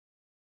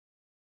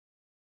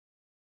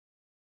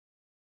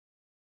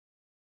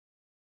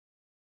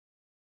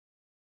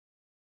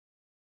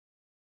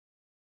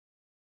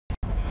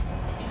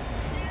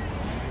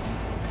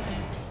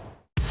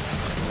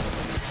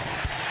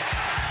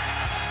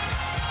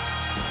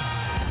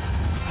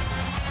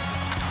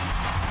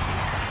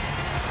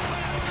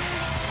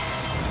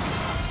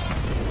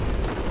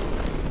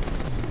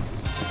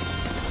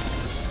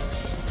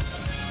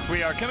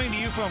We are coming to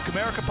you from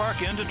Comerica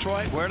Park in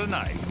Detroit, where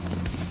tonight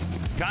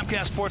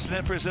Comcast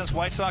Sportsnet presents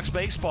White Sox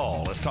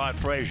baseball. It's Todd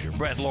Frazier,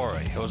 Brett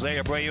Laurie, Jose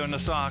Abreu and the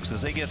Sox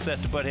as they get set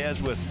to butt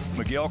heads with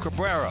Miguel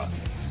Cabrera,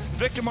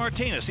 Victor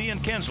Martinez, Ian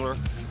Kinsler,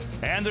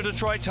 and the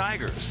Detroit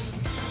Tigers.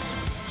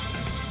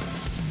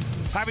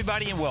 Hi,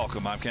 everybody, and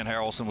welcome. I'm Ken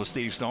Harrelson with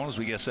Steve Stone as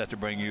we get set to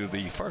bring you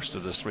the first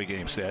of this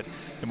three-game set.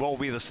 And what will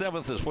be the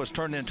seventh is what's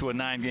turned into a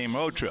nine-game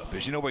road trip.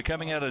 As you know, we're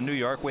coming out of New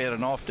York. We had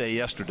an off day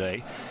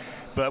yesterday,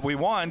 but we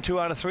won 2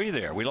 out of 3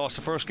 there. We lost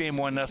the first game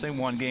 1-0,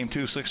 won game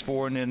 2,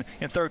 6-4, and then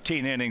in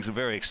 13 innings, a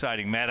very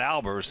exciting Matt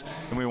Albers,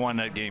 and we won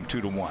that game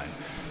 2-1.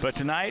 But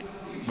tonight,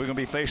 we're going to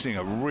be facing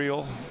a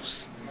real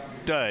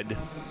stud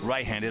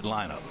right-handed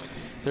lineup.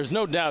 There's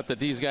no doubt that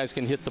these guys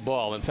can hit the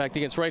ball. In fact,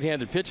 against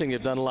right-handed pitching,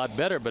 they've done a lot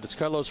better, but it's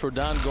Carlos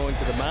Rodon going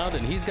to the mound,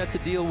 and he's got to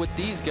deal with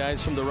these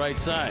guys from the right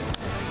side.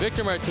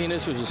 Victor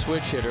Martinez, who's a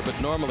switch hitter,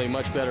 but normally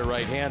much better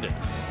right-handed.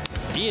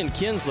 Ian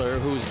Kinsler,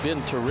 who's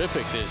been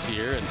terrific this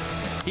year, and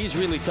he's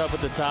really tough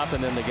at the top,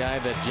 and then the guy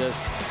that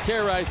just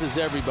terrorizes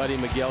everybody,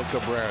 Miguel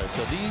Cabrera.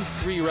 So these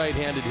 3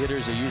 right-handed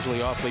hitters are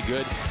usually awfully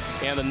good,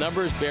 and the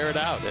numbers bear it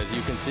out. As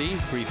you can see,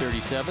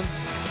 337,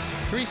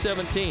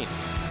 317.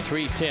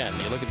 310.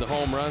 You look at the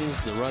home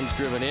runs, the runs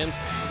driven in.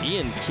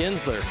 Ian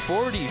Kinsler,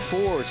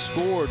 44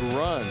 scored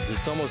runs.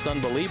 It's almost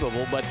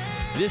unbelievable, but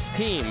this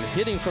team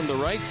hitting from the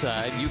right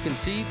side, you can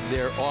see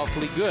they're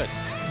awfully good.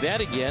 That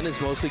again is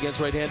mostly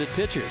against right-handed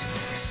pitchers.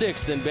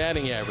 6th in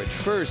batting average,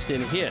 1st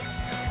in hits.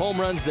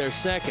 Home runs, they're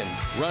 2nd.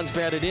 Runs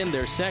batted in,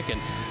 they're 2nd.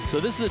 So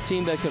this is a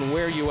team that can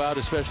wear you out,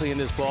 especially in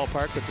this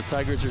ballpark, but the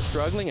Tigers are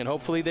struggling, and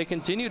hopefully they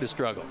continue to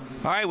struggle.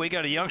 All right, we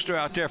got a youngster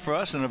out there for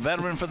us and a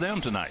veteran for them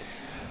tonight.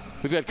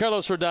 We've got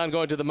Carlos Rodon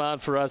going to the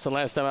mound for us, and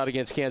last time out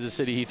against Kansas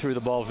City, he threw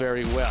the ball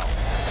very well.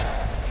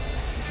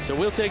 So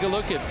we'll take a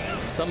look at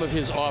some of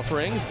his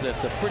offerings.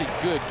 That's a pretty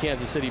good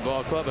Kansas City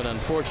ball club, and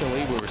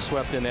unfortunately we were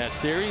swept in that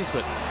series,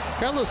 but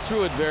Carlos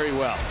threw it very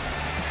well.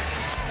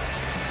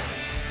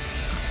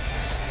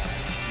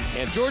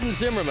 And Jordan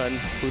Zimmermann,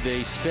 who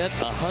they spent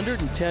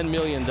 $110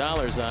 million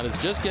on, is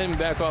just getting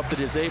back off the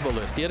disabled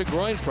list. He had a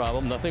groin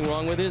problem, nothing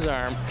wrong with his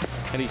arm,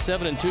 and he's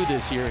 7-2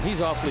 this year, and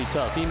he's awfully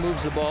tough. He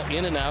moves the ball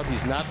in and out.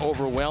 He's not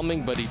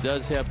overwhelming, but he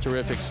does have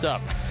terrific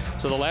stuff.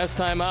 So the last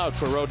time out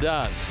for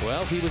Rodon,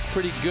 well, he was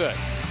pretty good.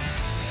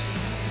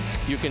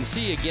 You can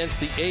see against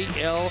the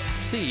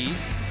ALC,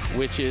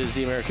 which is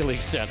the American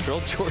League Central,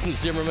 Jordan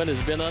Zimmermann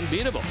has been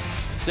unbeatable.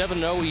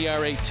 7-0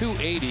 ERA,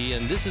 280,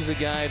 and this is a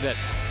guy that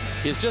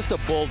is just a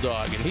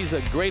bulldog, and he's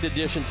a great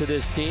addition to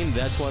this team.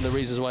 That's one of the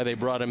reasons why they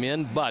brought him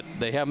in, but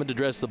they haven't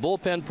addressed the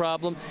bullpen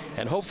problem,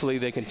 and hopefully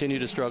they continue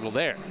to struggle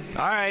there.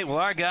 All right, well,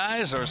 our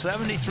guys are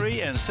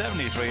 73 and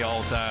 73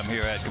 all-time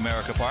here at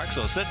Comerica Park,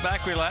 so sit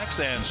back, relax,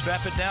 and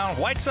strap it down.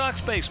 White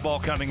Sox baseball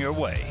coming your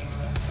way.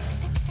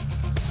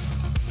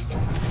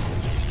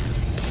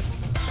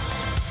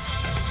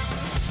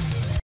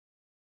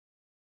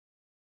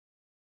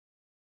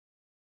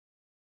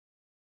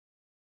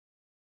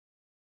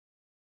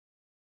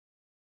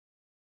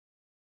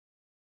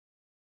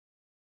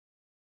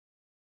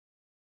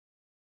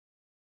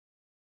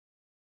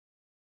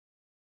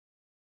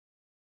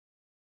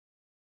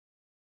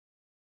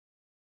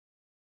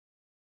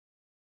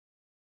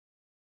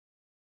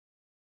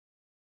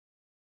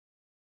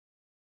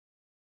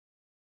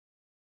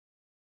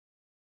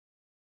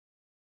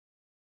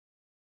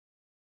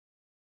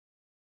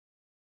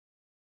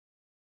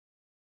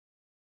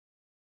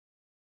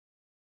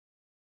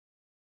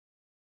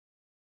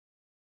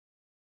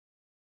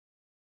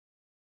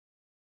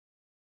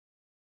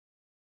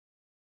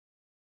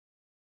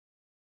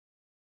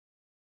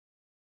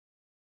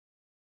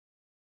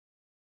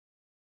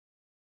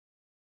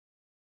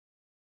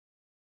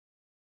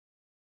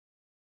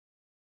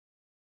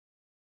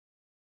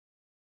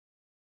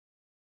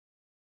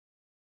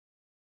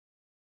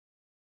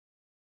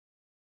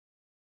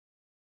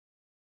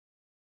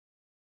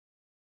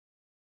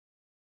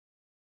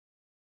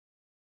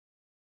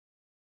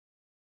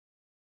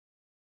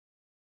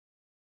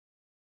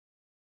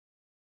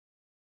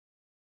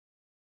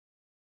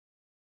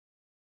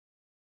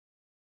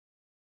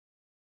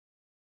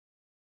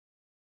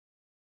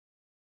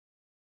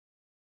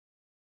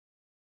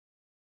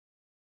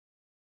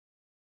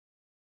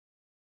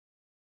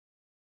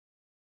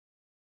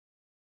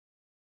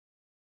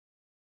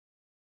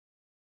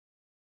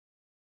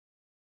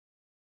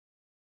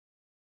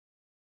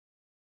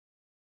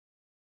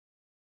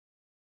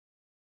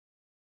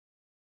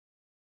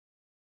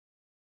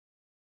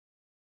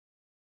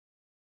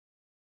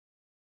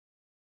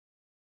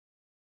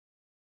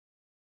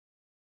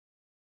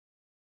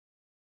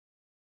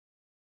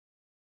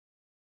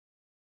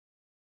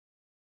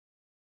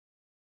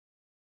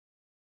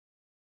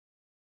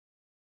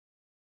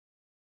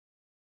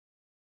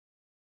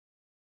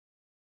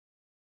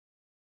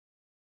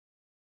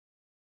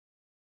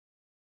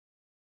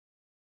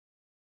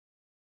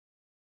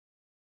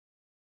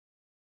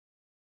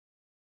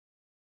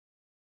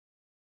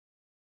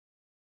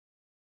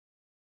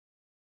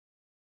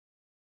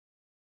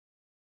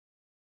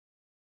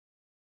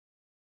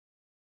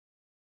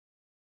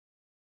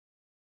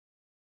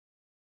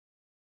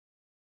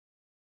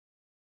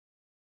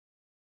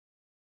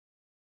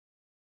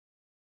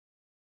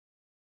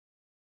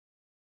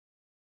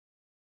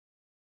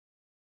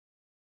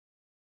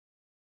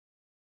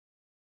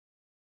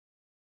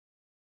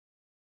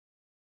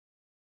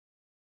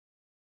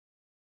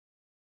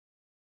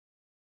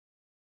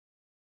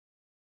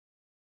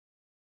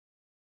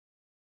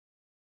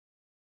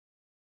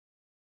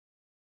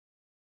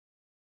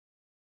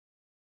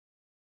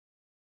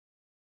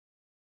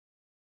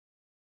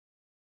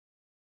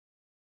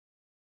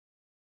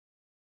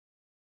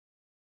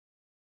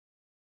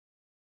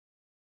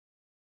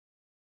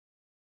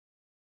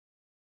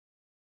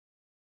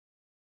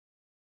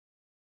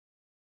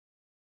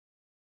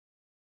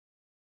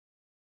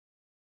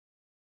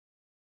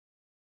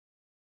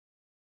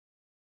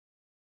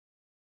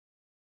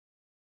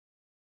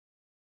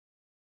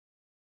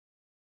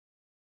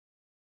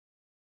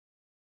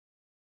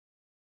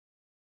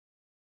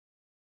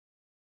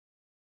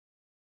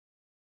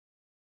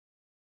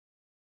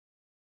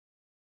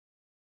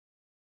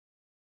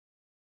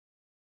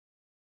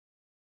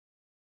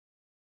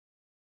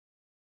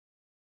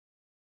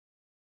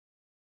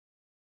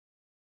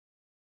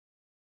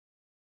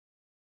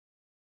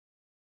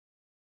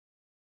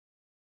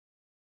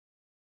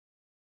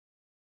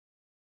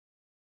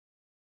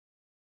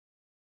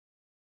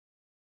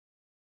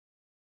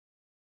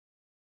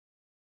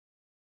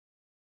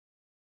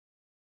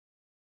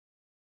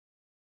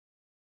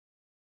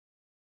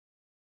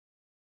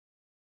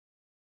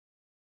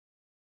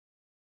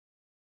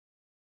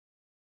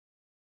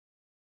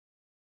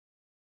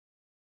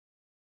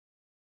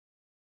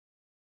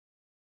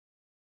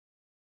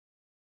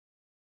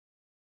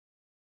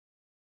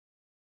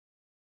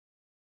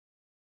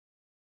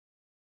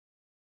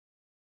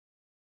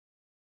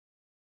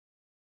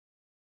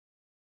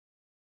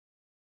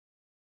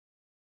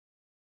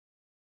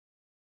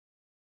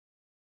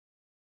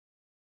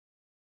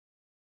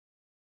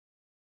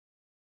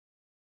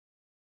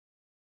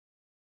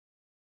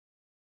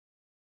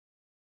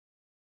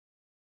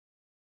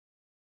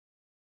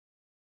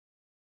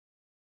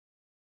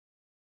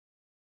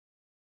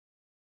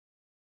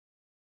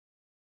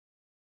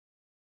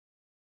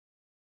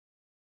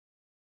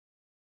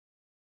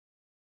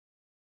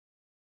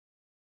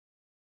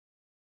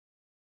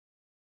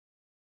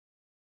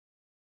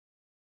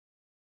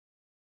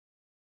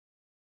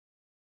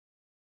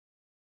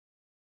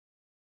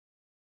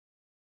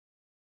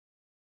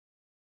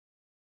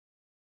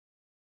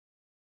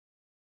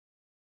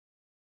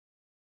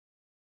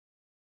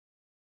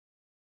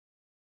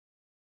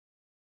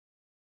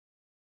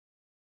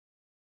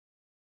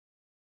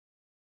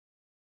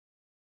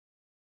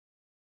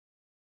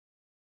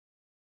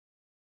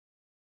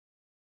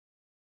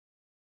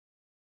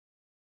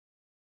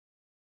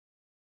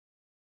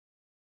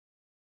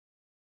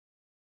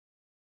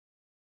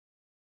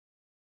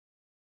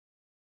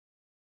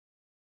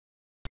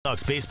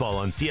 Sox Baseball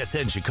on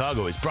CSN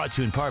Chicago is brought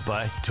to you in part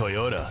by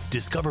Toyota.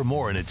 Discover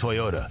more in a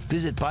Toyota.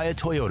 Visit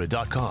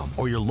buyatoyota.com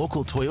or your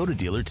local Toyota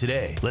dealer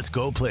today. Let's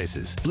go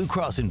places. Blue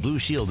Cross and Blue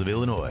Shield of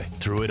Illinois.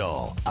 Through it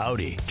all.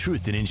 Audi.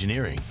 Truth in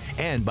engineering.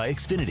 And by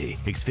Xfinity.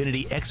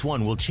 Xfinity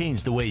X1 will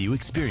change the way you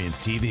experience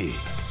TV.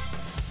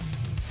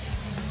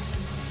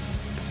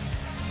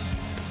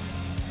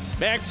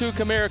 Back to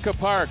Comerica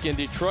Park in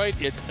Detroit.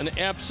 It's an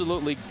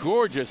absolutely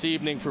gorgeous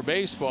evening for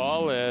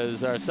baseball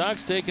as our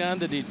Sox take on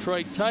the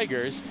Detroit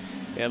Tigers.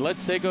 And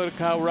let's take a look at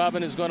how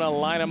Robin is going to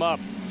line them up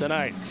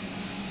tonight.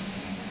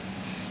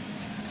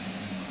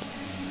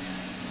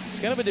 It's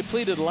kind of a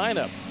depleted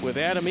lineup with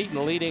Adam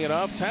Eaton leading it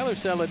off. Tyler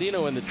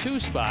Saladino in the 2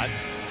 spot.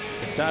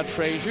 Todd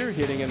Frazier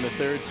hitting in the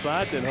 3rd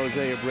spot. Then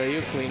Jose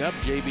Abreu clean up.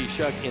 J.B.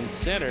 Shuck in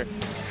center.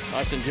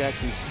 Austin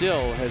Jackson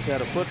still has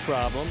had a foot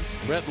problem.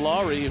 Brett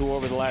Lawrie, who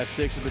over the last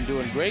 6 has been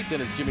doing great.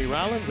 Then it's Jimmy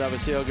Rollins,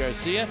 Avisail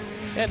Garcia,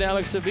 and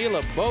Alex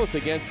Avila, both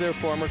against their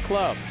former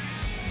club.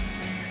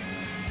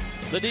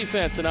 The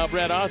defense, and now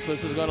Brad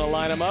Ausmus is going to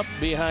line them up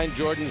behind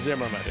Jordan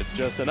Zimmerman. It's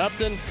Justin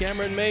Upton,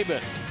 Cameron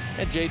Maybin,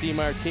 and J.D.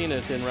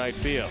 Martinez in right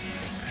field.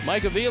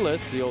 Mike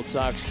Aviles, the old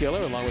Sox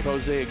killer, along with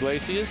Jose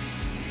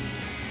Iglesias.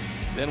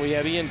 Then we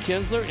have Ian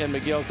Kinsler and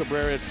Miguel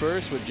Cabrera at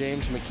first, with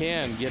James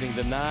McCann getting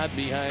the nod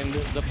behind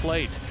the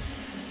plate.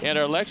 And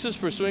our Lexus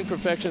Pursuing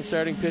Perfection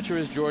starting pitcher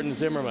is Jordan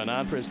Zimmerman,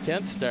 on for his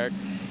 10th start.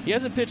 He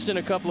hasn't pitched in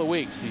a couple of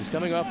weeks. He's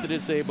coming off the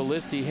disabled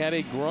list. He had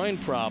a groin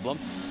problem,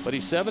 but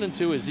he's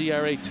 7-2, his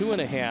ERA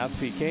 2.5.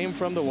 He came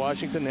from the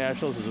Washington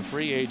Nationals as a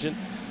free agent,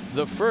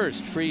 the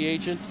first free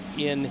agent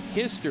in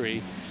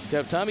history to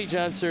have Tommy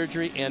John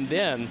surgery and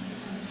then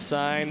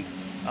sign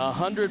a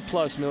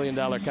 $100+ million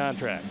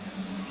contract.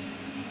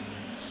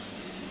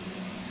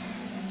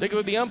 Take a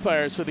look at the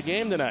umpires for the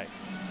game tonight.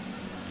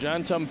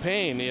 John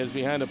Tumpane is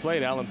behind the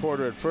plate. Alan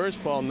Porter at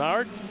first. Paul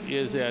Nart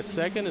is at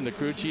second, and the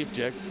crew chief,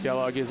 Jeff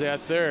Kellogg, is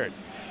at third.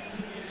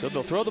 So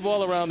they'll throw the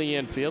ball around the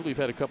infield. We've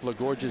had a couple of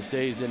gorgeous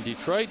days in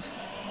Detroit.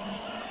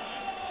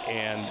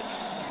 And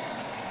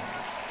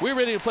we're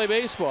ready to play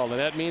baseball, and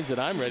that means that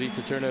I'm ready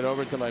to turn it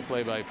over to my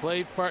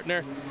play-by-play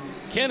partner,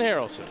 Ken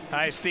Harrelson.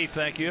 Hi, Steve.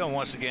 Thank you. And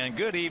once again,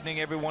 good evening,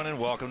 everyone, and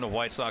welcome to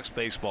White Sox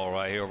baseball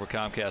right here over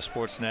Comcast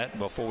Sportsnet.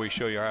 Before we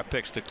show you our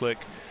picks to click,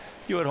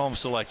 you at home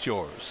select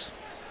yours.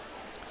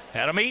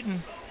 Adam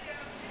Eaton.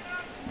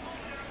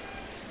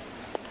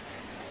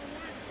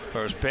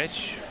 First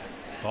pitch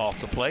off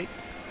the plate.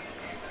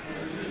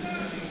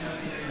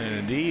 And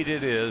indeed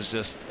it is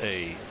just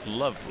a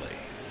lovely,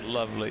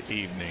 lovely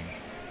evening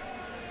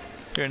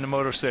here in the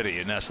Motor City,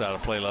 and that's out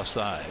of play left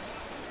side.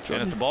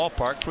 And at the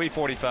ballpark,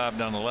 345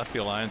 down the left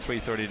field line,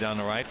 330 down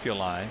the right field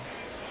line,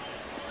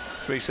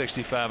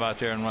 365 out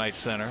there in right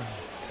center,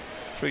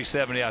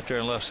 370 out there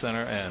in left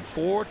center, and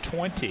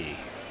 420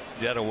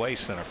 dead away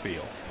center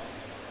field.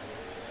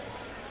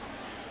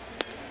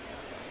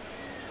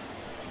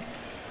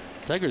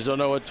 Tigers don't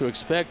know what to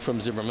expect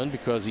from Zimmerman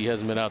because he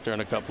hasn't been out there in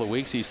a couple of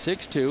weeks. He's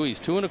 6'2", he's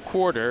 2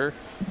 1/4.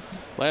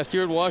 Last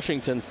year at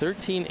Washington,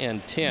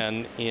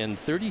 13-10 in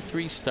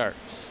 33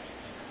 starts.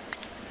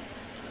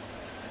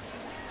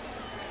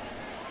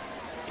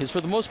 He's for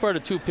the most part a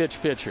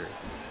 2-pitch pitcher.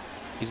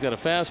 He's got a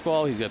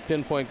fastball, he's got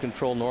pinpoint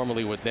control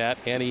normally with that,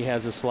 and he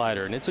has a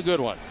slider, and it's a good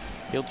one.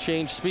 He'll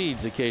change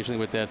speeds occasionally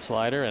with that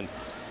slider, and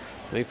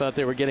they thought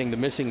they were getting the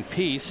missing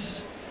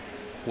piece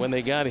when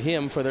they got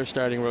him for their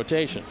starting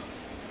rotation.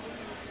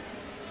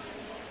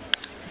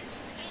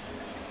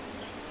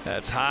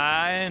 That's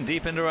high and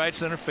deep into right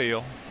center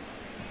field.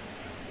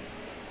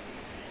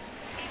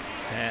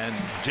 And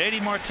J.D.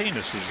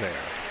 Martinez is there.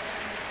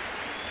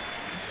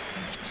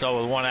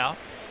 So with one out,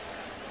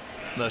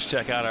 let's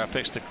check out our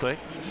picks to click.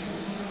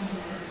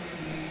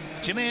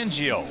 Jim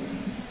Angio,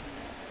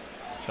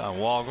 John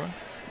Walgren,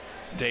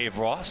 Dave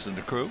Ross, and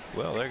the crew.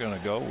 Well, they're going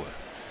to go with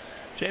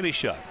J.B.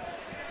 Shuck.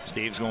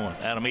 Steve's going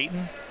Adam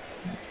Eaton,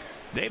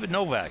 David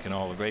Novak, and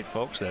all the great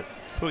folks at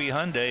Puyi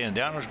Hyundai and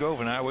Downers Grove,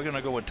 and we're going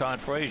to go with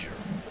Todd Frazier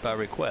by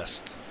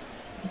request.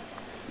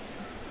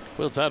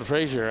 Well, Todd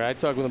Frazier, I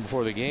talked with him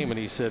before the game, and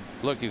he said,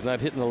 look, he's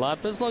not hitting a lot,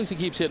 but as long as he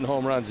keeps hitting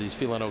home runs, he's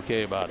feeling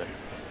okay about it.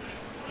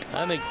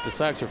 I think the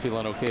Sox are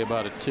feeling okay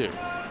about it, too,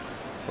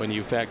 when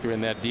you factor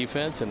in that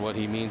defense and what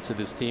he means to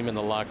this team in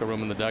the locker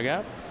room and the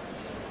dugout.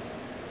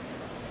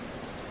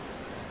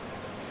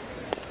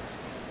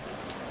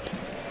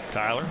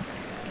 Tyler.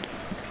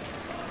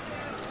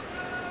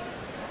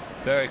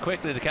 Very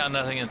quickly, the count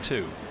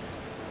 0-2.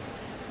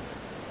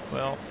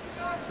 Well,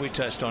 we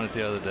touched on it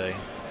the other day.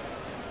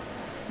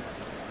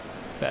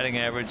 Batting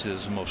average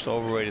is the most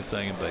overrated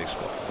thing in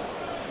baseball.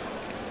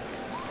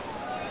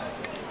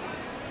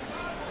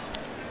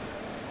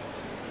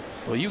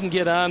 Well, you can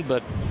get on,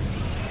 but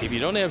if you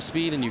don't have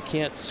speed and you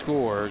can't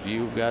score,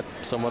 you've got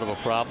somewhat of a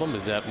problem.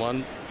 Is that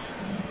one?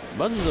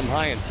 Buzzes him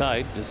high and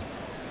tight. Just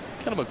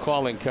kind of a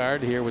calling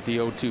card here with the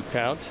 0-2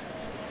 count.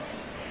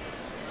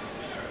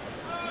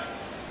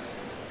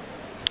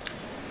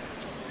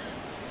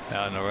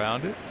 Out and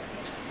around it.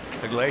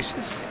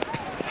 Iglesias.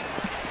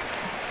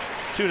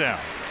 2 down.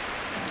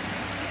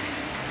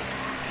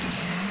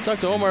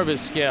 Talked to Omar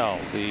Vizquel,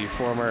 the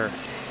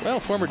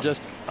former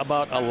just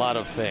about a lot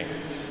of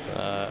things.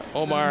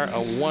 Omar,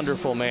 a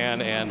wonderful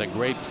man and a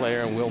great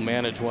player, and will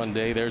manage one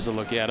day. There's a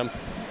look at him.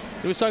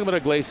 He was talking about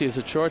Iglesias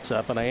at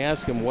shortstop, and I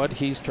asked him what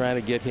he's trying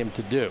to get him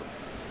to do.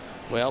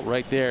 Well,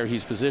 right there,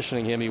 he's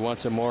positioning him. He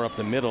wants him more up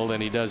the middle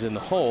than he does in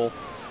the hole.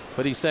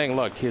 But he's saying,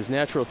 look, his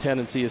natural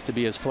tendency is to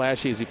be as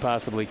flashy as he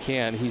possibly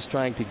can. He's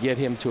trying to get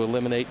him to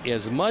eliminate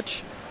as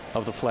much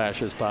of the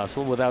flash as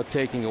possible without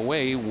taking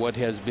away what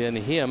has been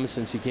him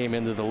since he came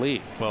into the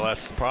league. Well,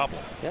 that's the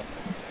problem. Yep.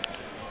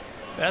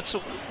 Let's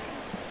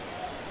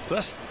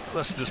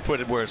just put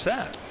it where it's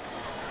at.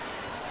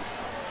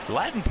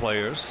 Latin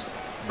players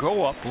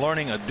grow up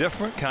learning a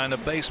different kind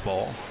of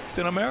baseball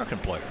than American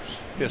players.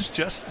 It's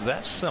just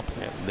that simple.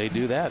 Yeah, they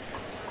do that.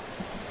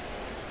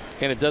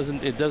 And it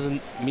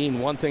doesn't mean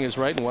one thing is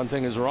right and one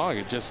thing is wrong.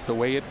 It's just the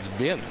way it's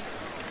been.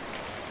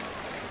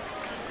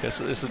 It's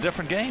a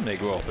different game they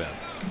grow up in.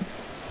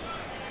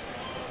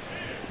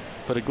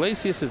 But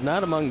Iglesias is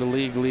not among the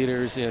league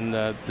leaders in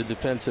the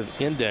defensive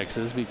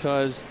indexes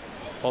because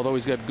although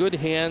he's got good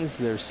hands,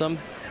 there's some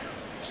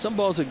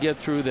balls that get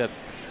through that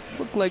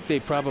look like they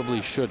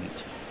probably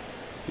shouldn't.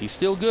 He's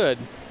still good,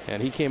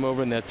 and he came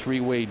over in that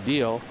three-way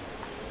deal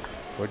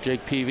where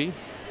Jake Peavy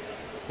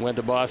went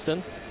to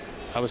Boston.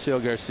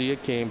 Avisail Garcia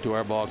came to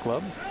our ball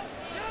club.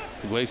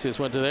 Iglesias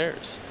went to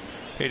theirs.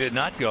 He did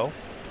not go.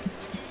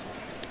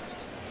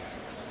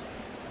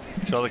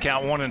 So the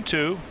count 1-2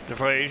 to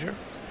Frazier.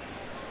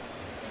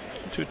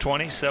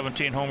 220,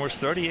 17 homers,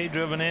 38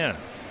 driven in.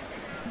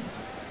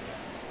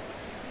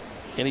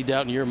 Any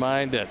doubt in your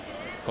mind that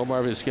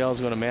Omar Vizquel is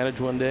going to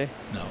manage one day?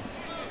 No.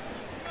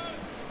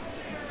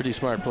 Pretty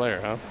smart player,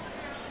 huh?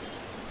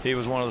 He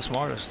was one of the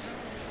smartest.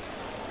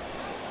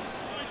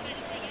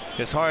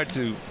 It's hard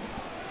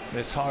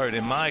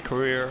in my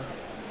career.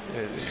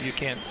 You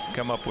can't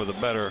come up with a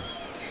better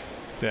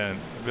than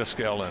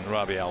Vizquel and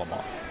Robbie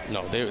Alomar.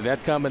 No,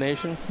 that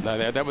combination,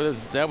 that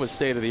was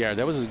state of the art.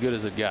 That was as good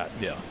as it got.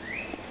 Yeah.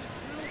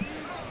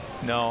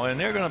 No, and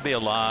there are going to be a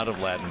lot of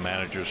Latin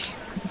managers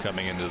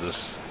coming into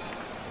this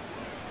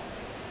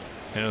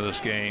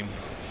game.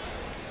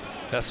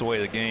 That's the way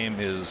the game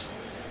is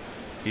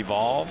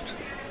evolved.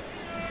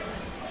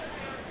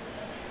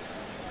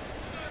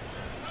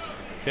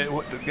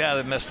 The guy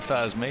that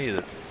mystifies me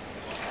that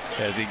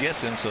as he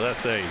gets him, so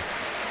that's a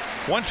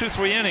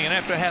 1-2-3 inning, and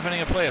after half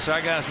inning of play, it's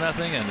our guys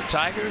nothing, and the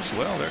Tigers,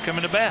 well, they're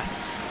coming to bat.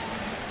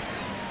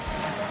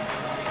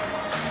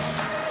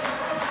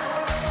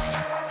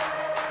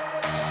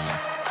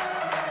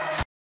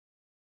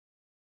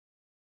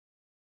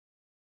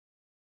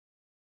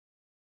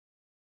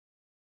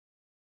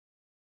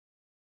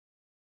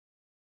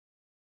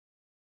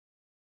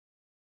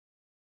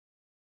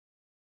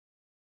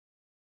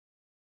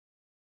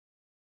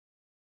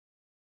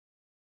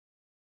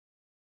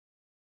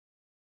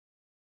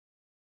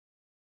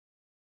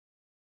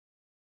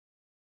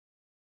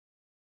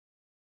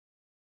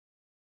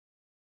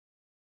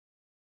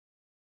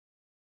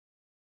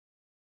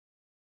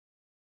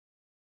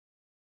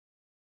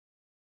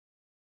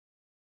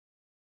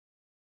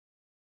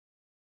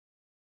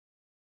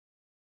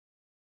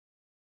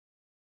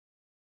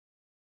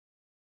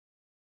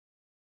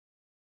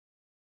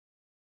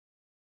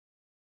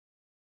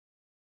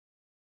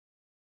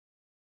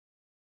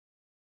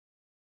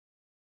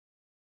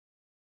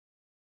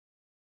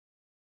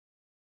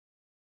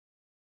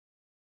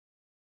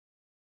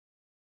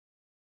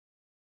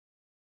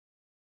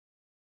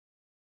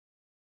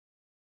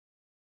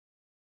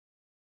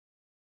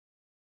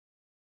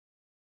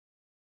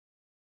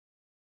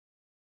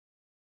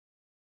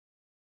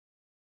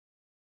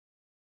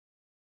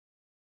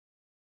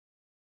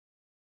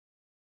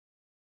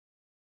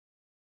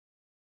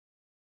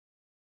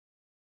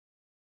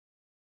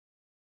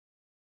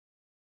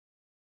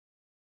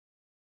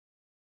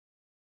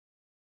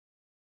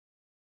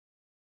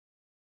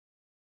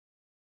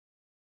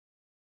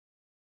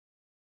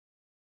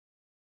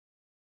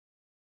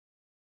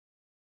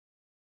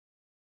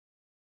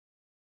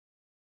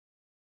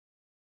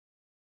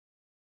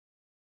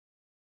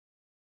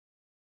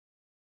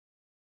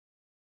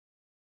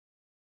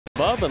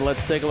 And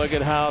let's take a look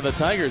at how the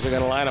Tigers are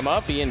going to line them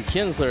up. Ian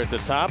Kinsler at the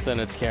top, then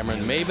it's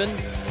Cameron Maben,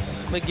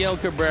 Miguel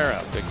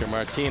Cabrera, Victor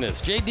Martinez,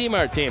 J.D.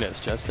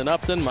 Martinez, Justin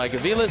Upton, Mike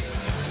Aviles,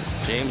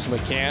 James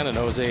McCann, and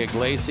Jose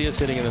Iglesias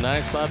hitting in the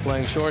 9th spot,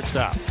 playing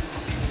shortstop.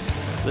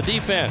 The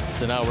defense,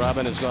 so now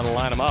Robin is going to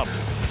line them up.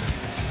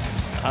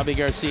 Javi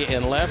Garcia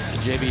in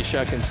left, J.B.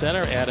 Shuck in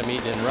center, Adam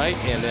Eaton in right,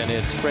 and then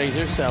it's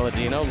Frazier,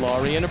 Saladino,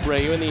 Laurie, and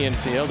Abreu in the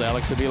infield.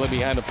 Alex Avila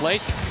behind the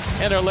plate.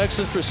 And our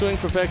Lexus Pursuing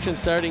Perfection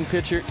starting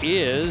pitcher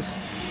is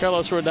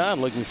Carlos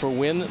Rodon, looking for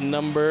win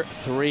number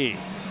 3.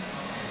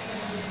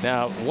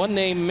 Now, one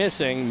name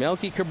missing,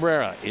 Melky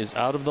Cabrera is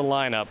out of the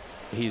lineup.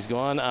 He's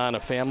gone on a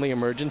family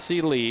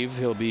emergency leave.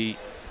 He'll be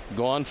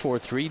gone for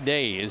 3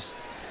 days.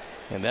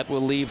 And that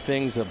will leave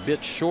things a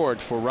bit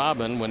short for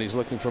Robin when he's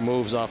looking for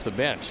moves off the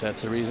bench.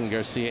 That's the reason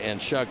Garcia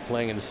and Shuck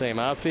playing in the same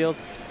outfield,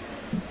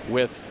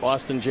 with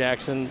Austin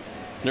Jackson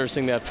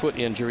nursing that foot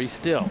injury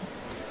still.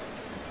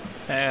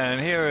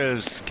 And here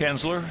is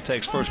Kinsler,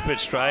 takes first pitch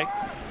strike.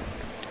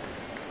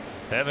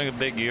 Having a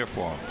big year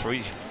for him.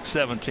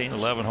 317,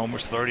 11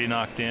 homers, 30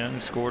 knocked in,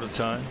 scored a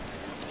ton.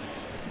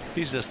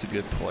 He's just a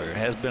good player.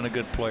 Has been a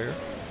good player.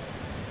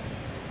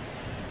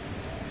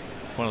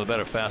 One of the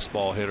better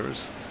fastball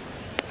hitters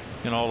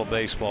in all of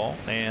baseball,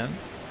 and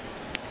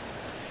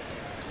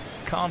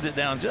calmed it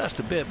down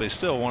just a bit, but he's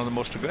still one of the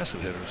most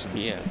aggressive hitters in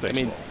baseball. I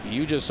mean,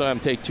 you just saw him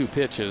take 2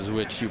 pitches,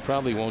 which you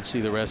probably won't see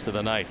the rest of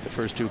the night. The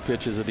first 2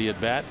 pitches of the at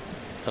bat,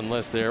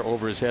 unless they're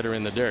over his head or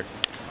in the dirt.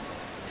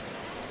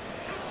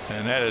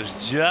 And that is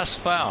just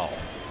foul.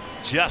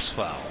 Just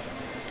foul.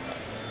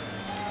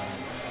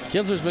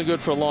 Kinsler's been good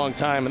for a long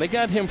time, and they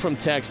got him from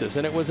Texas,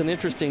 and it was an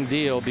interesting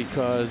deal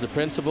because the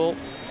principal,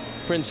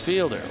 Prince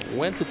Fielder,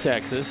 went to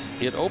Texas.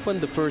 It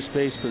opened the first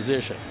base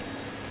position.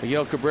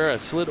 Miguel Cabrera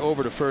slid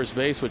over to first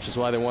base, which is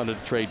why they wanted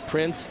to trade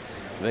Prince.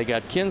 They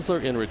got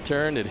Kinsler in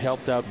return. It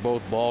helped out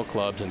both ball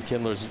clubs, and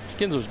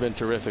Kinsler's been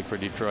terrific for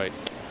Detroit.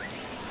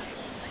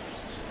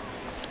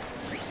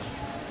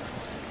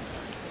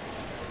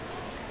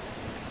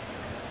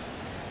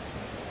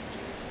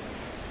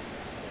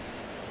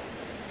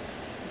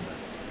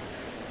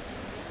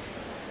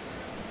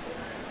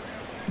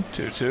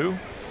 Two.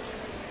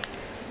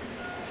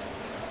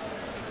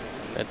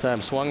 That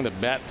time swung, the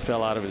bat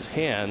fell out of his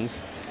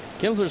hands.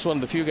 Kinsler's one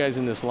of the few guys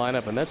in this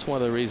lineup, and that's one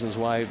of the reasons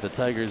why the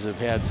Tigers have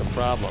had some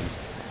problems.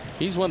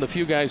 He's one of the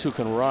few guys who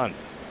can run.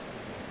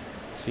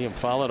 See him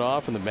foul it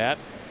off, and the bat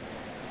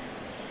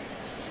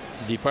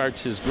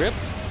departs his grip.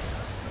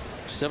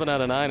 7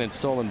 out of 9 in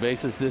stolen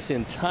bases. This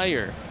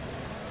entire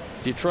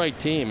Detroit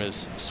team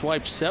has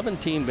swiped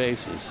 17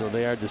 bases, so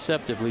they are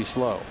deceptively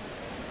slow.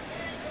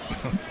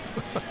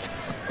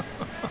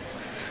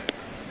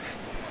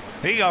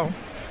 Here you go.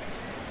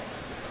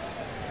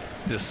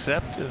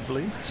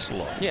 Deceptively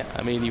slow. Yeah,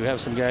 I mean, you have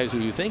some guys who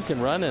you think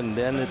can run, and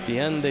then at the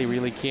end they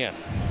really can't.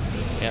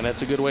 And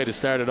that's a good way to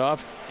start it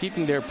off,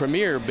 keeping their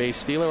premier base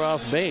stealer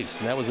off base.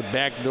 And that was a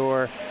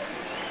backdoor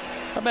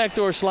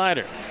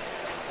slider.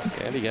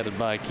 And he got it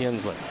by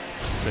Kinsler.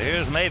 So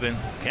here's Maben,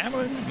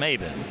 Cameron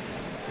Maben.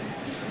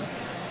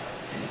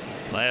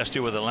 Last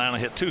year with Atlanta,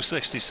 hit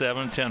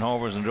 .267, 10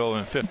 homers, and drove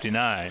in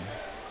 59.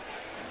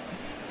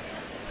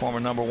 Former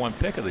 #1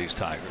 pick of these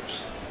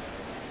Tigers.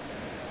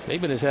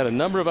 Maben has had a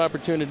number of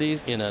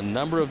opportunities in a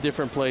number of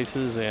different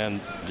places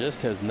and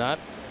just has not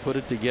put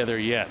it together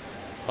yet.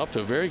 Off to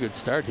a very good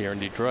start here in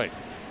Detroit.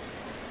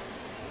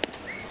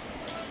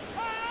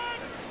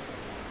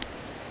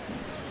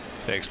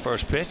 Takes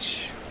first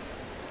pitch.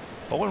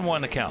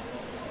 0-1 to count.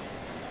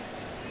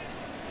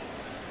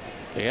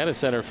 They had a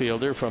center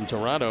fielder from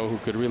Toronto who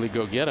could really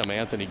go get him,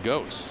 Anthony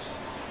Gose.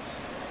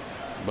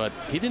 But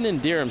he didn't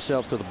endear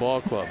himself to the ball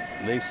club.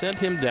 They sent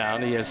him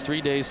down. He has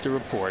 3 days to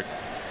report.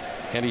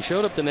 And he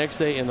showed up the next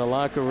day in the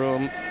locker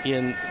room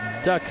in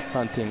duck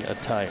hunting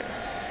attire.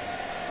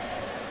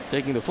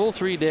 Taking the full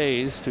 3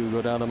 days to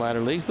go down to minor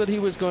leagues, but he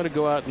was going to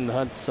go out and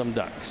hunt some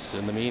ducks.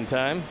 In the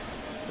meantime,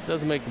 it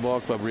doesn't make the ball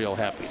club real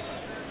happy.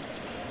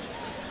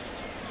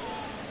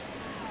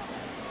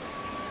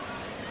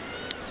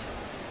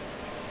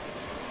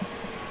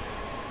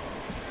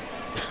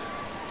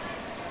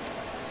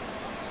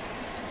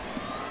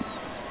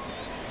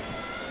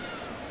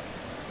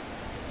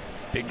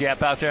 Big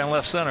gap out there in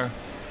left center.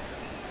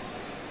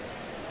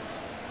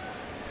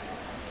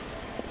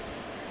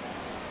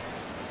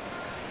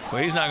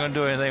 Well, he's not going to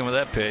do anything with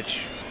that pitch.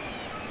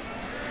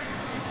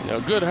 No,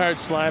 good hard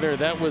slider.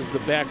 That was the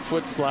back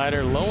foot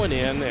slider, low and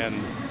in,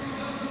 and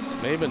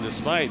Maben,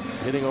 despite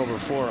hitting over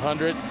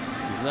 400,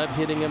 he's not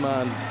hitting him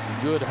on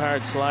good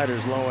hard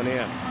sliders low and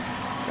in.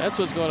 That's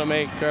what's going to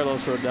make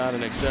Carlos Rodon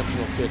an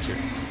exceptional pitcher.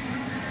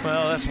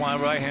 Well, that's why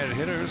right-handed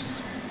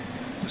hitters,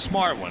 the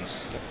smart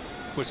ones,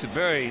 which is a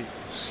very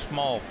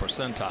small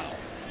percentile,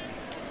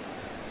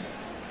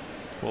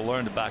 will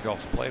learn to back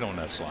off the plate on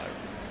that slider.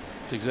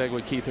 That's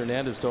exactly what Keith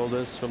Hernandez told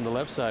us from the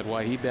left side,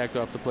 why he backed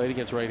off the plate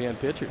against right-hand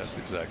pitchers. That's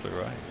exactly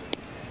right.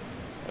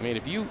 I mean,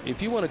 if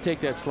you want to take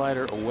that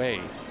slider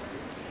away,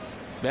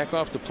 back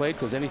off the plate,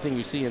 because anything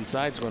you see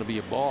inside is going to be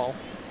a ball,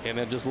 and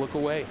then just look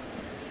away.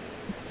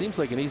 Seems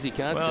like an easy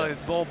concept. Well,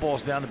 the ball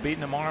boils down to beating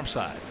them arm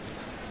side.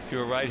 If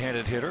you're a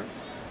right-handed hitter,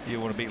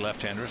 you want to beat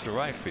left-handers to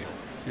right field.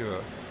 If you're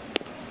a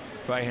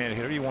right-handed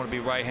hitter, you want to be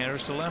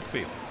right-handers to left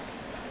field.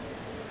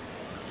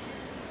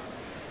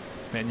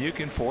 And you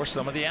can force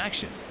some of the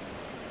action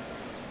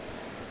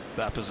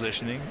by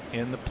positioning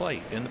in the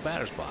plate, in the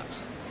batter's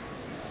box.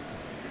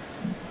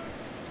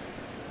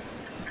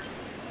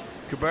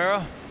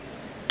 Cabrera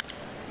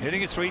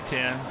hitting at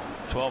 .310,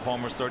 12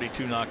 homers,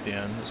 32 knocked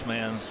in. This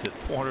man's hit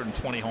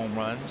 420 home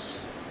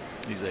runs.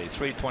 He's a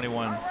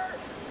 .321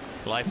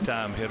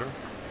 lifetime hitter.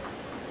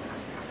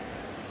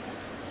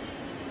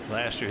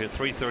 Last year hit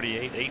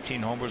 .338,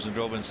 18 homers, and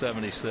drove in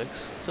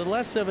 76. So the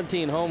last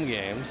 17 home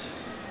games,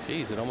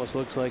 geez, it almost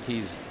looks like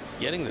he's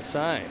getting the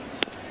signs.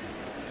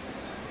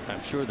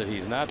 I'm sure that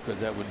he's not, because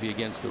that would be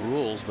against the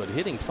rules, but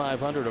hitting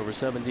 .500 over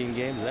 17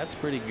 games, that's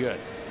pretty good.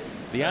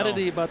 The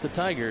oddity about the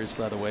Tigers,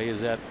 by the way,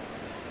 is that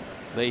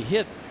they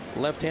hit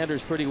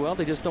left-handers pretty well.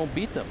 They just don't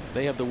beat them.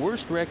 They have the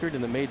worst record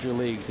in the major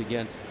leagues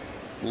against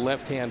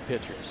left-hand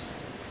pitchers.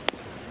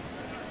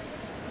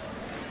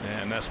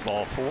 And that's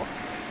ball 4.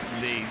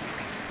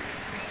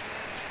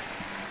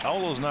 All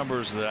those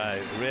numbers that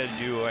I read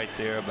you right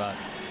there about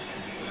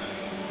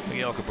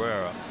Miguel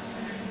Cabrera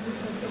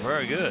are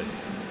very good,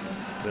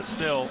 but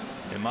still,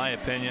 in my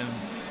opinion,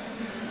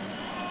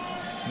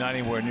 not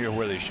anywhere near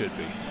where they should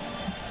be.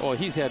 Oh,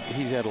 he's had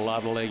a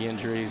lot of leg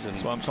injuries, and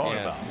that's what I'm talking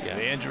about. Yeah.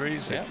 The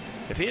injuries. Yeah.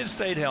 If he had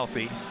stayed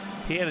healthy,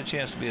 he had a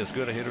chance to be as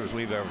good a hitter as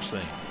we've ever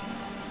seen.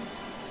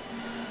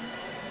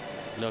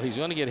 No, he's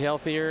going to get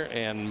healthier,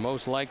 and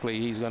most likely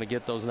he's going to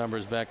get those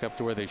numbers back up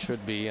to where they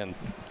should be. And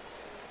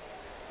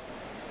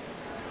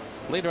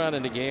later on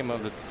in the game,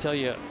 I'm going to tell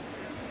you a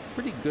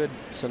pretty good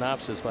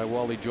synopsis by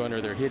Wally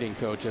Joyner, their hitting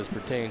coach, as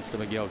pertains to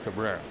Miguel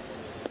Cabrera.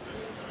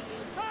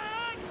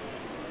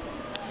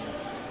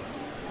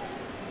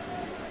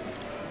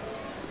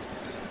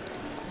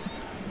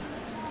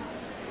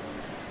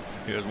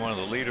 Here's one of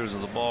the leaders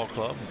of the ball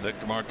club,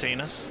 Victor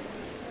Martinez,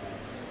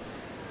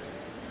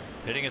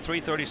 hitting at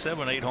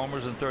 .337, 8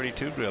 homers and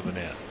 32 driven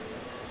in.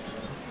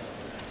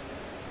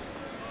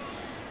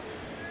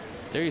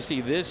 There you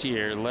see this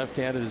year,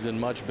 left-handed has been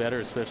much better,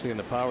 especially in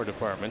the power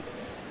department.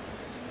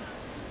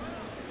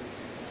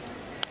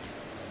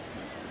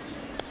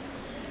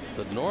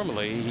 But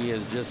normally he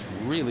is just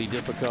really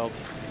difficult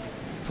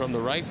from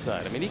the right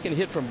side. I mean, he can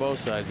hit from both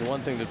sides. The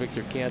one thing that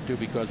Victor can't do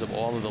because of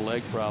all of the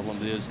leg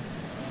problems is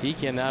he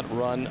cannot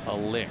run a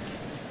lick.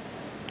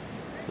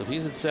 So if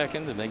he's at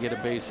second and they get a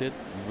base hit,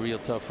 real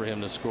tough for him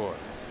to score.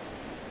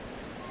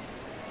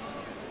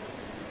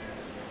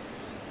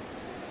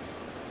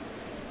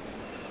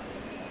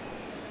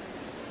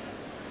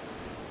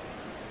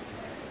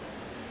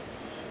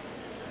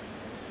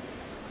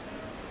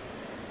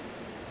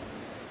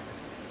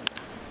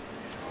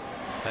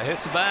 That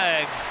hits the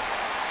bag.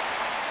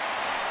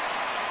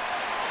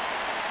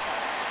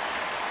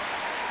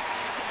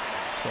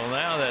 So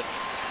now that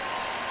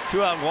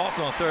 2-out walk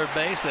on third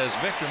base as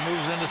Victor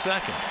moves into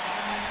second.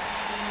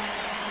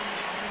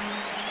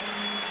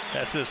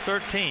 That's his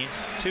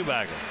 13th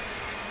two-bagger.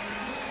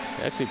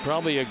 Actually,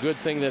 probably a good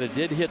thing that it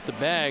did hit the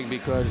bag,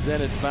 because then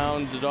it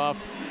bounded off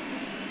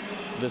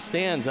the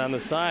stands on the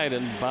side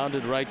and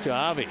bounded right to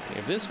Avi.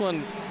 If this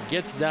one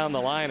gets down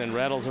the line and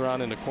rattles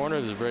around in the corner,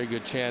 there's a very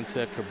good chance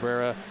that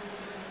Cabrera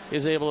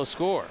is able to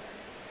score.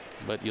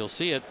 But you'll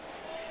see it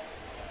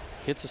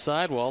hits the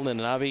sidewall, and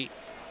then Avi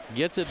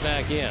gets it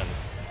back in.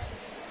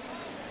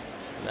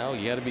 Now you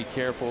got to be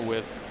careful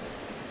with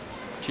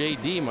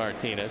J.D.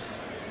 Martinez.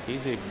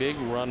 He's a big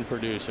run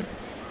producer.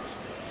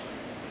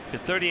 Hit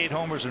 38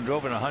 homers and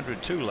drove in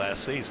 102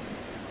 last season.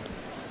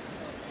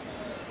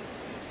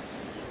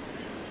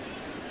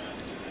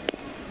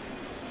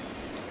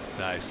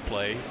 Nice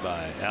play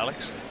by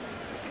Alex.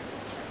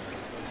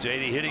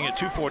 J.D. hitting at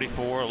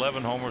 .244,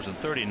 11 homers and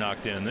 30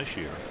 knocked in this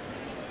year.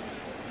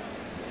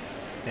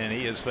 And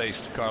he has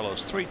faced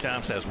Carlos 3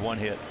 times, has 1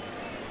 hit,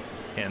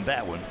 and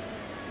that one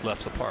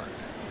left the park.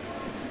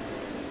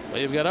 Well,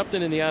 you've got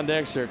Upton in the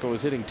on-deck circle,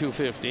 who's hitting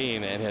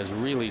 .215 and has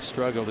really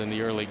struggled in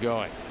the early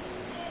going.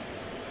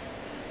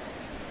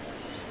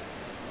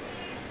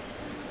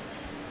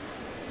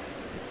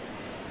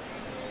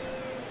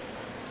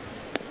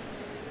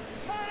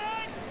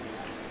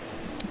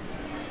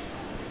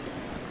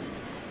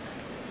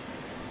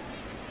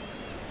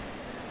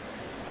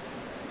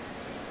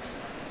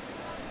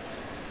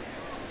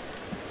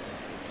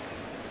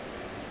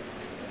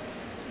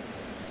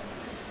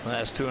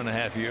 Last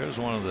 2.5 years,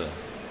 one of the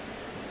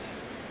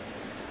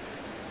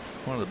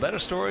better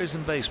stories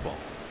in baseball.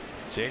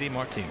 J.D.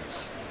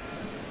 Martinez.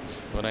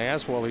 When I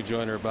asked Wally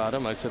Joyner about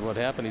him, I said, what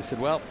happened? He said,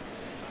 well,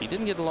 he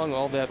didn't get along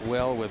all that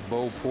well with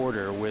Bo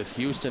Porter with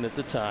Houston at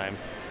the time,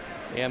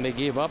 and they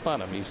gave up on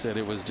him. He said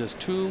it was just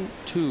too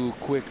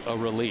quick a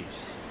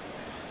release.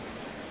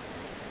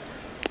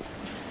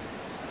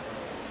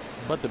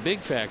 But the big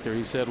factor,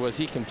 he said, was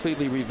he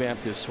completely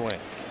revamped his swing.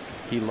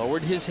 He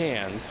lowered his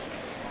hands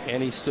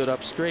and he stood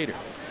up straighter.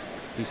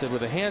 He said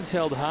with the hands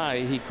held high,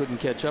 he couldn't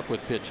catch up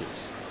with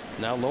pitches.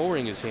 Now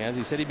lowering his hands,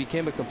 he said he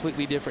became a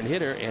completely different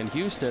hitter, and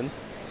Houston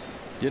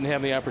didn't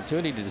have the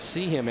opportunity to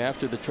see him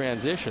after the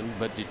transition,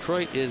 but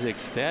Detroit is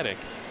ecstatic.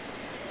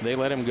 They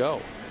let him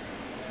go.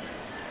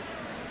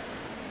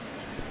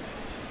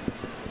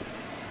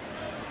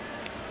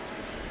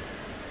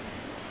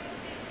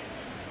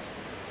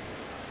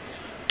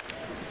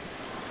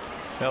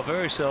 Well,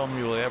 very seldom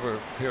you'll ever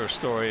hear a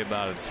story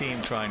about a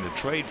team trying to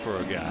trade for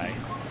a guy.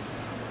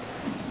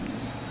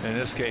 In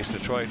this case,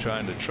 Detroit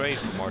trying to trade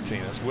for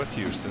Martinez with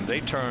Houston. They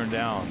turned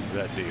down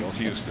that deal,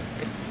 Houston.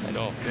 I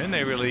know. Then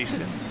they released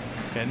him.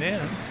 And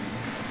then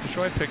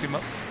Detroit picked him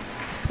up.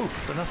 Poof,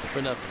 for nothing.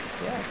 For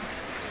nothing. Yeah.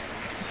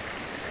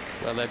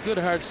 Well, that good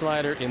hard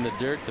slider in the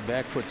dirt, the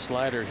back foot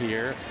slider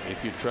here,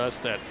 if you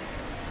trust that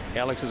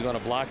Alex is going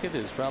to block it,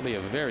 is probably a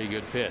very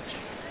good pitch.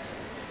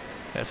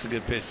 That's a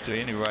good pitch to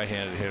any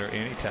right-handed hitter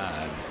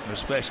anytime,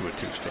 especially with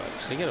 2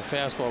 strikes. They get a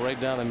fastball right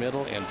down the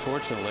middle and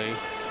fortunately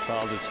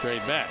fouled it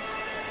straight back.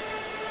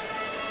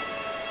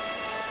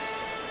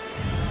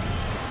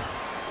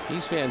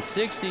 He's fanned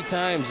 60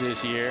 times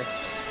this year.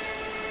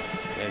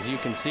 As you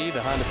can see,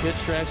 the Honda pitch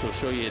tracks will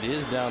show you it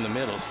is down the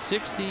middle.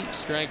 60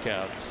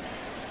 strikeouts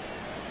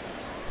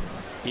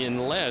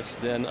in less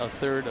than a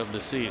third of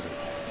the season.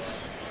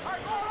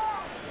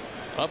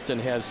 Upton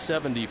has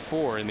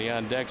 74 in the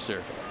on-deck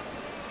circle.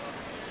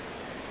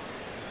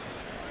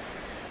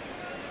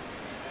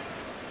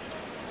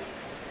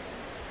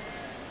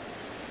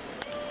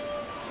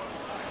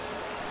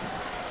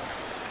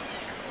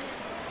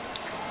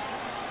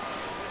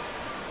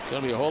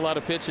 Going to be a whole lot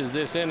of pitches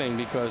this inning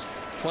because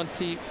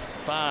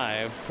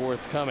 25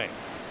 forthcoming.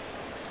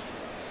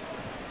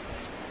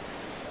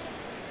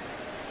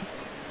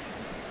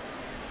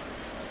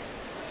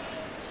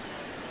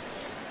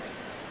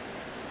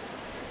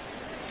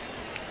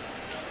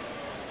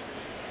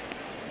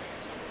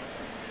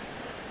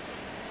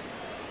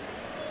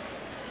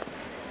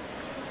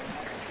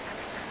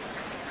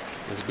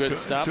 It's a good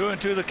stop.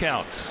 2-2 the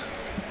count.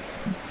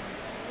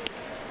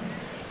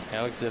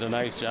 Alex did a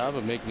nice job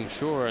of making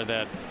sure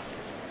that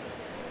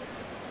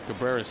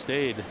Cabrera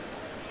stayed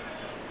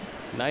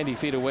 90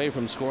 feet away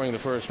from scoring the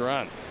first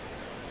run.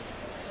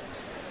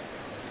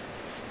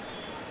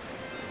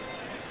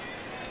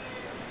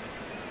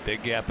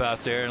 Big gap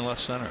out there in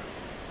left center.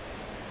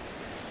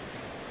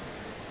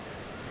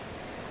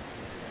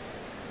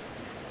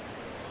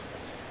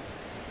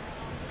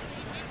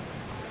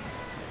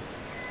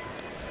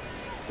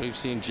 We've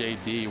seen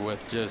JD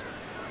with just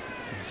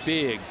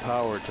big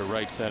power to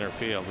right center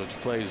field, which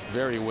plays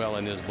very well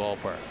in his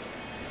ballpark.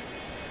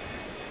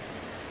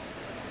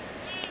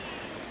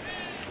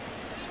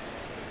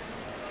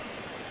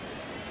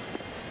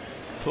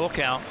 Full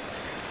count.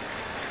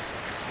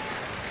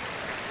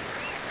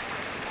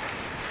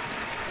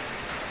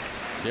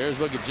 There's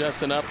a look at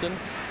Justin Upton.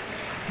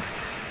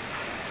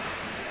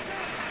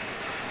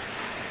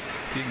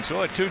 You can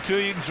throw a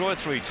 2-2, you can throw a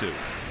 3-2.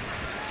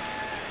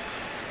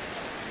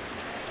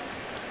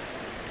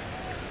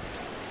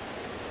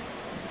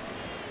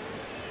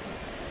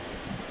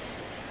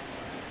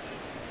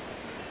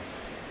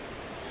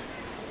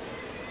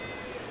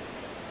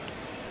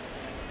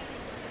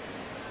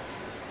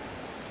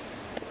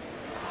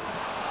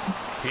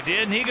 He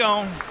did, and he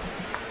gone.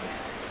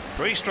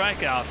 3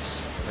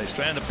 strikeouts. They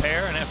strand the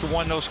pair, and after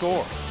one, no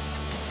score.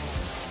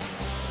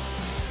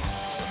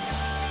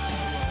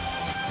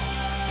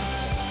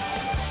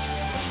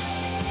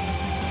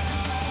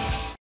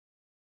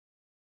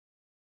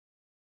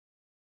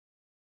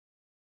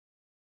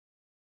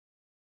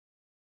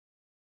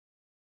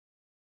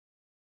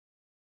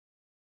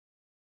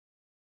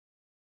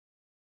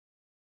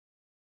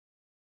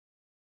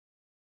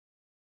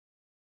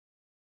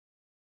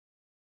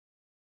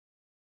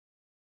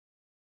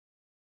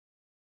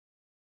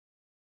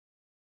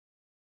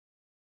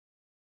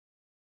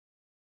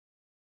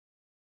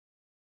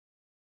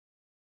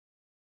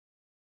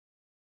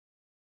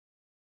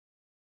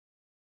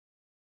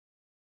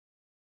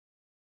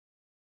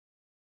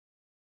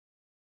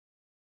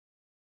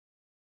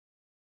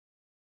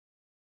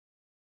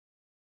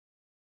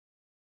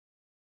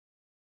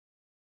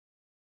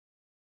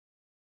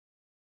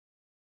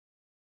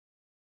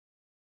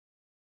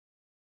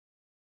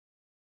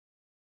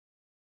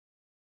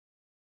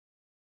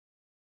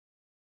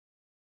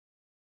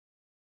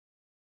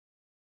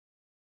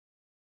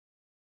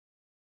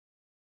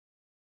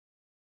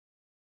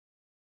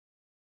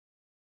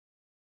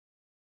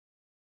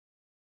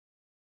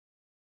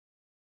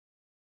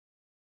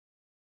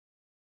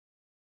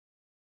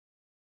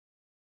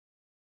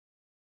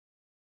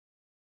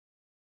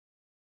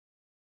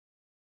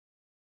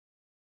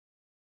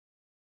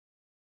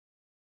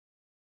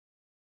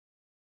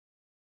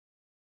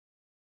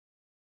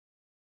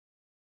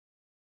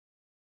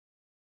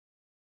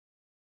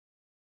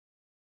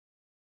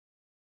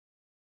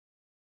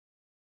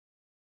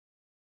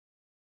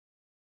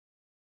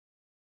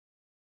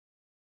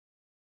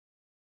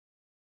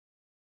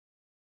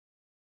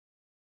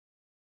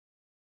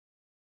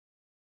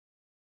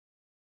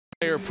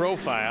 Player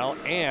profile,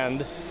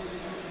 and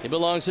it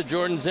belongs to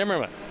Jordan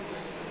Zimmermann.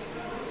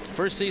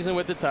 First season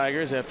with the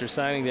Tigers after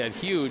signing that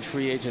huge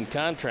free agent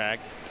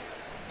contract.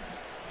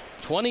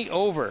 20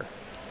 over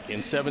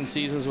in 7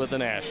 seasons with the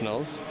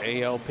Nationals.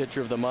 AL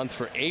Pitcher of the Month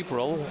for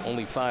April,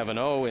 only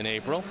 5-0 in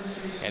April,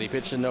 and he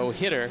pitched a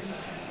no-hitter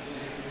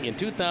in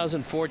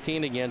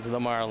 2014 against the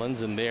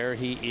Marlins, and there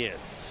he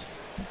is.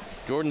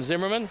 Jordan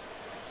Zimmermann,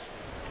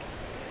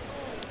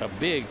 a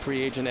big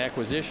free agent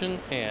acquisition,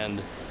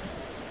 and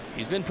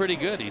he's been pretty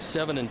good. He's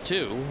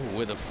 7-2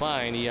 with a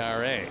fine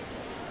ERA.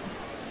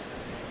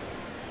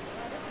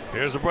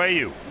 Here's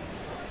Abreu.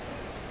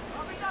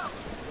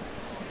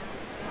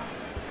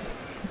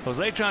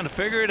 Jose trying to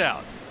figure it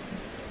out.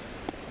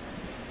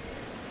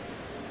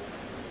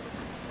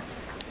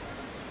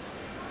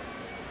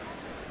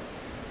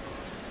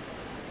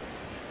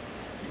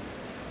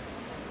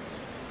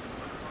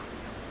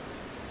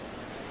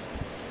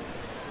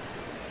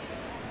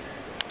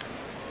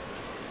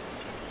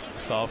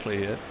 Softly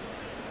hit.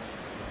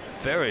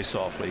 Very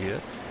softly hit.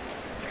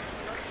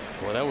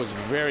 Well, that was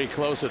very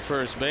close at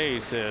first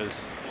base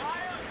as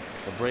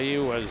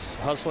Abreu was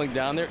hustling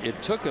down there.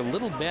 It took a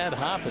little bad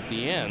hop at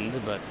the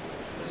end, but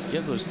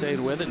Kinsler stayed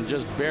with it and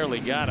just barely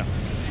got him.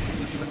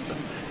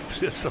 It's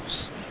just so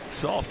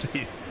soft.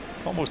 He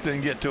almost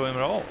didn't get to him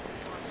at all.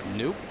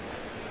 Nope.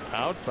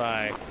 Out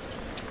by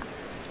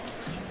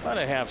about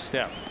a half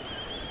step.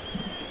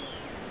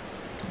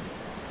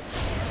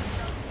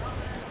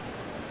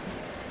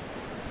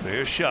 So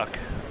here's Shuck.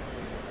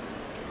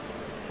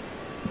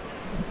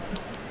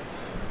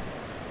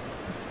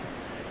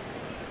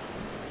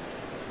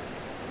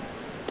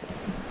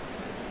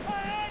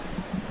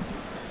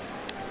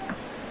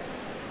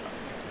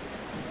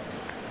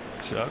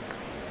 Shuck.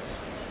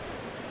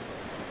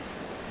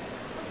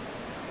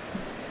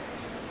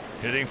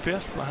 Hitting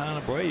fifth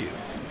behind Abreu.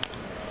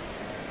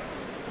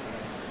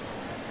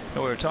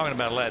 We were talking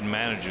about Latin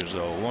managers,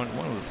 though. One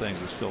of the things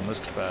that still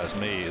mystifies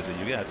me is that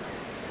you got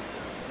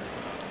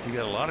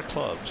a lot of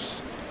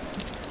clubs.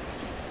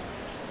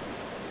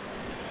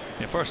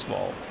 And first of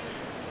all,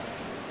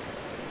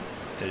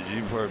 as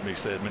you've heard me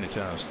say it many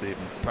times, Steve,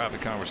 in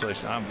private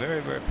conversation, I'm very,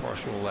 very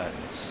partial to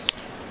Latins.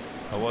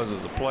 I was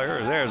as a player,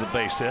 as a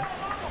base hit.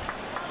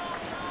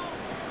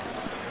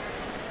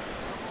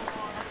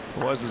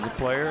 I was as a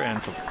player,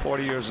 and for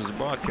 40 years as a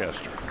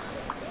broadcaster.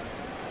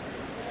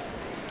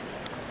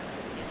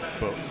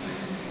 But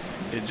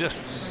it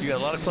just, you got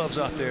a lot of clubs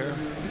out there,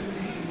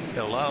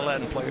 got a lot of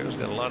Latin players,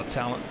 got a lot of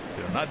talent.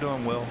 They're not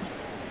doing well,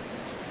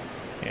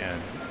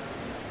 and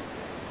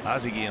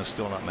Ozzie Guillen's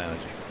still not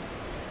managing.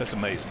 That's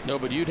amazing. No,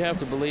 but you'd have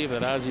to believe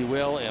that Ozzie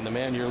will, and the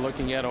man you're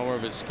looking at, Omar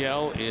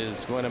Vizquel,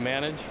 is going to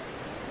manage.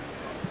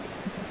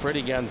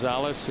 Freddie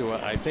Gonzalez, who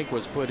I think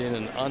was put in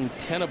an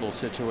untenable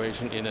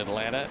situation in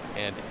Atlanta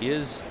and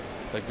is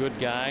a good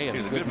guy and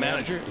he's a good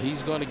manager.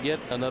 He's going to get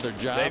another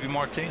job. Davey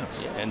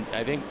Martinez. Yeah, and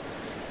I think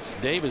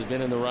Dave has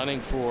been in the running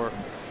for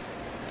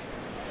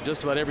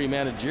just about every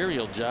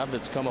managerial job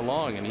that's come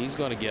along, and he's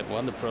going to get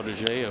one, the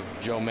protege of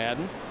Joe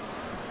Madden.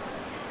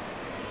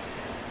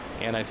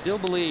 And I still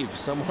believe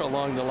somewhere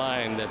along the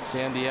line that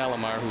Sandy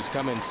Alomar, who's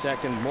come in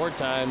second more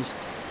times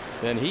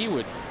than he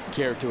would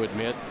care to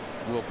admit,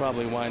 will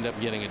probably wind up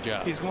getting a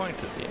job. He's going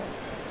to. Yeah.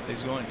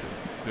 He's going to.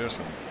 There's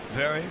some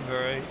very,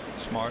 very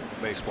smart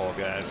baseball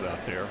guys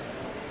out there.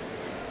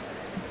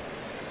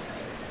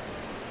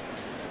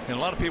 And a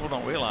lot of people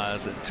don't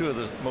realize that two of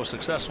the most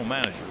successful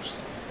managers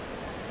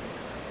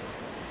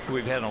who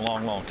we've had in a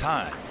long, long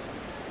time,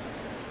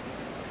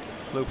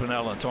 Lou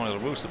Piniella and Tony La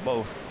Russa,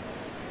 both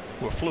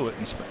were fluent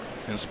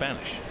in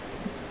Spanish.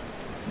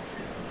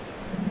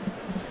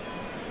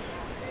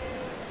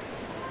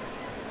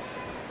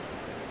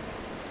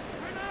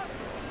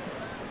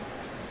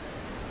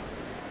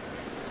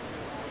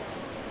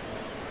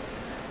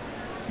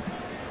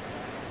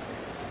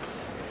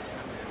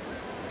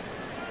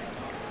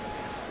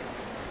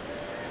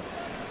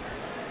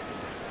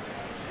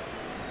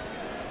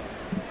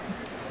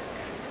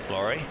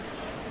 Laurie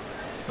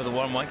with a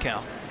 1-1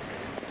 count.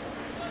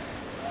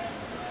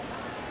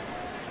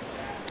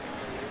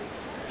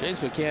 James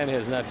McCann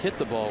has not hit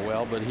the ball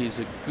well, but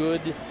he's a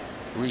good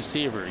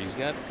receiver. He's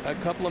got a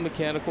couple of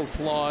mechanical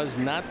flaws,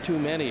 not too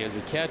many as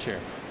a catcher,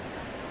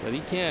 but he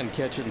can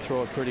catch it and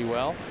throw it pretty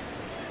well.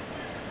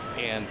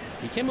 And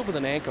he came up with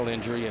an ankle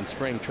injury in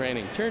spring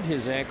training, turned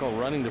his ankle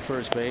running to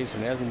first base,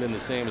 and hasn't been the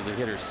same as a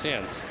hitter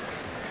since.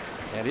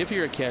 And if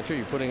you're a catcher,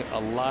 you're putting a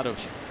lot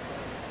of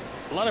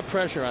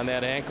pressure on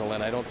that ankle,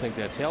 and I don't think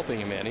that's helping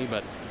him any.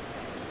 But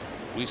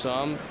we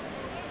saw him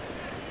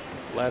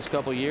last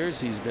couple years.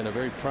 He's been a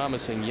very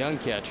promising young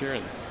catcher,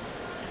 and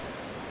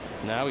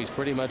now he's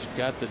pretty much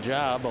got the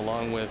job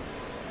along with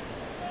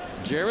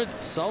Jared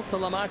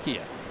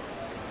Saltalamacchia.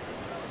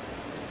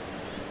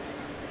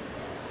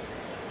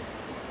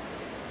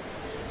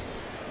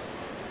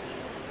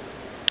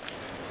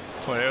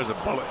 Boy, there's a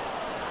bullet.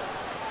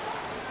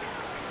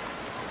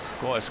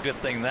 Boy, it's a good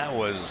thing that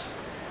was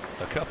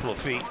a couple of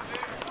feet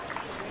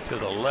to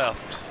the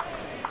left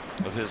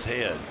of his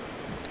head.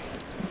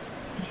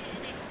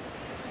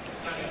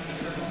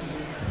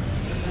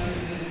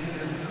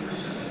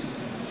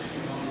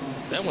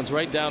 That one's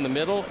right down the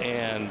middle,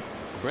 and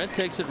Brett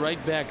takes it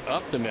right back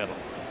up the middle.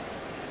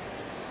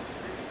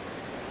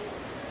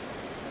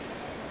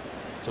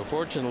 So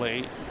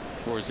fortunately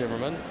for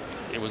Zimmerman,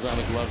 it was on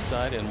the glove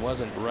side and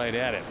wasn't right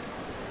at it.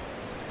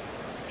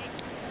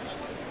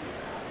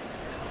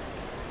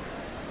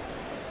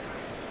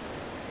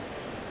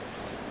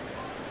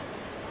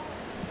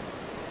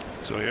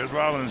 So here's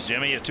Rollins,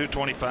 Jimmy, at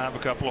 225, a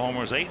couple of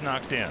homers, 8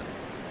 knocked in.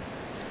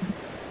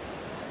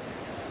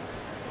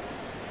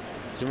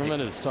 Zimmerman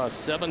has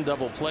tossed 7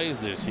 double plays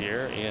this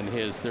year in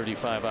his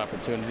 35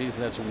 opportunities,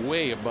 and that's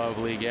way above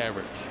league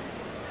average.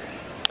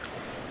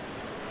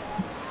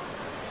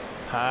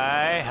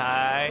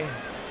 High.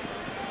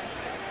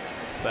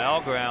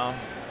 Foul ground.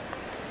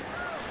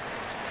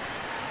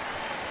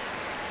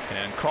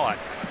 And caught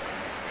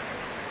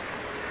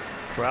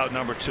for out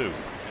number 2.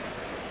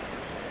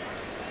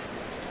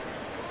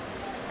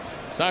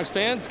 Sox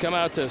fans, come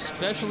out to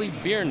Specialty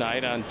Beer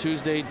Night on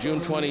Tuesday, June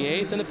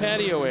 28th in the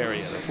patio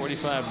area. The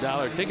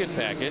 $45 ticket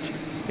package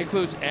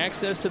Includes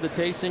access to the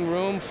tasting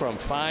room from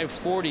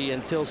 5:40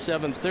 until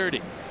 7:30.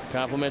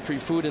 Complimentary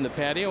food in the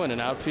patio and an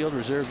outfield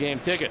reserve game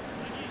ticket.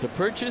 To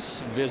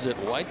purchase, visit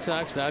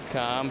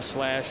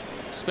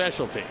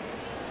whitesox.com/specialty.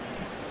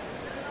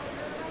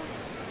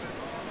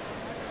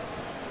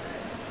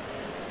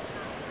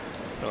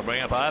 They'll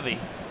bring up Ivy.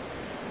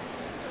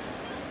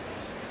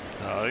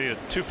 He had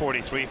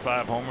 243,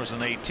 5 homers,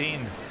 and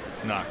 18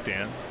 knocked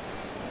in.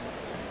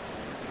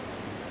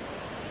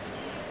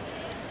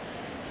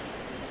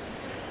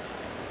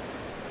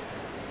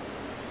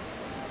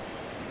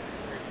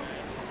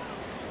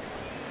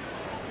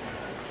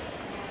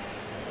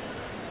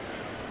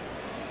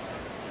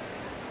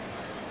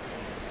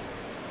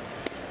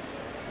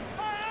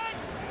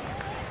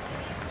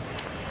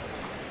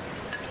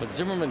 But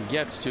Zimmerman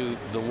gets to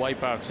the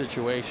wipeout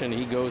situation,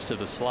 he goes to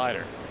the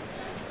slider.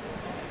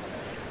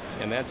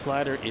 And that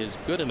slider is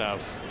good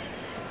enough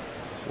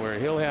where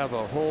he'll have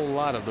a whole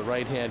lot of the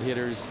right-hand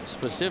hitters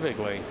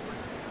specifically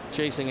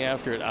chasing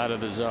after it out of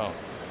the zone.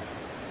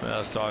 I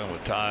was talking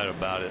with Todd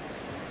about it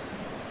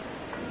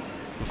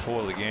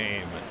before the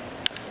game.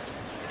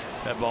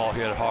 That ball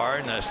hit hard,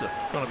 and that's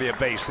going to be a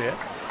base hit.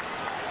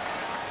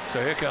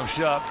 So here comes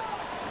Shuck.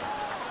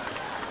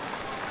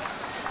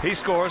 He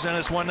scores, and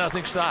it's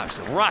 1-0 Sox.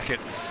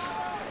 Rockets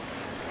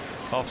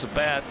off the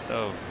bat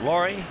of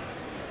Laurie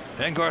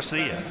and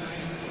Garcia.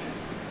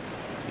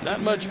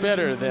 Not much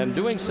better than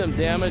doing some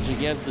damage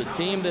against the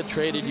team that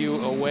traded you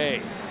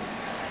away.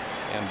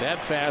 And that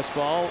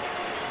fastball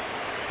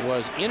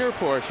was inner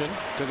portion,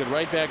 took it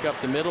right back up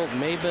the middle.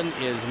 Maben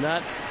is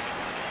not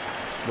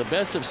the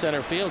best of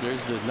center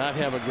fielders, does not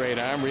have a great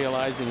arm,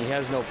 realizing he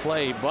has no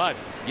play, but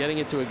getting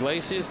it to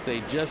Iglesias,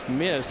 they just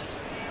missed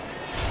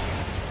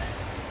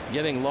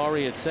getting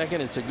Laurie at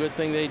second. It's a good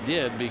thing they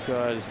did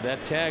because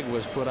that tag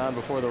was put on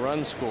before the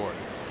run scored.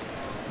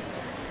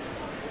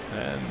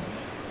 And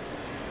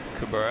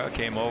Cabrera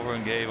came over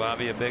and gave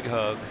Avi a big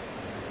hug.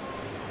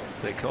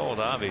 They called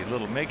Avi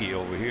Little Miggy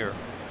over here.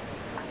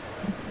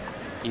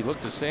 He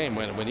looked the same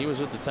when he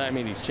was with the Tigers. I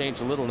mean, he's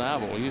changed a little now,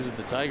 but when he was with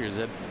the Tigers,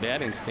 that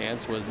batting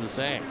stance was the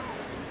same.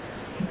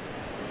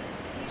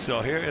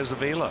 So here is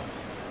Avila.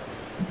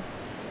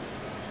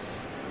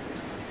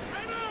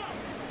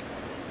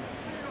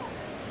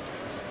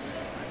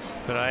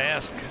 But I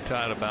asked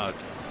Todd about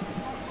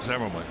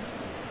Zimmerman.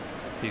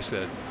 He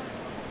said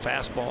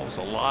fastballs,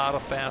 a lot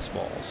of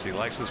fastballs. He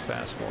likes his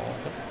fastball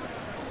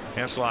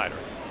and slider.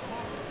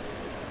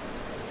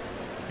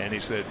 And he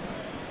said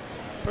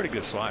pretty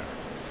good slider,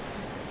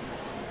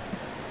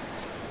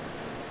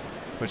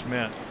 which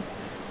meant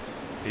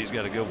he's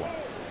got a good one.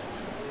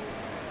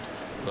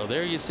 Well,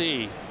 there you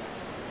see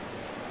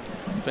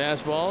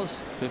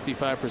fastballs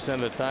 55%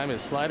 of the time,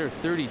 his slider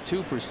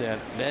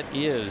 32%. That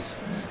is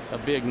a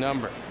big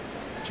number.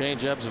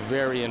 Changeups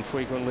very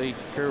infrequently.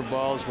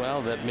 Curveballs,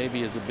 well, that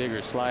maybe is a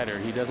bigger slider.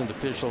 He doesn't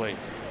officially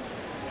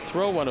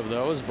throw one of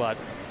those, but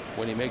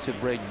when he makes it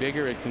break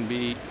bigger, it can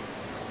be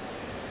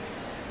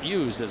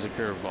used as a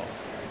curveball.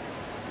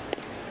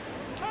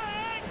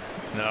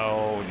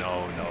 No.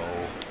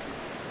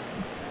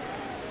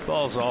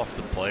 Ball's off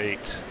the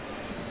plate.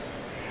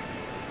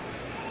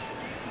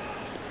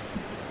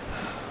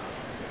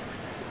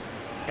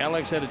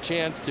 Alex had a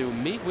chance to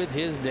meet with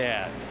his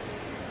dad.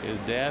 His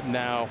dad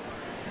now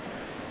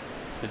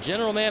the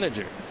general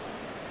manager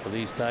for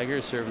these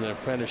Tigers, served an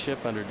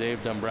apprenticeship under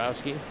Dave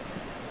Dombrowski.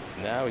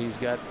 Now he's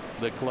got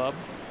the club.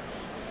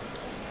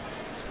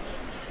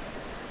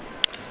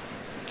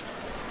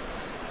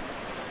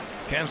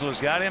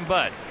 Kinsler's got him,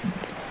 but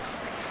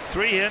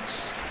 3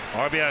 hits,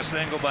 RBI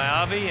single by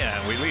Avi,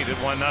 and we lead it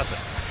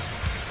 1-0.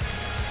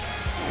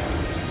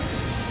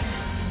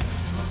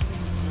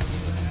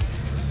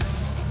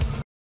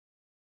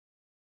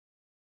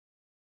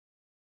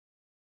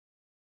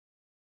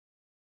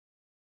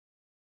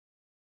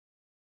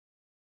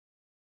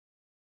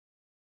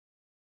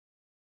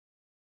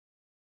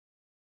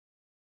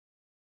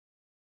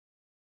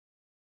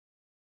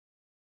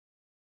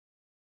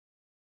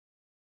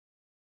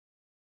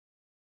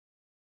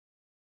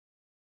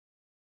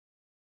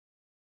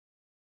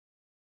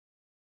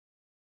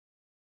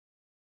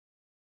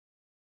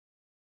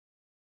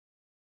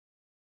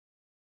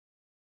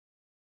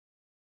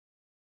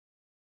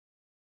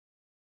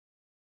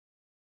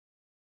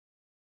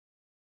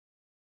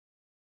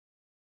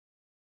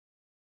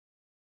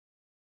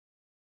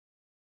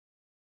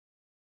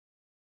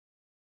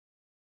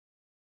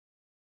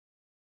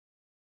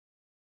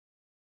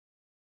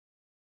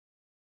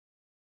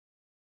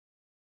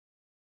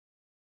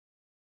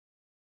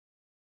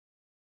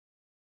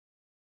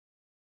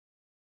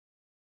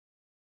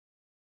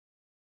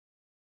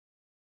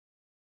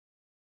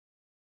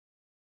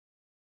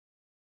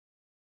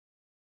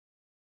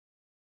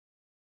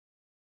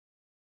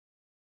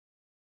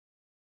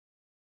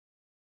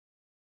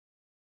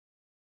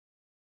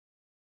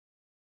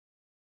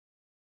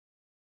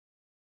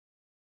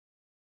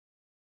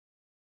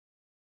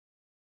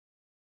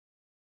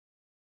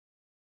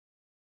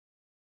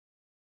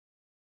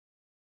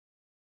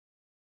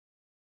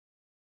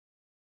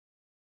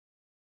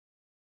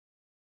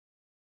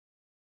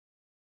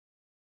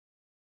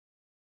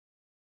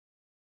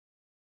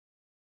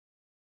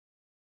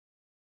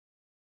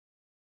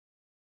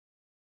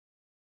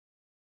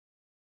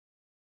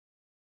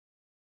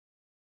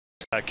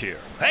 Back here.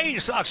 Hey,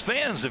 Sox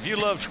fans, if you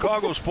love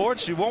Chicago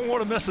sports, you won't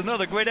want to miss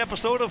another great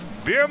episode of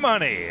Beer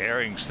Money,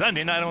 airing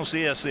Sunday night on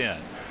CSN.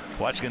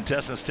 Watch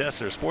contestants test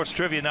their sports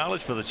trivia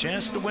knowledge for the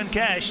chance to win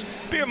cash.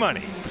 Beer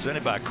Money,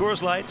 presented by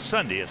Coors Light,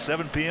 Sunday at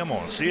 7 p.m.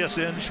 on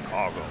CSN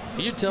Chicago.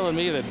 You're telling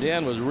me that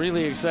Dan was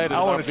really excited I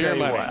about want to tell Beer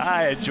you Money. what,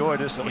 I enjoyed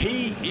this.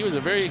 He was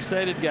a very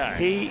excited guy.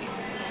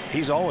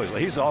 He's always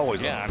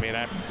yeah, on. I mean,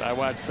 I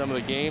watched some of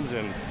the games,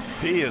 and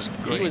he is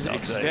great. He was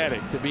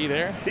ecstatic to be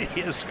there.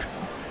 He is.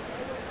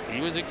 He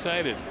was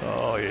excited.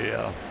 Oh,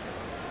 yeah.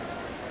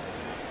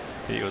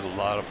 He was a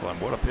lot of fun.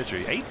 What a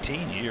pitcher.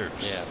 18 years.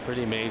 Yeah,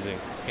 pretty amazing.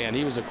 And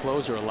he was a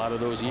closer a lot of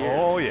those years.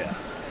 Oh, yeah.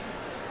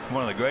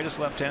 One of the greatest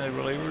left-handed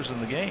relievers in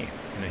the game,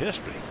 in the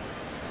history.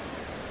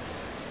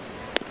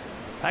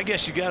 I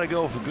guess you got to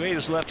go for the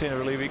greatest left-handed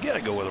reliever. You got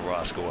to go with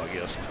Roscoe, I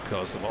guess,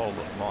 because of all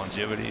the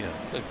longevity.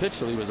 He pitched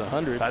till he was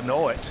 100. I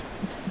know it.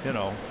 You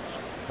know.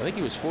 I think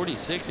he was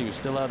 46. He was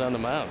still out on the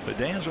mound. But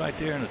Dan's right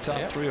there in the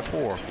top 3 or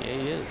 4. Yeah,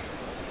 he is.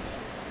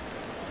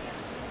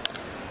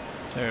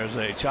 There's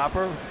a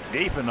chopper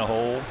deep in the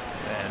hole,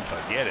 and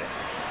forget it.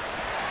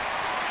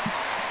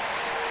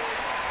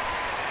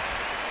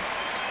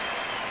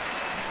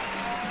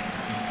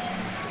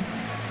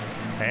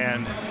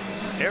 And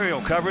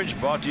aerial coverage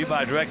brought to you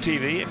by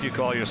DirecTV. If you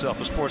call yourself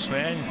a sports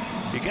fan,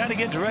 you got to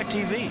get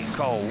DirecTV.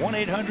 Call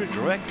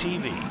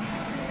 1-800-DirecTV.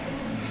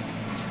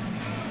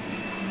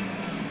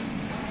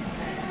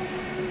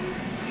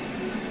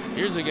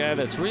 Here's a guy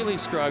that's really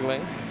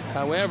struggling.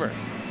 However,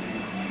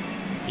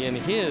 in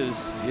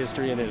his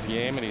history in his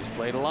game, and he's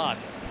played a lot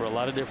for a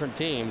lot of different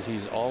teams,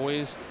 he's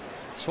always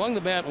swung the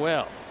bat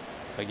well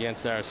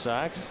against our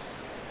Sox.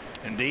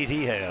 Indeed,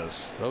 he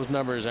has. Those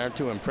numbers aren't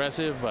too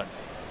impressive, but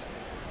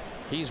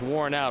he's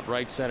worn out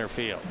right center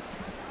field.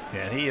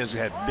 And he has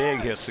had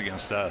big hits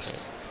against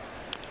us.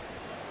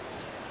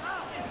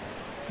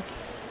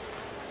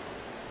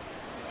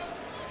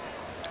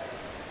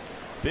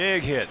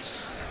 Big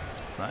hits.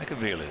 Like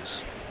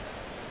Aviles.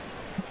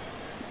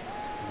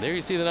 There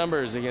you see the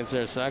numbers against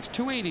their Sox.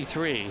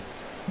 283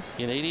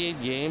 in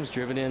 88 games,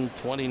 driven in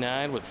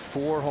 29 with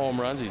 4 home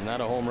runs. He's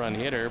not a home run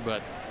hitter,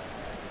 but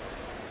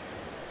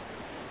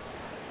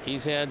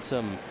he's had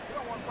some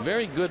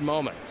very good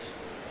moments.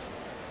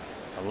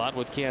 A lot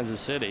with Kansas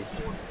City.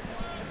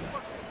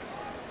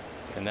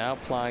 And now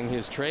plying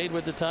his trade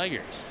with the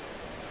Tigers.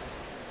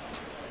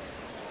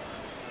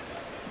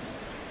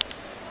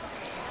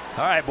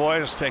 All right,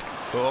 boys, take.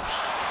 Oops.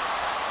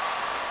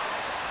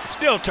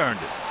 Still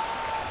turned it.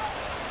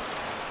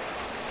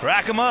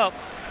 Rack him up.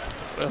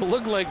 Well, it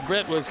looked like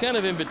Brett was kind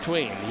of in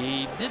between.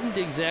 He didn't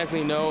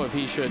exactly know if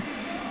he should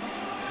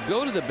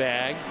go to the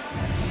bag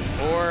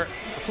or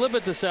flip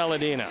it to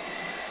Saladino.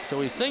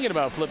 So he's thinking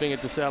about flipping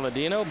it to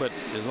Saladino, but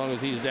as long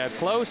as he's that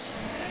close,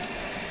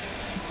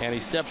 and he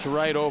steps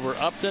right over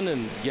Upton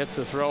and gets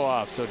the throw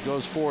off. So it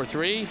goes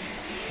 4-3,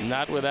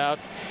 not without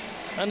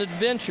an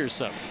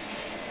adventuresome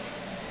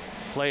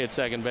play at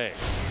second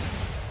base.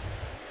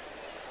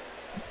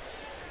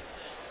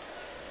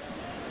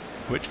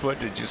 Which foot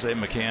did you say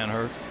McCann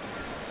hurt?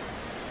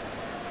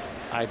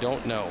 I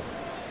don't know.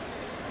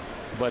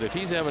 But if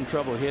he's having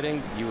trouble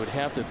hitting, you would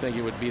have to think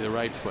it would be the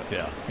right foot.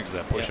 Yeah,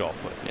 exactly. Push off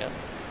foot. Yeah.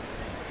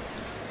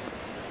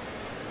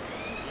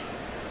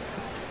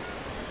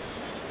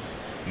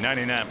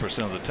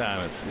 99% of the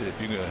time, if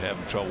you're going to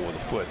have trouble with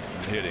the foot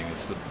and hitting,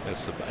 it's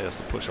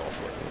the push off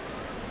foot.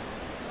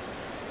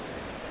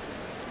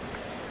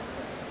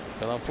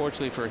 Well,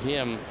 unfortunately for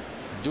him,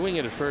 doing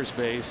it at first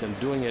base and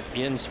doing it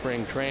in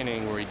spring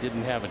training where he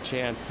didn't have a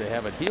chance to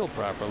have it healed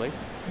properly,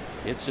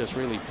 it's just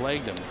really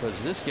plagued him,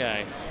 because this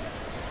guy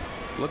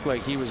looked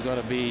like he was going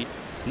to be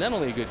not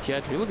only a good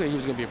catcher, he looked like he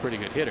was going to be a pretty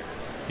good hitter.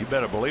 You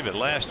better believe it.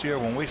 Last year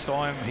when we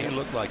saw him, he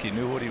looked like he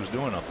knew what he was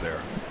doing up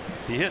there.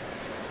 He hit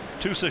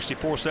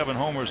 264, 7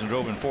 homers, and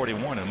drove in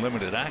 41 in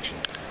limited action.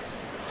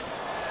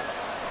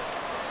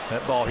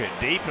 That ball hit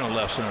deep in the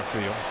left center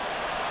field.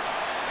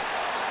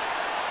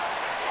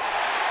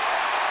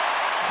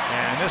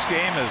 And this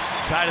game is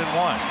tied at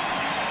 1.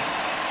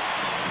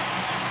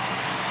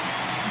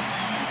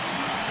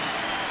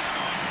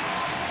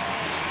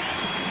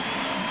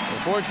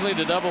 Unfortunately,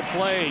 the double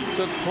play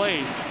took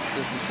place.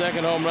 This is the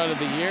second home run of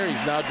the year.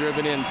 He's now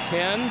driven in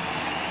 10.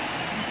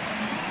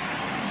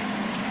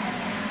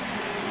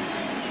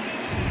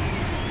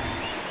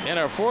 And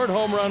our 4th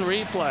home run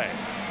replay.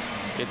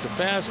 It's a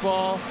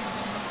fastball,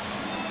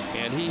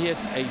 and he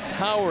hits a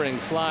towering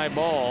fly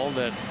ball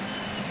that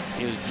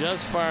is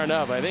just far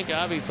enough. I think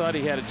Avi thought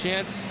he had a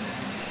chance,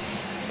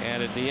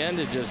 and at the end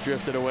it just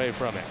drifted away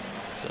from him.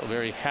 So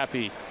very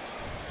happy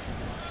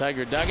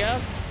Tiger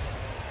dugout,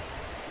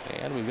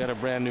 and we've got a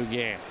brand new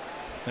game.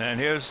 And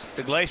here's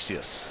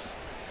Iglesias.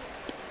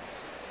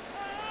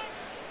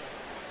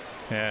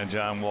 And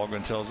John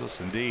Walgren tells us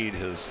indeed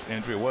his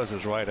injury was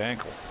his right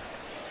ankle.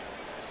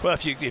 Well,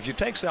 if you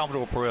take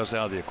Salvador Perez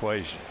out of the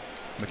equation,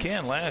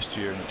 McCann last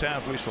year, in the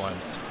times we saw him,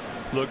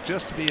 looked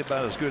just to be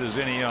about as good as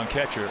any young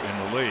catcher in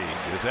the league,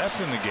 because that's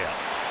in the gap.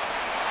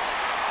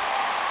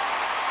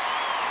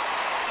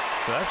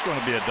 So that's going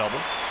to be a double.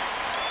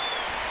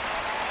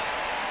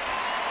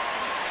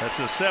 That's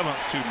his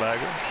 7th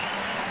two-bagger.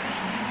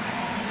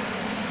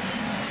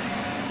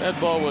 That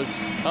ball was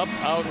up,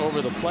 out,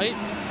 over the plate.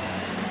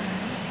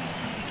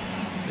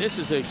 This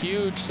is a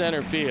huge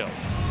center field.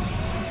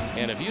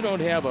 And if you don't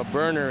have a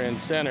burner in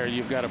center,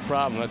 you've got a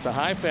problem. It's a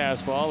high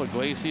fastball.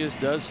 Iglesias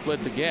does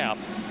split the gap.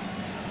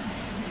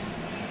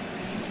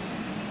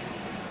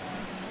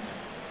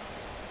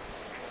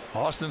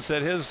 Austin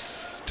said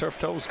his turf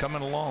toe is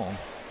coming along.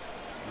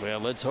 Well,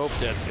 let's hope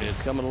that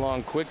it's coming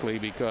along quickly,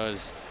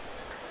 because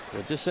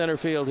with this center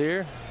field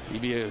here,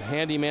 he'd be a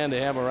handy man to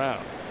have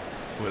around.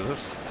 With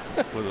this,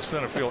 with a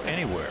center field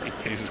anywhere,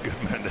 he's a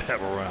good man to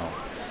have around.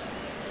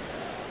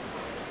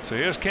 So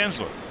here's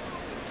Kinsler.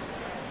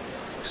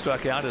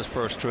 Struck out his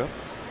first trip.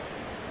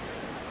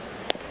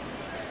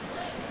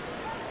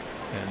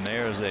 And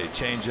there's a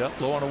changeup,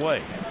 low and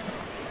away.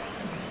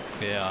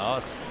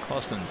 Yeah,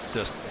 Austin's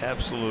just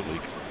absolutely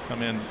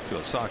come into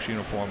a Sox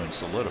uniform and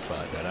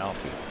solidified that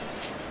outfield.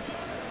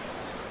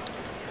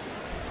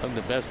 I think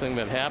the best thing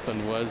that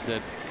happened was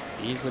that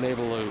he's been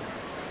able to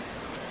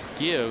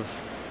give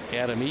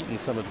Adam Eaton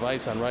some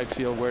advice on right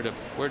field,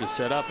 where to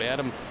set up.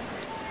 Adam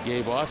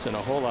gave Austin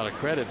a whole lot of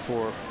credit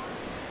for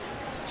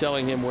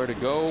telling him where to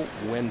go,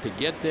 when to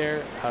get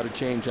there, how to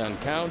change on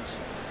counts,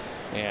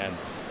 and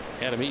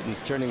Adam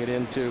Eaton's turning it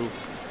into,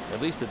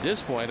 at least at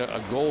this point,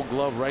 a Gold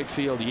Glove right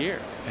field year.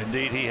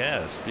 Indeed, he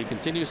has. If he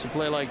continues to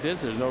play like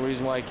this, there's no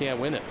reason why he can't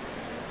win it.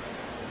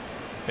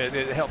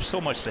 It helps so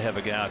much to have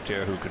a guy out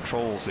there who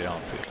controls the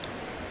outfield.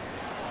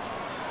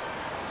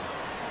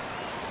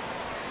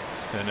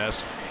 And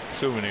that's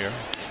Souvenir.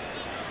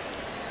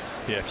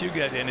 Yeah, if you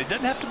get, and it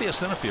doesn't have to be a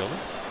center fielder.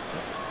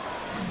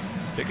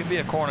 It could be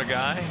a corner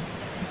guy.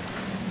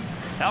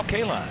 Al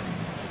Kaline,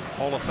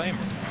 Hall of Famer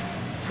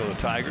for the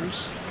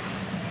Tigers.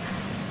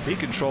 He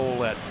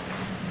controlled that.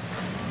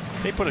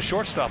 They put a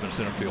shortstop in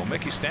center field,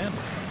 Mickey Stanley,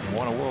 and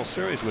won a World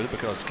Series with it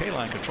because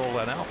Kaline controlled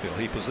that outfield.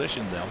 He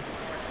positioned them.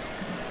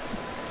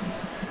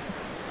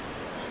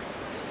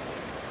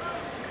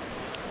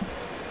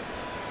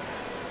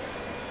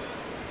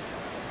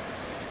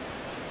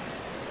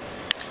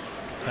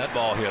 That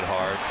ball hit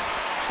hard.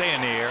 Stay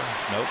in the air.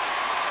 Nope.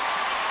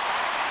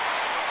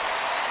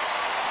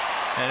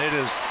 And it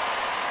is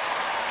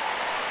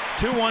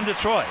 2-1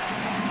 Detroit.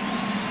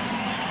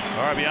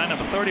 RBI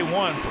number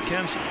 31 for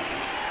Kinsler.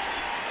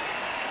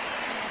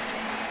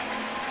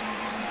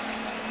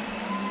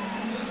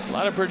 A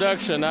lot of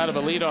production out of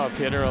a leadoff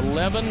hitter.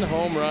 11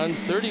 home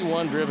runs,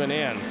 31 driven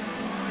in.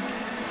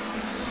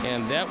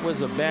 And that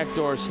was a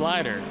backdoor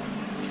slider.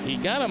 He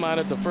got him on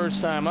it the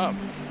first time up.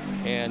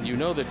 And you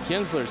know that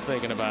Kinsler's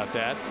thinking about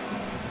that.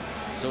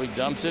 So he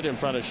dumps it in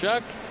front of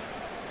Shuck.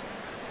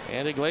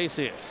 And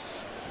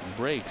Iglesias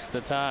breaks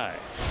the tie.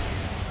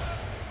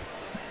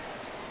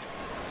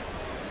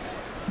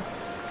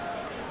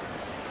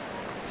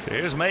 So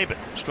here's Maben.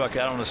 Struck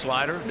out on the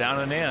slider, down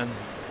and in.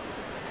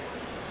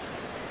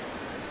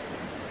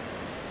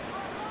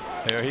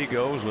 There he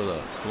goes with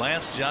a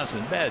Lance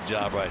Johnson. Bad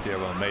job right there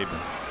by Maben.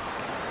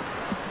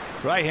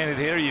 Right-handed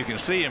hitter, you can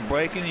see him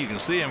breaking, you can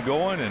see him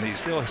going, and he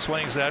still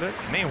swings at it.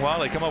 Meanwhile,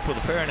 they come up with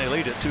a pair and they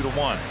lead it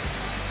 2-1.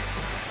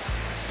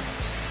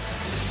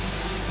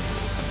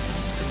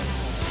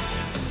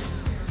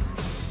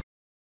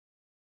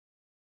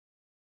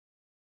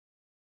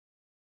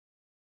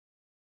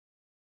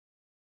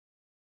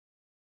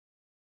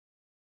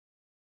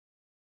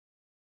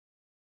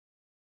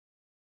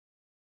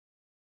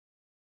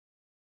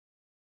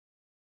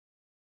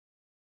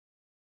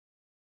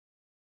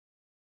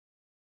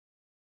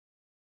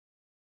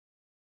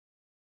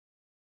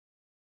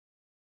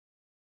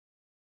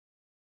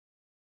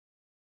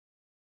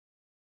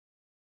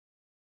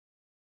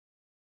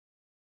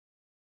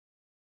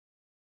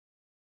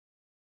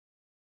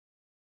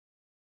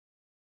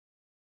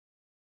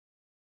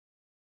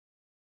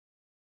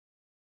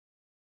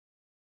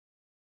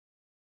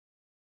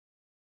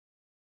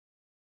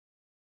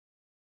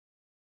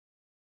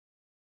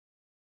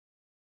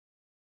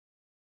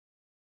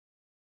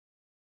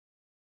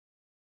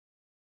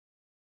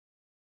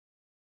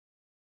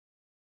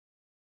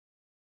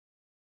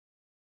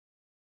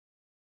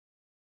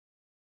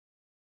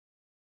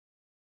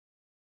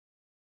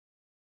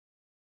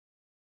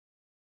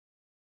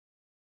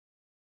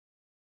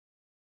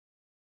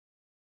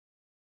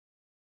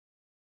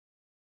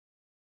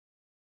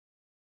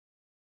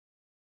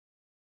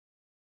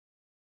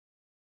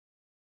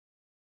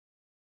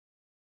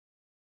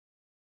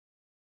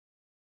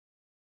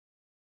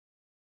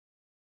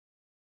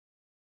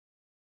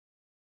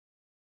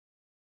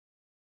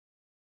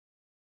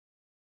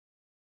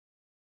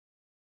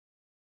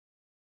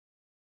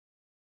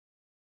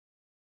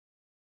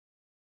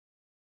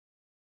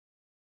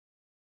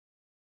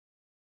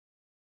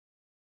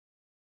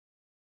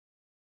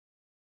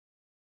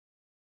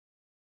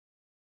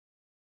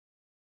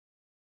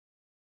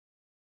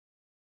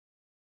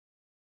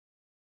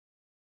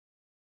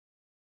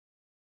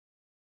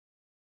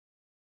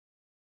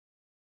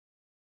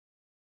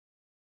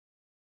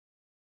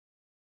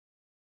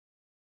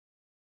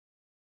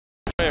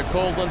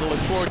 cold one to look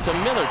forward to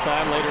Miller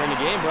time later in the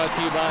game, brought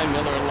to you by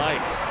Miller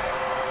Lite.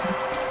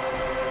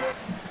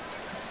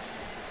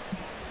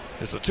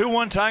 It's a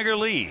 2-1 Tiger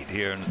lead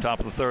here in the top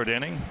of the third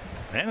inning,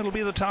 and it'll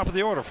be the top of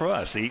the order for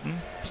us: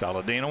 Eaton,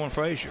 Saladino, and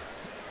Frazier.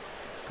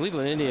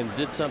 Cleveland Indians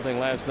did something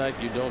last night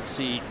you don't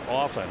see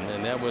often,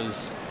 and that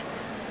was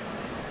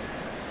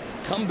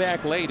come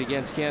back late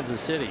against Kansas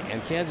City,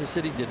 and Kansas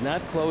City did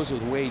not close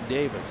with Wade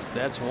Davis.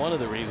 That's one of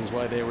the reasons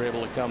why they were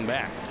able to come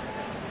back.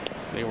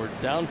 They were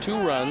down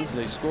 2 runs.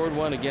 They scored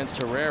 1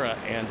 against Herrera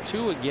and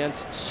 2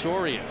 against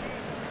Soria,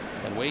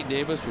 and Wade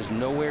Davis was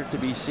nowhere to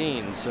be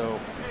seen. So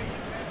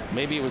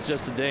maybe it was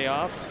just a day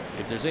off.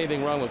 If there's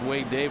anything wrong with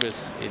Wade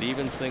Davis, it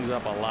evens things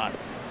up a lot.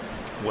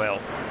 Well,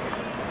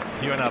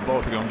 you and I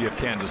both are going to give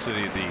Kansas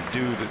City the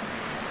due that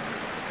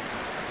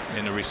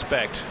and the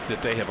respect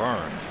that they have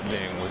earned,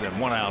 being within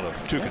 1 out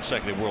of 2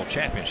 consecutive world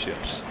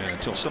championships. And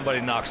until somebody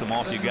knocks them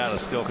off, you got to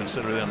still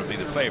consider them to be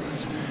the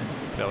favorites.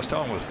 I was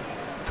talking with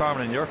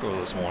Carmen and Yurko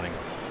this morning,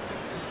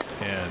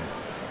 and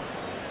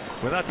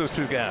without those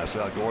 2 guys,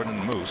 without Gordon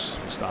and Moose,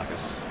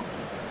 Moustakas,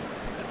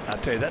 I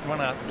tell you, that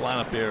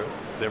lineup there,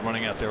 they're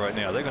running out there right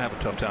now, they're going to have a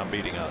tough time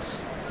beating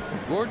us.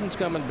 Gordon's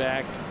coming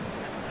back,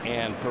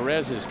 and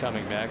Perez is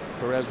coming back.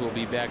 Perez will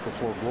be back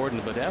before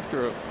Gordon, but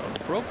after a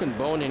broken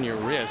bone in your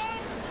wrist,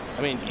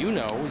 I mean, you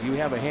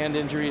have a hand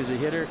injury as a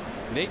hitter.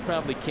 They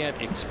probably can't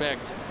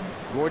expect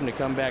Gordon to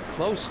come back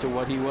close to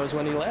what he was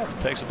when he left.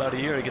 It takes about a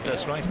year to get that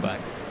strength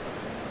back.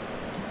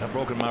 I've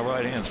broken my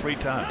right hand 3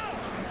 times,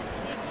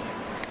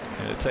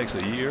 and it takes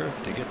a year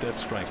to get that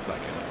strength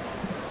back in it.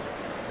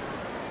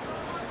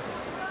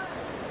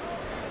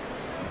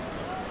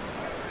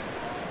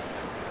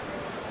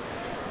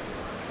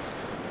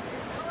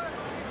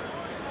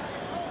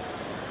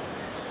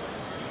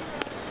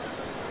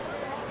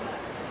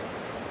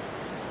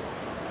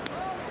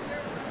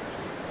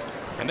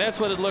 And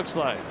that's what it looks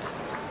like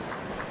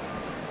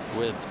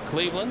with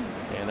Cleveland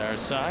and our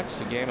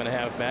Sox a game and a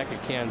half back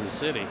at Kansas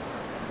City.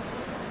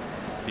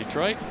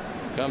 Detroit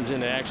comes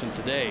into action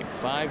today,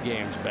 5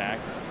 games back.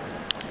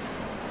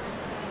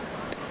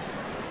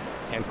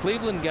 And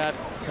Cleveland got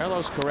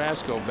Carlos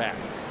Carrasco back.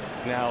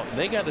 Now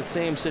they got the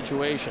same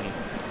situation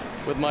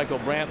with Michael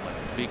Brantley,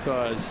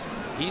 because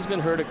he's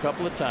been hurt a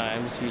couple of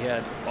times. He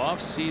had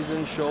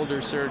off-season shoulder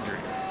surgery.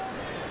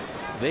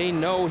 They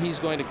know he's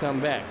going to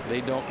come back.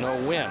 They don't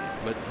know when,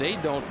 but they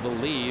don't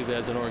believe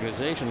as an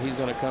organization he's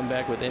going to come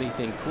back with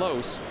anything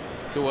close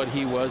to what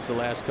he was the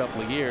last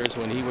couple of years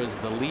when he was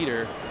the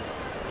leader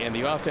and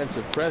the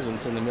offensive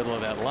presence in the middle of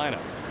that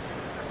lineup.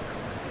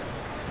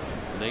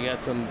 They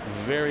got some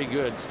very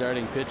good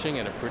starting pitching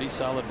and a pretty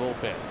solid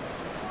bullpen.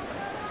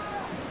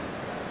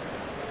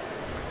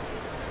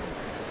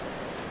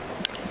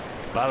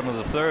 Bottom of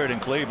the third in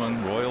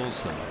Cleveland,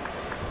 Royals and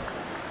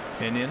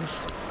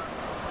Indians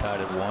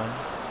tied at 1.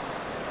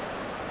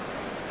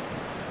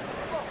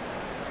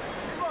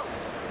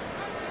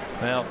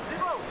 Well,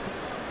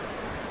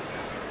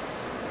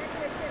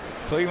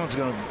 Cleveland's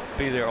going to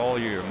be there all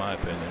year, in my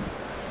opinion.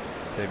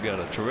 They've got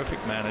a terrific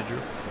manager,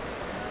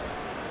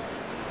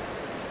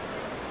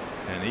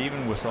 and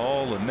even with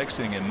all the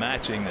mixing and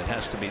matching that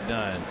has to be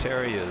done,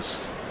 Terry is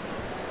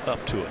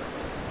up to it.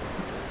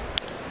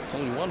 It's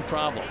only one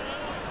problem.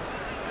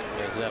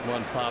 As that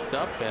one popped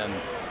up, and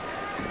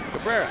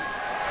Cabrera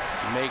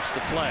makes the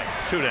play.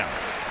 2 down.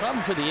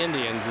 Problem for the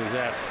Indians is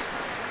that,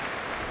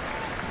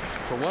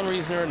 for one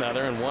reason or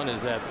another, and one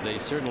is that they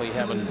certainly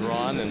haven't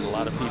drawn, and a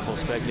lot of people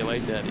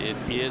speculate that it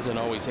is and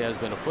always has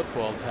been a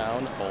football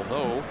town,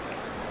 although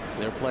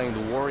they're playing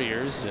the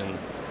Warriors in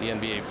the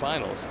NBA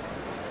Finals.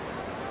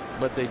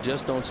 But they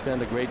just don't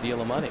spend a great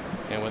deal of money,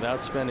 and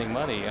without spending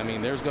money, I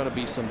mean, there's going to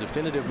be some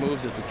definitive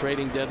moves at the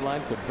trading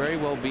deadline. Could very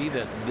well be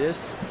that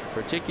this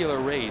particular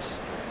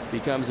race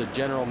becomes a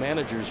general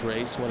manager's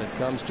race when it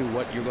comes to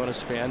what you're going to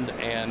spend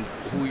and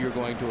who you're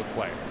going to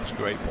acquire. That's a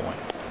great point.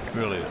 It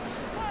really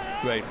is.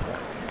 Great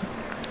point.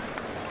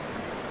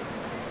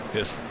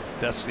 Yes,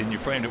 and you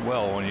framed it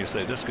well when you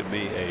say this could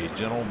be a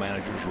general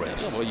manager's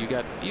race. Yeah, well, you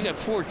got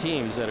 4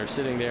 teams that are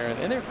sitting there,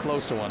 and they're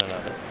close to one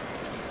another.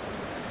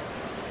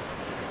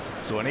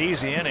 So an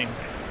easy inning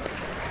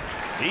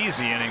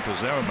for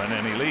Zimmerman,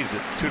 and he leads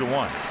it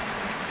 2-1.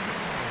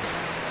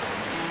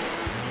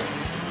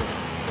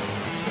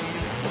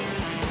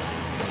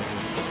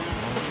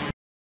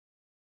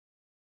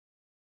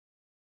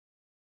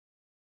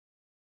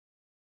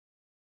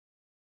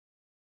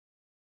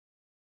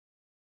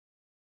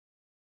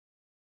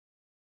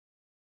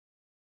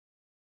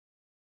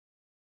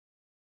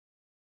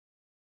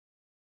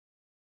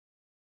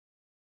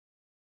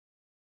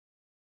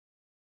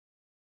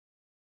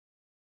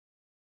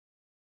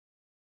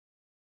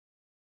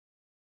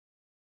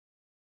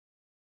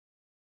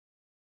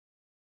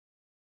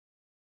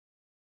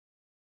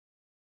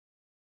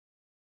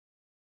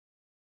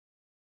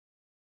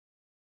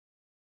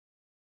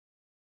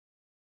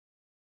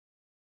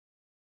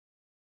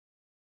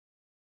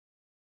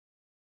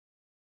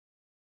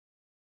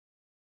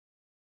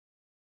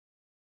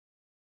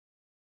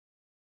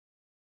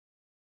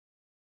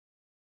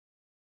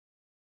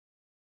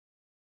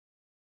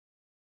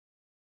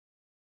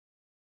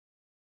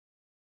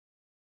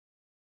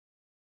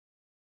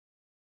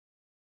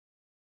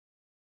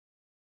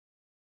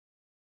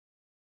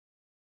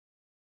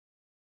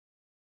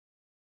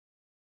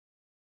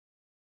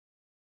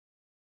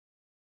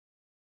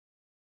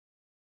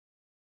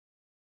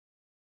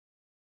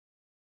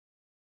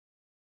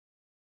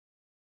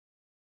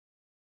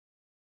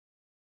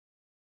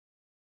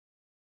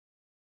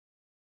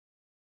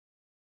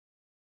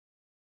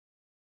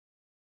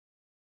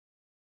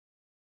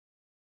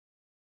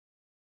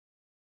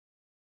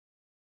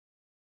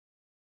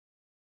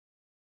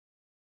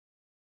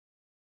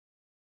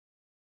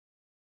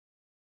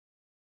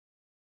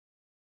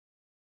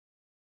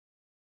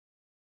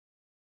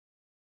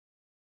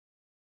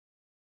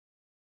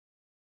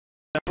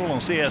 Central on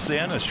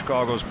CSN is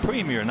Chicago's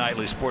premier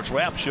nightly sports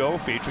wrap show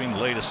featuring the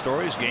latest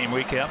stories, game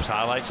recaps,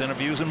 highlights,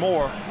 interviews, and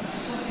more.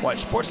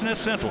 Watch Sportsnet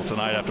Central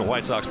tonight after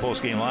White Sox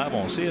postgame live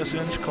on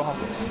CSN Chicago.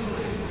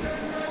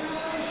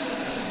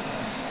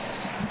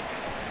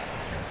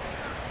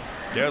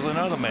 There's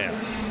another man.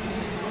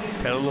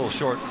 Had a little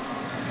short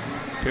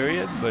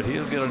period, but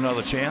he'll get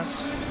another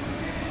chance.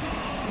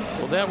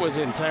 Well, that was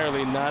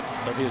entirely not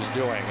of his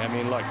doing. I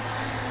mean, look,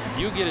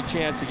 you get a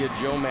chance to get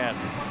Joe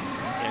Maddon,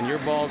 and your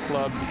ball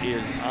club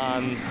is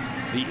on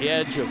the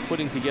edge of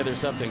putting together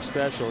something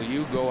special.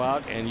 You go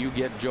out and you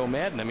get Joe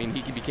Maddon. I mean,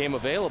 he became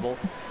available.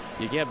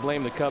 You can't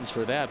blame the Cubs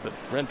for that, but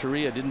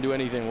Renteria didn't do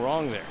anything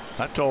wrong there.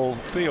 I told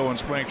Theo in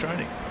spring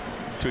training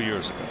 2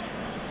 years ago,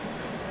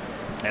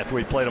 after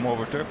we played him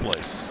over at their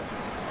place,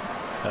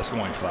 that's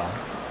going foul.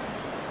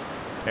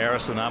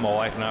 Harris and my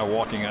wife and I are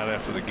walking out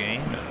after the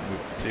game, and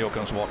Theo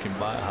comes walking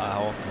by. Hi,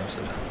 Hawk. And I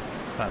said,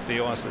 hi,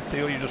 Theo. I said,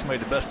 Theo, you just made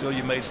the best deal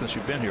you made since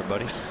you've been here,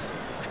 buddy.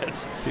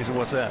 He said,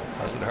 what's that?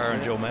 I said, her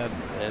and Joe Maddon.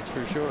 That's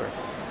for sure.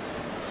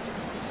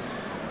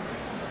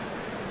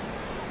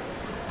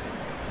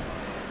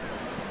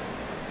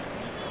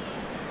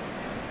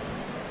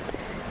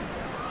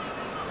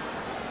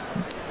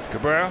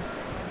 Cabrera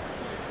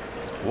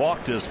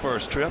walked his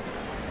first trip.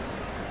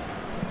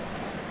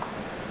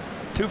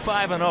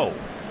 2-5-0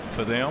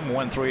 for them,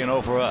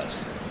 1-3-0 for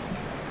us.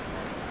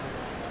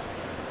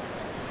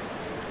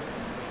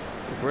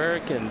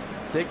 Cabrera can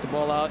take the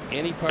ball out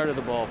any part of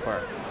the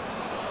ballpark,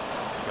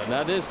 but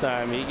not this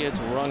time. He gets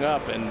rung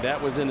up, and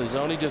that was in the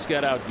zone. He just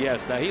got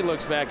outguessed. Now he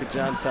looks back at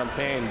John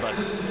Tumpain, but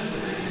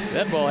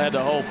that ball had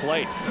the whole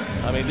plate.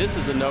 I mean, this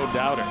is a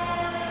no-doubter.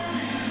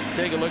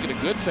 Take a look at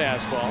a good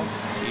fastball.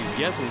 He's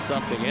guessing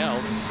something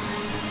else.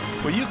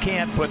 Well, you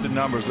can't put the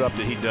numbers up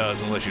that he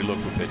does unless you look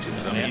for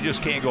pitches. I mean, you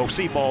just can't go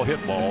see ball,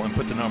 hit ball, and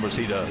put the numbers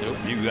he does. Nope.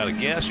 You got to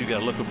guess. You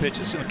got to look for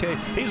pitches. Okay,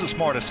 he's the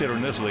smartest hitter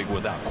in this league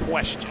without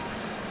question.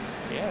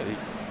 Yeah.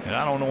 And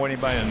I don't know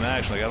anybody in the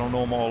National League. I don't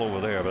know them all over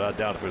there, but I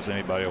doubt if there's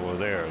anybody over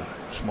there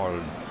smarter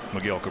than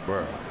Miguel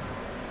Cabrera.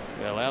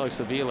 Well, Alex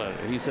Avila,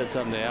 he said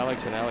something to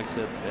Alex, and Alex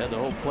said they had the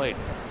whole plate.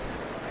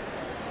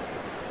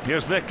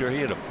 Here's Victor. He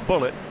hit a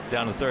bullet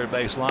down the third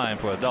base line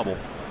for a double.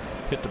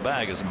 Hit the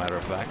bag, as a matter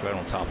of fact, right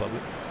on top of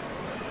it.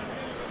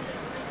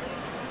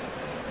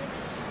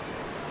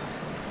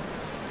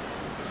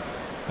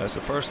 That's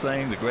the first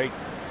thing the great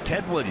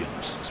Ted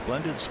Williams,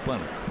 splendid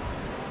splinter,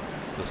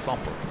 the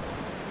thumper,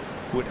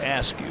 would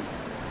ask you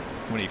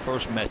when he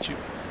first met you.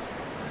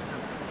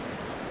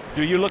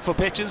 Do you look for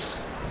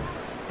pitches?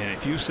 And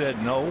if you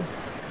said no,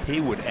 he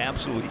would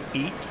absolutely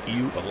eat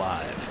you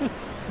alive.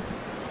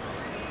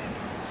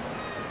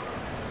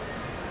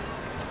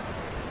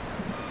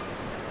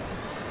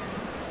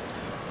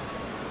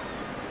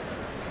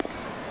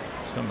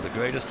 Some of the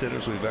greatest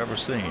hitters we've ever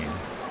seen.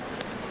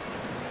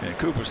 And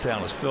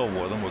Cooperstown is filled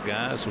with them, with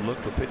guys who look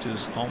for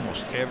pitches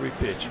almost every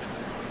pitch,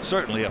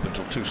 certainly up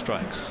until 2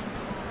 strikes.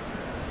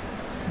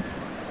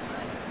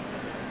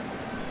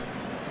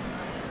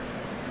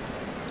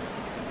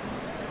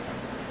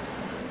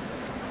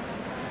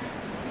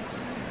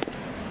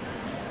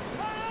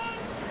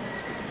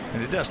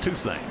 And it does 2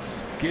 things.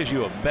 It gives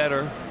you a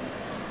better,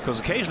 because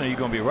occasionally you're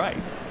going to be right.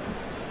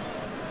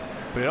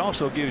 But it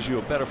also gives you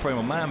a better frame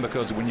of mind,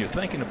 because when you're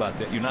thinking about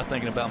that, you're not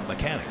thinking about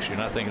mechanics. You're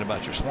not thinking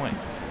about your swing.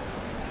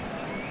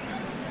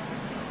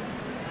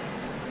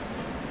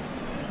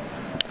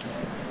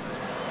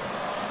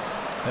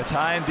 That's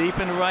high and deep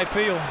into right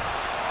field.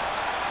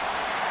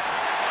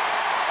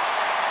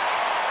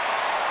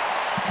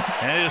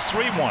 And it is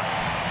 3-1.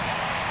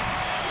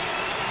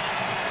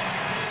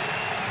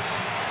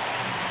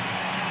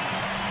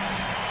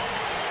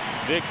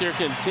 Victor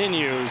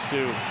continues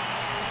to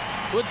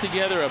put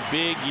together a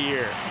big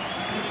year.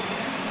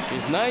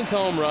 His 9th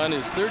home run,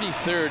 his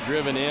 33rd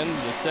driven in,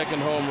 the 2nd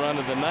home run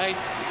of the night,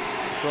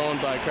 thrown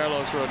by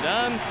Carlos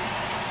Rodon.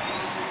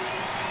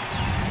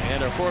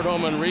 And our 4th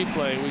home run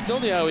replay. We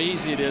told you how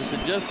easy it is to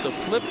just to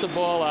flip the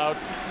ball out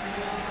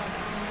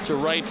to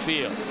right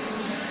field.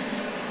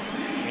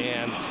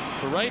 And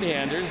for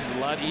right-handers, it's a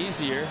lot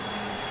easier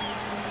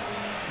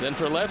than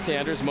for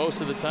left-handers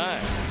most of the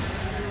time.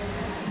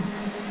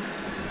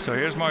 So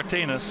here's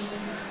Martinez.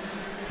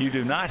 You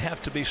do not have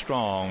to be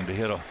strong to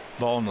hit a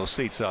ball in those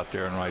seats out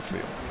there in right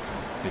field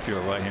if you're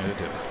a right-handed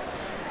hitter.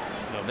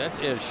 No, that's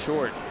as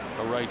short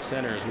a right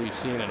center as we've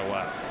seen in a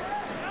while.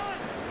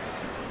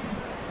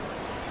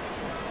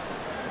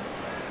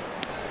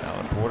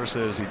 Alan Porter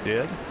says he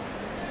did.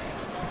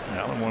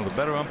 Alan, one of the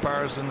better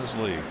umpires in this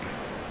league.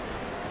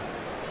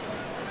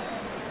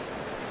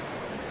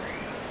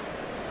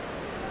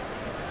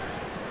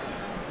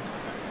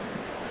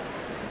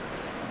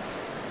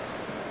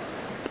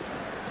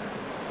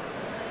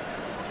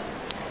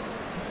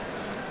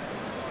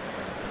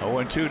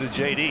 Oh, 2 to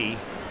JD.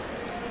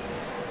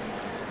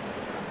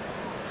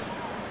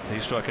 He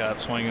struck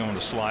out swinging on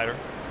the slider.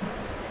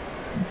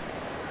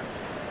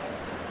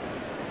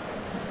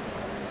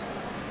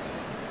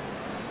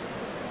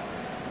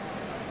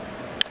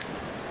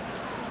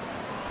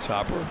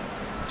 Hopper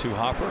to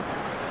Hopper.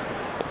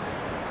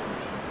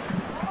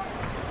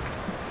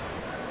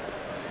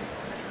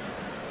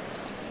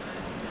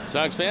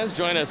 Sox fans,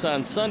 join us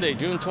on Sunday,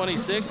 June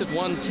 26th at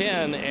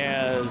 1:10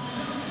 as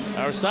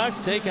our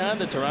Sox take on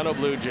the Toronto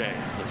Blue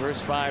Jays. The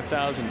first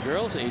 5,000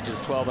 girls ages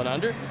 12 and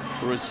under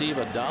will receive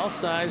a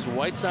doll-sized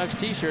White Sox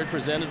t-shirt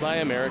presented by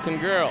American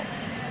Girl.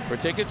 For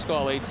tickets,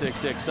 call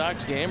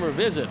 866-SOX-GAME or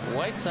visit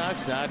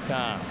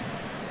whitesox.com.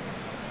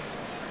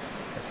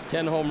 That's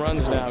 10 home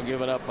runs now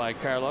given up by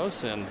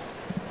Carlos, and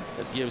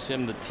that gives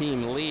him the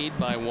team lead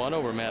by 1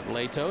 over Matt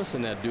Latos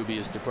in that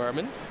dubious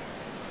department.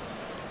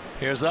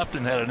 Here's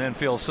Upton, had an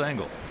infield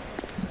single.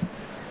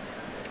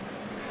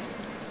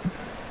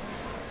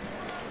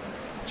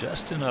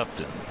 Justin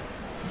Upton.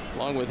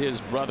 Along with his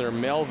brother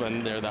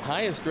Melvin, they're the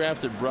highest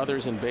drafted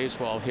brothers in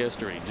baseball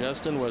history.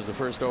 Justin was the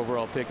first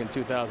overall pick in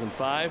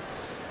 2005.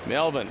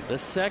 Melvin, the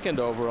second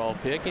overall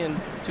pick in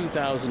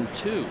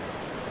 2002.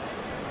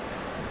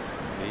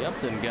 The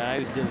Upton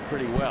guys did it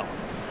pretty well.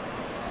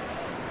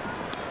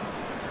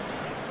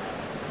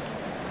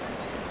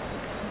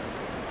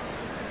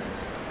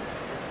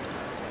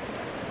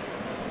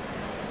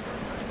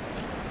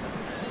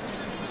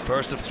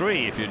 First of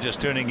 3 if you're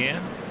just tuning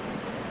in.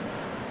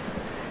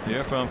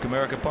 Here from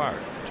Comerica Park.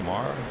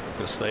 Tomorrow,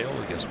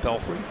 Castile against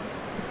Pelfrey.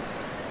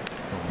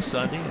 On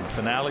Sunday, the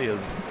finale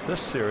of this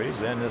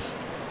series and this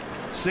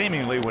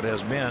seemingly what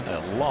has been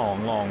a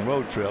long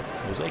road trip,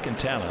 Jose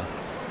Quintana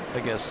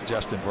against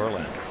Justin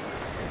Verlander.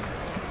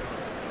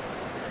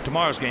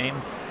 Tomorrow's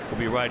game will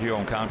be right here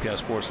on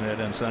Comcast Sportsnet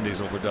and Sundays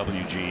over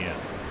WGN.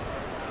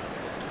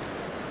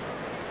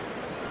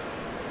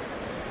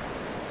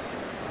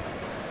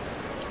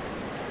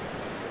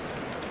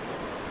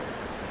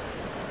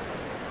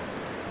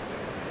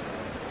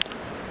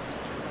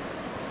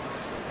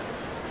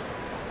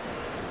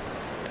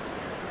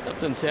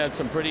 Upton's had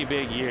some pretty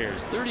big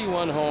years.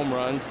 31 home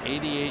runs,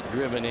 88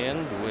 driven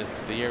in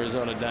with the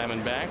Arizona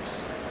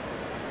Diamondbacks.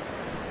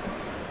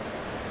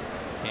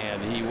 And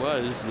he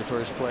was the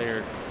first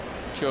player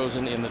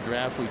chosen in the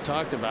draft we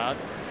talked about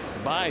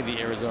by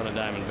the Arizona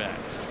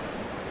Diamondbacks.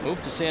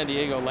 Moved to San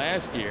Diego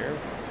last year.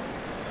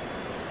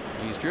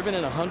 He's driven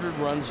in 100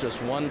 runs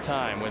just 1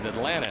 time with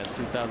Atlanta in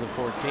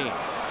 2014.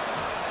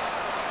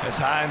 It's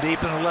high and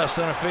deep in the left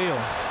center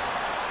field.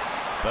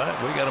 But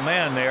we got a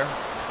man there.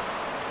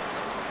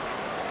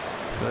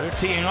 So they're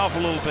teeing off a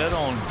little bit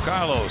on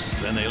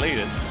Carlos, and they lead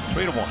it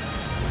 3-1.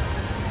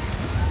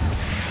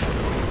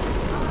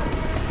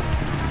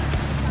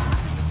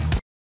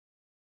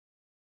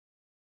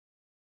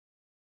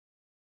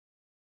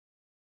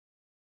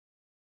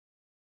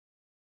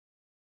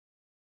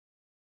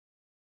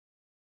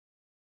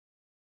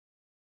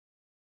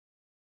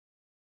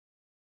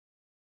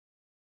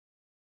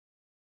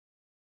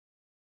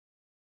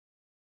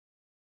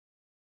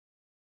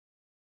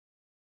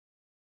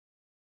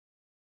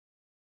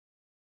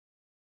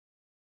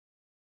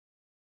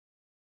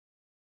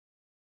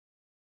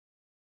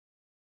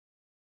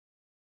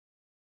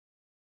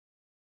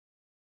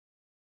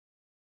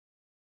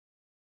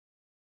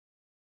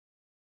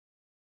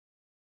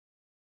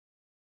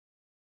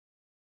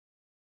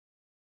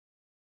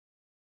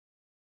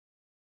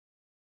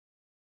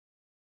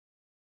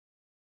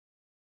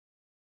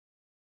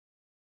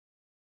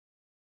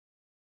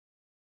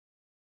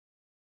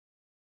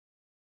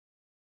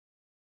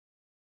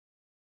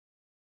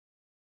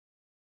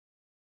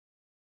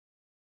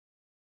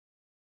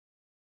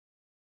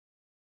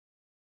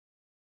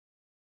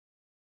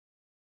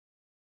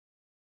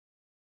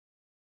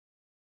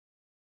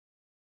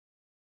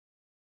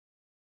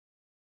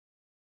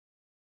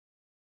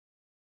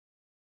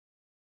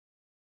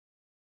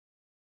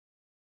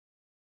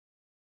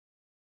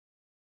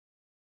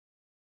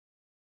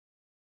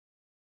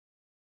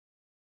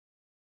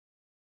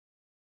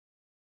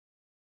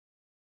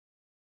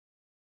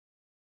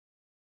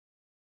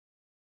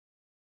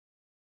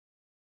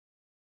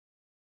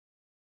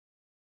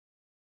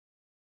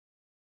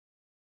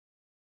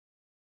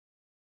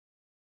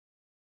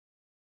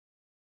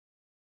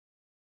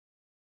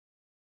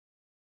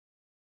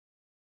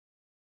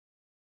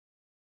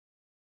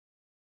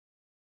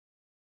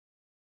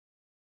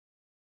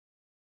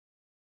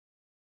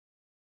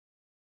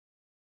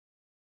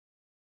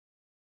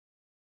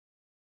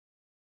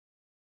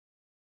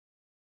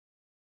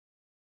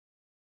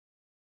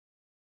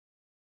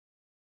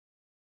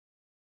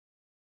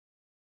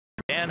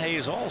 Dan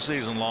Hayes all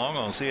season long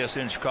on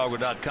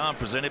CSNChicago.com,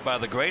 presented by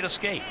The Great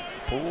Escape.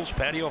 Pools,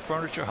 patio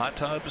furniture, hot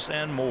tubs,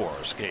 and more.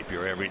 Escape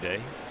your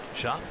everyday.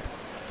 Shop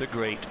The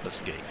Great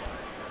Escape.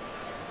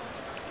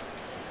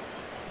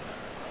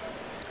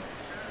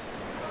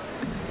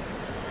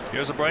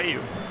 Here's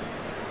Abreu.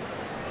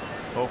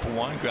 0 for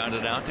 1,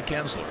 grounded out to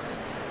Kinsler.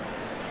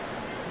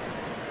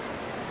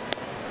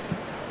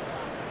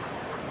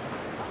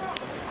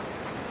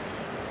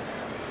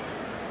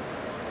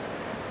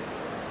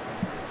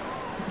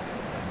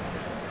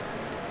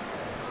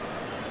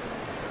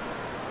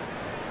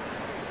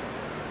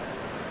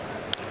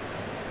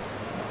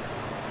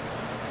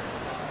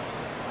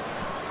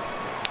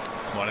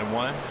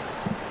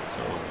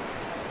 So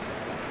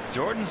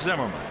Jordan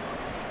Zimmerman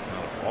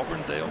out of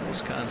Auburndale,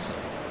 Wisconsin.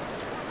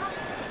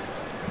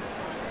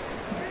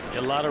 A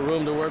lot of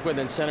room to work with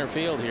in center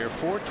field here.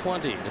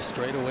 420 to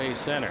straightaway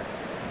center.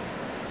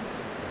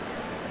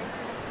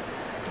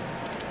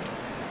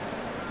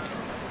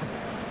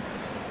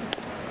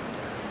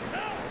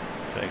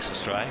 Takes a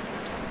strike.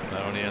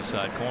 Not on the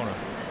inside corner.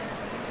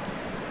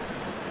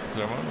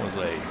 Zimmerman was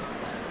a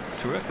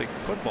terrific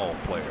football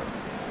player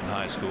in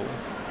high school.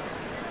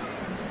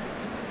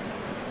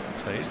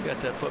 So he's got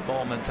that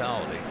football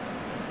mentality.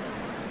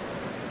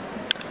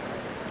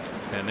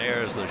 And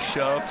there's the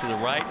shove to the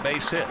right,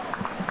 base hit.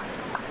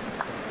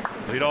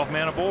 Leadoff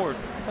man aboard.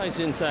 Nice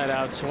inside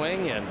out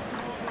swing and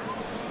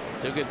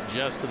took it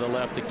just to the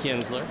left of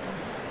Kinsler.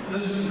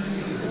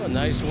 A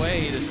nice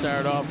way to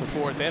start off the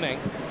 4th inning.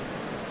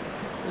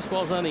 This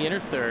ball's on the inner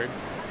third.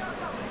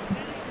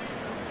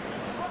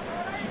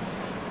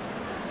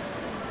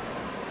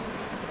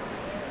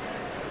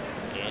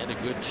 And a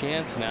good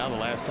chance now. The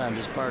last time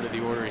this part of the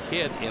order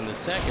hit in the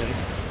 2nd,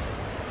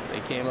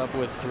 they came up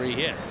with 3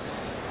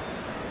 hits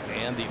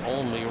and the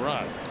only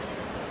run.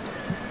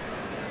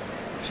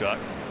 Chuck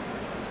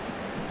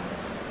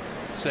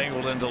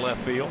singled into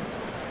left field.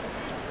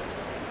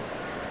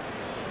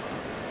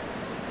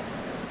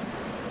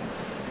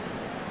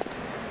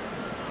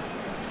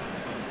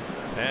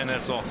 And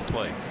that's off the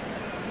plate.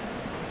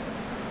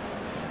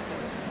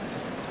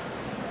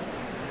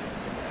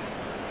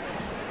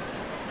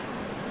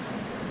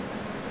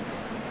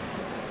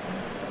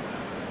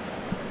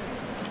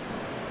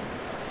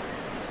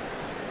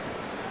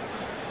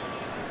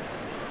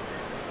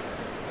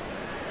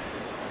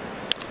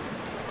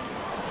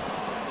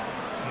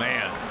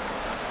 Man,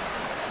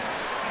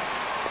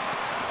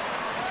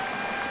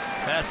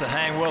 that's a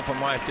hang Wilfum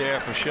right there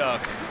for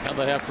Shuck. Now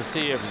they'll have to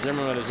see if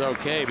Zimmerman is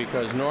okay,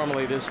 because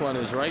normally this one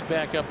is right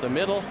back up the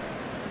middle.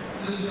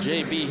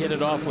 JB hit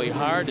it awfully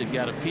hard. It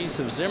got a piece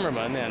of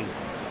Zimmerman, and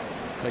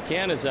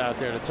McCann is out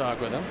there to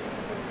talk with him.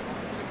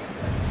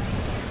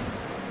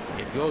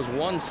 It goes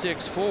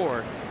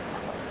 1-6-4.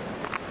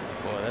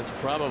 Boy, that's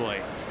probably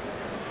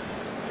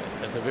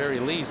at the very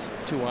least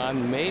 2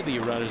 on, maybe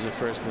runners at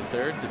 1st and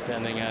 3rd,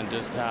 depending on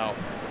just how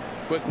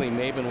quickly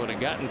Maben would have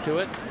gotten to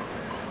it.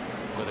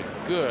 But a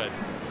good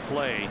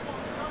play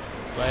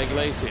by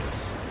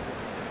Iglesias.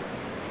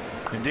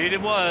 Indeed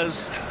it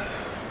was.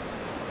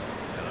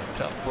 And a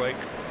tough break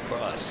for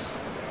us.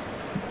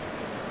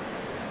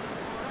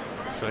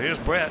 So here's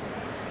Brett.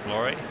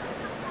 Laurie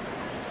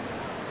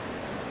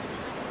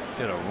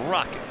hit a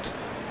rocket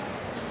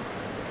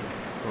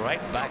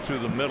right back through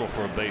the middle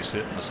for a base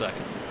hit in the 2nd.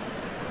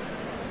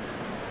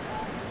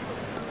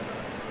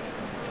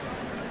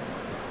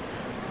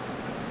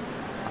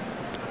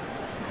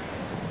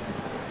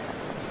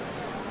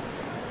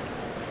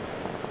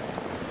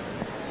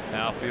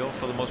 Outfield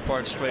for the most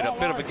part straight up.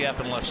 Bit of a gap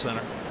in left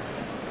center.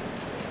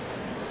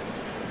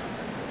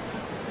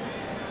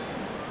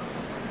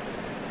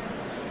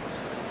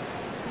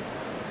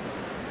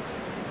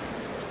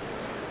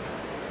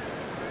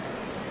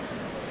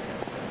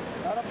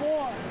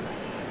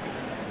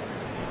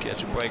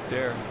 Catch a break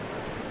there.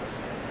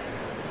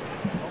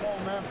 Come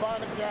on, man,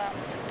 find the gap.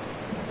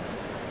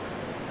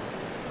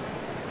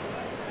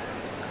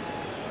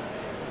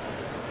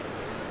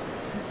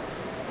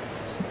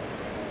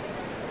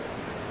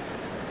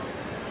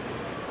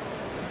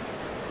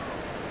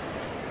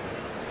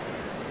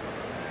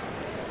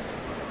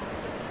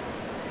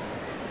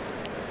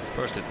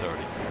 First at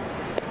 30.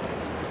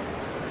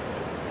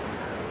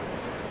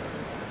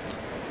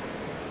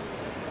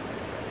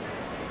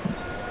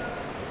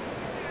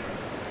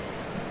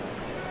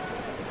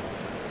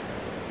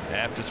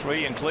 After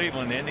 3 in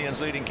Cleveland,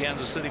 Indians leading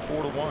Kansas City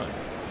 4-1.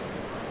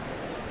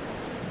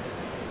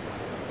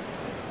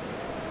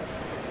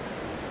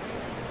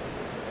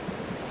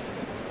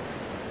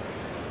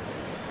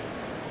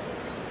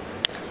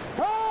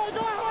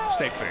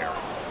 Stay fair.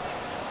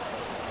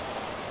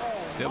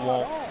 It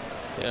won't.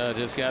 Yeah,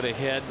 just got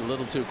ahead a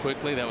little too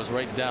quickly. That was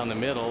right down the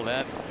middle.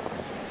 That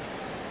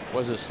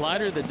was a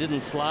slider that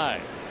didn't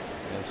slide.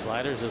 And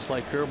sliders, just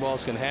like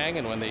curveballs, can hang,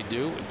 and when they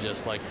do,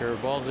 just like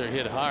curveballs, they're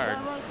hit hard.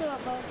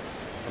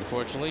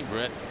 Unfortunately,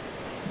 Brett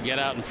get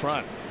out in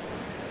front.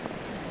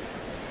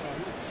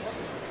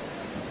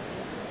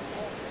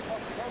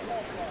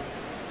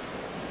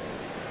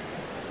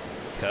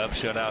 Cubs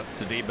shut out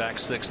the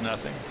D-backs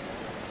 6-0.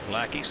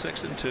 Lackey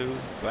 6-2.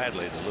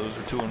 Bradley, the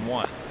loser,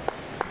 2-1.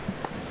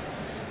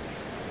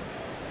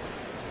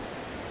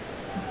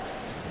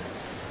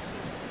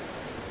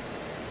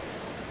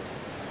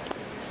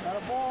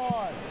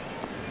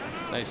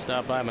 Nice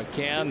stop by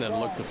McCann, then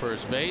looked to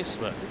first base,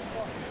 but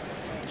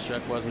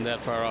Shuck wasn't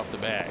that far off the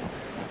bag.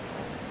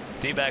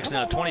 D-backs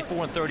now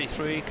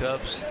 24-33.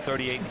 Cubs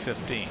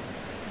 38-15.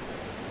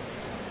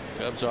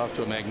 Cubs off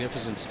to a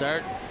magnificent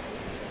start,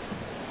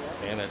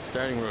 and that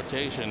starting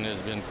rotation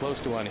has been close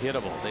to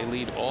unhittable. They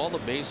lead all the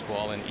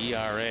baseball in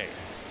ERA.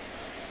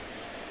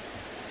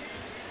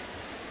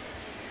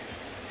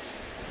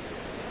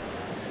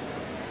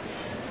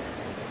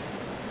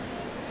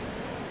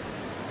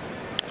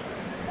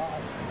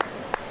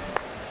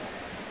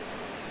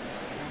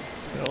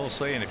 It's the old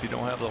saying, if you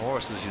don't have the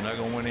horses, you're not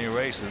going to win any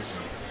races.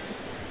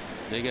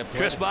 They got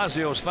Chris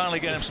Bosio's finally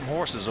got him some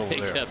horses over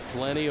there. They got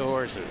plenty of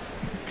horses.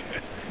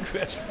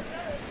 Chris,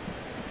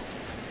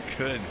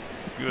 good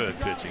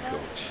pitching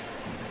coach.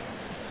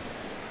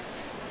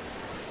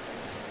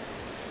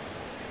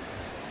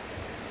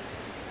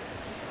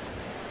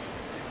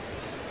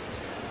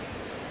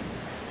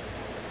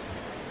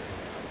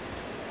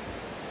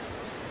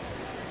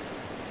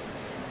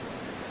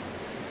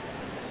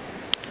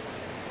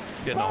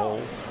 Getting a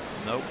hole.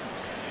 Nope.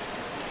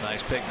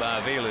 Nice pick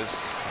by Aviles.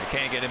 They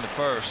can't get him at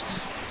first.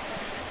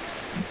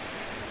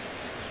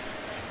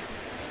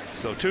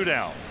 So 2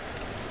 down.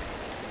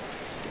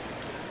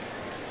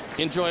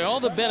 Enjoy all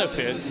the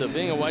benefits of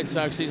being a White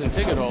Sox season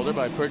ticket holder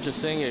by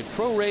purchasing a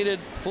prorated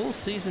full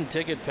season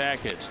ticket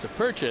package. To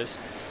purchase,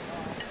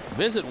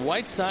 visit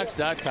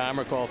whitesox.com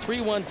or call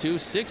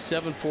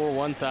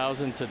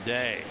 312-674-1000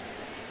 today.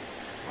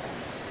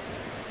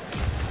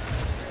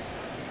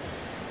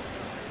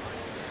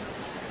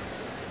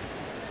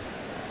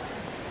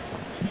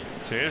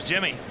 So here's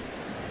Jimmy.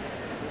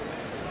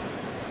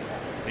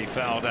 He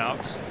fouled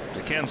out to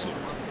Kinsler.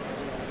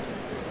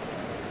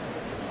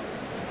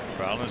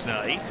 Marlins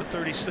now 8 for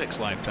 36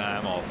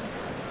 lifetime off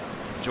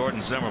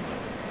Jordan Zimmerman.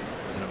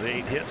 And of the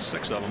 8 hits,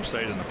 6 of them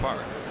stayed in the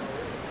park.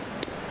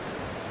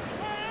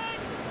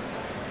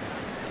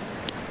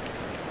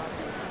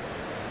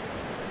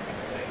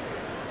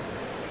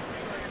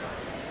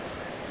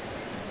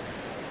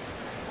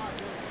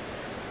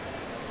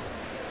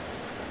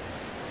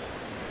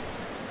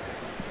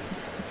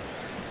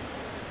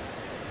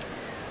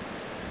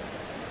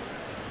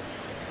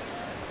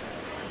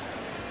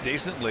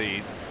 Decent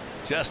lead,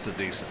 just a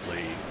decent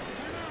lead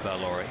by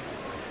Laurie.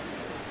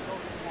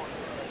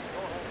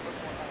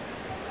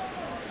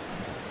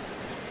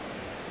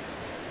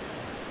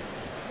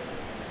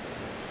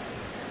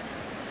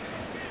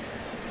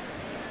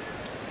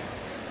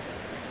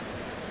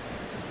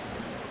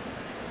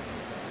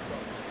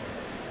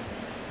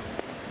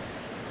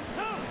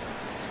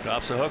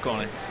 Drops a hook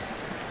on it.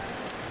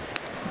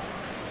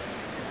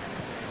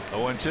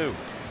 0-2.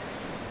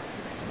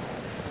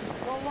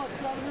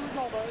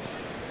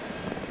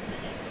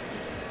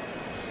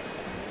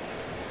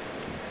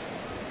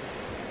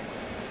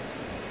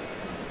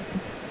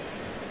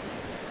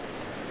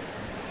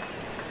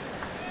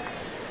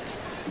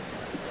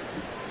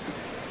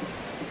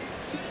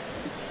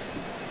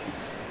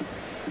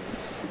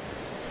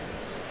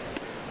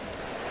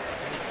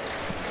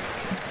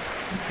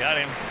 Got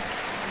him.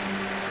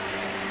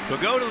 We'll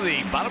go to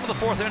the bottom of the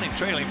 4th inning,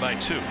 trailing by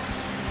 2.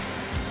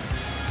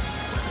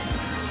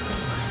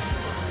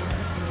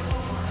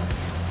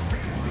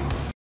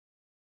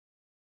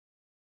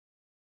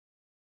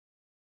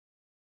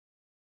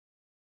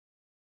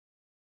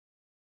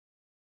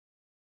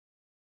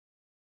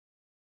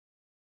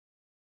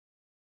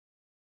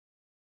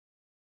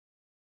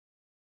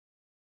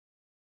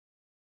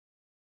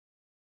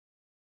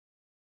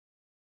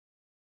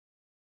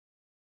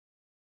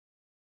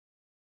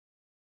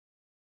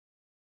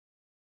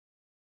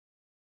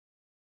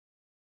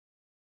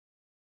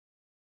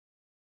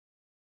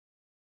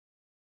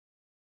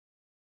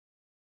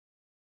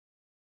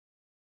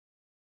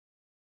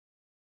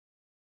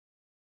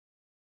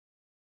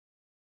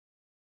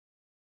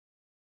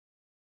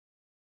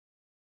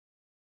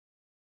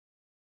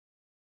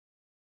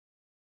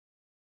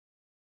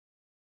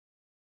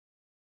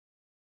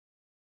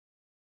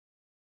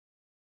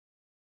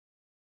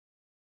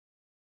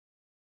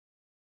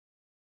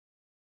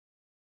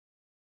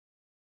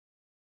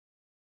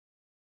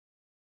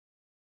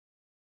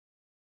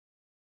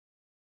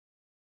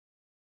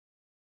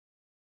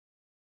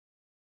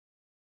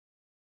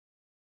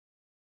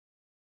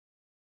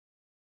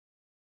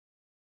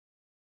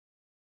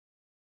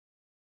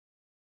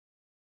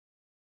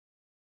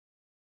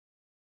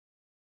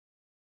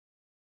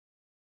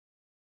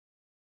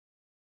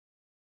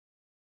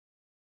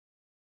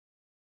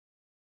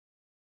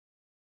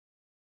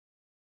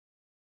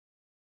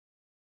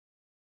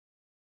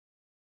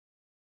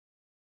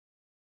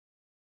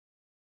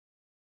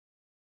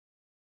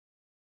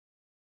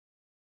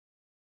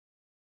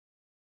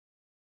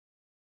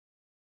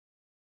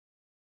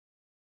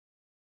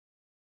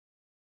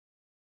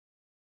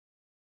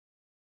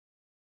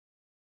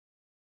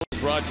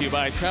 Brought to you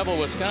by Travel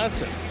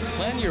Wisconsin.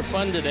 Plan your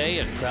fun today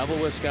at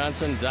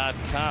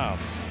travelwisconsin.com.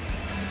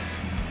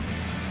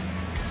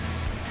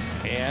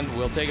 And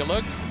we'll take a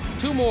look.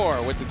 2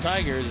 more with the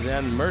Tigers,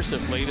 and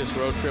mercifully this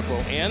road trip will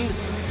end.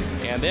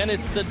 And then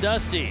it's the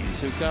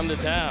Dusties who come to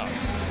town.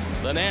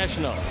 The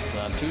Nationals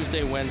on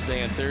Tuesday,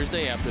 Wednesday, and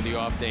Thursday after the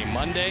off day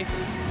Monday.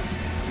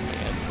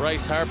 And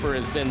Bryce Harper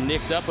has been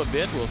nicked up a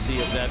bit. We'll see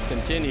if that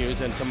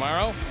continues. And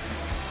tomorrow,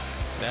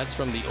 that's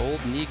from the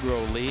old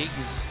Negro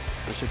Leagues,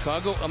 the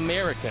Chicago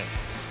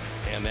Americans.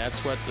 And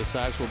that's what the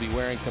Sox will be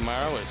wearing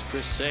tomorrow as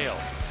Chris Sale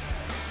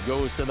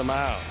goes to the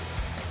mound.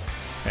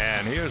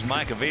 And here's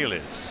Mike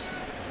Aviles.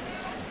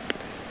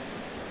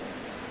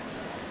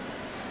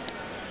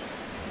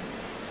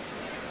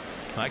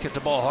 Mike hit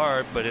the ball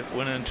hard, but it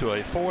went into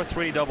a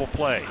 4-3 double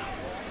play.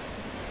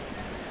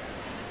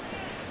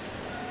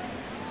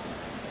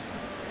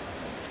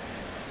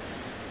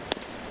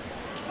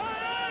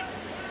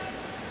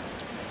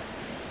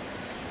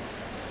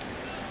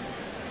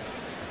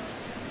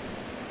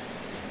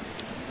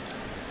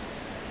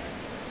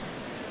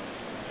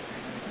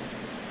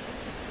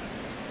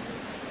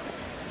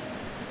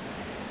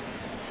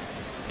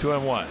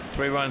 2-1.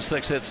 3 runs,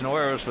 6 hits, no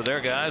errors for their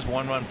guys.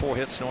 1 run, 4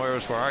 hits, no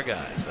errors for our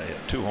guys. They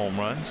have 2 home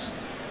runs.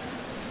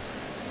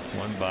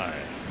 1 by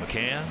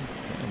McCann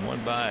and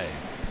 1 by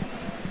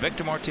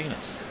Victor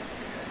Martinez.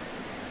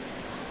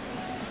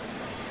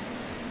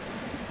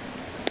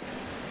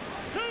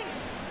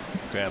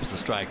 Grabs the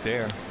strike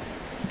there.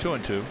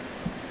 2-2.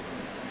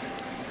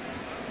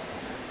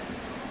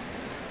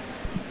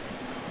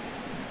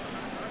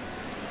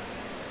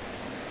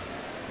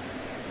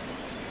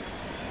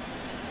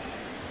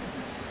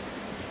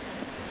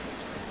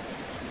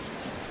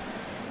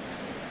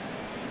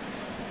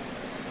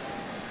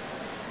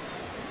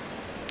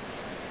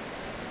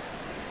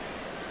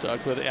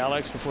 Talked with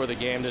Alex before the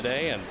game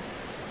today, and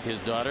his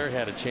daughter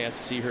had a chance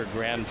to see her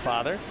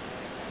grandfather,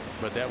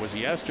 but that was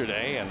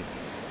yesterday, and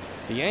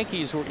the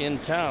Yankees were in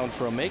town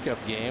for a makeup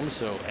game,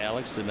 so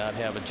Alex did not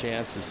have a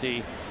chance to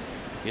see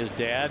his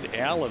dad,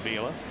 Al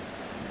Avila.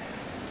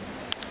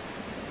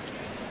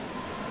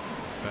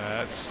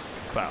 That's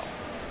foul.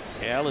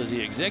 Al is the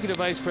executive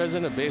vice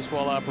president of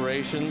baseball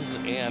operations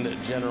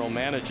and general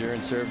manager,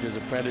 and served his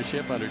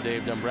apprenticeship under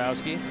Dave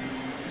Dombrowski.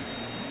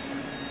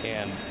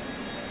 And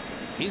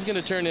he's going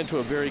to turn into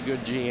a very good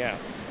GM.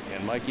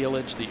 And Mike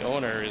Ilitch, the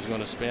owner, is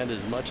going to spend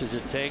as much as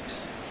it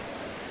takes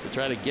to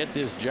try to get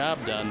this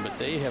job done, but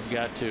they have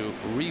got to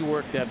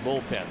rework that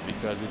bullpen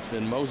because it's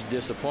been most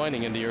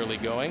disappointing in the early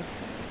going.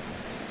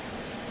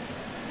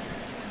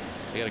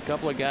 They got a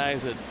couple of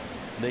guys that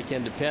they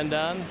can depend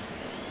on,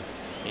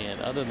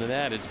 and other than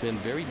that, it's been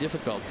very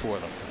difficult for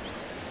them.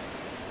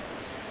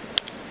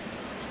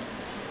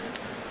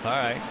 All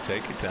right,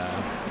 take your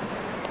time.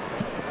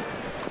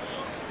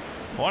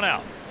 1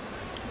 out.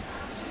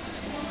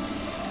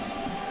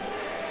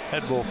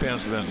 That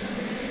bullpen's been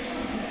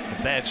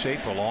in bad shape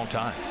for a long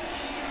time.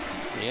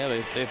 Yeah,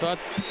 they thought,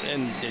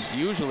 and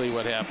usually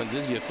what happens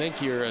is you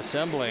think you're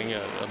assembling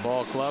a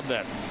ball club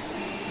that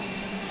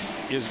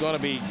is going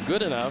to be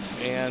good enough,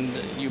 and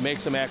you make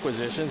some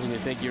acquisitions and you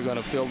think you're going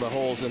to fill the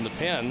holes in the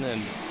pen,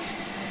 and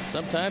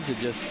sometimes it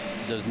just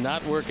does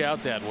not work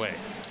out that way.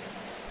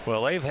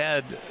 Well, they've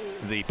had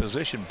the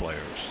position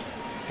players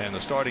and the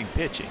starting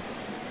pitching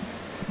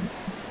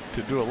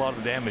to do a lot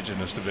of damage in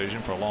this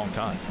division for a long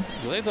time.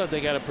 Well, they thought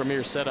they got a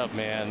premier setup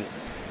man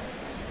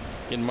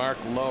in Mark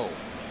Lowe.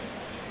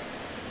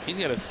 He's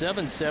got a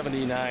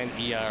 7.79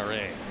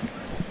 ERA,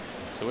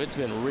 so it's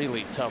been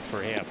really tough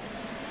for him.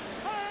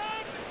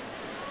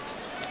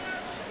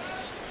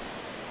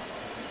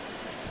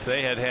 If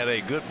they had had a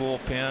good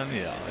bullpen,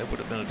 yeah, it would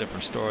have been a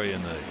different story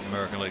in the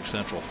American League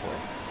Central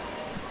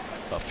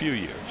for a few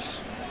years.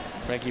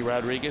 Frankie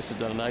Rodriguez has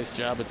done a nice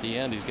job at the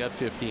end. He's got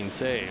 15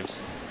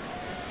 saves.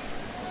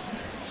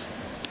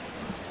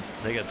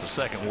 They got the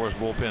second worst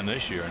bullpen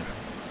this year.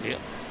 Yep.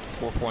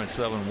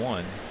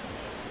 4.71.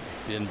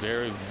 Been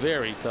very,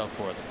 very tough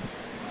for them.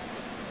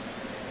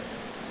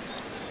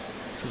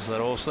 This is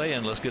that old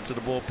saying, let's get to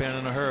the bullpen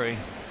in a hurry.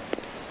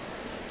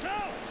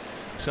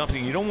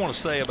 Something you don't want to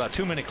say about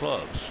too many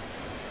clubs.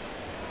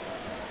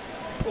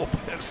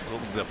 Bullpen's a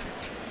little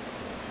different.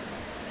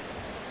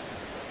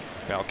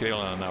 Al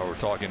Kaline and I were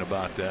talking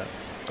about that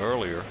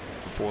earlier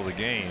before the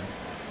game,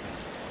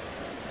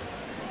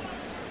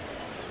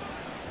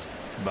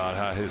 about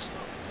how his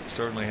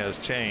certainly has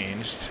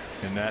changed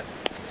in that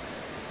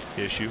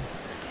issue.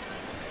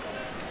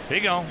 Here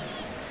you go.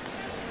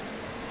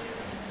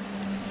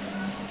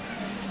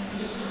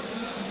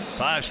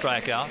 5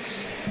 strikeouts,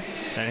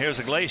 and here's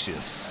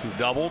Iglesias, who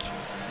doubled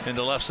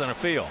into left center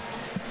field.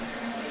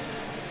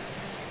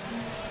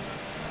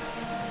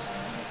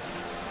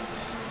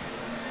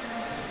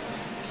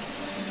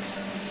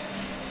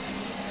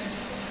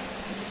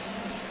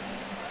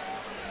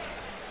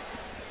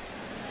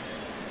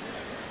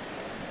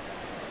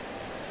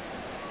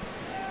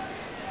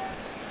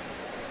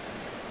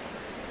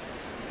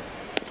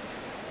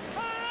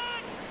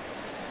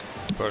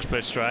 First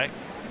pitch strike.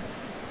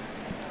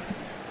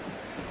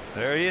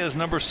 There he is,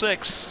 number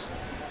 6.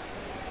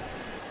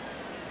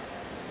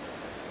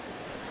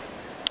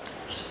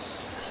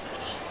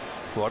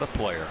 What a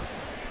player.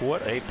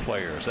 What a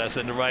player. That's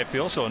into right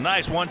field. So a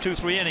nice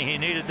 1-2-3 inning. He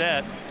needed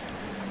that.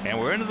 And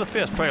we're into the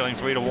 5th, trailing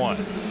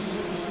 3-1.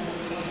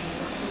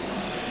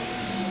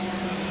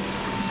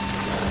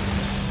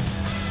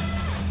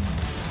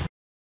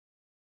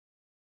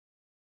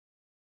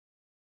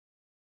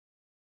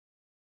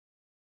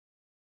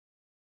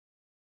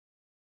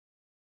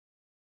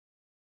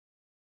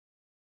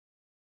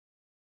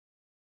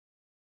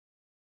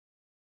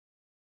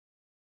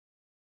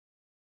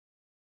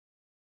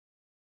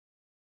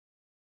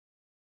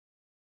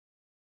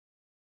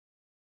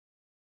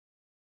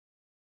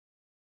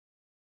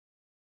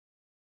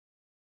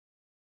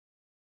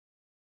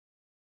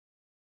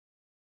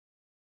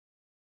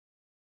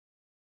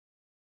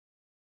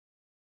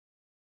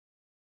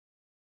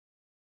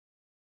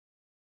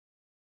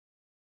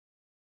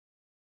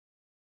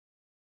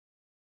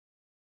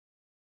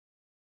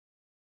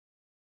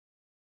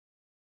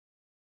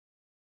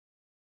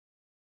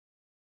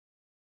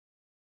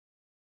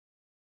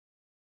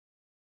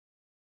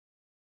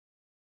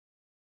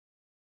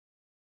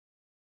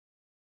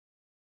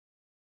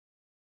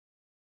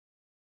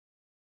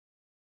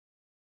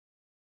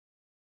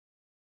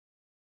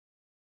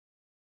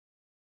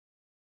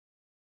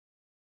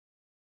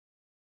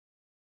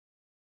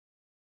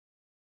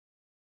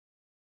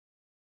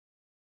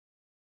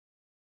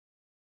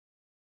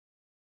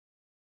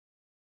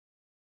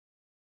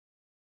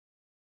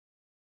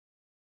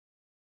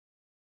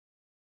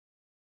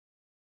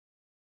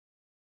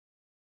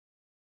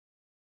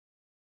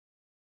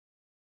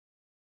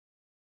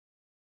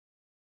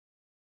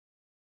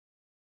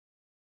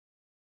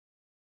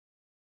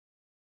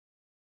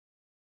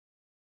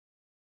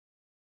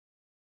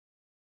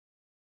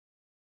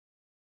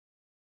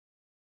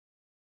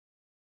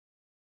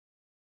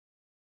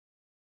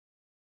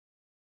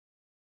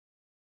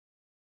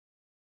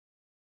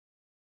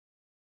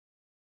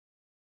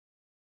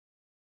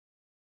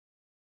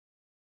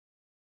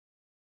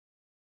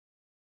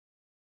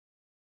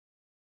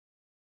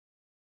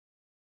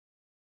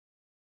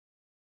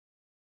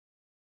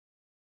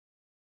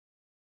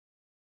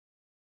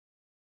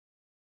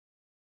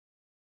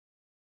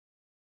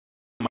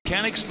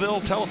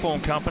 Mechanicsville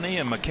Telephone Company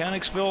in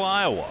Mechanicsville,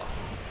 Iowa.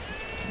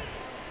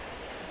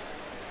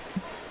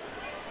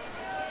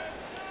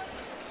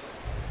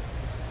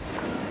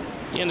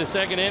 In the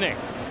second inning,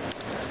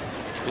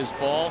 this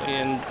ball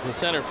in the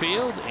center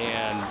field,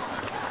 and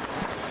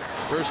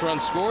first run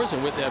scores,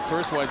 and with that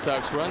first White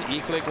Sox run,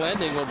 E-Click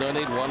Lending will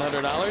donate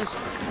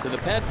 $100 to the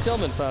Pat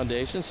Tillman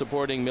Foundation,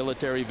 supporting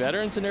military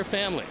veterans and their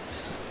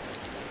families.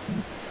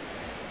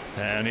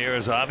 And here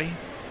is Avi.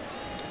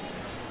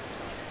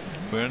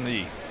 We're in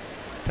the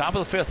top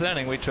of the 5th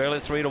inning. We trail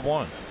it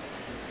 3-1.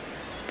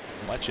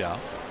 Watch out.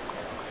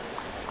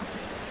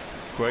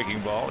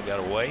 Breaking ball, got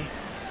away.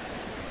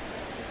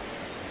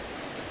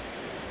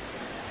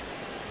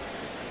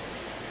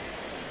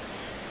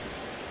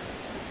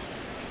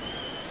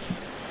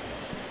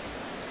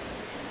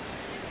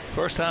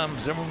 First time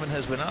Zimmerman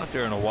has been out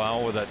there in a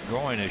while with that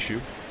groin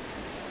issue.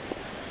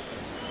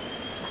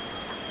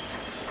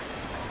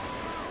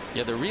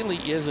 Yeah, there really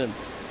isn't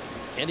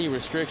any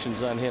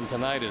restrictions on him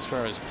tonight as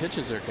far as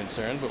pitches are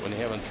concerned, but when you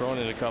haven't thrown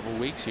in a couple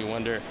weeks, you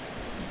wonder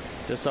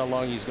just how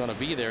long he's going to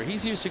be there.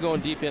 He's used to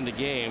going deep into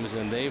games,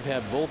 and they've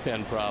had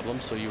bullpen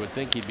problems, so you would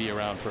think he'd be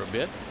around for a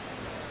bit.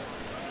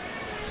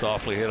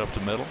 Softly hit up the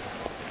middle.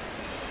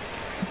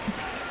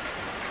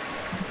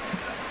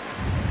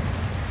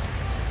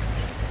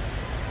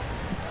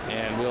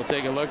 And we'll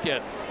take a look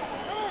at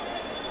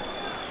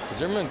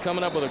Zimmerman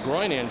coming up with a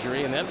groin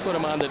injury, and that put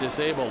him on the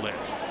disabled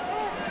list.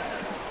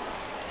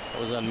 That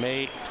was on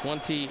May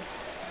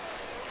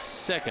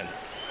 22nd.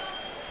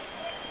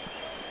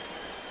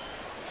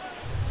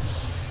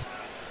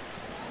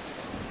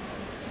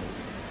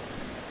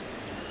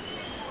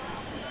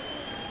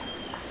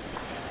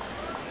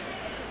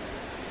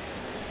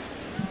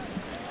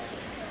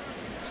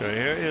 So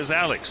here is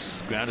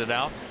Alex, grounded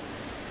out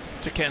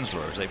to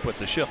Kinsler as they put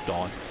the shift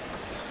on.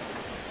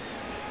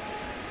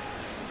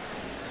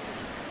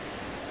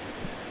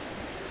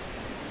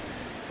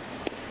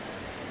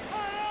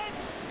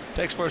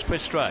 Takes first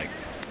pitch, strike.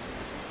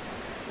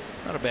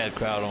 Not a bad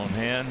crowd on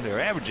hand. They're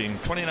averaging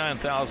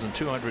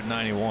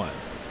 29,291.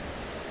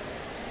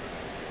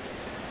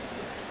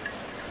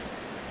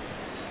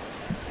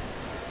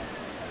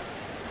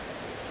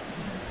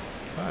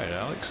 All right,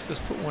 Alex,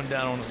 just put one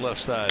down on the left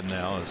side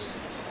now.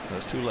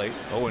 That's too late.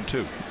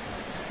 0-2.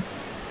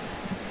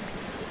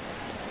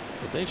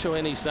 If they show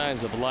any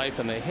signs of life,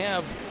 and they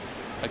have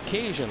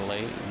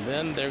occasionally,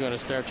 then they're going to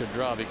start to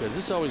draw, because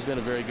this has always been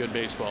a very good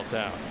baseball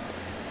town.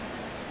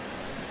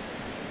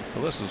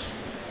 Well,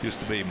 used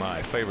to be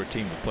my favorite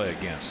team to play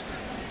against,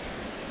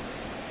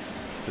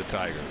 the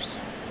Tigers.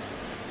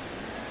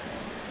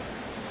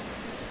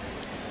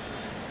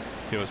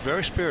 It was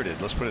very spirited,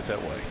 let's put it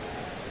that way.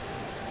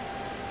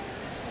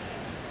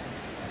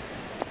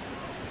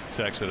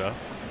 Checks it up.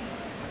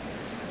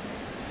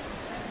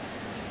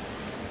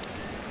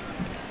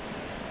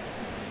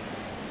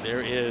 There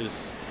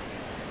is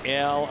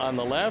Al on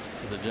the left,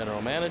 the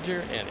general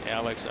manager, and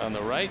Alex on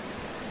the right,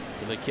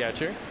 the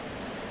catcher.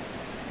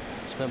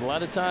 Spent a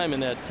lot of time in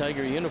that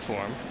Tiger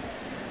uniform.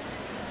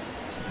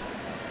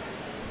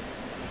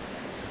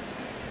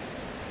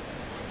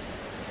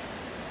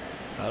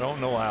 I don't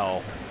know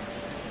Al,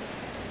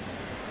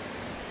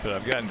 but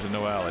I've gotten to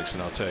know Alex,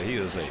 and I'll tell you, he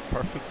is a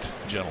perfect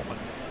gentleman.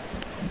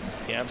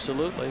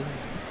 Absolutely.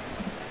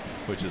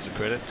 Which is a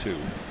credit to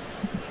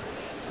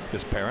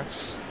his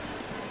parents.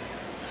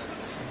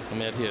 I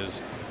met his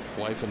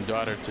wife and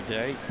daughter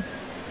today.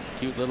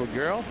 Cute little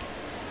girl.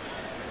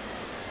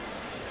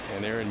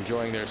 And they're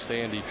enjoying their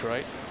stay in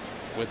Detroit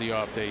with the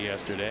off day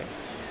yesterday.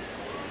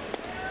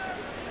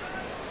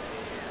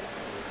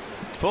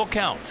 Full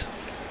count.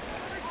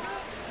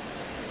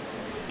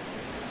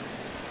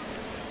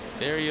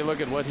 There you look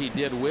at what he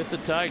did with the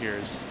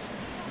Tigers.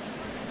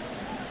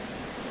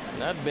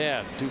 Not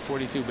bad.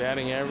 .242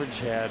 batting average.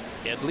 Had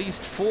at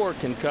least 4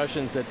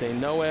 concussions that they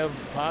know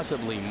of,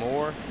 possibly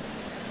more.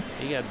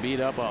 He got beat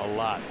up a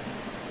lot.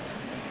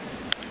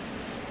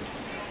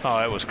 Oh,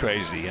 it was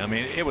crazy. I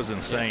mean, it was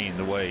insane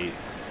the way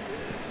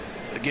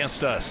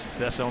against us.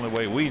 That's the only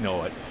way we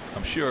know it.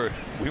 I'm sure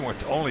we weren't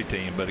the only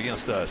team, but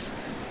against us,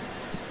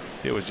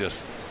 it was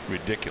just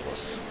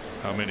ridiculous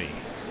how many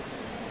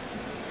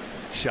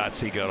shots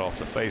he got off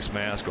the face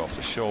mask, off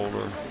the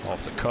shoulder,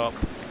 off the cup,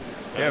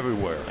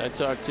 everywhere. I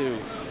talked to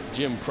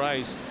Jim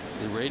Price,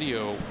 the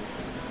radio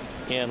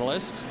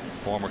analyst,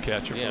 former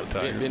catcher for the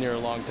Tigers. Been here a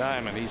long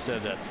time, and he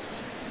said that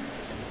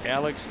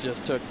Alex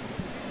just took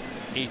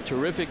a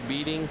terrific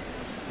beating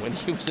when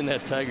he was in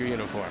that Tiger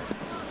uniform.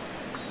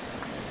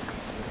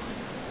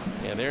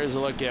 And there's a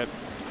look at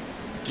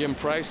Jim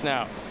Price.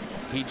 Now,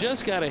 he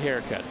just got a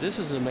haircut. This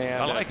is a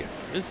man. I like it.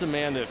 This is a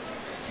man that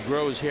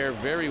grows hair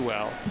very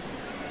well.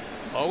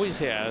 Always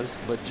has,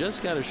 but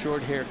just got a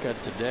short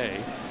haircut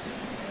today.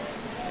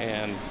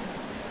 And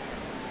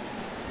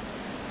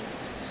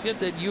get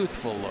that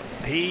youthful look.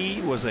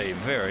 He was a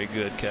very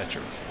good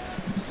catcher.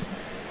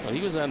 Well, he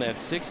was on that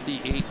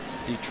 '68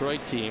 Detroit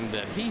team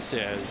that he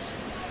says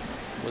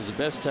was the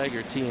best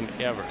Tiger team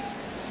ever.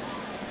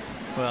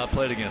 Well, I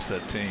played against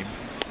that team.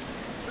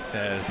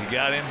 As he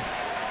got him,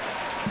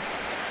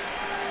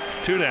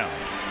 2 down.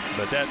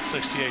 But that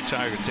 68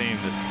 Tiger team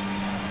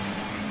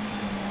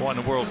that won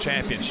the World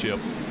Championship,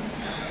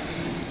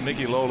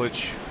 Mickey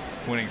Lolich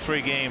winning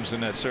 3 games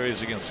in that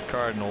series against the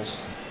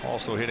Cardinals,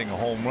 also hitting a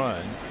home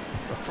run,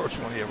 the first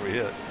one he ever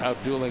hit.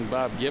 Outdueling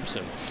Bob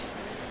Gibson.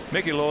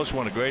 Mickey Lolich,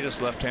 one of the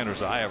greatest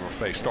left-handers I ever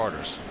faced,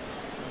 starters.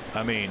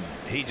 I mean,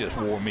 he just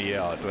wore me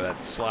out with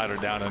that slider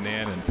down and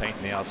in and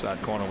painting the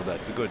outside corner with that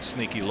good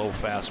sneaky low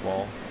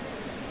fastball.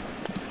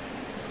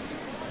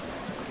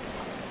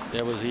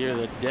 That was the year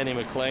that Denny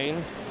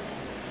McLain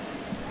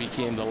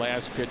became the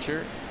last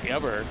pitcher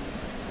ever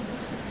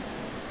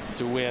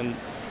to win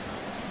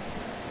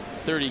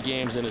 30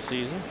 games in a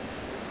season.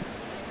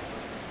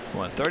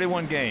 Won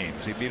 31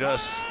 games. He beat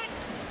us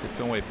at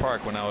Fenway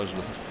Park when I was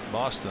with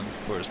Boston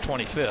for his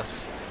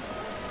 25th.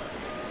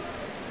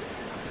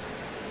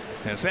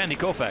 And Sandy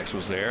Koufax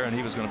was there, and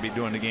he was going to be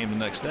doing the game the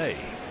next day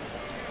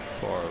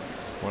for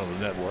one of the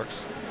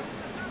networks.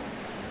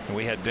 And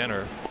we had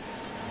dinner.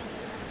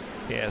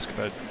 He asked if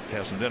I'd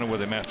have some dinner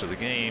with him after the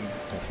game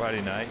on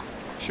Friday night.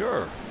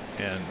 Sure.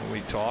 And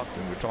we talked,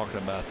 and we're talking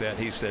about that.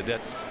 He said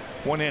that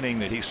one inning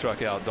that he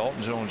struck out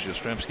Dalton Jones,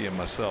 Yastrzemski, and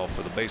myself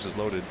for the bases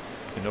loaded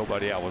and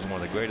nobody out was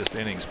one of the greatest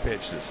innings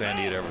pitched that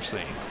Sandy had ever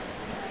seen.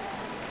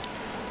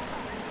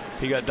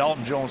 He got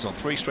Dalton Jones on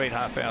 3 straight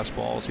high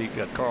fastballs. He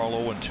got Carl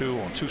Owen 2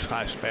 on 2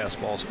 high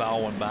fastballs,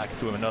 foul one back,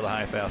 threw him another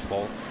high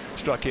fastball,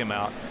 struck him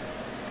out.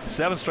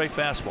 7 straight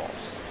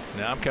fastballs.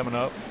 Now I'm coming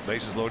up,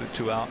 bases loaded,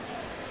 2 out.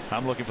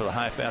 I'm looking for the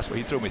high fastball.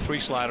 He threw me 3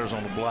 sliders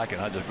on the block, and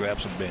I just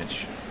grabbed some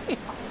bench.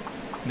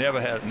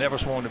 Never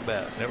swung the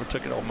bat. Never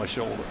took it off my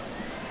shoulder.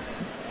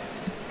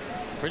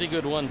 Pretty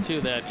good one too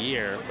that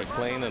year,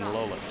 McLain and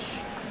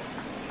Lolich.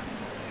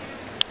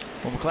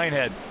 Well, McLain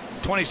had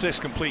 26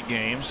 complete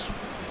games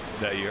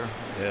that year,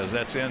 as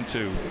that's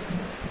into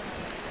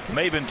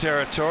Maben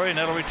territory, and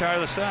that'll retire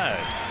the side.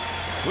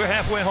 We're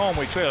halfway home.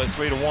 We trail at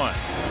 3-1.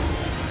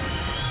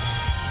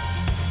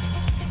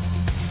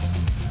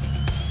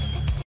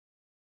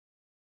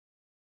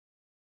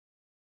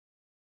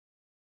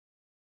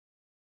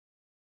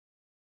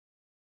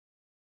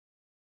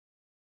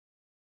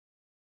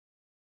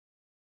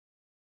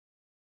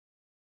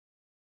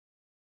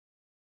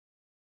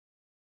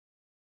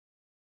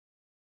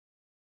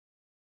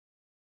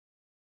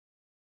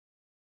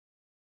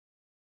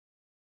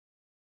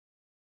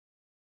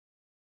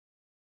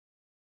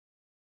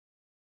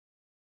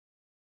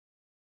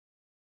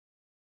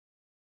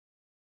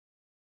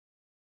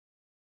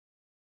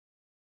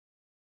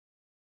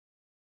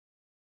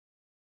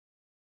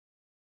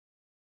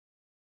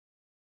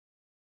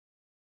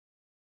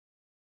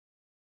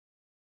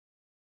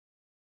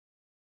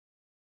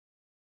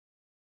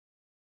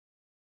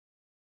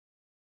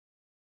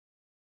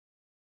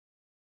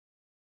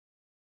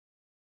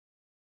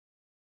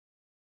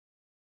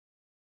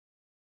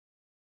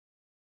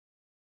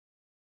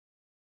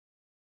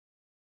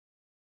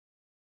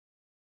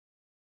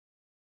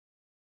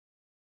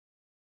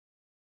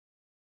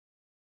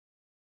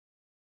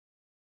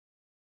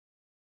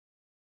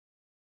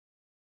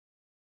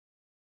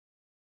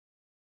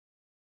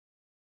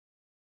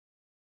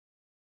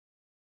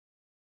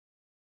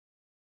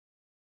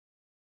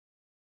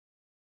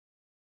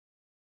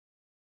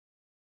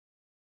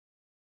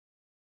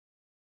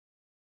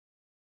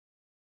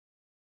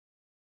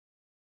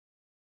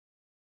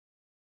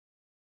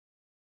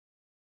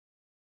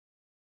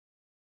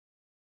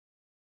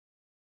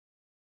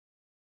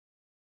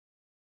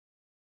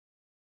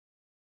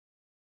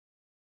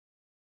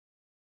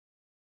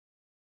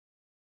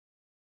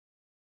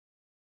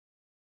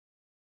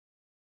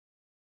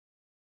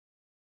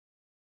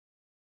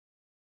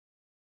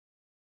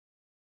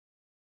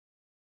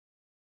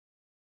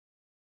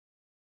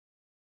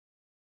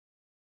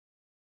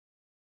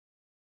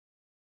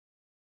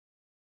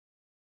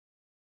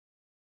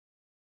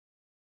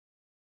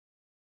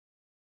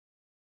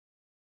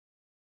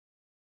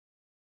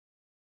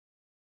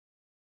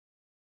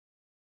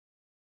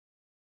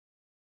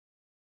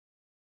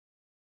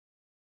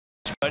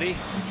 Buddy,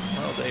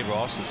 well, Dave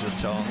Ross was just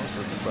telling us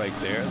in the break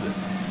there that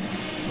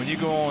when you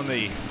go on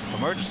the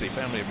emergency,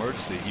 family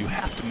emergency, you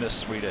have to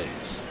miss 3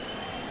 days.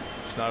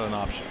 It's not an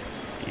option.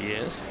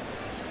 Yes.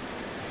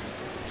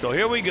 So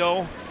here we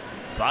go.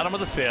 Bottom of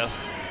the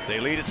 5th. They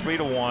lead at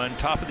 3-1.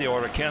 Top of the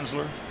order,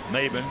 Kinsler,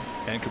 Maben,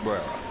 and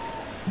Cabrera.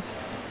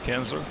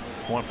 Kinsler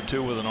 1 for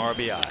 2 with an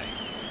RBI.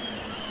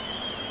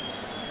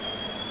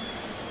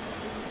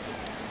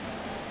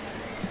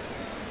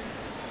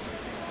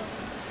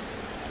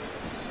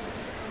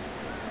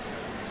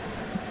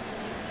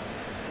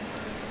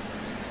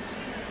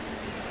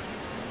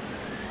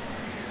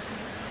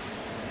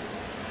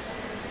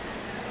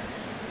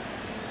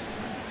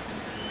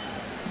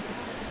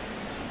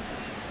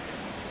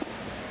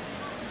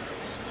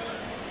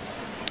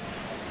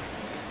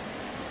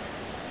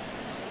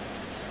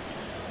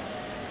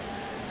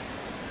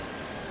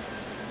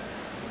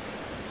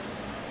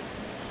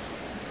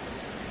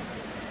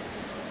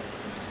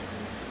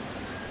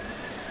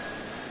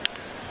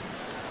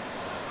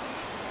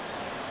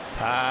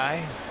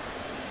 High.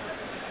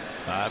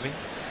 Bobby.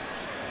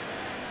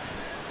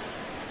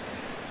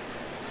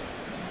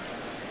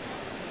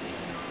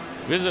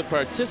 Visit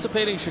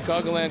participating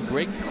Chicagoland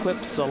Great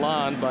Clips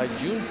Salon by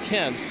June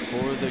 10th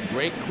for the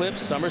Great Clips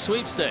Summer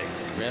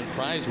Sweepstakes. The grand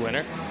prize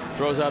winner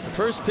throws out the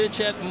first pitch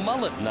at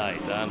Mullet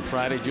Night on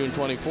Friday, June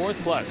 24th,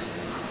 plus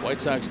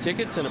White Sox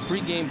tickets and a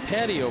pregame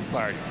patio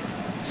party.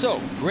 So,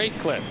 Great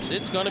Clips.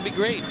 It's going to be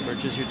great.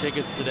 Purchase your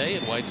tickets today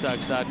at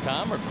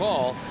whitesox.com or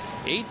call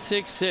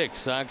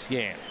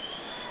 866-SOX-GAME.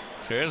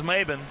 So here's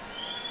Maben.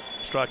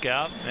 Struck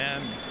out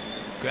and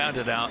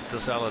grounded out to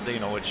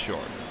Saladino at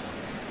short.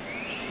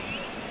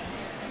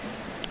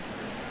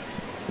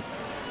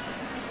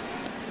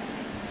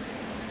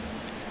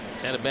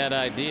 Had a bad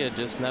idea,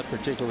 just not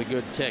particularly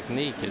good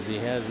technique, as he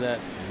has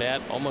that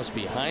bat almost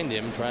behind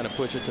him trying to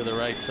push it to the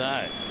right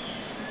side.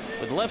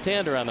 With the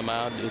left-hander on the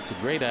mound, it's a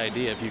great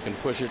idea if you can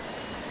push it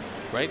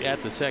right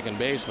at the second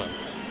baseman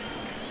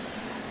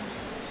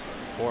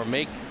or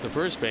make the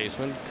first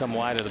baseman come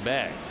wide of the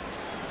bag.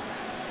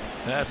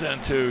 That's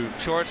into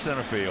short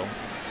center field.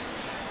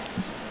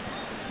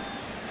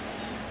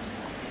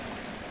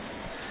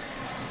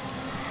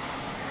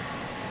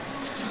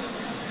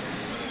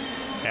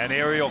 And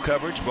aerial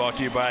coverage brought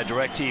to you by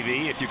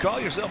DirecTV. If you call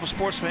yourself a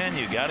sports fan,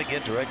 you got to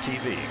get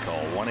DirecTV.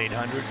 Call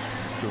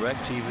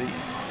 1-800-DirecTV.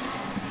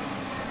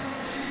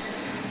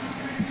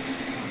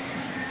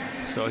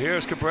 So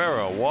here's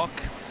Cabrera, a walk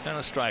and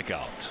a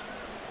strikeout.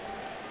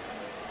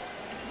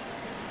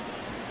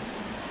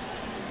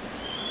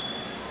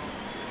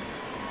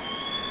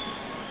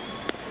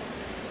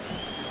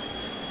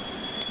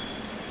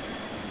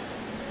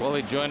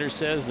 Wally Joyner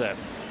says that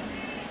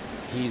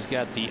he's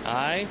got the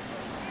eye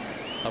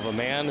of a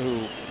man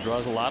who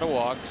draws a lot of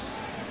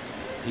walks.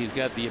 He's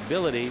got the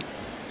ability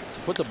to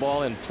put the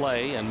ball in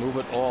play and move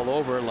it all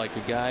over like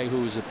a guy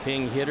who's a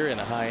ping hitter and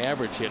a high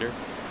average hitter.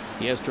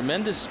 He has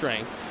tremendous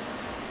strength,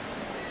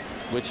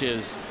 which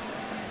is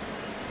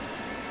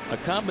a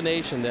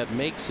combination that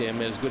makes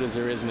him as good as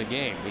there is in the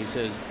game. He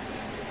says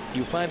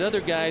you find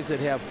other guys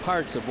that have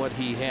parts of what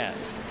he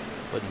has,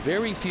 but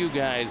very few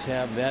guys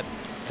have that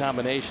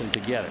combination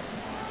together.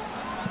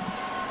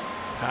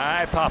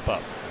 High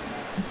pop-up.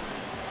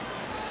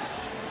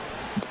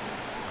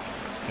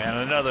 And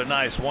another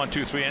nice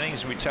 1-2-3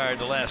 innings. Retired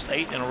the last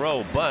 8 in a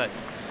row, but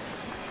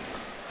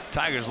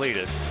Tigers lead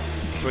it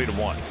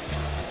 3-1.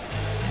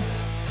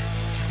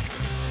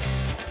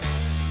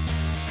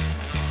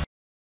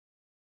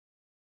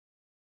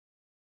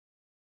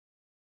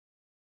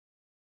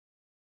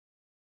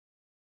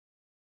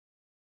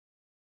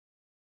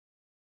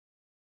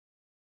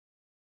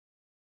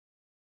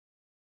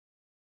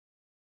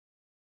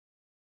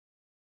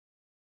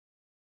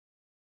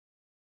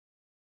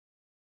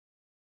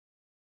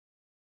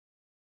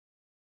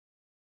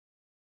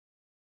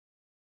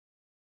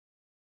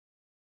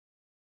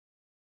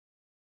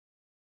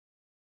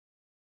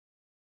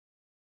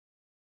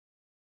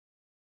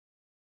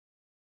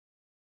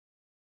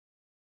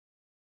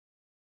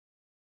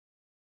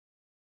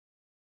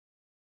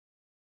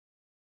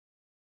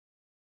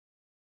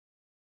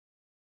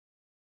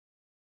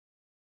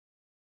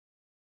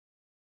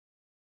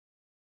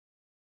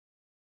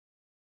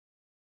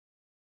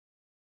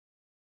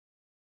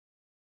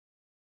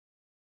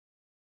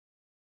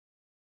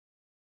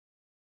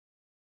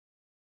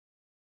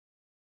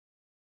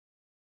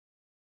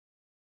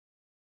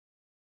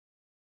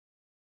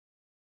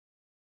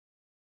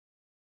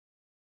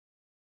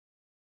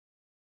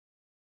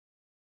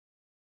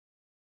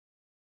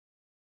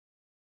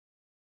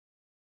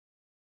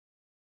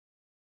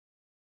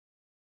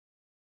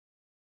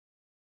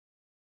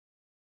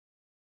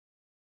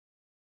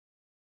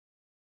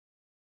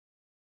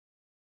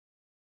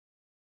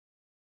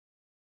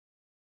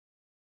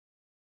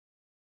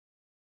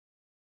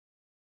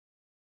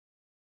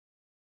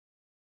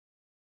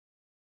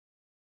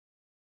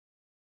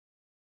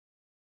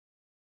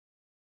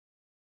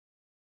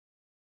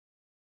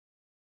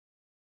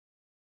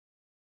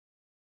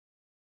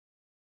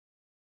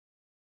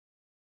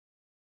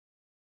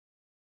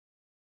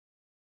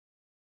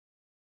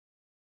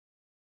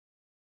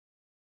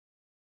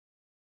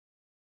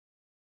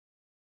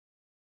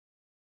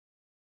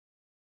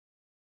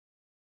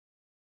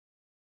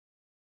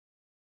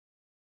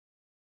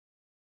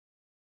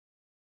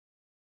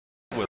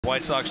 With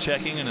White Sox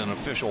checking and an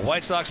official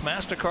White Sox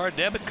MasterCard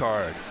debit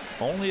card.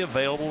 Only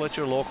available at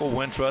your local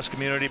Wintrust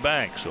Community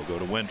Bank. So go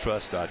to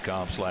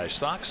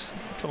wintrust.com/Sox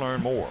to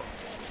learn more.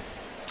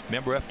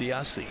 Member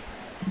FDIC.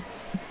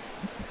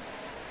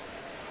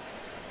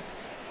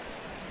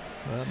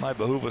 Well, it might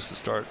behoove us to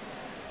start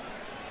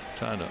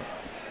trying to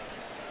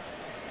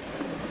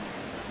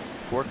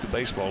work the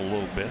baseball a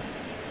little bit.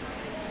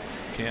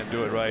 Can't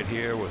do it right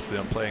here with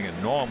them playing in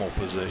normal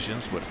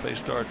positions, but if they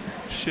start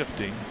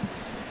shifting,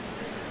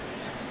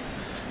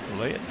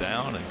 lay it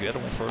down and get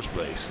them on first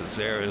base. As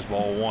there is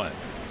ball one.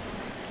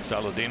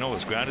 Saladino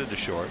was grounded to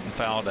short and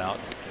fouled out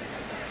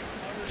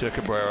to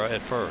Cabrera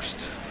at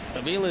first.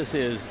 Aviles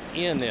is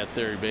in at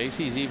third base.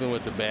 He's even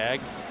with the bag.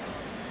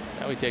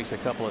 Now he takes a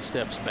couple of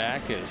steps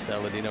back as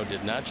Saladino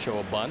did not show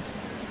a bunt.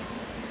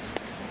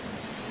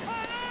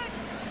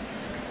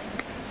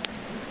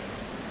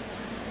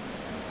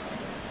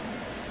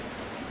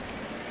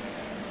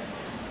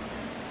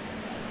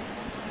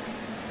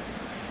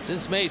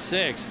 Since May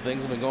 6th,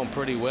 things have been going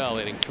pretty well,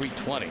 hitting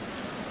 .320.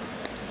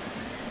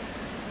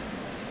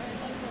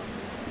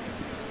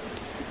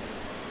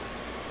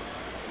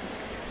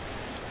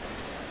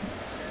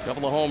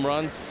 Couple of home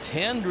runs,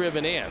 10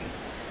 driven in,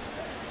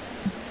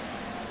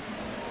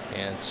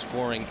 and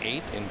scoring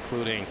 8,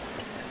 including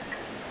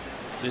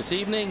this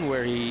evening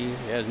where he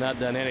has not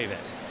done anything.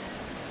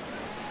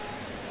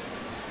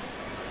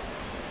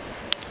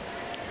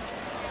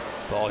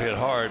 Ball hit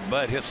hard,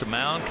 but hits the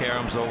mound,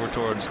 caroms over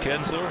towards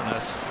Kinsler, and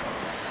that's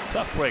a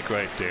tough break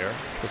right there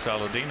for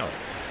Saladino.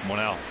 1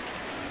 out.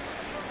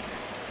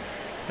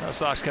 Now the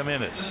Sox come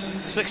in at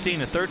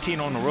 16-13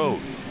 on the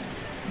road.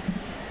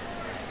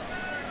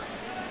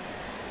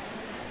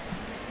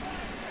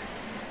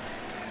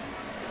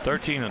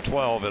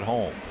 (13-12) at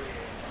home.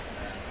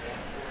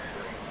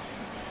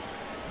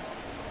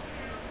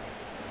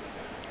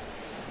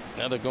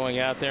 Now they're going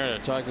out there and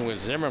they're talking with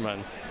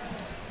Zimmerman.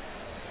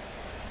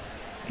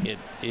 It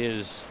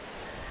is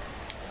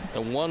a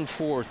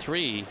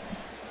 1-4-3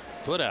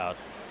 put out.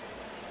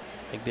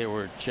 I think they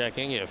were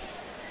checking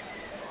if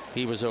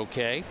he was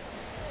okay.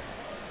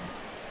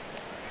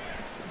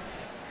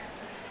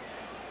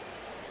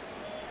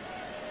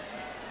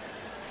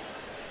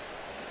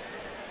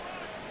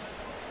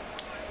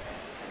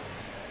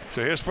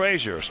 So here's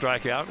Frazier, a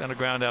strikeout and a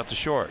ground out to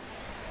short.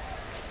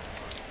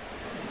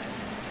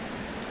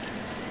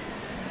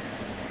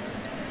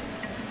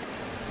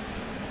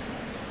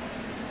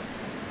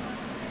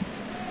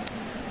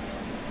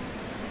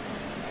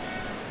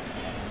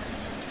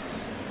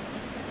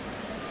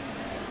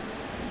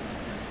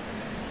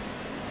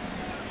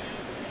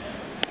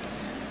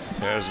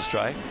 There's a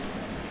strike.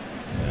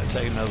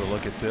 Take another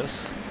look at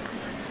this.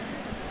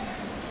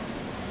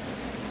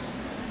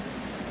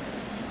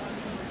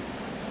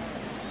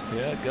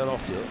 Yeah, got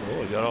off the.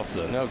 Oh, got off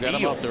the. No, got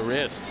him off the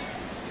wrist.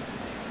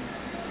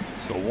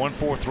 So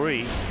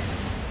 1-4-3.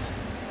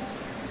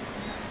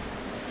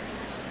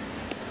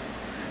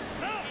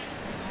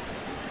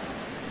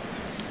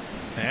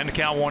 And the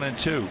count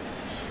 1-2.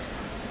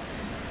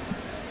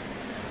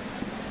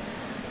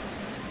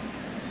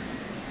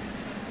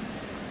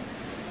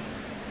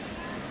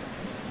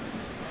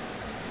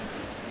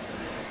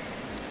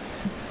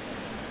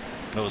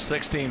 Those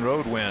 16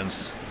 road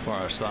wins for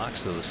our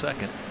Sox are the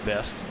second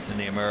best in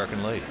the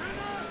American League.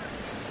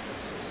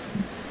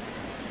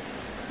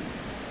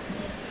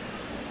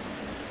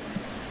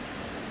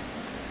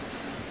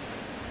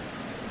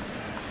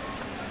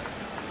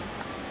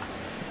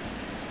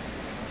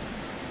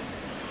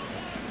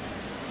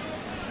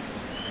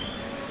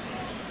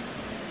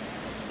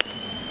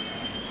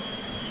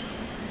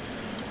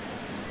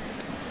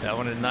 That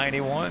one at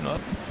 91,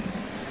 up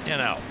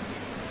and out.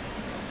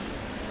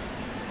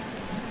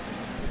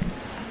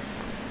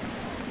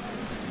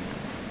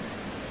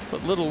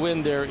 What little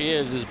wind there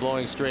is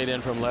blowing straight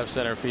in from left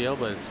center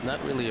field, but it's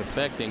not really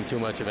affecting too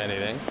much of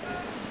anything.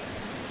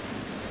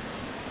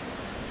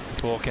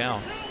 Full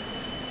count.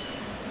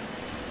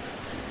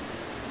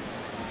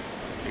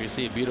 Here you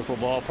see a beautiful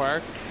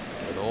ballpark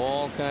with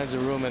all kinds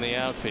of room in the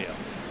outfield.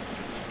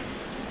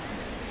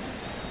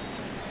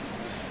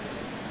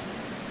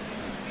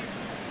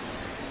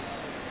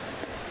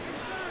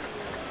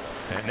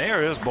 And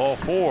there is ball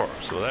 4.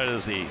 So that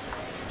is the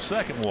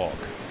second walk.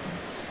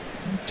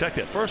 Check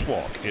that first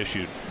walk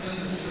issued.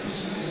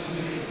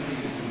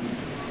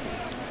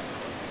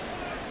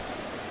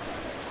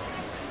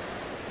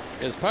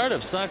 As part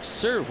of Sox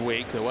Serve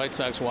Week, the White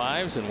Sox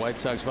Wives and White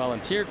Sox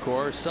Volunteer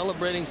Corps are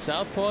celebrating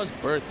Southpaw's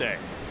birthday.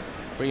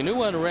 Bring a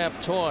new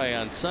unwrapped toy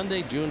on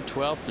Sunday, June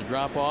 12th to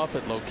drop off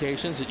at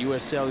locations at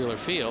U.S. Cellular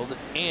Field,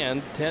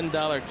 and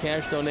 $10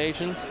 cash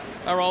donations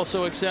are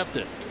also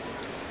accepted.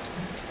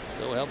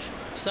 So help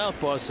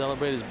Southpaw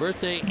celebrate his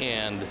birthday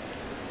and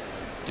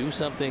do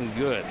something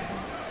good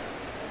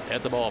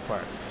at the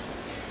ballpark.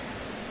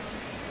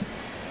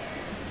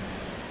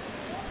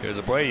 Here's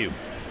Abreu.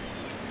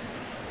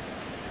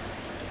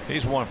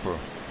 He's 1 for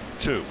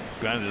 2.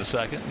 Grounded to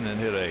second and then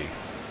hit a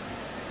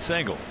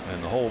single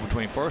in the hole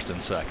between first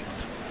and second.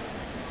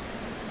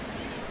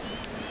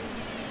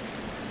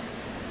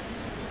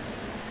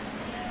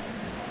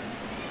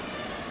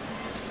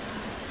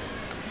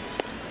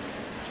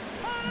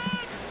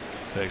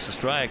 Takes a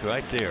strike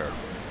right there.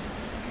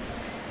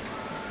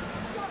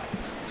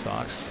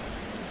 Sox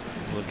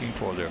looking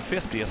for their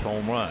 50th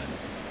home run.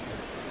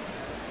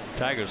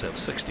 Tigers have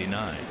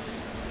 69.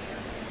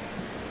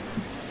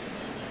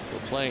 We're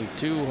playing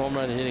 2 home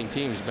run hitting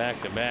teams back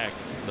to back,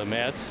 the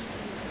Mets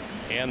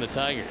and the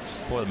Tigers.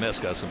 Boy, the Mets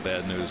got some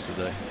bad news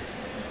today.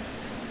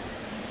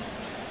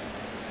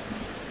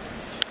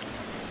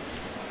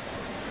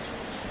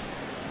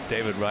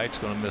 David Wright's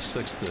going to miss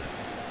 6 to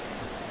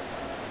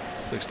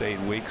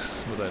 8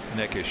 weeks with that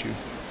neck issue.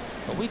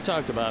 Well, we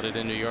talked about it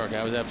in New York.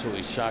 I was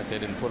absolutely shocked they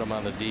didn't put him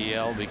on the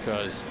DL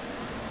because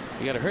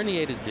he got a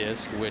herniated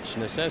disc, which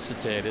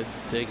necessitated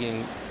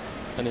taking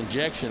an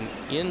injection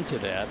into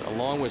that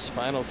along with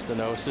spinal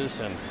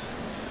stenosis, and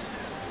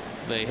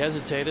they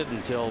hesitated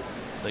until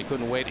they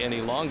couldn't wait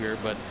any longer,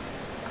 but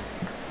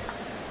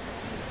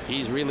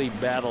He's really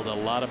battled a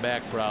lot of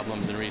back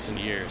problems in recent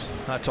years.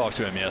 I talked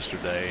to him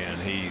yesterday, and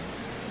he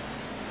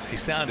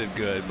sounded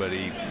good, but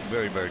he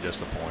very, very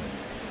disappointed.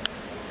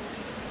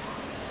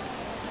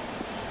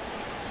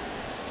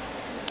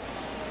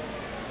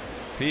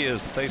 He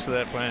is the face of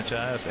that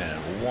franchise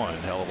and one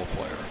hell of a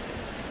player.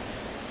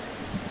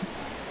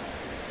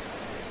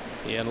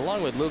 Yeah, and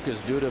along with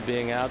Lucas Duda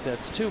being out,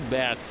 that's 2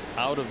 bats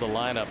out of the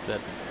lineup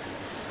that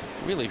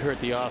really hurt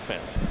the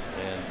offense.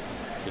 And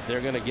if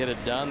they're going to get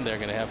it done, they're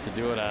going to have to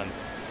do it on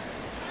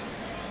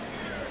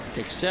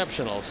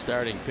exceptional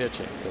starting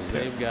pitching, because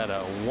they've got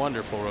a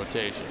wonderful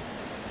rotation.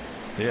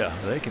 Yeah,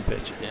 they can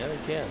pitch it. Yeah, they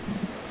can.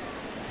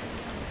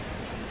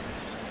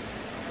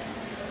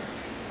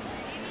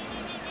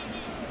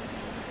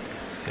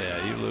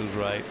 Yeah, you lose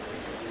Wright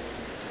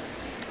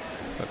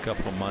for a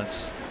couple of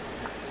months,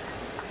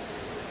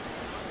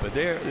 but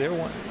they're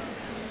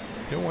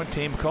one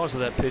team, because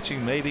of that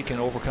pitching, maybe can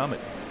overcome it.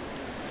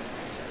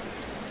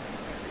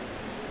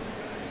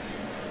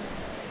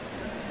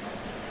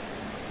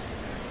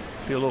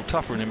 Be a little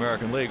tougher in the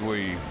American League, where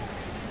you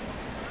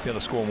got to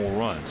score more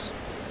runs.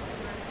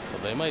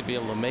 Well, they might be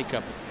able to make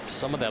up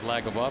some of that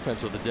lack of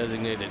offense with a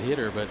designated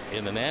hitter, but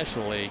in the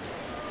National League,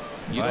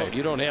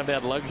 you don't have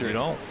that luxury. You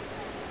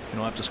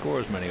don't have to score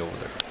as many over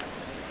there.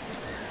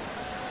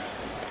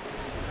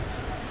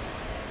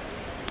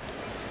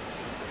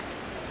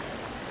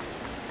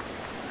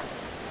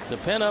 The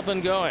pen up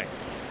and going.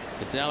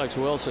 It's Alex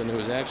Wilson who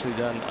has actually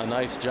done a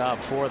nice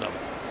job for them,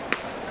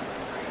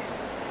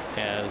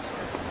 as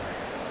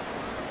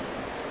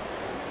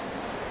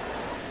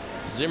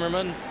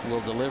Zimmerman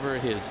will deliver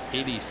his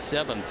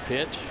 87th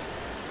pitch.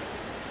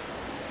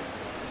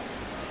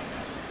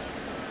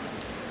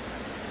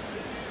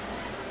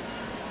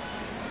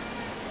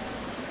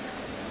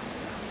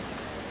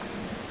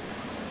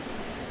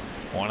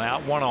 One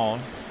out, one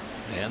on,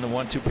 and the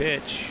 1-2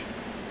 pitch.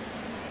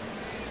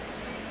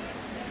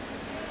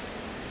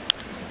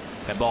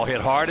 That ball hit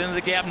hard into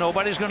the gap.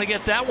 Nobody's going to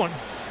get that one.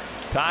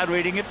 Todd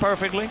reading it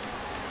perfectly.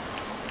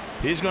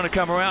 He's going to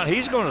come around.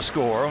 He's going to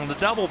score on the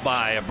double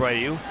by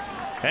Abreu.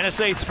 And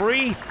it's a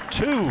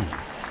 3-2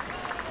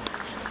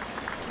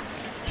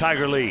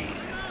 Tiger lead.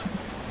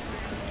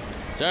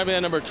 It's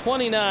RBI number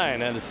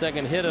 29 and the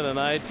second hit of the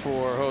night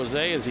for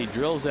Jose, as he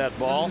drills that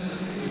ball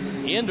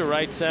into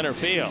right center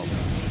field.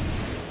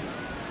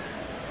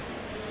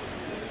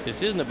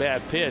 This isn't a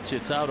bad pitch.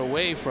 It's out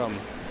away from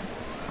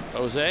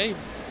Jose,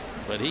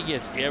 but he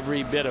gets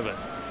every bit of it.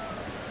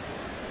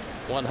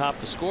 One hop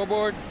the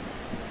scoreboard,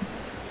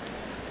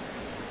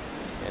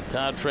 and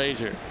Todd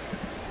Frazier,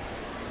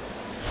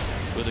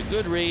 with a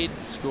good read,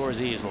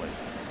 scores easily.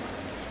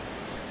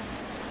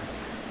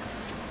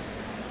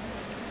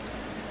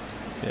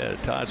 Yeah,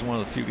 Todd's one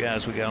of the few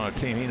guys we got on our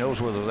team. He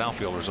knows where those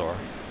outfielders are.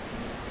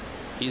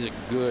 He's a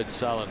good,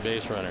 solid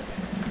base runner.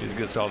 He's a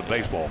good, solid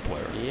baseball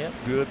player. Yep.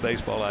 Good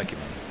baseball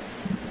acumen.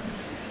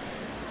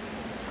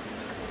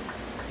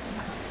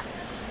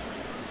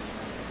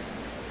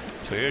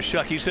 So here's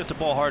Shuck. He's hit the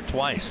ball hard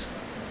twice.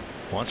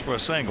 Once for a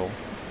single,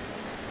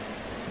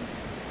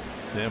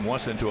 then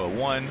once into a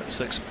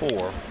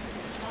 1-6-4.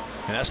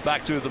 And that's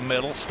back to the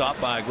middle.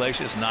 Stopped by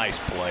Iglesias. Nice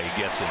play.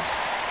 Gets him.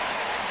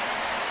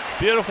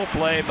 Beautiful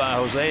play by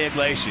Jose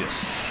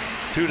Iglesias.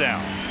 2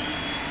 down.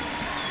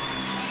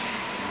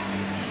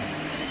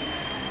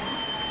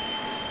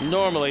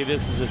 Normally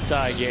this is a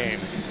tie game,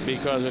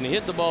 because when you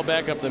hit the ball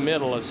back up the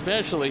middle,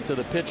 especially to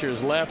the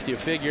pitcher's left, you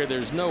figure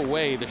there's no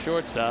way the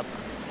shortstop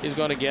is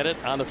going to get it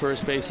on the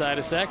first base side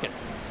of second.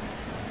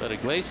 But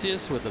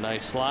Iglesias with a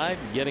nice slide,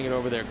 getting it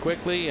over there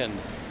quickly, and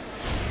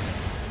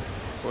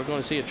we're going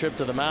to see a trip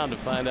to the mound to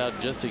find out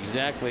just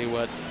exactly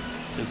what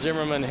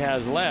Zimmerman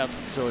has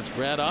left. So it's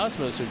Brad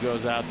Ausmus who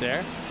goes out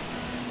there.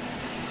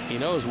 He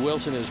knows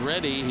Wilson is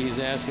ready. He's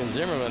asking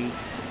Zimmerman,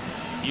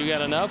 you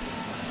got enough?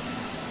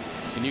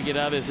 Can you get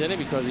out of this inning?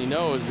 Because he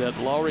knows that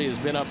Lowry has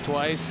been up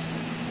twice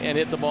and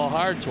hit the ball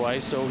hard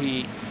twice, so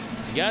he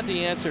got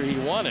the answer he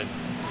wanted.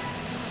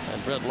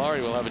 And Brett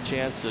Lowry will have a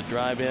chance to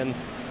drive in,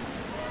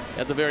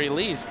 at the very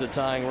least, the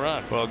tying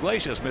run. Well,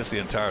 Iglesias missed the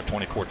entire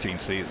 2014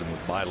 season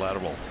with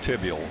bilateral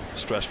tibial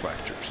stress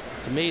fractures.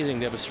 It's amazing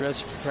to have a stress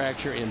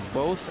fracture in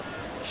both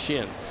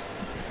shins.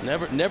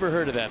 Never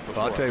heard of that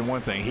before. Well, I'll tell you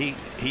one thing.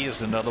 He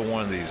is another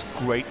one of these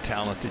great,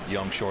 talented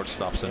young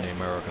shortstops in the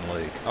American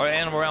League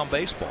and around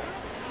baseball.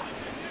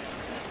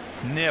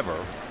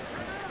 Never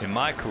in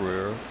my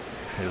career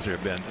has there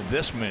been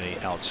this many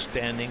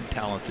outstanding,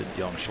 talented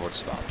young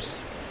shortstops.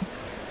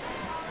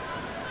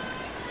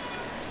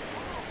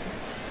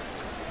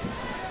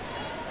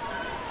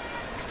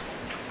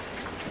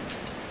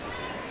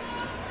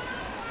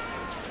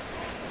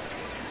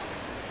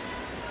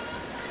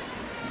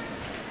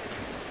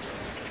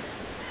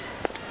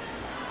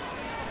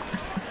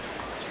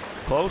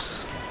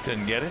 Close,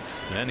 didn't get it,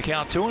 and the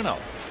count 2-0.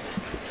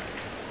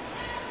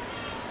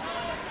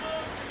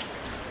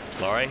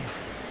 Lowry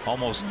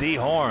almost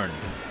dehorned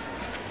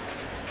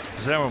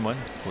Zimmerman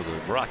with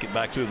a rocket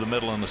back to the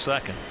middle in the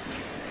second.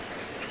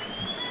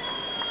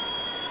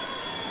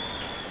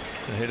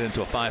 And hit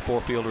into a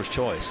 5-4 fielder's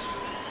choice.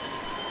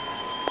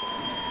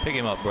 Pick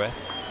him up, Brett.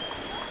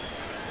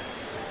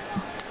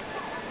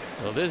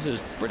 Well, this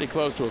is pretty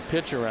close to a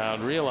pitch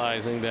around,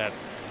 realizing that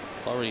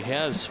Laurie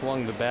has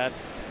swung the bat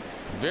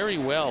very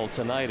well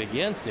tonight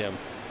against him.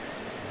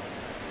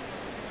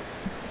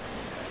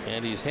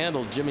 And he's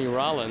handled Jimmy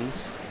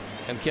Rollins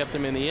and kept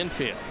him in the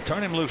infield.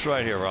 Turn him loose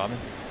right here, Robin.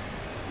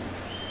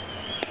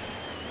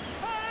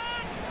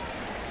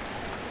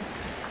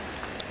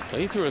 So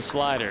he threw a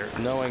slider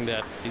knowing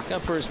that he's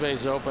got first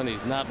base open.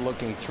 He's not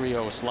looking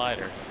 3-0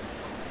 slider.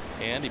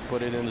 And he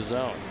put it in the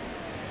zone.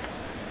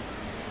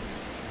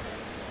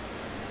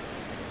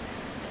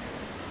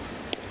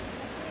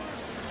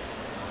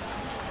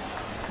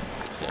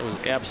 That was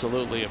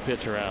absolutely a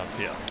pitch around.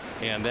 Yeah.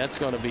 And that's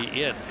going to be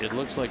it. It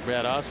looks like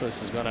Brad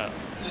Ausmus is going to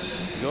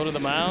go to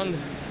the mound.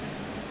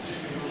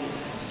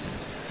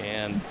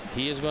 And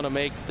he is going to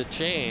make the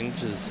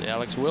change as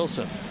Alex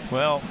Wilson.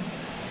 Well,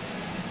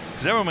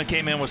 Zimmerman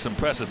came in with some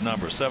impressive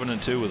numbers,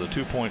 7-2 with a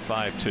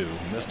 2.52.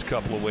 Missed a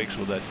couple of weeks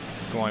with that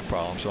groin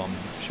problem, so I'm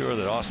sure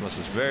that Ausmus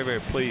is very,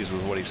 very pleased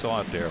with what he saw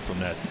out there from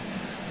that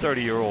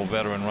 30-year-old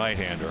veteran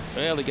right-hander.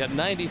 Well, he got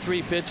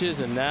 93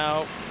 pitches, and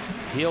now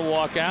he'll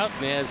walk out,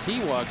 and as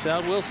he walks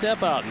out, we'll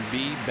step out and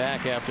be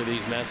back after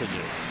these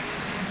messages.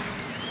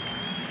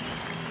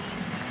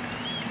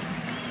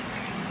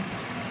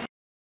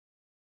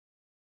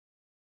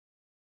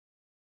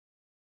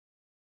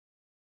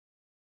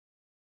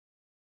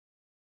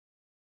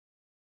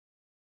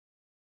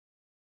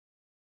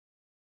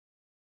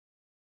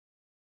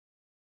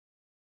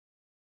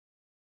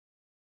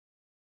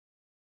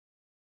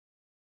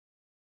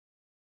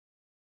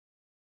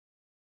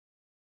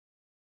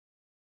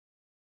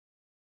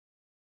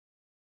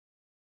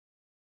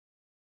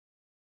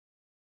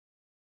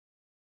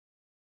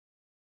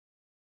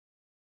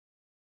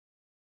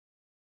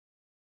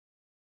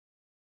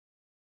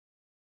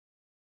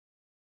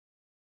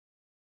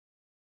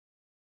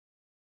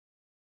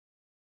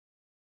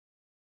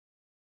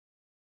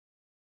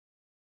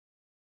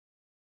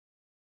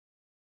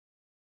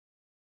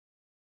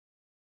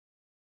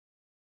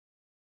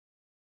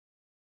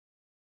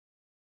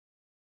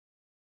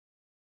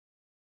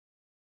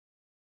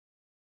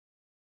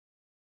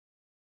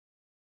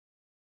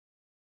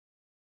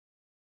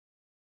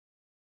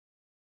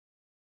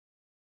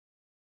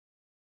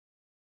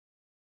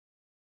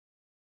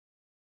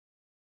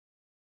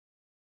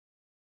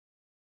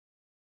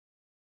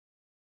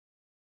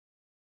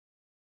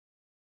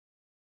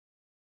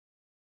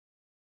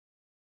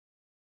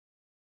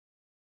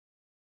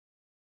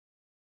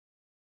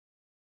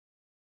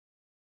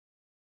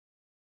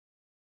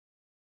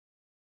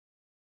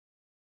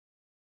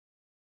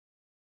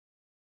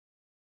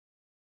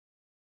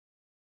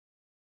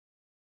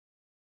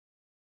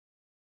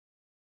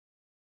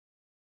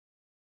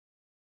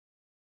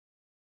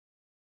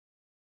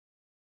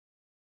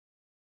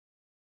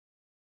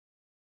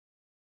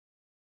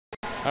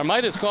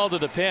 Armidas called to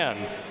the pen,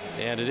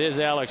 and it is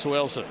Alex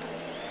Wilson.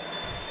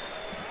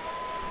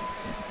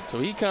 So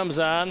he comes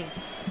on.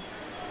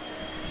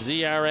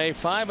 ZRA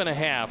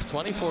 5.5,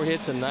 24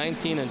 hits and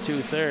 19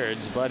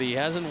 2/3, but he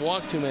hasn't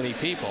walked too many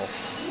people.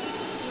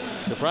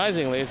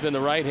 Surprisingly, it's been the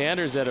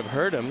right-handers that have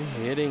hurt him,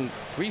 hitting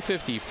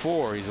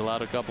 .354. He's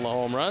allowed a couple of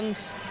home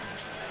runs,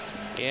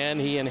 and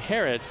he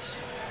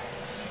inherits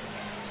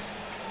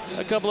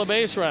a couple of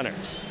base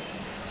runners.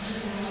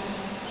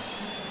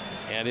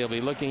 And he'll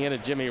be looking in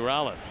at Jimmy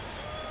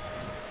Rollins.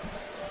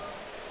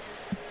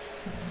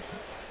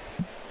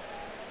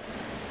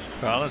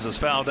 Rollins has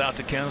fouled out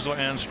to Kinsler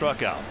and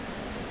struck out.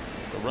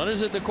 The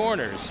runners at the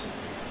corners,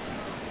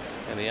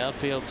 and the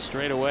outfield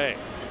straight away.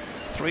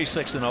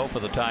 3-6-0 for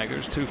the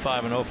Tigers,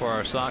 2-5-0 for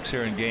our Sox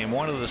here in Game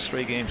 1 of this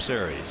 3-game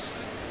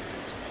series.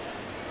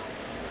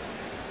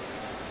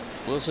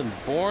 Wilson,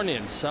 born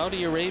in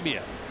Saudi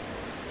Arabia,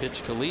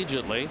 pitched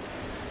collegiately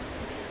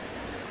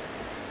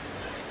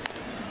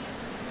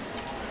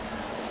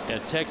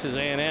at Texas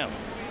A&M.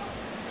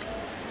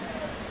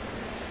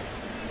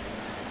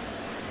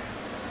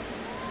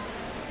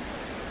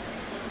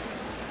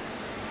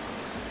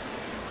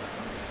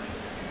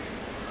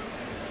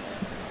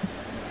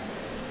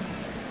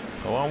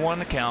 On 1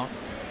 to count.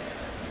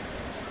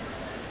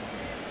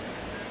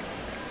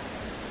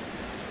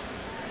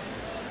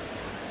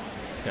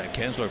 Got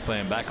Kinsler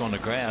playing back on the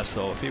grass,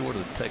 so if he were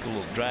to take a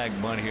little drag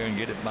money here and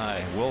get it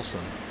by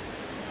Wilson,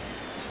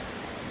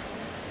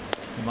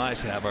 we might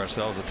have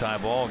ourselves a tie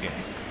ball game.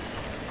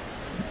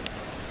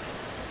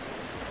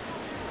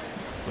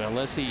 Well,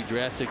 unless he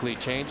drastically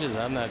changes,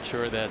 I'm not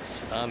sure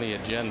that's on the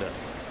agenda.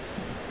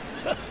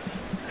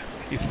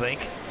 You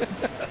think?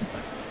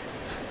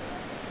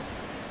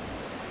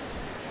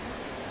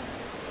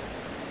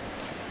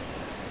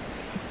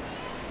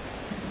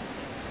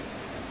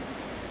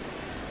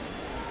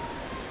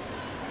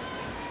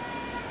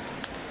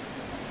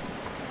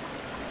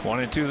 One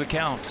and 2 the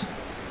count.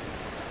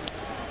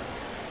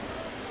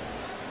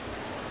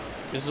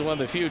 This is one of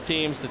the few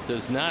teams that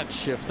does not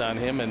shift on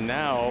him, and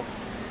now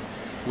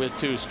with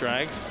 2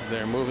 strikes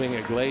they're moving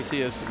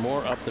Iglesias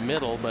more up the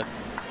middle, but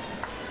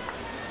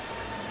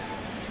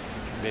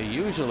They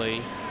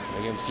usually,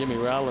 against Jimmy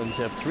Rollins,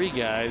 have 3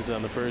 guys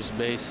on the first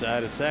base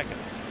side of second.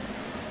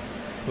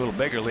 A little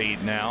bigger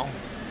lead now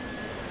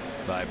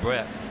by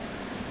Brett.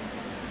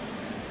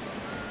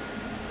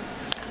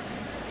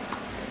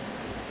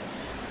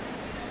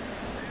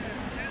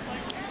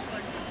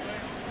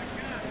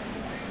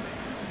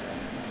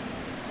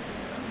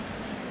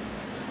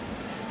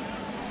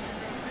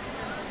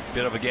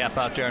 Bit of a gap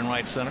out there in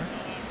right center.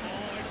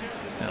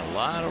 And a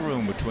lot of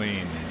room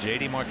between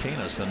J.D.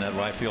 Martinez and that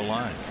right field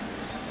line.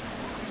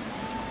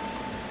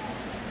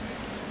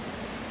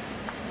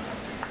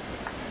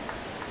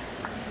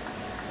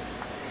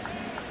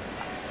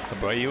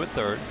 Abreu at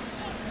third.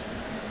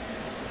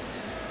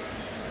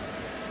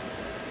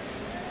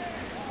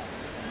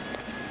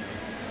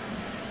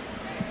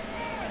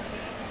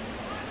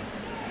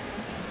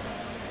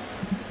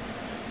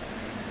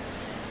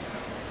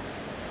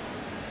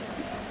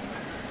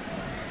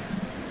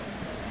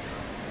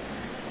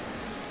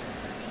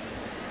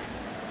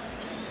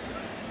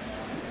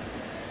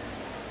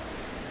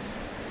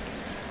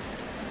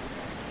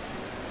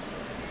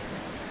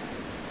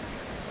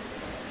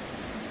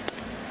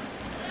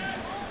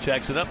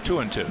 Checks it up,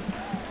 2-2.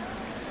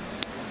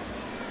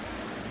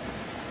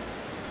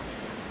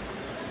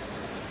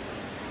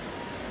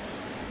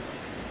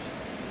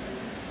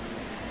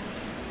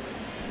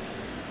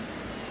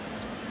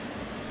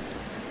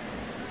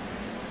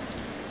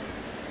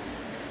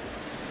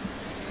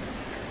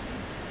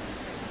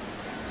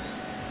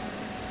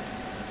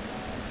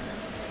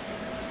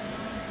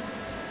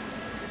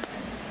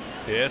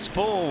 It's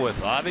full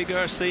with Avi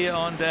Garcia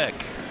on deck.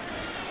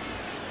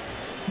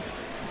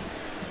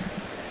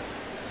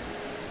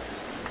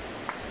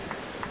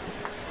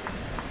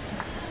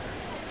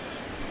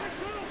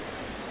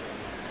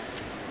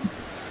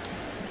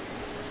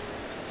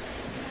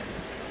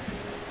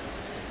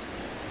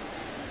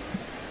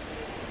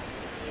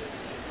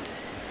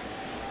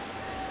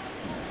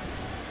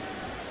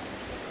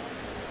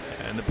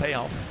 And the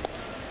payoff.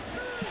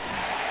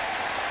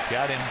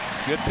 Got him.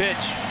 Good pitch.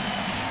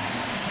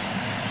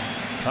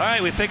 All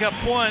right, we pick up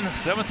 1,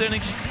 7th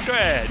inning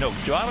stretch. No,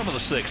 bottom of the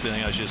 6th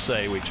inning, I should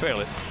say. We trail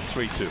it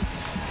 3-2.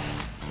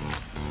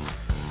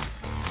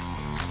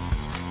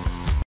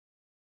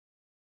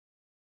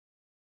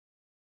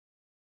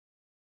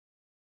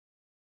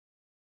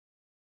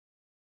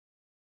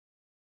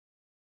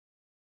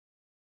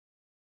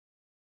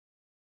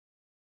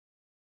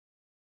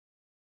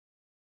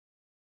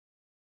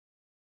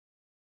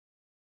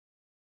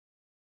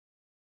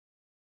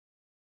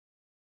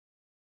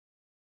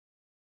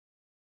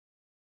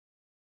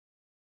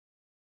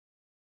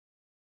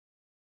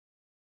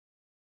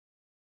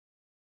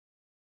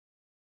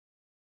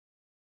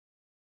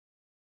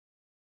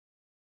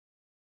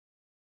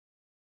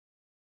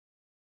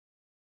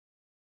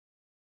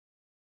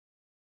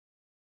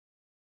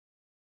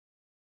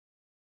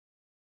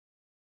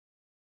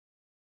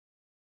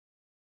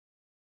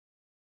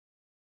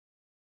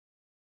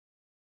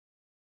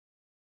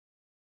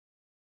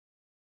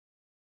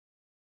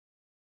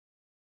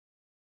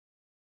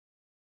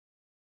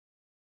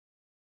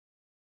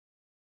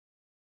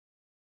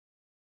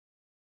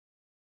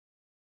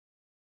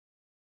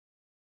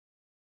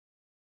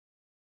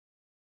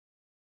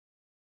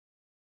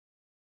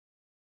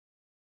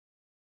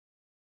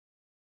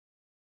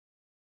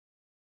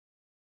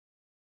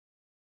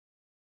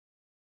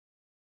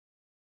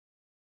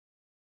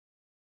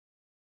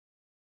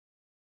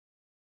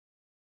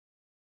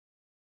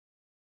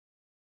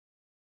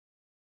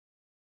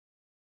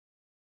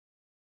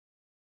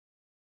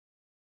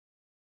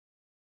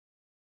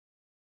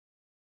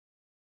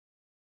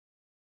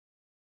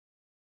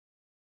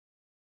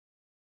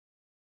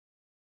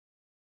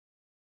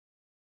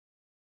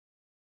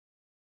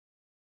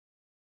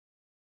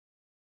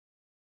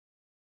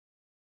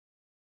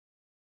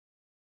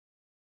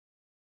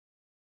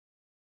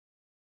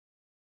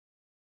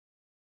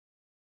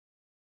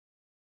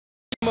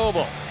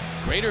 Mobile.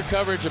 Greater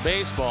coverage of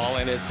baseball,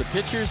 and it's the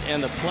pitchers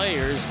and the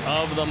players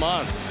of the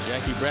month.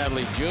 Jackie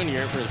Bradley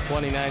Jr. for his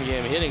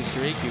 29-game hitting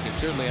streak. You can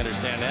certainly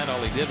understand that.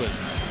 All he did was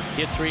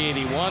hit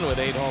 .381 with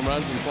 8 home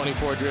runs and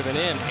 24 driven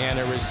in. And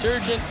a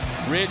resurgent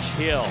Rich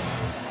Hill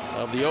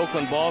of the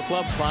Oakland Ball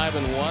Club, 5-1,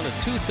 a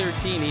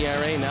 .213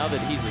 ERA now that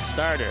he's a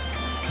starter.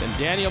 Then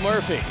Daniel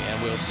Murphy,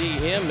 and we'll see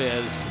him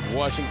as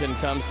Washington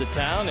comes to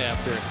town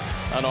after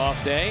an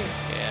off day.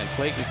 And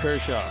Clayton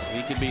Kershaw,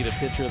 he could be the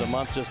pitcher of the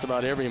month just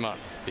about every month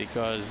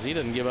because he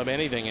doesn't give up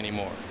anything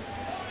anymore.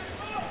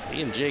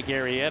 He and Jake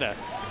Arrieta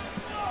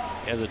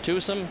as a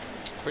twosome,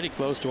 pretty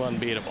close to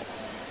unbeatable.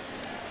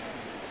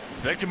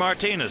 Victor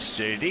Martinez,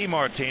 J.D.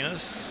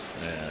 Martinez,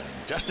 and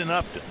Justin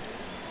Upton.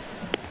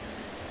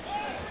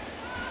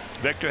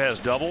 Victor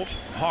has doubled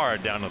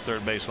hard down the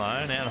third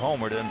baseline and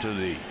homered into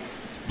the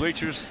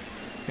bleachers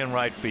in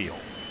right field.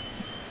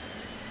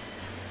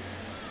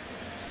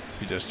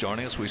 If you're just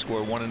joining us, we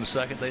scored 1 in the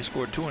second. They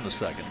scored 2 in the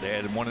second. They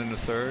added 1 in the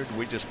third.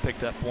 We just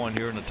picked up 1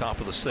 here in the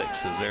top of the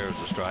 6th as there's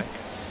a strike.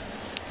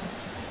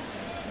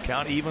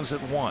 Count evens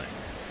at 1.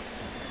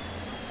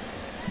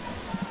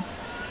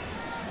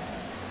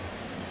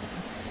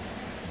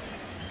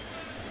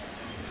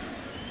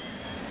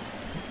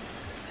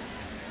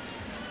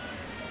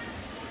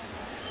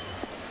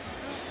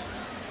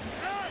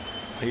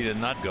 He did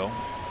not go.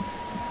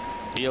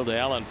 Field to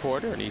Alan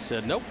Porter, and he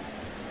said nope.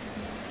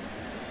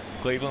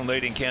 Cleveland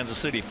leading Kansas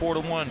City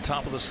 4-1,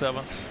 top of the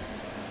 7th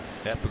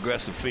at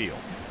Progressive Field.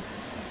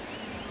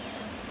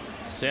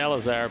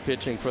 Salazar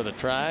pitching for the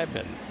Tribe,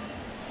 and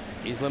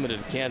he's limited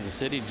to Kansas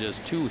City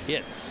just 2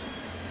 hits.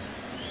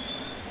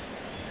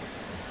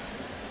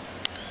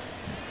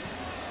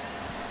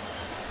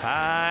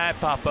 High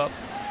pop up.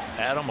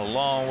 Adam, a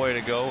long way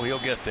to go. He'll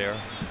get there.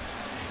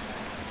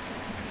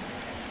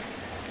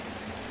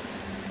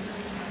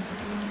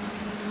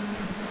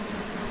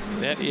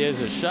 That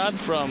is a shot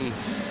from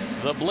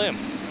the blimp.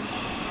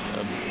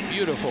 A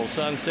beautiful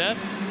sunset.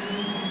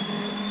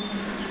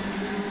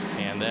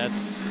 And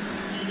that's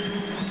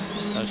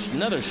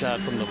another shot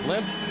from the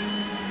blimp.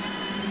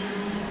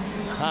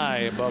 High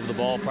above the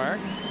ballpark.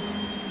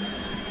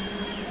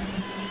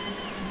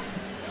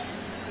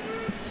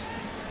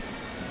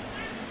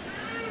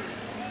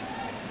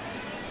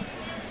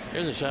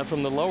 Here's a shot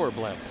from the lower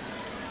blimp.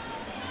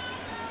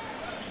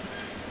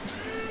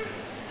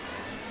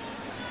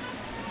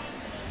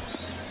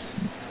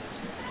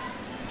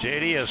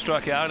 JD has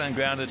struck out and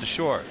grounded to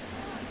short.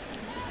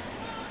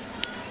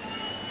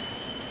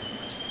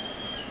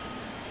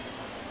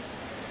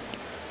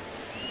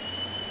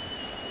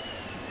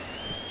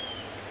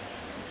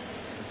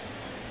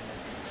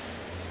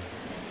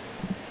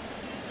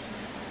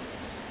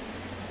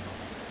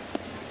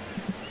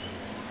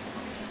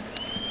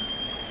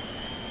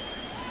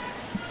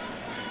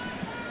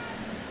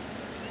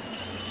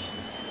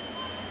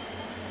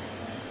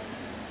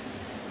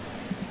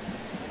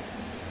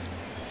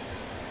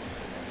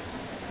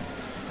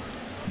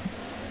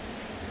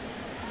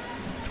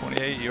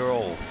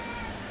 Year-old.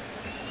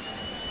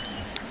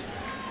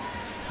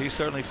 He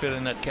certainly fit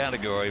in that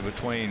category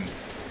between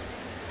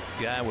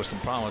guy with some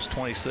promise,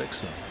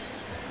 26 and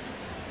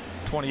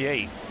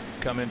 28.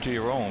 Come into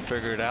your own,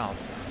 figure it out.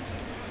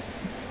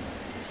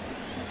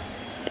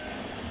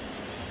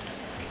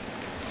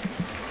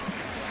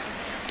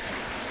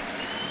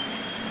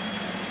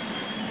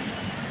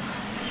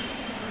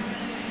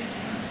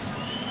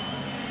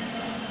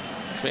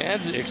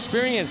 Fans,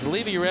 experience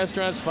Levy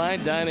Restaurant's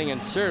fine dining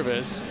and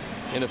service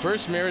in the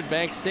First Merit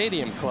Bank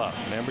Stadium Club.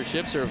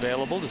 Memberships are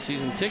available to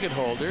season ticket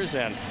holders,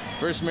 and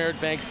First Merit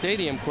Bank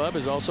Stadium Club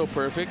is also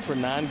perfect for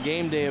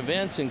non-game day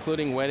events,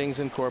 including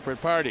weddings and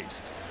corporate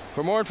parties.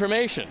 For more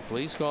information,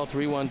 please call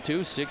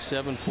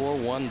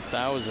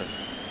 312-674-1000.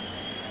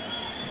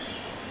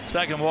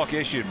 Second walk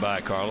issued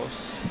by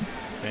Carlos.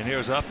 And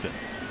here's Upton.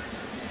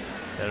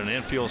 Had an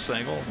infield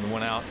single and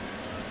went out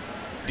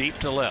deep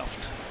to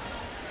left.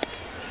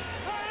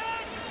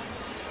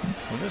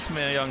 When this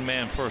young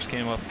man first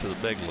came up to the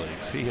big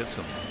leagues, he hit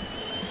some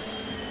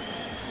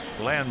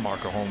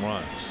landmarker home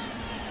runs.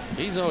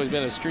 He's always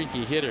been a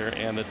streaky hitter,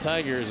 and the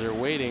Tigers are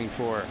waiting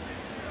for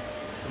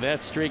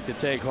that streak to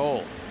take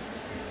hold,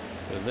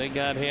 because they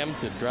got him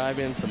to drive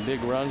in some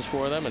big runs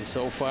for them, and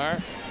so far,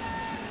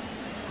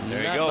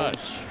 there not he goes.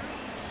 Much.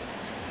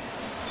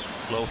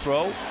 Low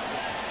throw.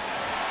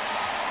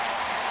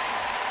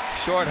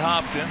 Short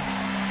hopped in.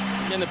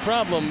 And the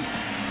problem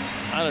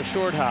on a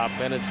short hop,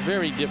 and it's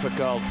very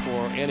difficult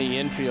for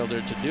any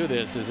infielder to do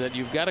this, is that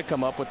you've got to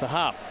come up with the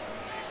hop.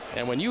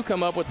 And when you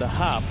come up with the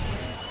hop,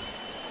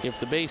 if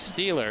the base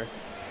stealer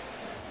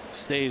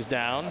stays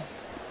down,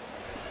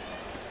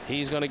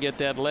 he's going to get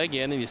that leg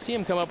in, and you see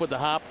him come up with the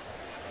hop.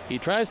 He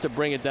tries to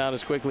bring it down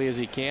as quickly as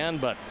he can,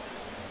 but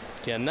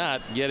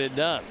cannot get it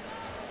done.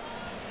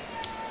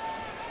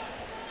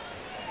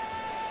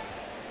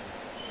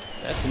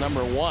 That's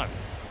number 1.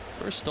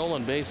 First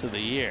stolen base of the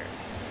year.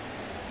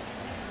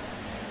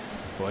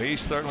 Well, he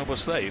certainly was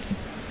safe.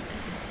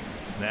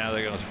 Now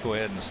they're going to go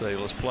ahead and say,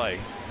 let's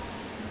play.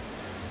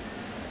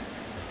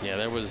 Yeah,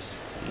 there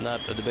was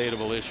not a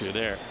debatable issue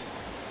there.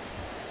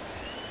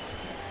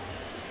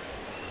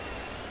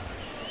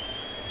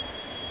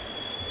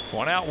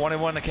 One out,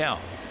 1-1 to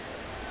count.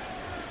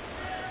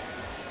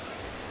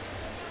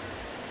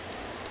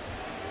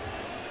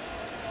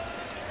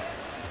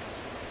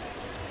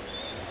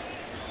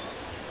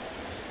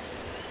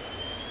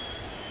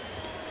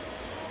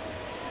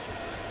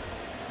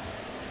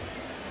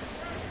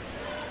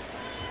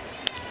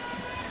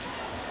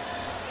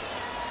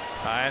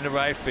 High into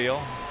right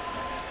field.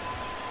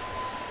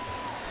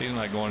 He's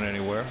not going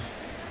anywhere.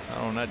 Not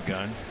on that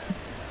gun.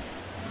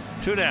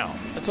 2 down.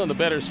 That's one of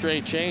the better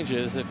straight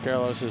changes that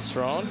Carlos has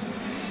thrown.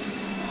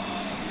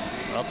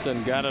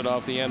 Upton got it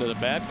off the end of the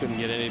bat, couldn't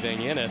get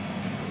anything in it.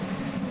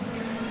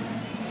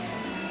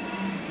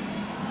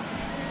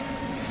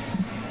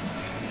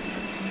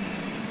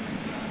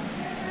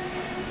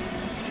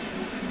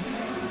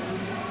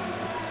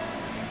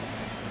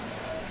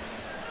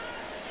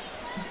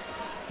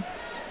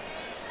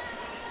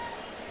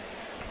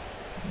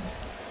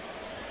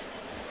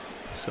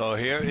 So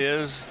here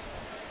is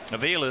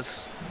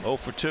Aviles, 0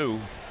 for 2.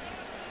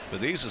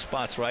 But these are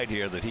spots right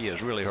here that he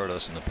has really hurt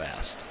us in the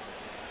past.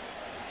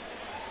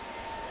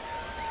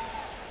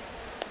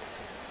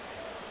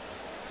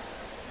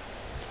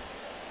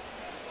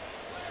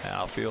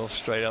 Outfield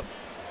straight up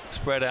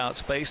spread out,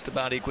 spaced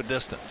about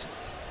equidistant.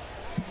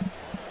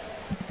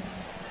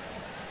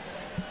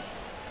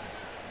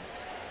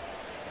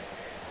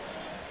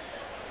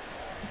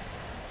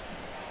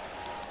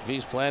 If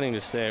he's planning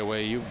to stay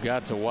away, you've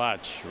got to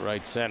watch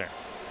right center.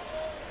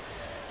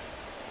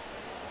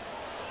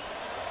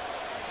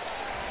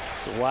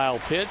 It's a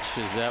wild pitch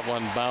as that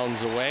one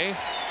bounds away.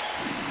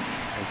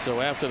 And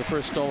so after the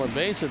first stolen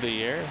base of the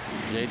year,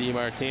 J.D.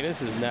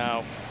 Martinez is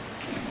now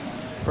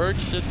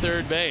perched at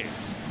third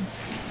base.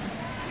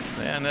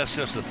 And that's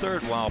just the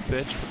third wild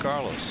pitch for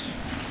Carlos.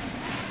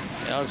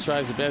 Alex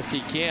tries the best he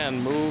can,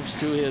 moves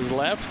to his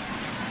left,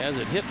 has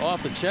it hit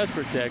off the chest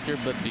protector,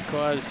 but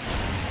because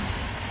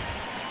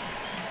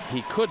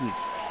he couldn't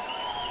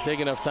take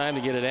enough time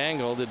to get it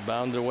angled, it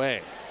bounded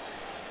away.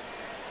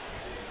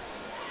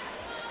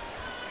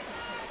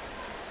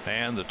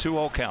 And the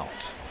 2-0 count.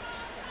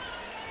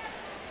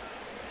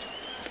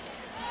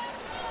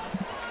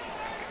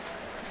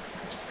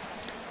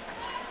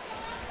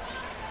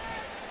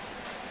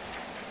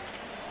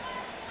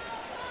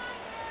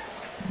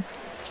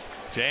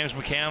 James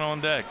McCann on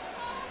deck.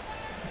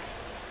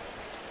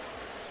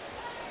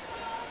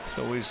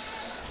 So we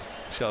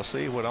shall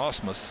see what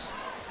Ausmus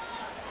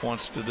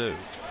wants to do.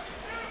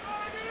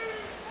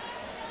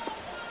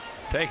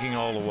 Taking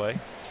all the way.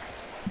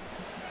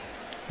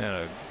 And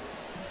a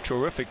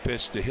terrific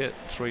pitch to hit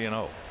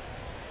 3-0.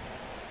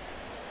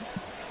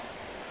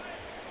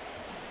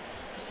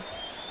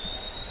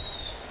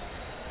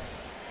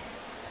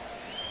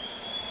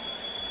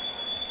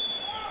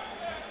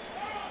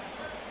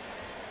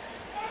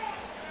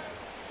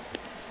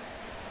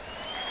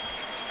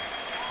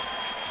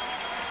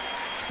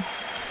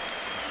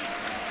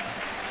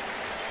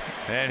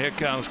 And here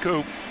comes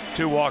Coop.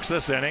 2 walks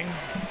this inning.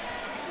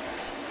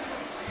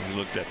 You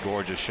looked at that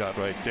gorgeous shot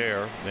right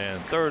there.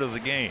 And third of the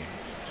game.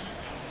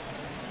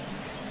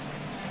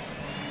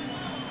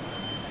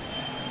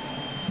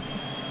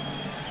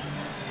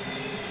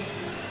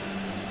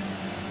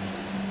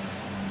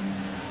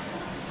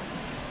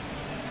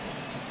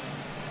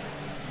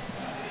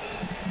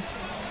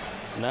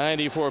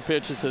 .94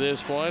 pitches to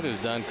this point as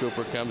Don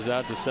Cooper comes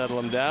out to settle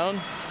him down.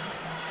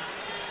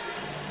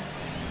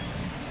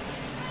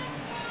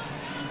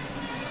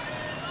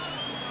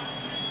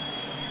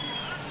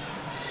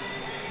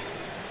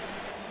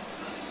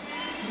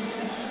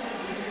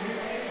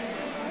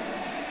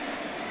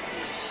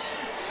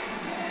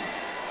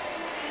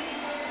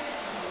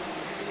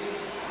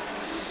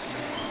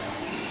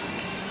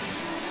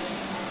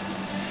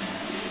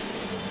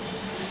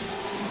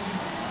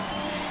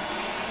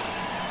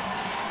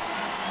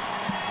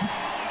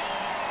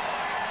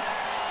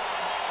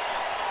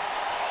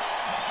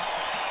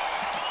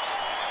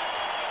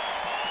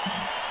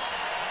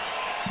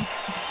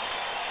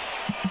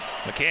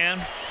 McCann,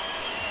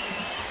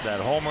 that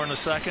homer in the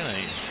second, and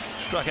he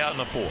struck out in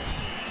the fourth.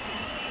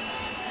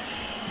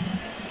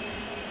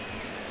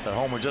 That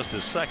homer just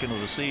his second of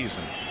the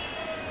season.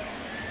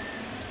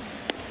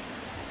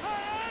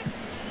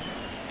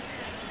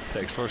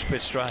 Takes first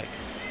pitch strike.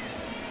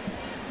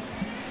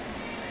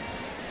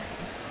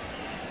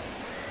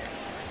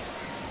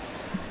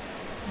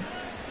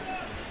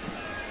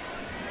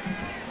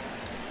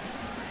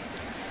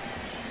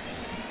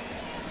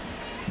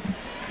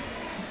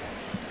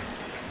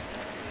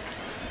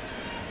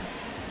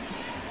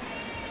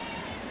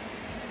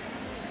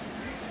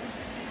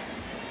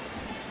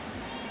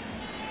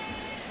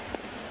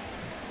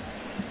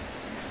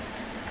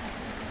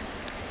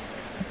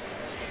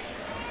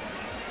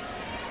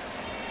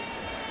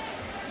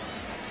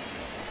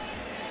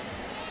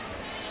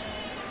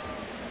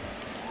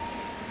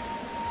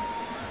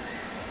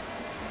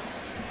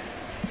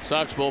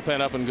 Sox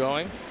bullpen up and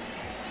going.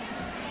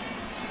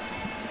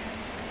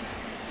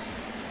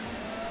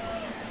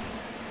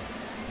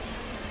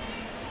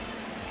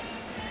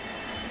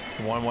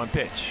 The 1-1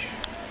 pitch.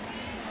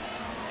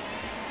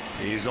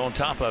 He's on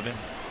top of him.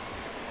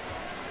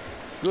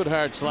 Good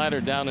hard slider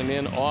down and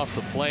in off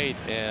the plate,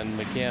 and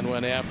McCann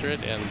went after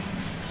it and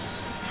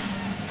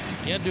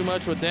can't do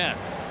much with that.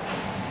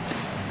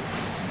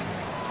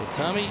 So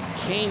Tommy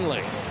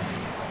Kahnle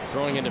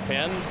throwing into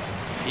pen.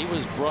 He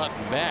was brought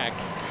back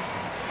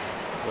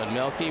when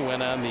Melky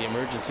went on the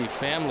emergency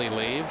family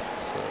leave.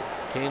 So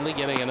Kahnle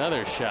getting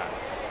another shot.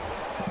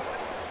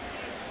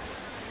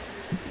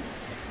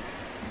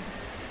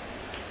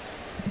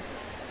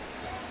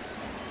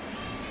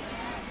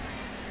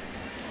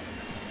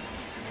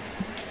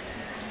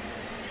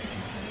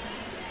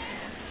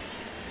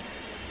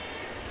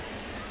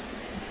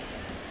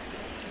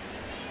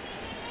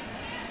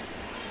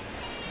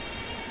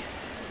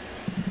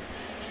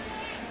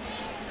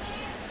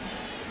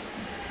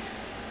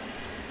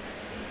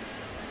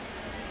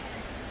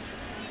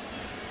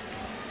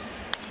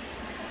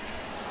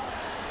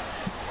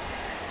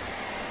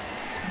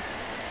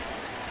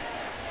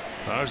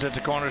 Runners at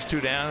the corners,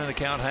 2 down, and the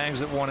count hangs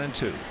at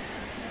 1-2.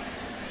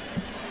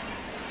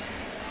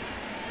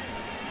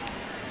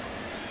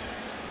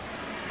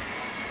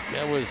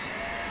 That was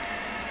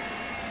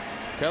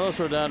Carlos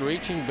Rodon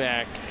reaching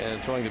back and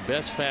throwing the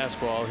best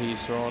fastball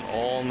he's thrown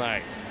all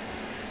night.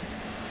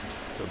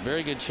 It's a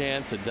very good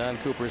chance that Don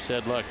Cooper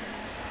said, look,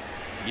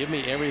 give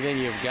me everything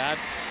you've got,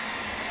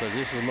 because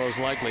this is most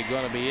likely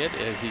going to be it,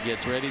 as he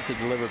gets ready to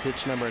deliver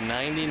pitch number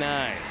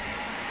 99.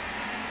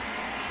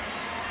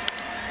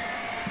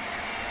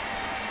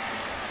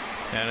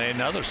 And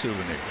another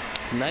souvenir.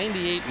 It's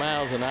 98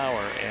 miles an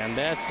hour, and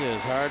that's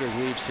as hard as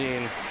we've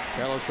seen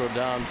Carlos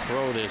Rodon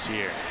throw this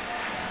year.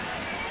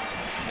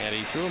 And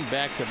he threw him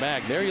back to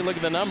back. There you look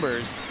at the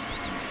numbers.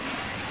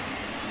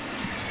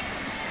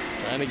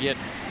 Trying to get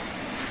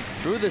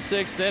through the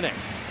 6th inning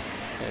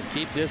and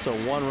keep this a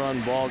one-run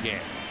ball game.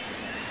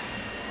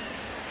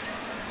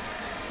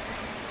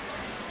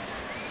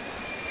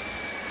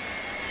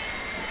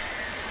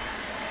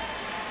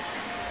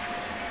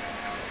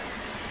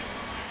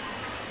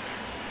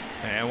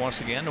 And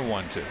once again, the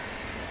 1-2.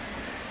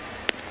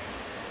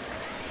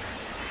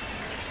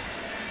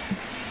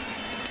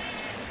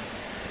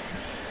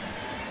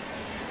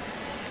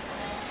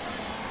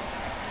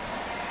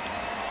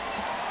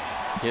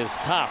 His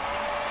top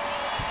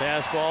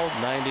fastball,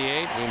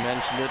 98. We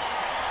mentioned it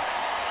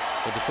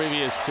with the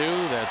previous 2.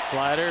 That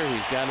slider,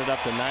 he's gotten it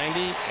up to 90,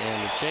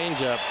 and the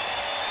changeup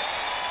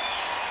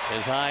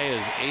as high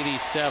as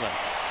 87.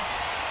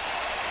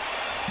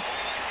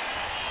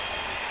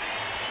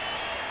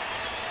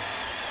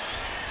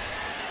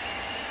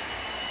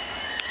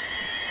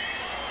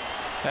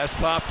 That's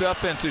popped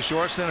up into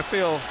short center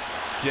field.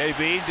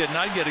 JB did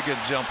not get a good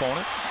jump on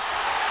it.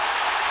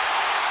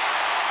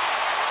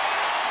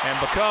 And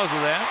because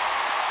of that,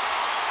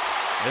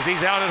 as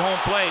he's out at home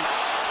plate,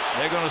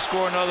 they're going to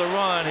score another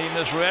run. He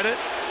misread it,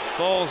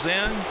 falls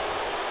in.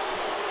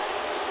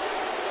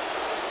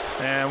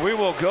 And we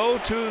will go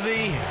to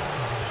the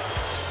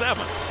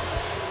 7th,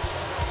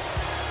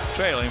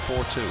 trailing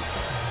 4-2.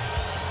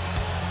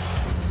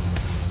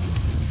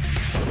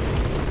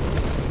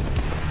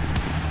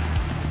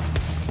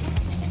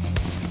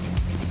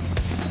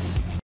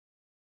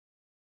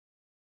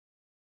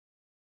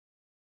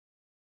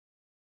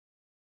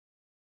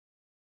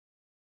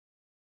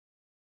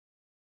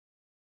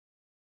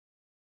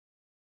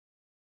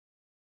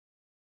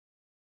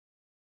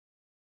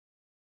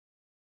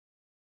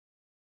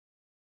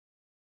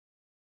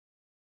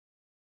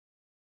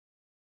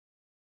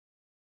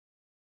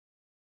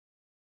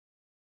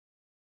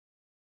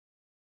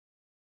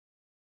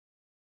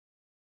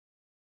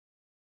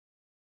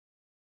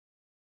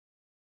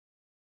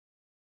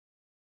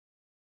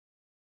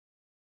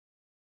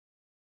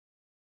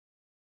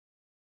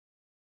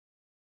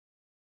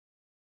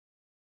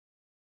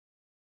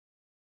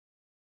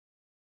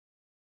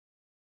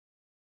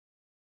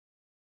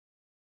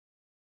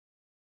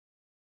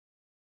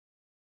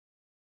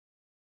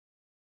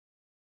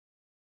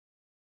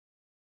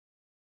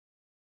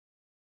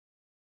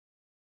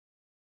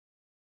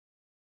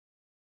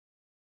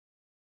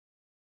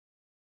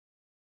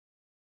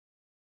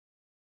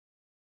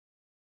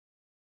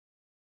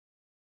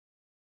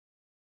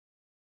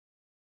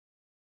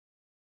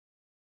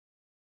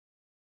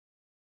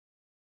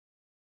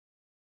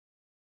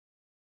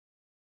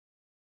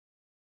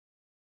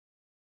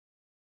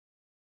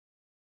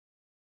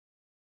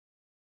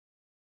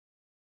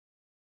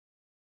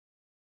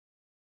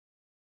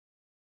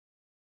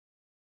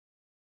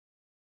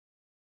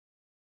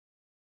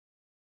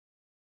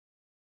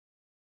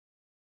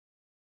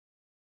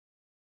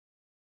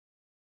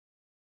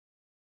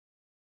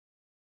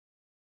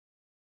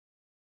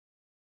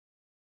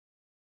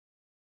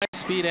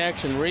 Speed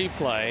action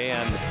replay,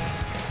 and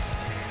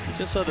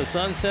just so the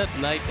sunset,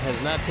 night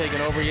has not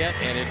taken over yet,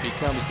 and it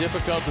becomes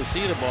difficult to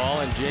see the ball,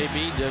 and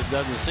JB just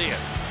doesn't see it.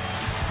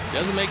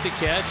 Doesn't make the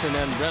catch, and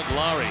then Brett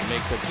Lowry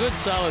makes a good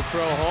solid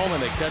throw home,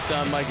 and they cut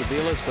down Mike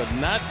Aviles, but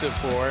not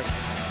before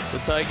the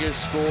Tigers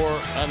score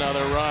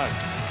another run.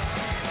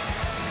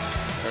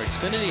 Our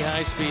Xfinity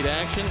high-speed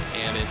action,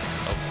 and it's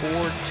a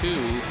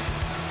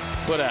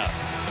 4-2 put out.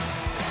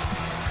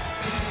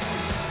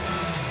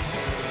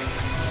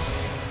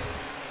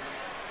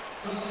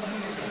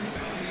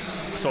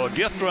 So a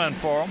gift run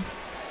for him,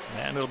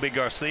 and it'll be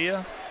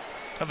Garcia,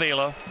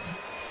 Avila,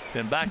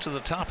 then back to the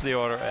top of the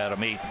order,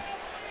 Adam Eaton.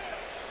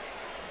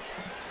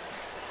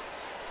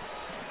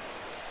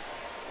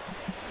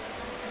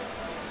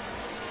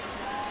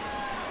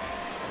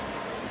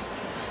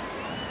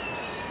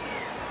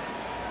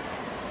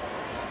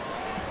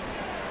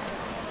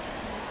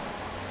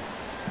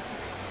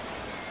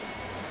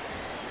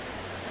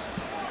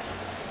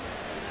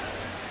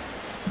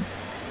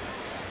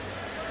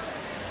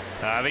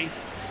 Ivy,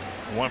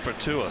 1 for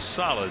 2, a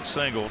solid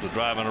single to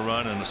drive in a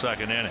run in the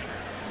 2nd inning.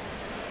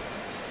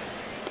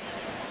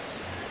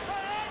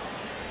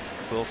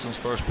 Wilson's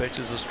first pitch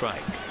is a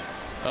strike.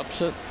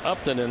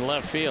 Upton in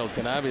left field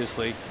can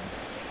obviously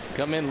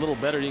come in a little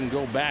better. You can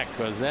go back,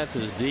 because that's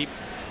as deep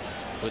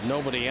with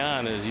nobody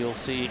on as you'll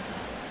see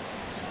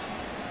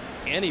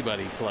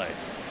anybody play.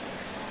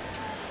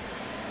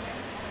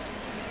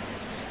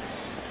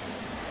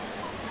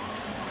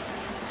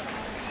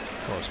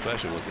 Well,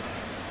 especially with the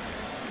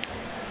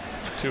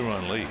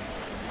 2-run lead.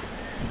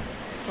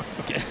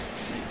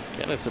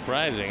 Kind of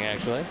surprising,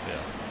 actually.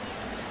 Yeah.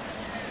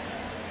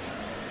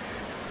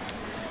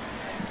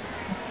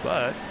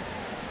 But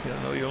you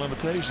don't know your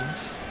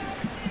limitations.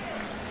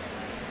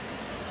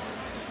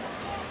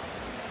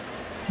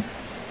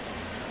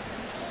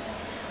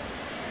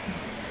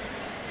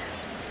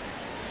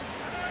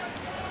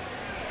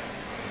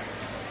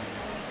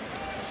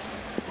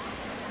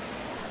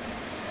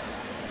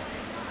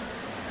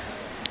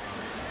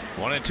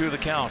 One and two the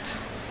count.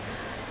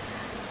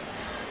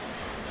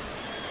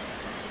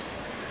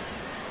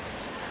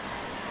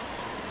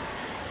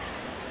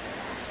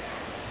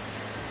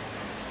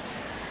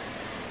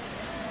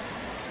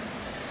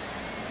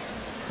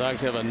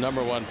 Sox have a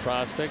 #1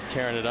 prospect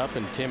tearing it up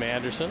in Tim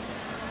Anderson.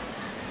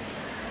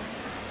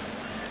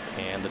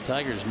 And the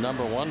Tigers'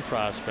 #1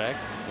 prospect,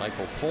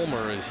 Michael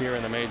Fulmer, is here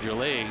in the major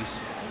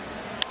leagues.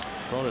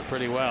 Thrown it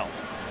pretty well.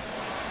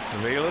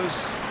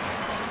 Avila's.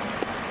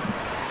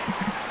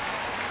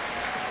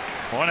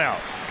 One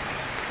out.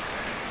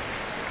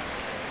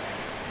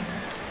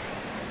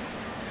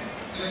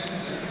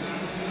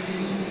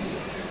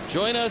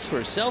 Join us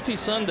for Selfie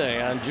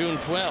Sunday on June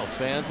 12th.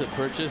 Fans that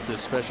purchase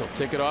this special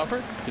ticket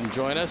offer can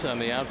join us on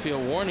the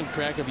outfield warning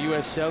track of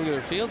U.S.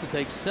 Cellular Field to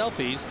take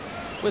selfies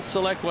with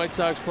select White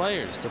Sox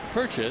players. To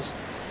purchase,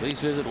 please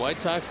visit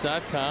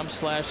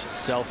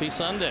whitesox.com/selfie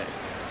Sunday.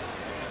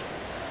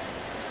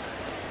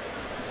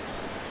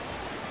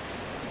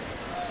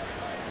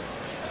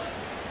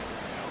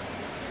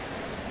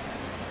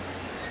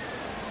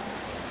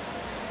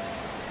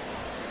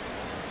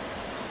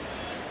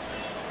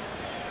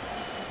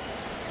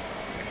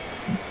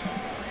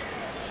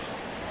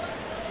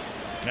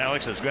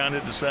 Alex has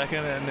grounded to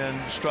second and then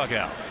struck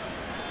out.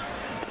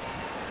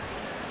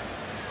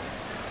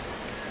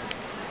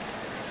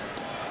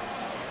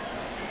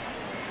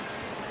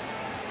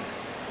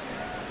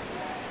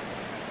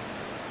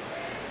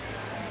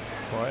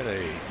 Quite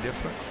a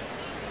different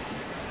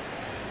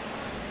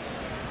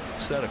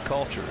set of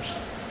cultures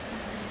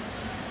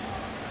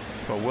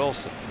for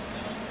Wilson,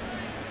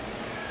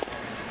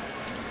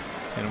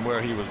 and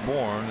where he was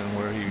born and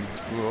where he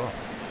grew up.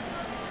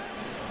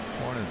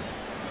 Born in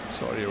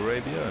Saudi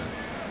Arabia and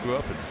grew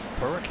up in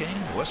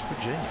Hurricane, West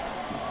Virginia.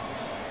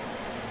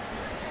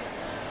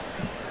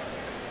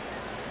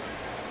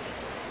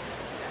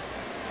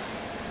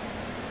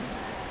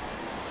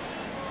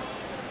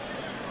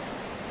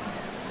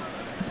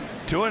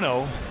 Two and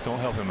 0. Don't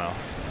help him out.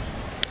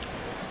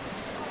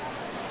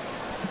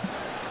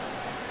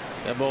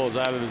 That ball was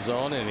out of the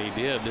zone, and he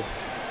did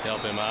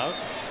help him out.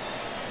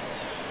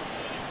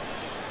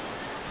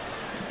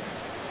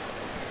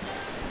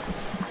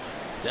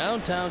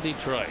 Downtown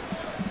Detroit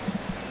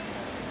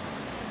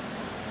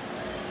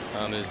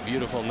on this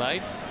beautiful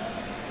night.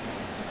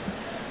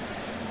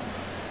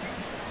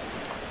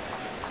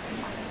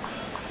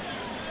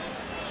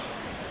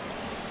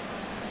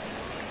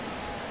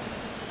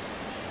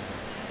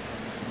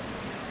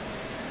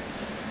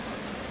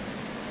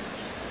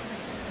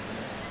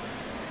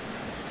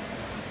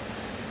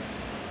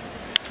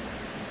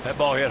 That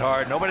ball hit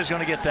hard. Nobody's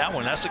going to get that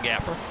one. That's a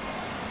gapper.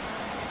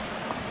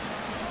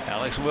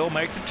 Alex will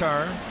make the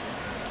turn.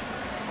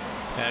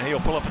 And he'll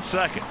pull up at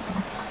second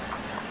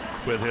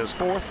with his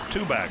fourth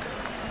two-bagger.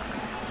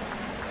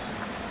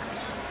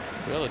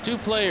 Well, the two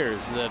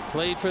players that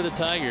played for the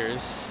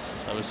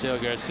Tigers,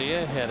 Avisail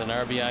Garcia had an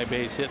RBI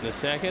base hit in the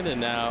second,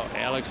 and now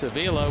Alex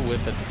Avila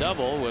with a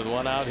double with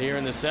one out here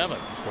in the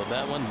seventh. So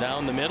that one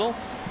down the middle.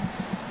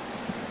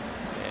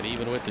 And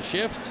even with the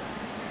shift,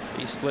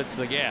 he splits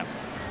the gap.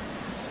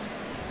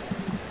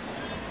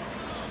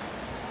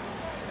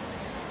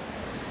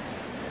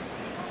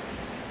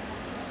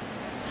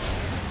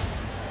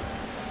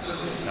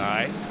 All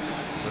right,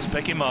 let's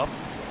pick him up.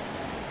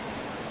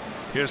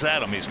 Here's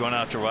Adam. He's going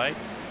out to right,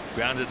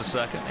 grounded to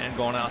second, and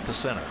going out to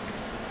center.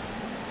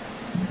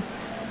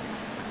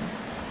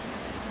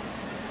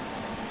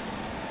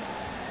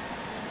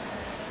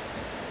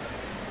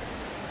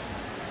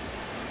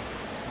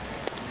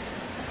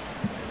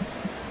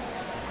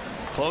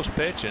 Close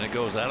pitch, and it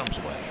goes Adams'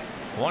 way.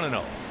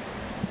 1-0.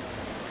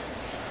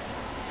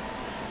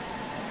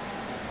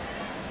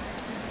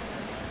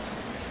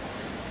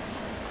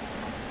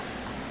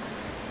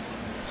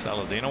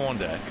 Saladino on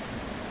deck.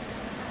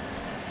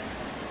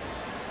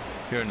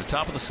 Here in the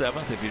top of the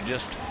seventh, if you're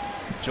just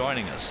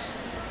joining us.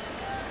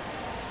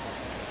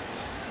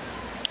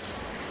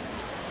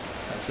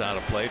 That's out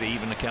of play to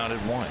even the count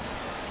at 1.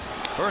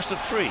 First of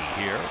 3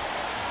 here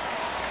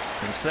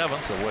in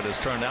seventh of what has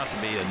turned out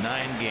to be a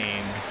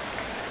 9-game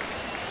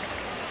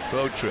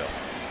road trip.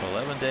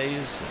 11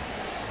 days,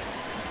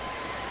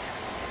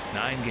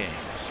 9 games.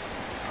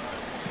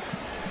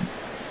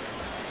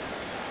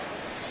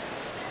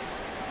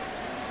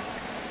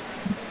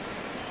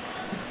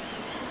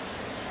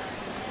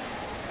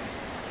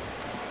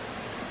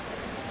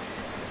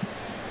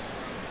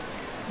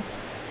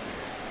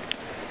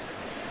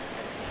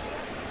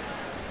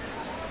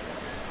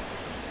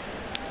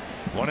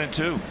 One and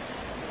two.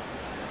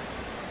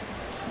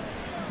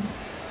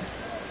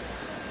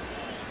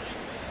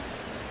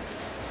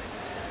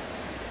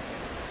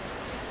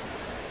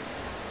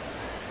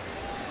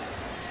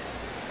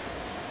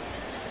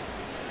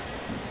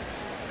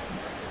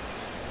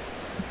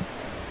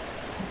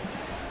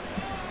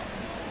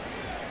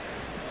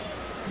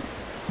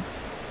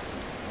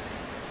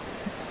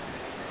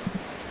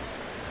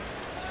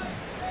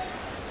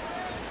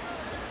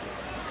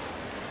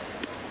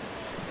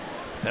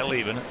 They're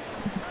leaving it.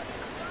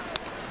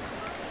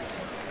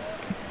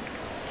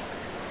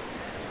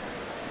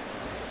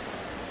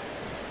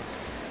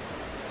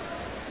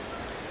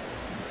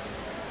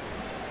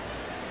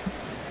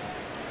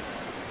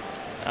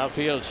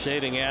 Outfield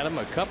shading at him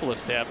a couple of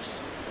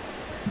steps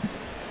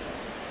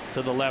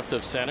to the left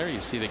of center.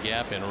 You see the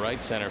gap in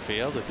right center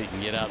field if he can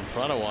get out in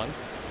front of one.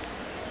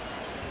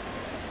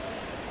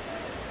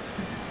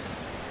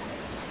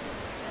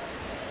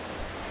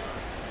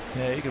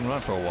 Yeah, he can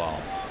run for a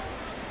while.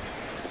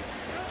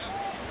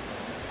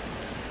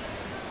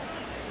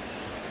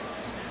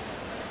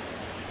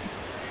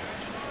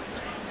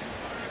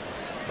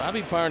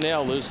 Bobby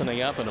Parnell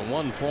loosening up, and at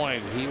one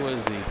point he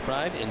was the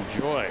pride and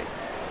joy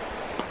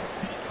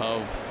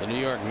of the New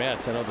York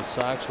Mets. I know the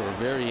Sox were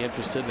very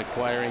interested in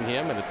acquiring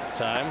him, and at the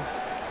time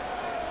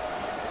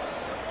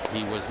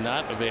he was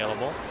not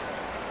available.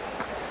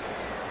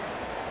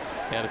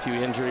 Had a few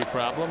injury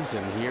problems,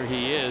 and here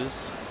he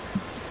is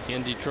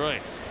in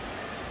Detroit.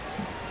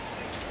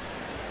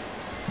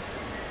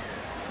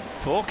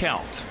 Full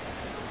count.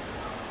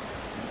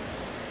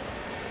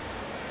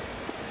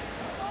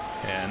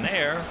 And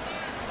there,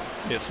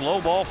 it's low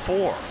ball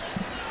 4.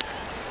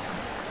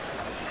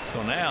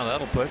 So now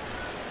that'll put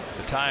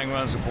the tying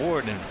runs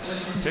aboard, and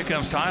here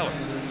comes Tyler.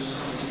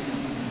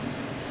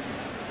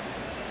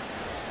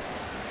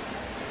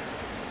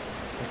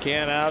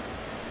 McCann out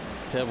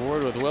to have a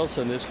word with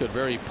Wilson. This could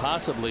very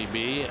possibly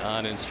be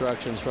on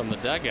instructions from the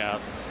dugout.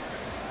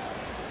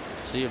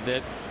 See if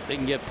they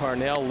can get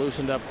Parnell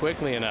loosened up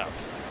quickly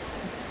enough.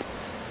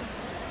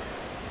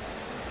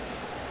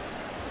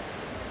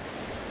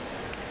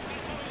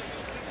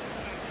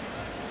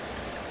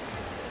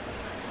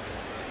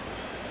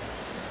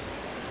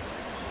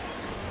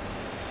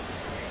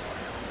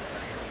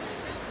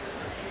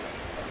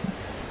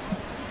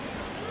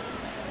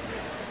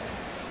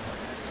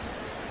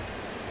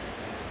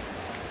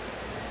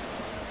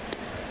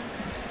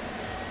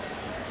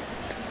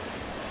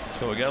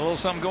 So we got a little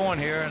something going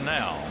here and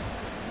now.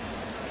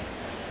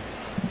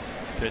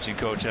 Pitching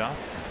coach out.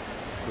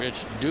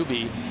 Rich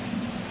Doobie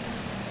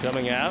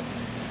coming out.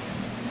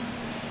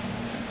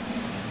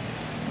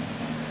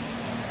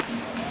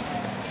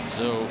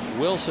 So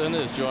Wilson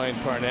has joined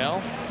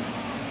Parnell.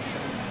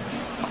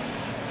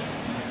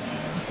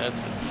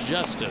 That's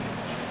Justin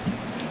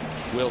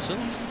Wilson.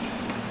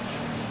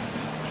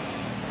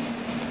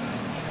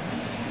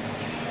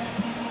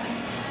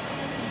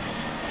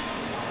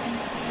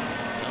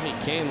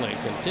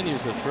 Canley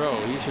continues to throw.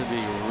 He should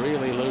be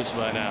really loose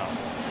by now.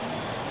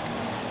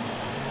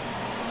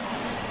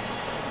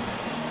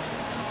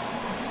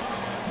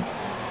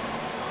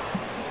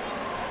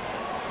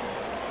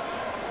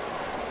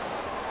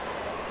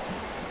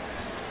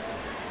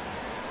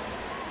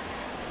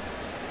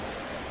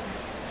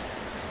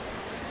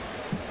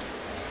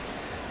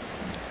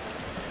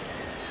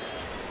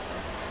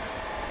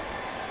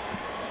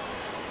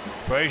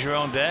 Frazier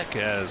on deck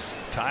as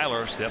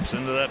Tyler steps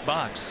into that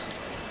box.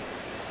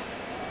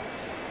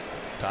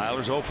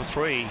 Tyler's 0 for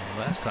 3.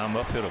 Last time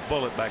up, hit a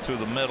bullet back through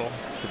the middle,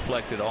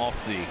 deflected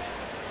off the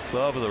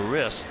glove of the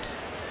wrist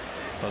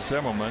of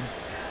Zimmerman.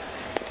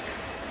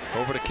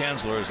 Over to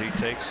Kinsler as he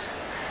takes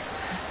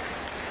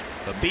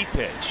a beat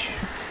pitch.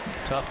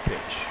 Tough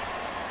pitch.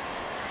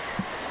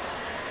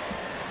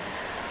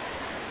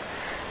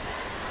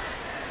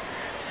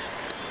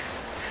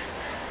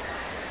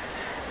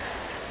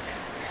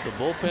 The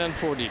bullpen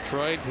for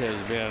Detroit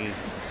has been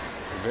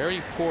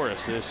very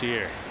porous this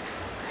year.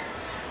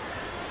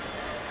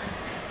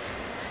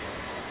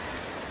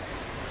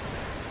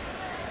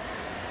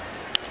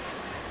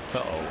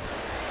 Uh-oh.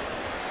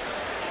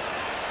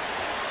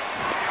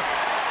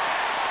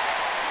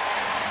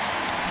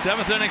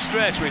 Seventh inning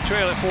stretch. We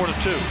trail it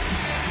 4-2.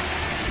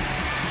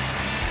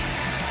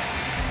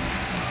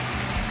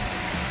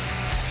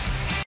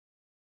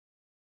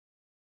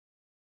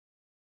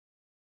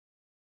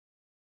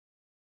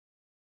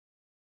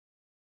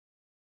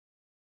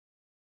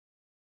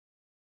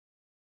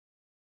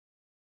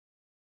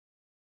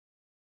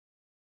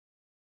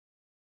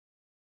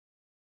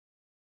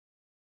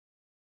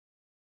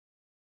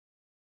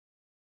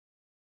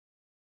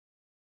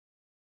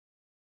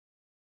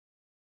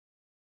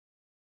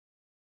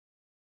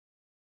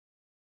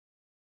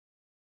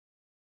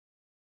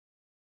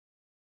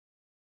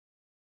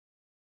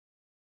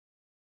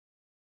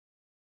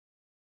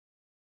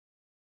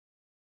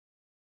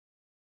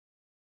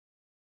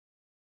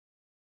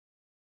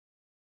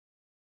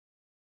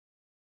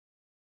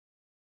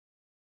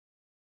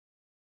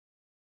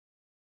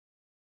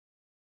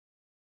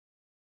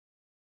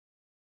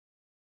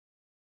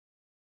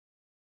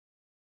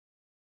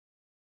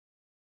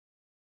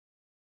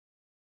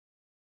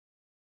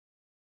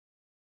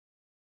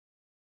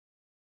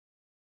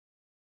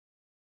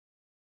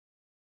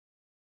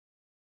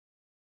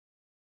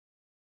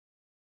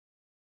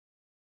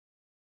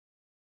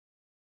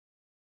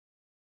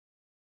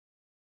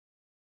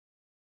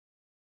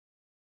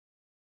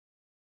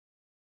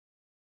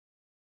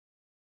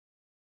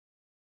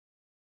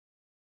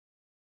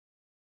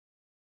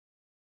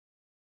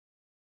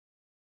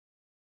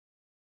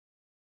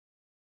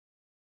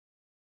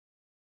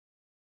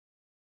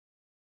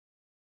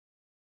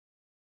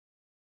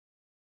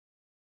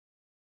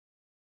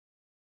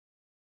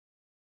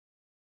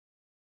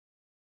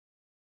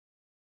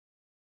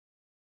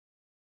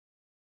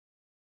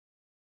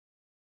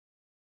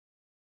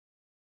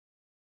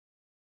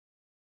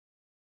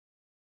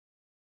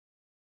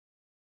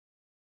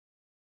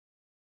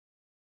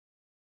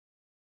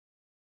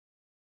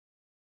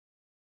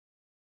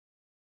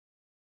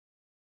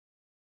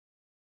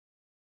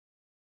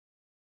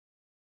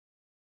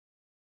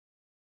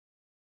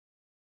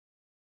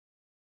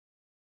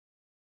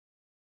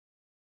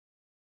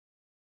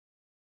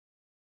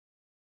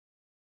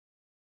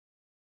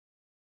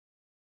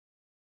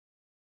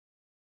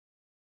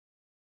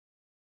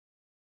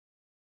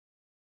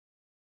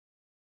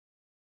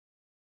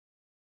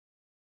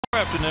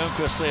 afternoon.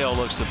 Chris Sale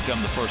looks to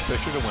become the first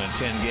pitcher to win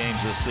 10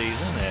 games this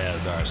season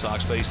as our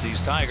Sox face these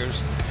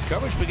Tigers.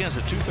 Coverage begins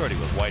at 2:30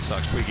 with White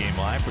Sox pregame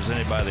live,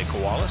 presented by the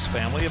Koalas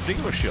family of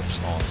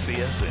dealerships on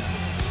CSN.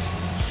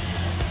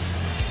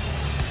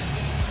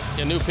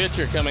 A new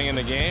pitcher coming in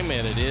the game,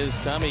 and it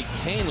is Tommy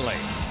Kahnle.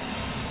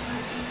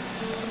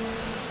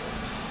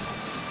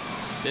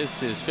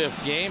 This is his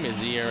 5th game.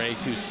 His ERA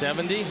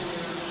 .270.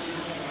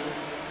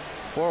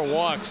 4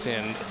 walks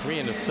in 3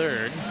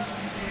 1/3.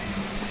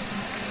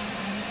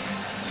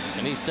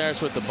 And he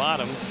starts with the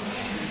bottom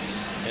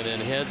and then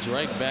heads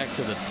right back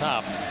to the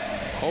top,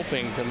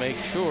 hoping to make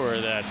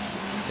sure that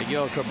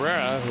Miguel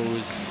Cabrera,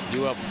 who's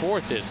due up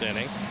 4th this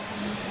inning,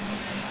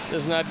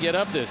 does not get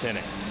up this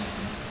inning.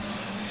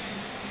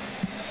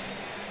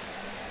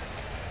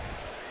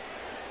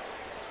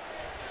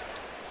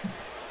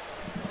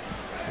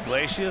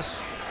 Iglesias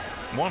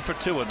 1 for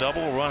 2, a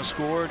double, a run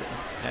scored,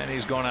 and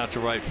he's gone out to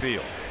right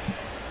field.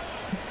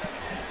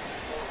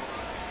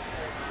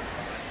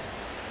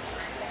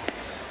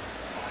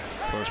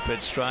 First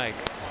pitch strike.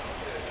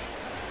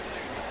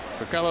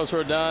 For Carlos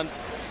Rodon,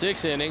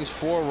 6 innings,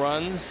 4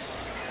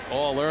 runs,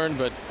 all earned,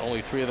 but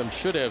only 3 of them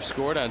should have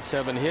scored on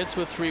 7 hits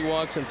with 3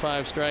 walks and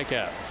 5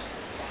 strikeouts.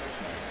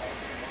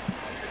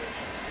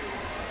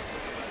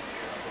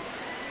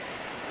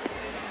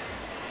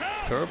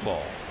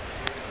 Curveball.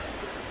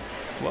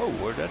 Whoa,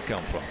 where'd that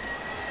come from?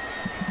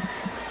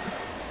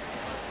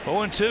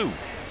 0-2.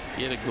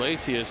 He had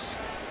Iglesias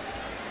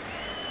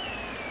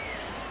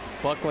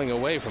buckling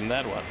away from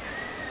that one.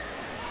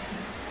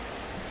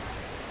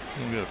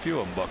 You can get a few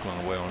of them buckling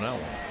away on that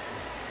one.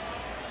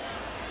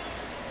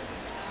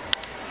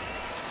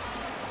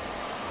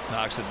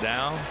 Knocks it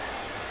down,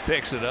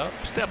 picks it up,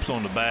 steps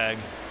on the bag,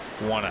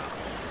 1 out.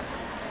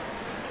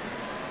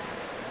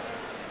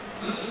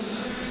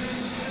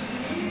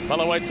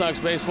 Follow White Sox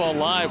baseball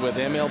live with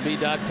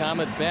MLB.com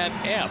at Bat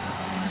app.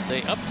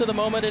 Stay up to the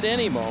moment at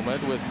any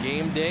moment with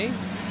game day,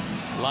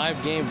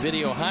 live game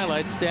video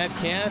highlights,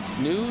 StatCast,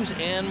 news,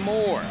 and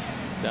more.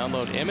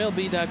 Download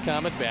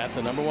MLB.com at Bat,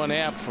 the #1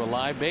 app for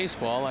live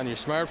baseball on your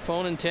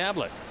smartphone and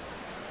tablet.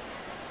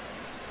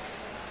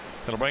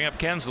 That'll bring up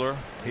Kinsler.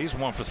 He's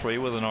 1 for 3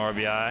 with an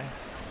RBI.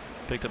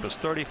 Picked up his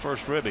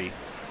 31st ribby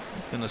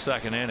in the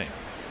 2nd inning.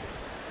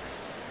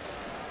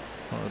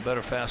 One of the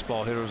better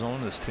fastball hitters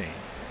on this team.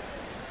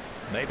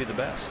 Maybe the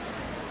best.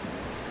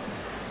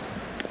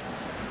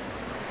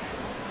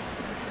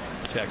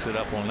 Checks it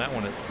up on that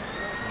one at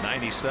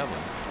 97.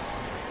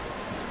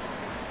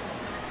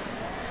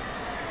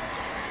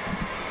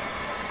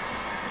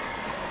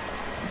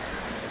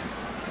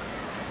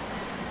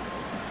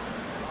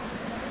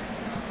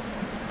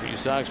 For you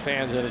Sox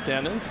fans in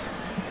attendance,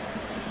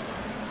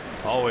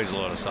 always a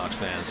lot of Sox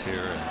fans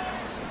here in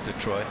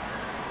Detroit.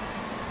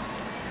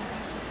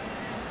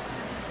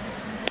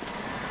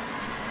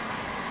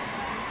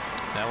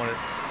 That one at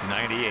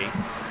 98.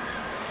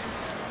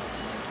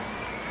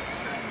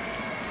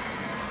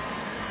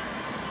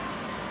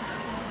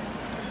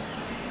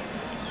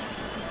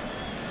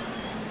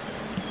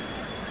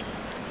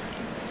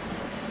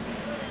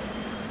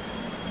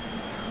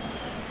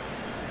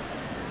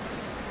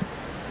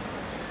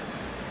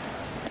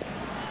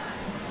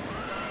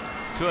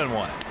 Two and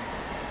 1.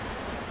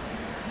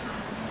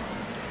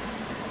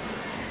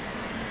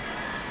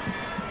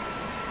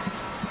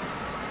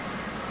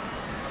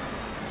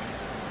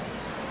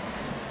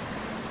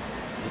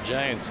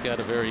 Giants got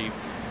a very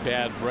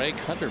bad break.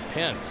 Hunter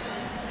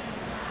Pence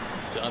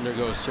to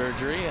undergo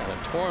surgery on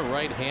a torn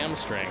right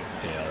hamstring.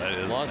 Yeah, that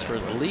is lost for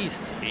at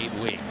least 8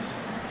 weeks.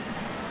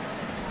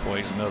 Boy,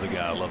 he's another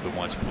guy I love to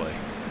watch play.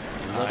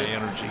 High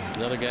energy.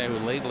 Another guy who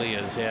lately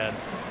has had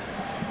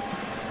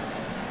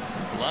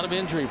a lot of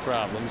injury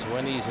problems.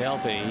 When he's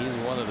healthy, he's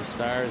one of the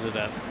stars of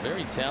that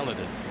very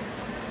talented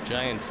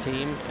Giants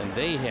team, and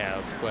they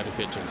have quite a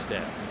pitching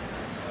staff.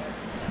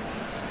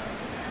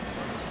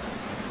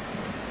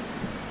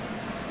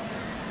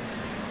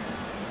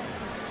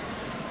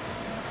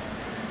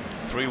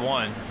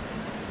 3-1.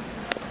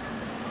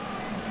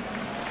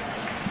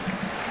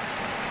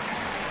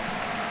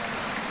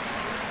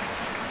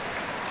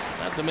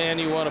 Not the man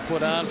you want to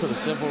put on for the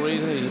simple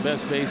reason he's the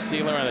best base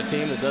stealer on a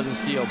team that doesn't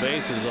steal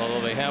bases. Although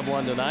they have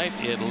one tonight,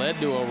 it led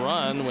to a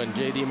run when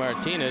J.D.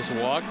 Martinez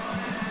walked,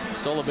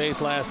 stole a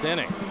base last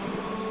inning.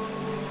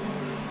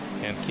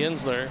 And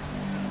Kinsler,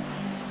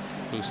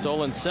 who's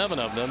stolen 7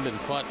 of them, been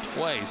caught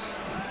twice.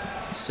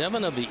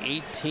 7 of the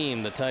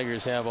 18 the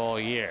Tigers have all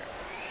year.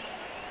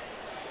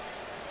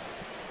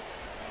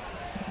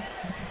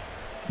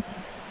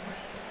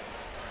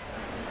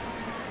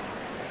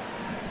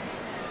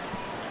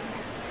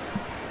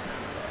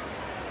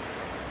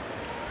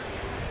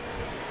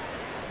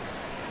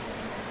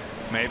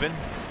 Maben.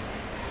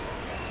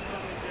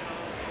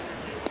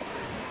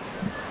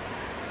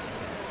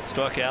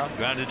 Struck out,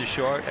 grounded to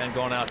short, and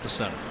going out to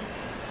center.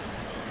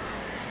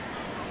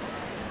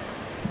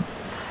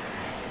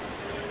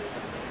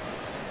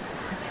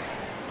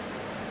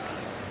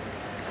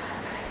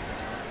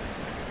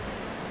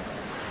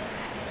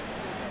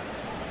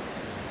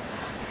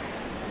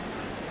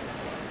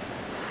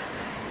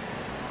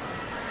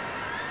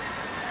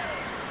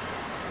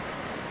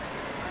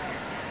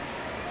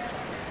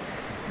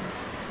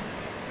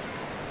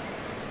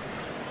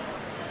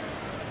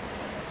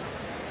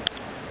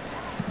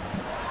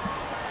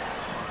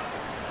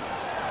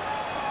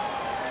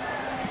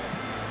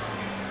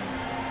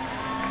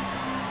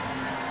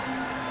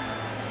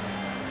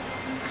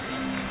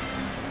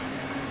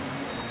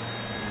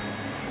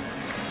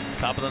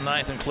 Top of the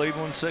ninth in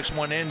Cleveland,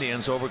 6-1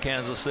 Indians over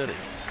Kansas City.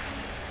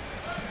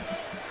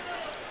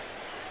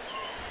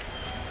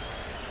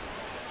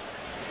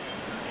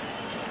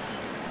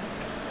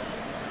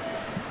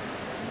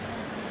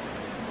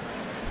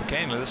 For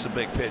Canely, this is a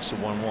big pitch to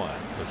 1-1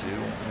 because you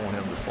don't want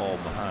him to fall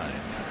behind.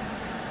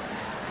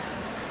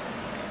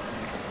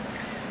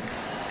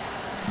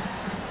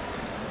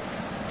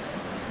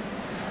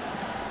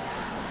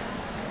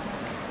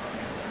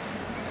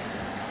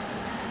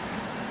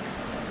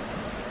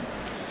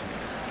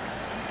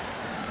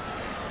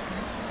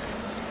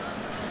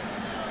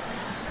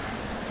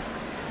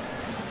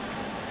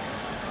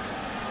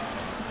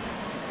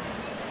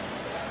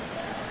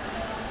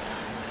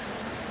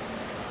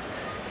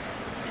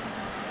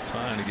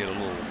 Trying to get a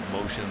little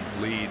motion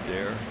lead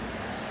there.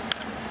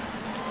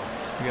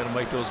 You got to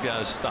make those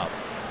guys stop.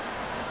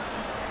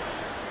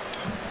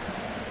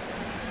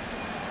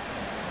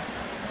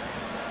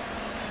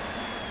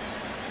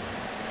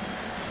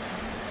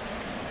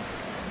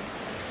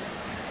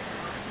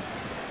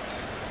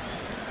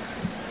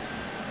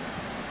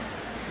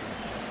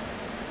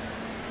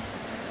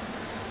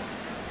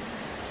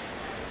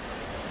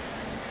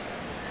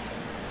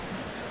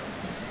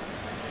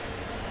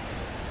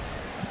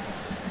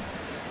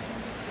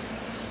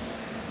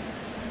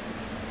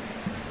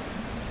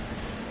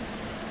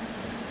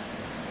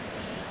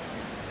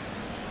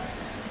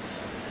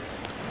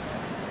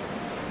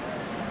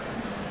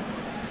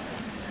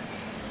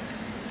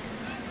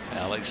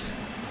 Alex,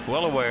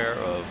 well aware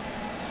of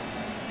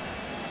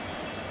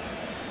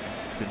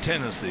the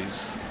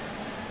tendencies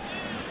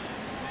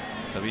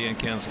of Ian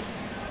Kinsler.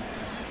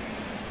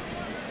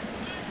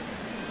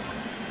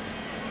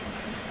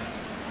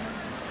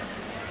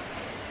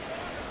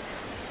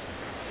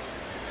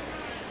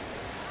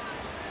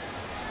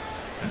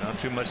 And not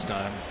too much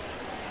time.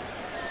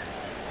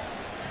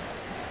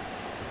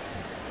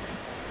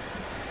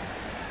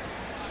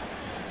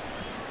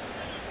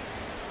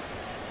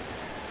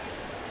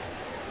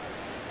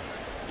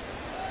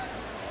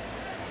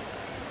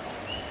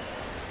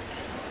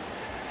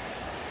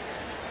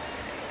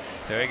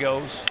 There he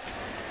goes.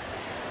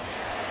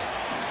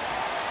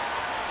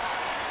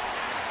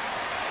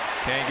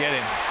 Can't get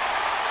him.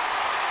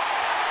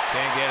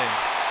 Can't get him.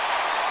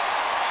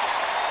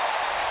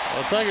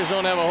 Well, Tigers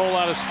don't have a whole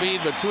lot of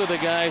speed, but two of the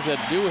guys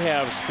that do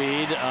have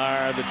speed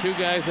are the two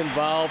guys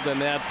involved in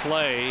that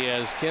play,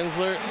 as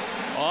Kinsler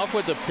off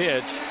with the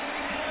pitch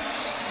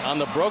on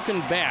the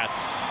broken bat.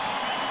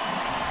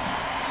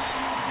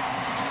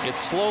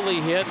 It's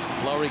slowly hit.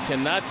 Lowry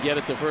cannot get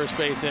it to first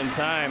base in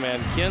time,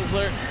 and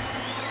Kinsler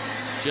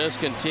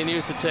just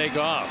continues to take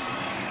off.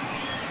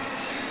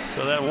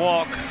 So that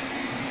walk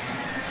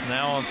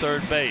now on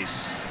third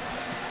base.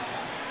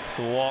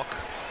 The walk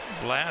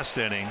last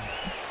inning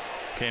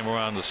came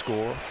around to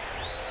score.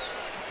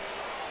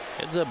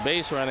 It's a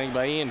base running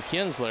by Ian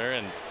Kinsler,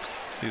 and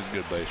he's a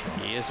good base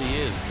runner. Yes, he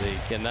is. They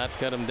cannot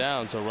cut him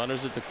down, so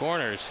runners at the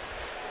corners.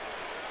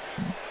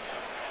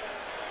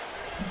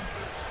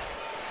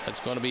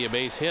 That's going to be a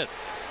base hit.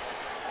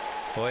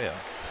 Oh yeah,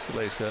 it's a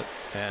base hit.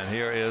 And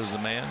here is the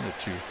man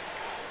that you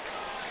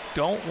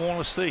don't want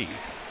to see.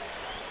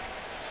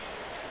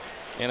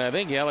 And I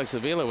think Alex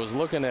Avila was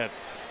looking at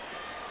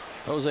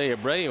Jose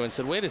Abreu and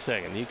said, wait a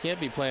second, you can't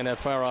be playing that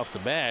far off the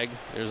bag.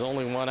 There's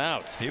only one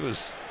out. He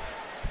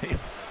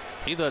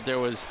thought there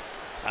was,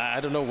 I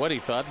don't know what he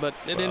thought, but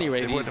at any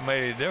rate, it wouldn't have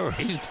made any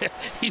difference.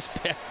 He's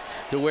back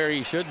to where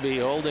he should be,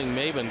 holding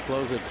Maben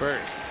close at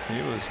first.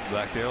 He was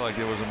back there like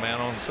there was a man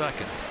on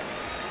second.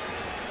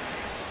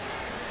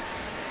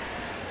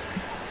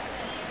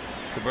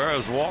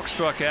 Cabrera's walk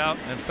struck out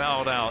and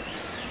fouled out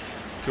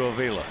to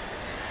Avila.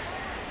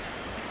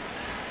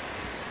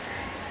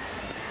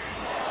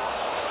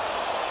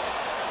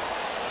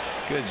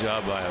 Good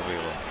job by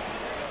Avila.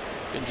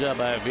 Good job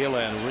by Avila,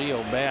 and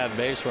real bad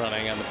base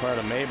running on the part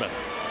of Maben.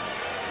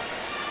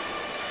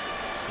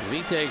 If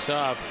he takes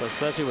off,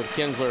 especially with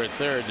Kinsler at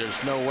third,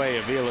 there's no way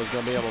Avila is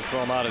going to be able to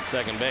throw him out at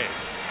second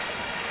base.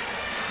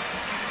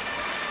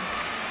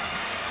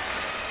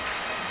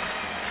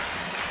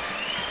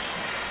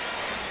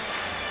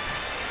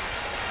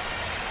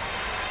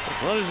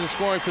 Runners in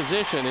scoring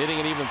position, hitting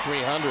an even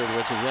 300,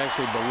 which is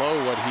actually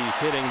below what he's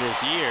hitting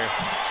this year.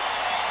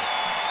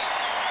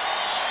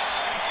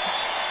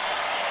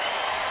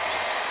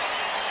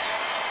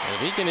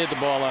 If he can hit the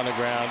ball on the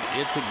ground,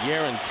 it's a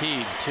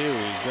guaranteed two.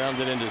 He's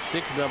grounded into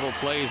 6 double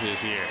plays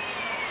this year.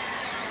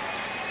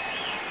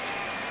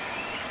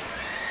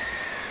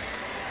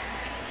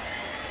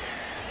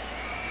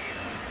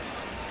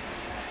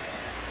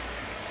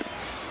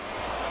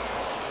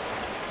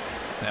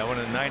 That one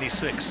in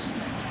 96.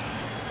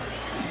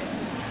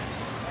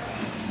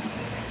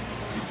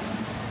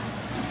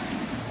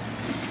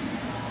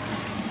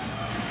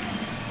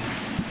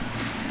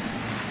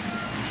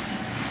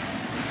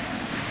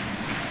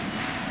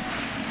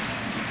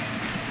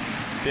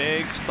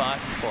 Big spot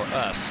for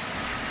us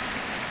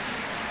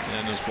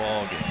in this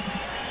ball game.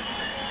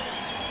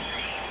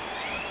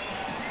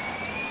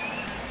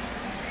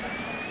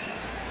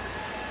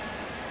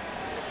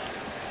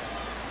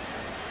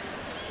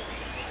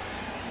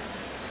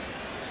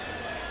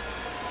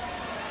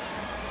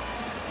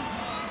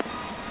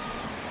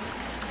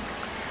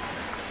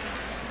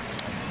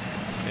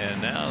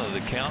 And now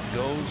the count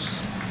goes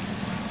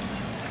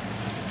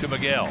to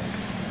Miguel.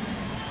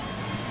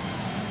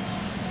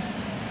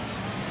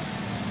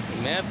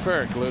 Matt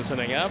Perk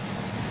loosening up.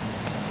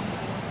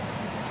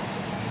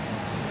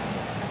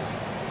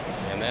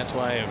 And that's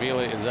why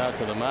Avila is out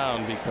to the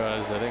mound,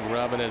 because I think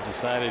Robin has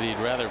decided he'd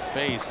rather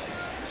face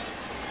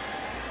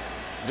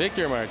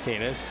Victor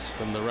Martinez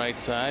from the right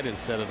side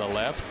instead of the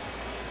left.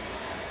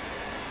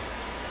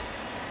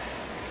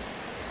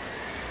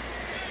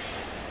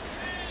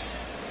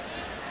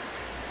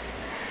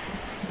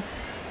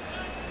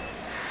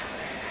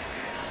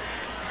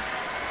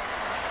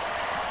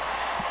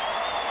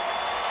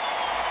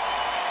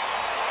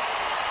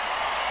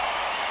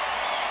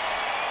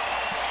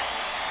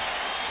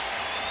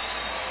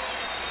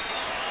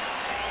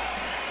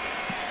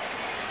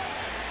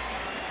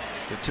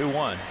 The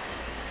 2-1.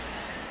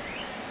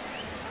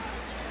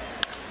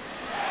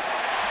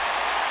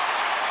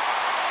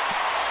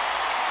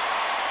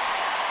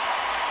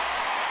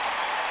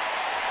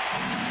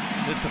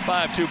 It's a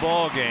 5-2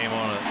 ball game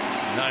on a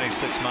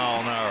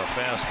 96-mile-an-hour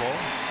fastball.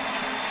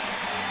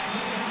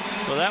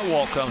 So that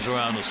walk comes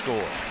around to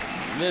score.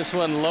 This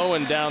one low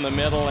and down the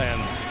middle,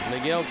 and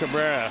Miguel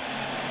Cabrera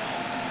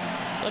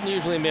doesn't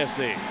usually miss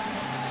these.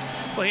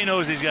 Well, he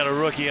knows he's got a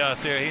rookie out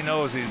there. He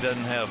knows he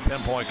doesn't have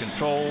pinpoint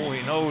control.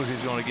 He knows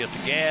he's going to get the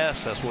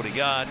gas. That's what he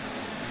got.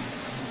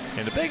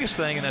 And the biggest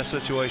thing in that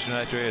situation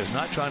right there is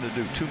not trying to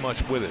do too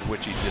much with it,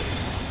 which he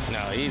did.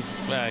 No, he's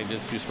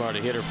just too smart a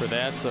hitter for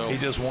that. So he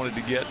just wanted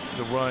to get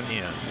the run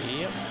in.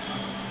 Yep.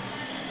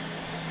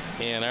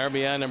 And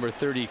RBI number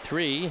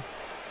 33.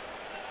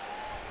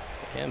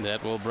 And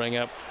that will bring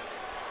up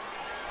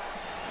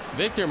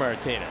Victor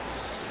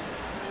Martinez.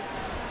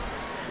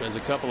 Who has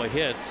a couple of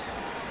hits.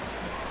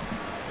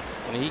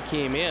 And he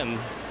came in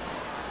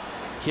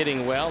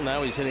hitting well.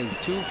 Now he's hitting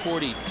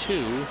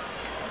 .242.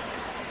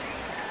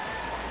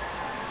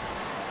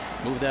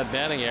 Moved that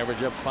batting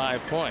average up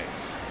 5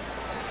 points.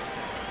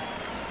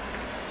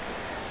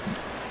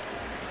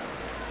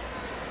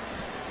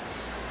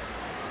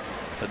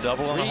 A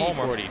double on a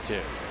homer. 342.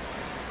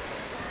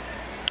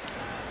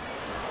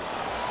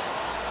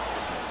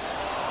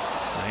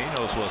 He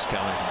knows what's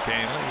coming from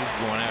Canley.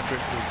 He's going after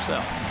it for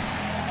himself.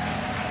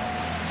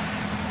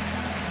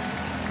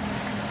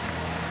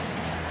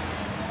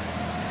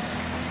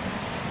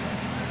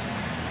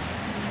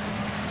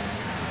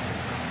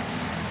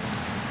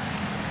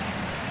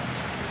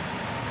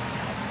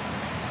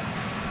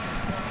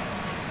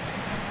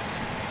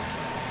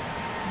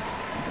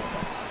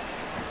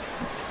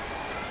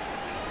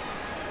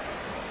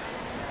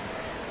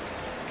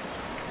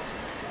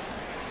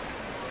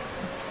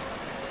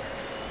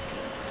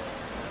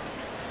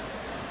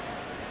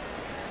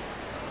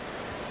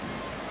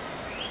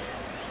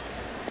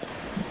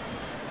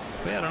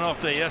 We had an off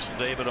day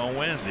yesterday, but on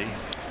Wednesday,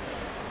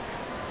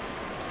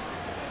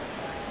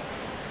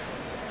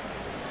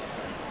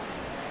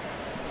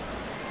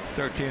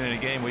 in a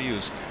game, we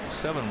used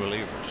 7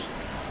 relievers.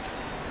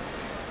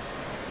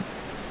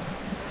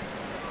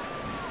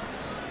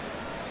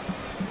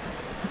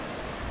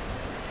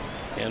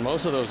 And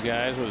most of those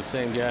guys were the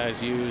same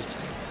guys used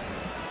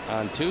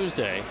on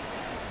Tuesday.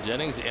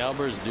 Jennings,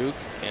 Albers, Duke,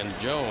 and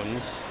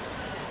Jones.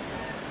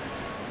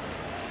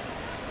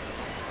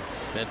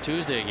 That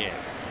Tuesday game.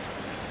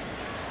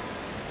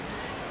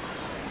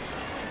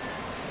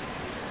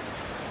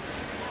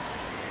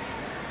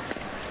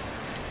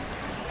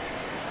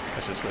 I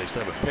should say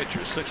 7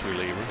 pitchers, 6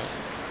 relievers.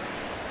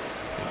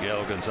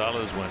 Miguel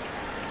Gonzalez went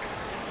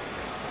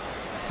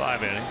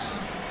 5 innings.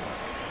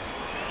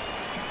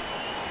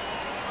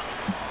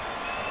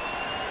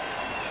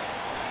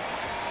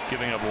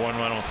 Giving up 1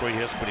 run on 3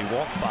 hits, but he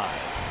walked 5.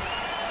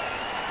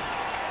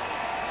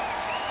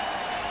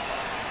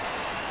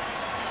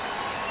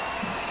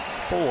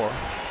 Four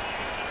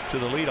to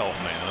the leadoff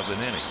man of the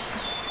inning.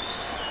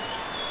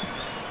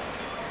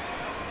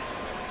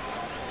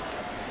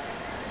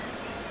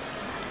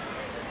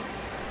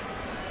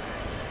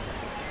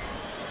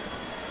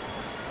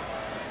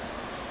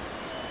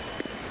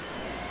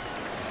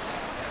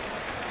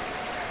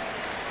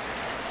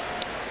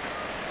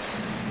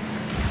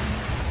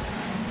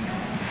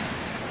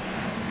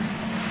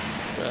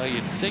 Well,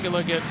 you take a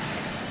look at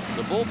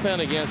the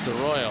bullpen against the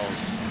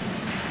Royals.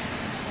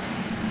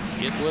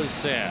 It was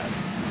sad.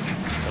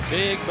 A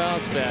big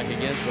bounce back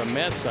against the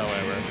Mets,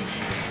 however.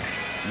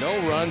 No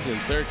runs in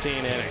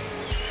 13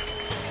 innings.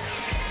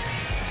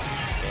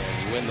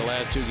 And you win the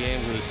last 2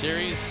 games of the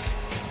series.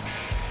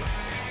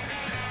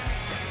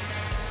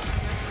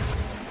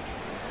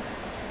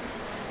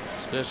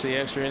 Especially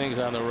extra innings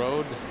on the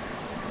road.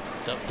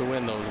 Tough to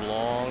win those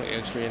long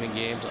extra inning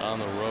games on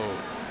the road.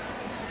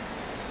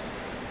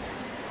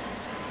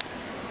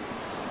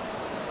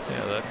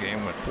 Yeah, that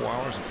game went 4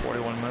 hours and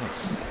 41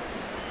 minutes.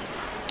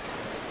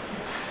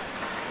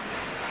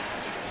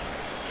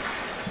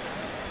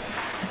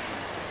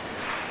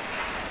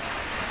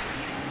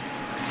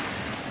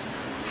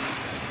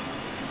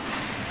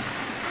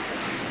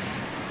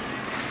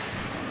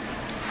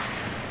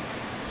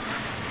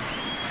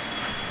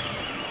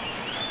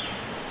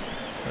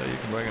 You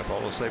can bring up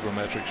all the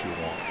sabermetrics you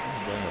want. You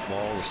can bring up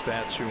all the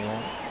stats you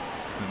want.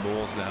 It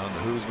boils down to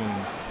whose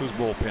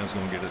bullpen's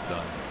going to get it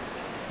done.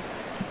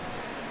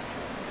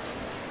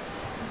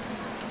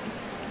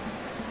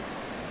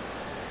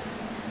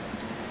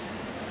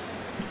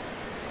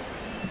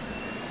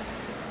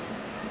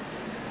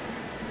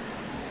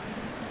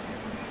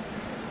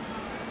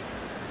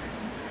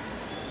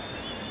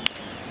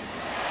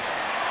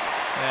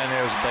 And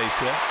there's a base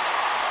hit.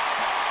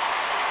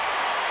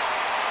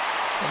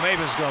 Well,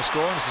 Maven's going to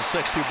score. It's a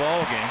 6-2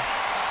 ball game.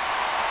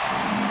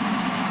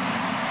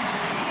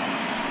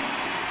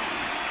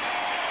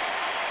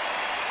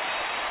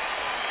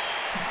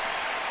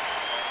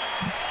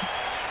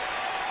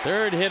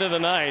 Third hit of the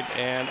night,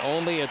 and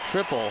only a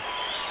triple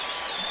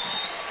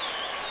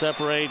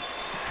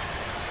separates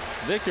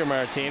Victor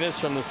Martinez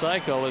from the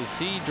cycle as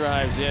he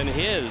drives in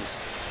his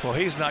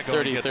he's not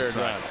going to get the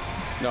run.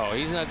 No,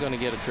 he's not going to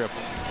get a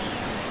triple.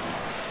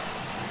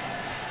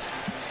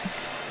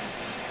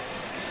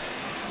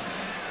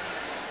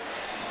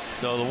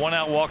 So the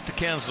 1-out walk to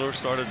Kinsler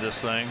started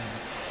this thing.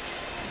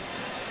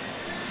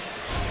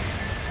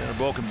 And a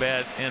broken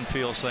bat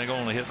infield single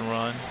on a hit and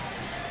run.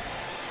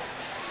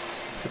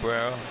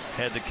 Cabrera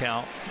had to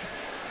count.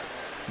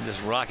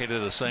 Just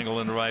rocketed a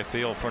single into right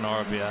field for an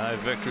RBI.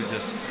 Victor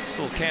just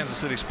a little Kansas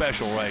City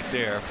special right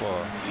there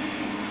for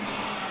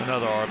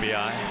another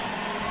RBI.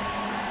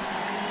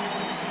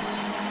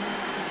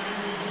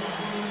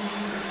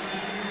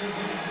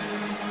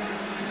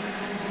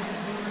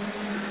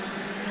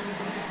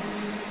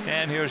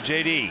 And here's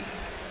JD.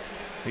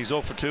 He's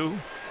 0 for 2.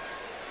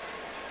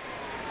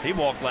 He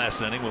walked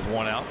last inning with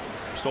 1 out,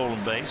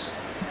 stolen base.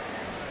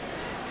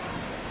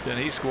 Then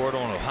he scored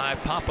on a high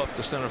pop up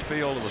to center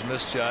field. It was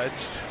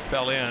misjudged,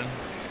 fell in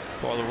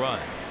for the run.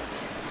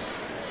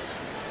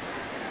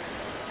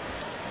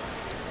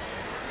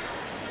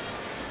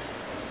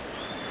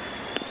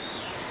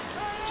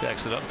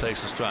 Checks it up,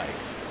 takes a strike.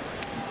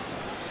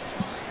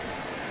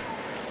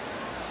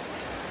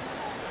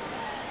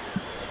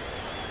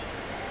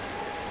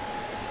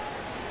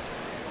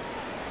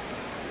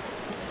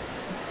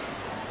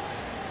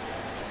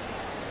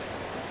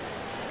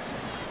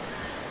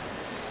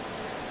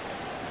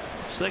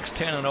 Six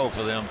 10-0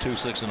 for them,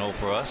 2-6-0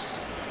 for us.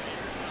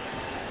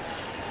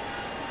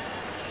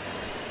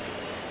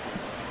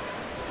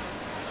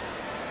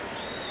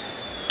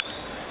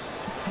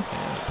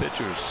 And the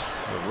pitchers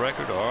of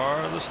record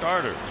are the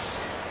starters: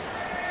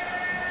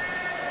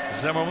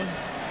 Zimmerman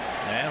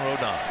and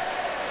Rodon.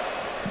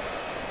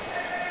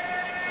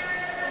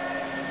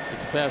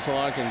 To pass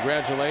along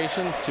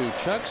congratulations to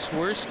Chuck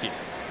Swirsky.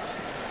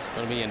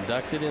 Going to be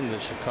inducted in the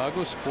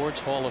Chicago Sports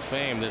Hall of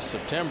Fame this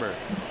September,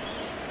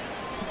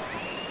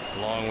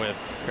 along with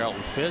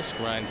Carlton Fisk,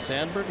 Ryan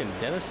Sandberg, and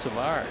Dennis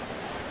Savard.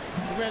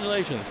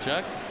 Congratulations,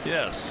 Chuck.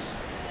 Yes.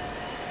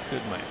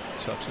 Good man.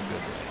 Chuck's a good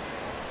man.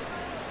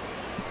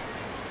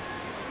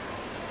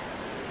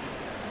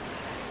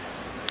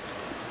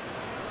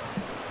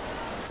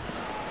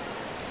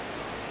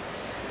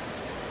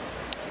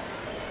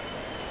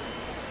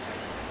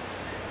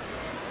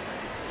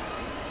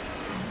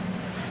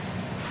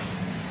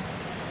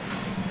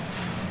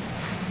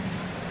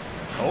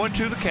 Oh, and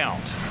 2 the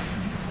count.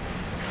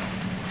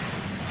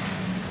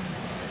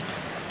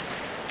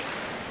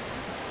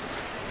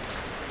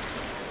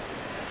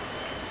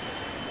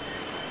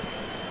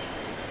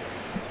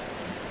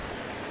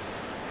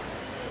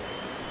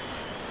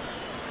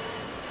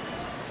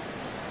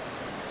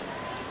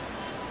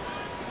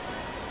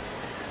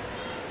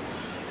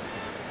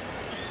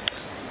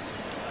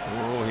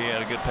 Oh, he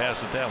had a good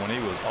pass at that one. He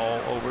was all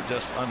over,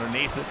 just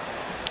underneath it.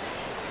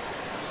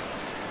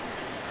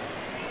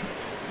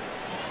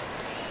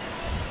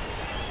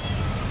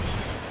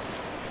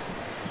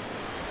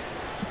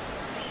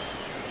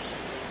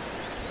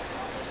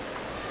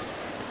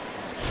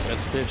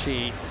 That's a pitch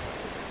he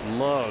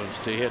loves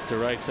to hit to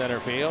right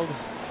center field.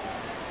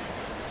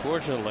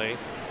 Fortunately,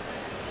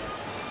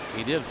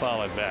 he did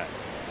foul it back.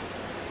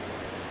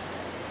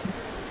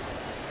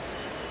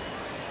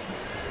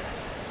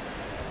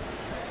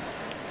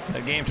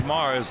 That game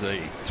tomorrow is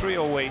a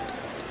 3:08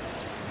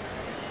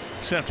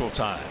 Central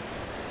Time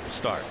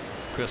start.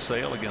 Chris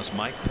Sale against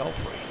Mike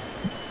Pelfrey.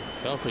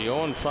 Pelfrey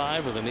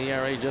 0-5 with an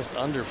ERA just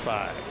under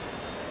 5.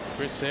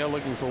 Chris Sale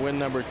looking for win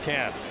number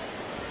 10.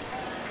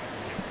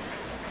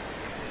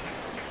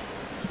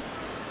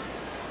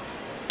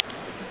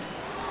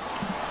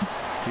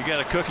 You got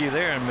a cookie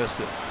there and missed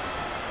it.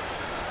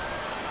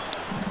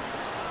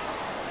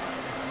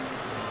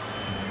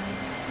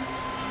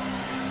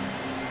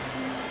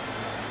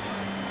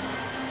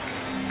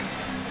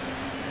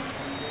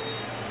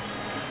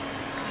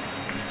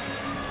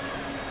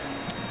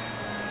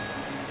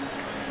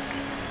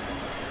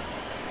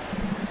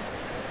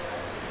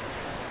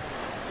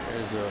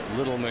 There's a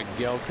little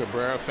Miguel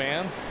Cabrera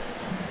fan.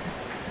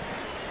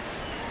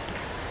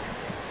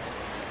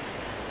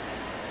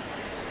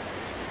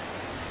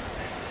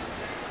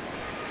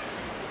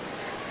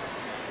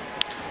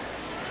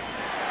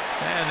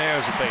 And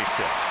there's a base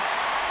hit.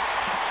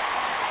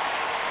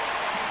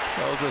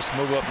 They'll just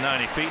move up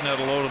 90 feet and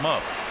that'll load them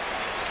up.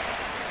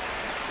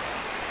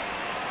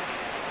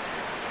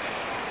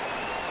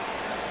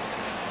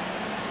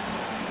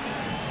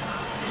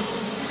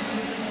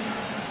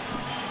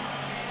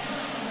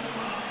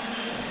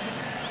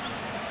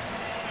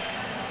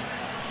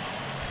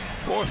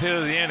 Fourth hit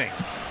of the inning.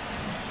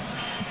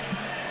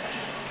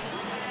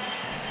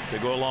 To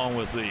go along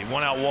with the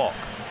 1-out walk.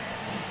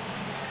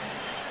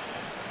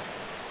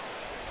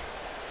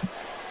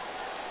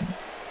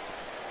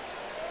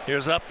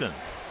 Here's Upton.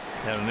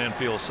 Had an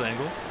infield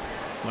single.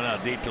 Went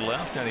out deep to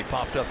left and he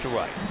popped up to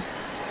right.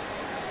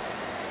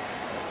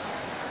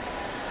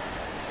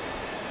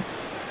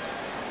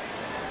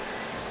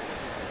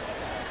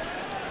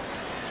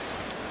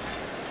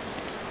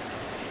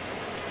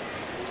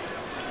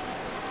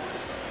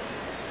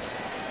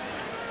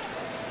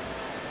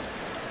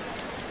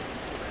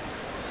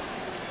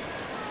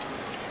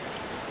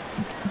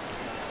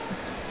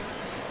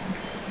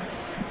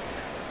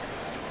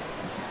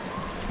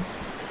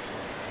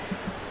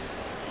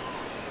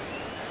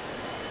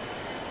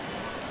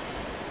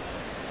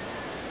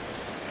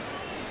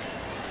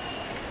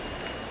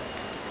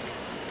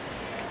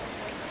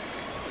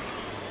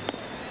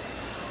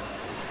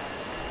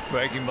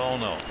 Breaking ball,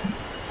 no.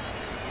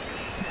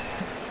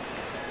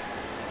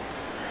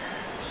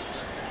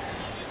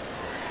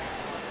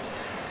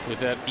 With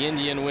that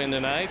Indian win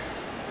tonight,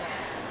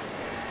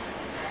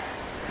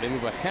 they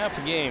move a half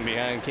a game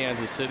behind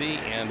Kansas City,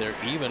 and they're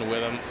even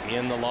with them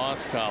in the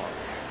loss column.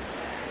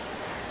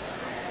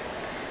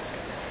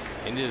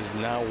 Indians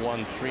have now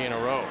won 3 in a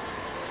row.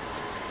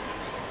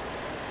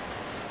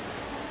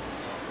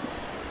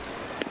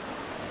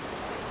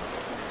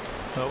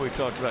 Well, we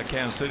talked about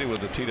Kansas City with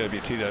the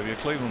TWTW.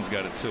 Cleveland's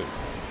got it too.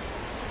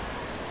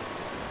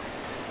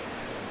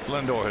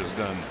 Lindor has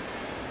done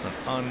an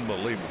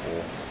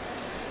unbelievable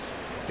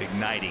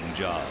igniting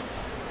job.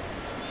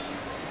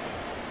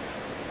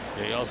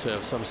 They also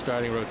have some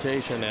starting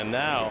rotation, and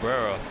now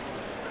Cabrera.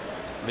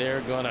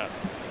 They're gonna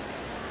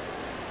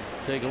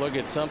take a look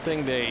at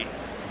something they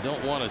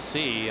don't want to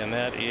see, and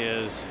that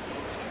is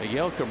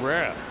Miguel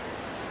Cabrera.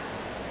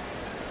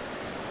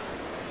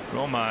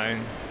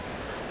 Romine.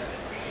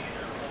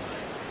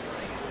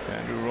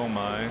 Andrew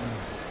Romine.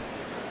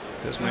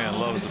 This man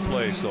loves to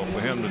play, so for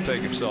him to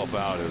take himself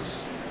out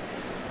is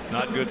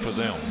not good for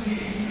them.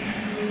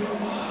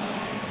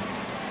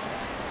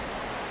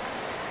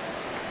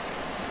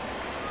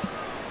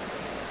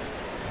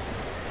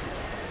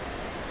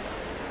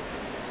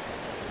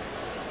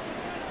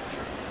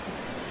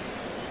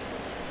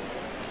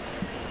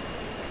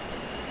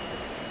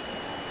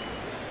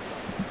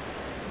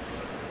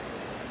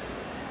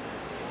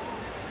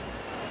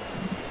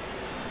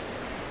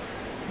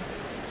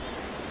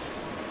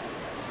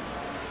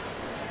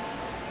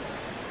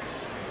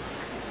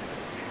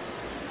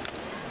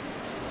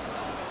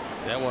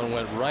 That one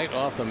went right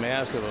off the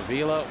mask of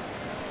Avila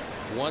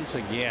once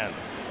again.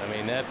 I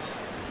mean, that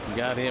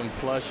got him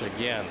flush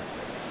again.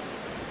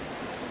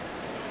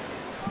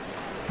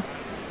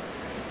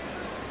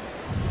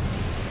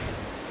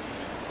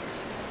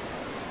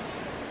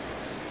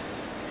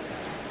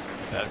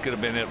 That could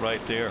have been it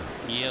right there.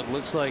 Yeah, it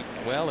looks like,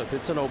 well, if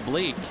it's an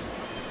oblique,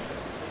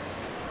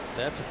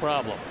 that's a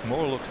problem.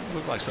 More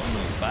look like something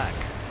in his back.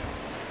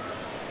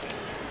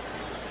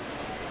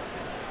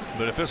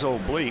 But if it's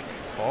oblique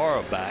or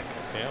a back.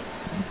 Yep.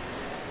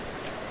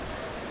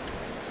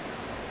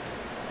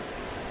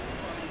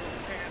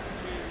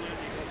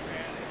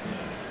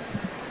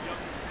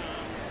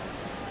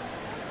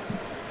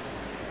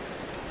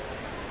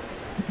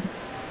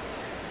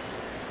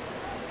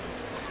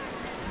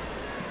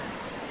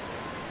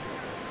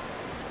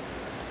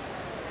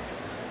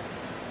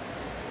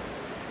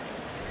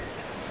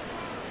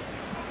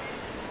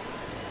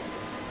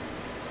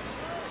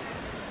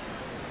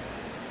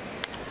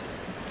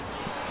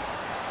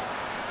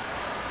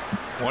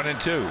 One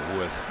and two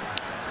with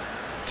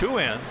 2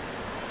 in,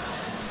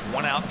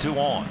 1 out, 2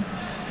 on.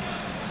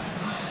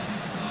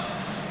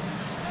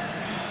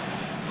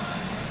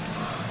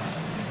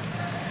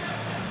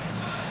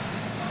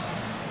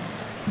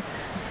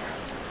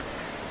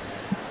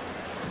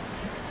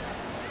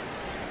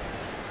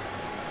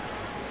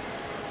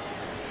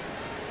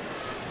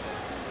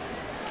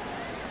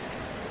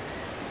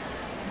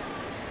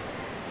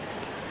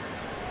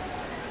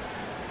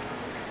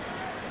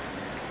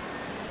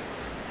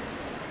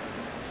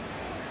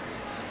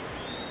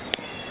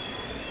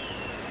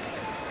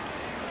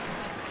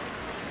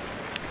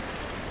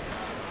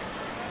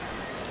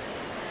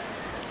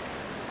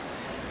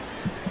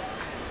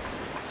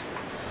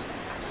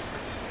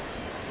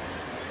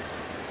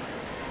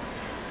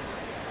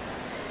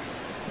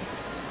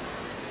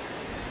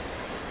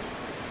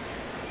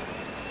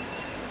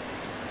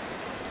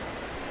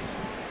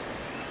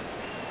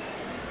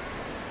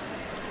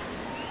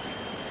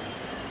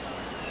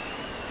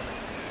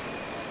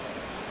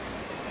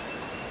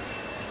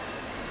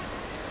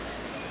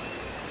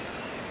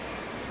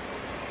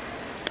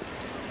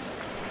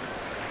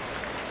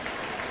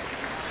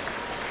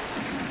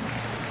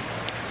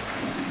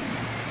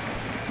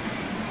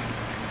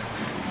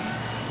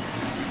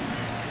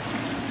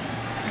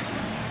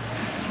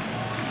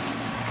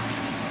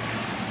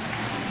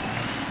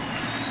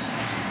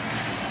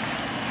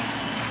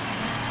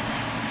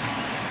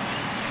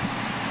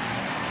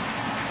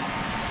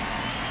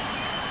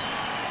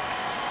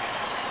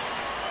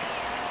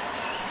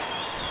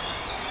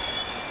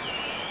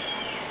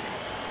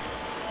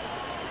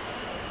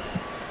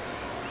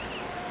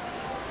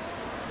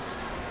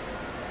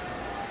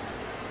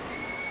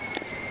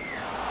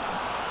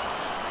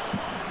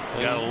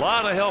 Got a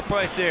lot of help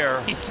right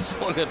there. He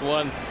swung at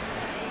one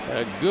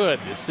a good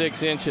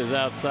 6 inches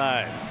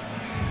outside.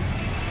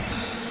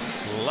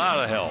 A lot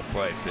of help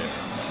right there.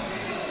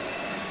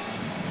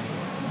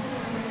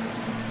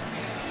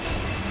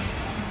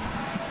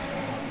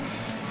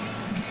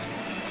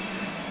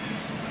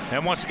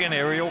 And once again,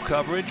 aerial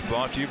coverage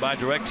brought to you by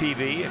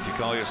DirecTV. If you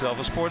call yourself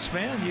a sports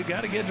fan, you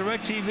got to get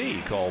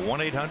DirecTV. Call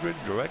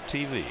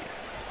 1-800-DirecTV.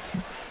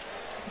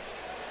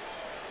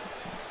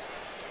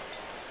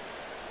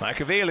 Mike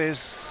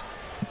Aviles.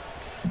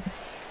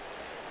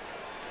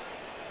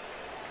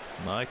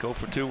 Mike 0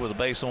 for 2 with a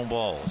base on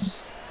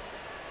balls.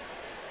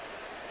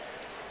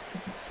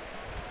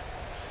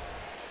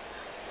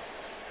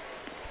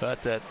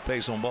 But that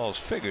base on balls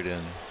figured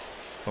in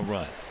a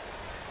run.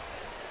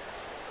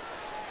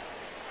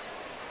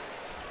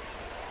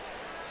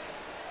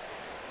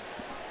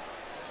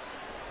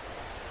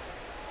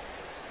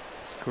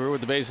 Career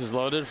with the bases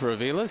loaded for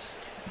Aviles.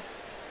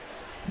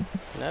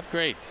 Not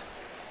great.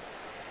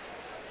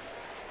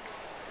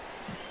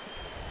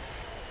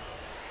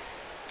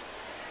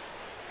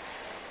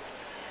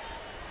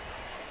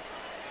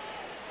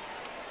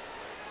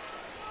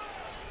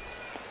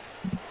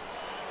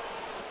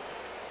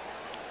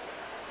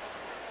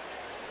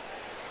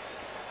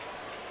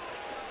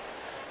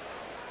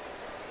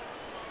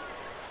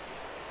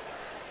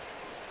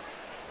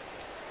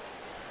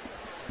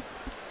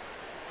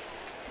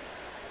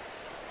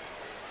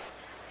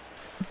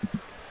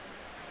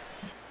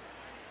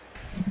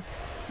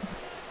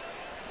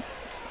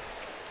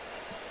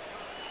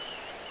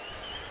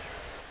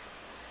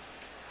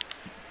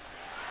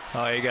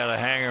 Oh, he got a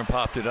hanger and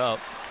popped it up.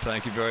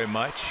 Thank you very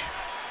much.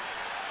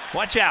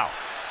 Watch out.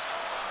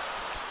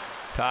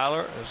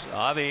 Tyler,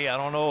 Avi, I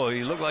don't know.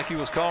 He looked like he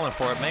was calling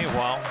for it.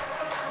 Meanwhile,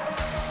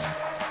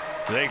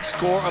 they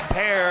score a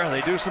pair.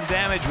 They do some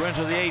damage. We're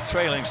into the 8th,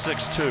 trailing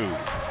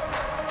 6-2.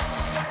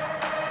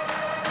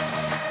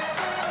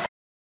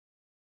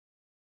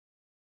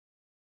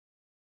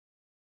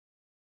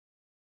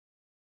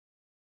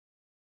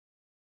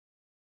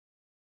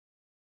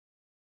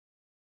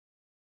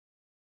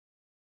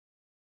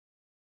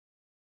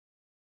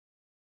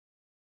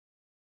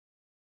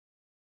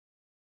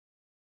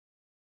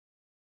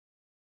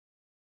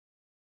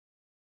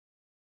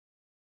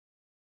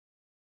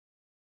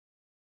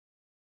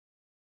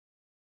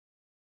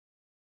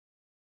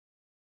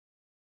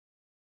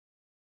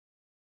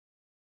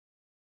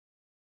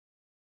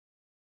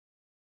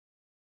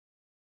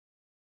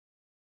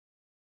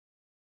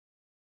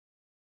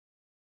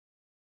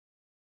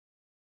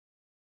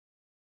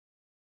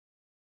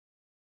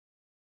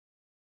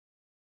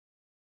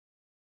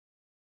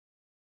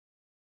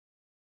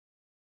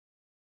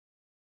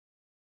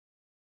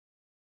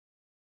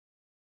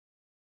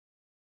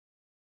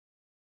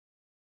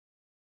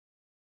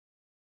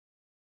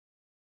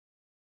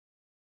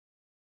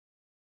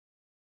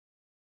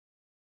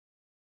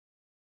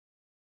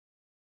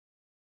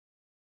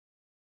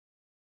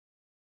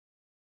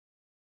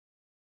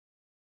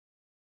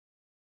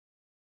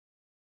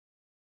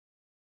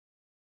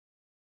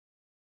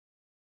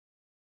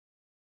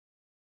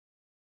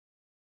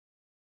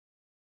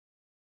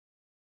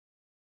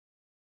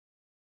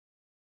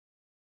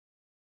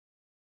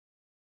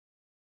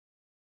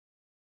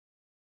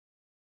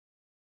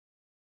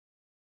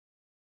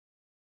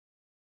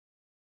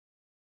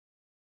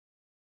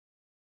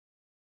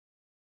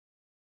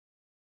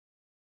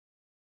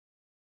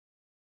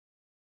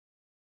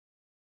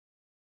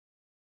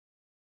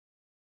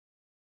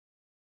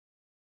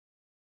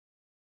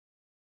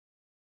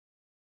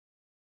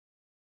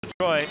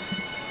 Detroit,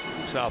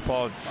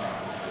 southpaw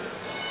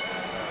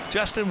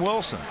Justin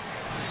Wilson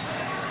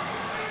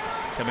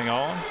coming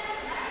on.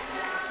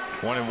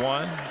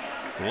 1-1,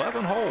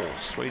 11 holes,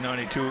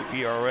 3.92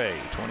 ERA,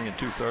 20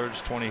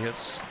 2/3, 20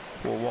 hits,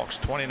 4 walks,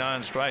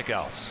 29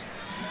 strikeouts.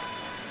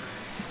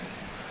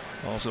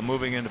 Also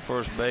moving into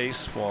first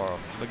base for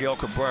Miguel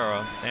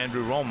Cabrera,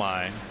 Andrew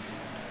Romine,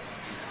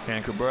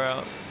 and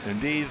Cabrera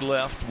indeed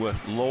left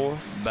with lower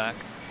back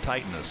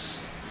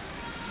tightness.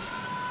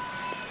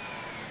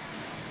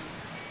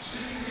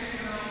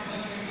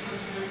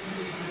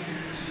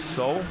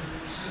 So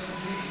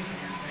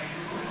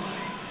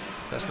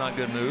that's not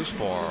good news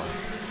for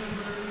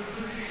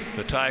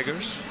the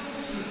Tigers.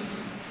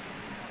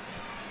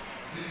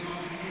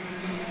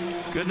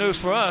 Good news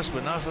for us,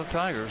 but not for the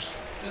Tigers.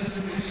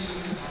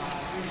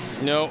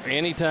 No,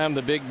 anytime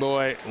the big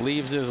boy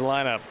leaves his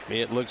lineup,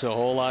 it looks a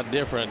whole lot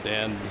different,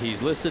 and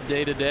he's listed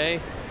day to day.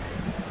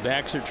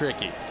 Backs are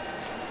tricky.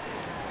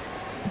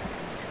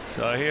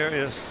 So here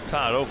is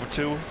Todd 0 for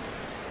 2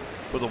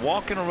 with a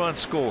walk and a run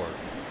scored.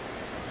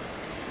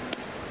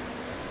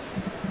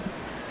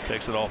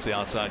 Takes it off the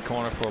outside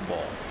corner for a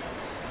ball.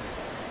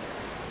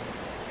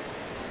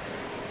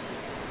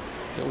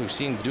 So we've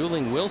seen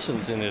dueling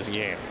Wilsons in this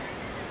game.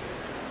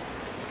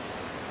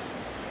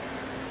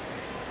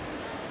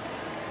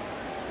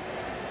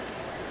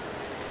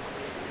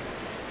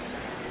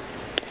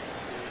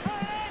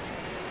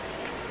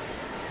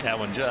 That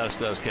one just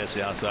does catch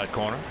the outside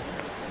corner.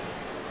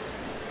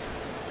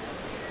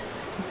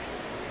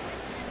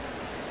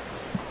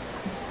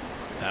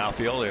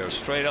 Outfield, they're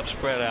straight up,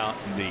 spread out,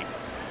 and deep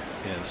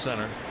in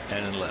center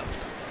and in left.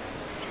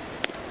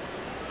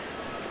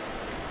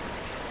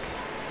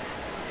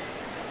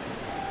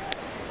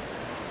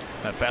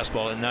 That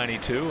fastball at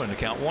 92 and the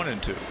count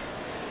 1-2.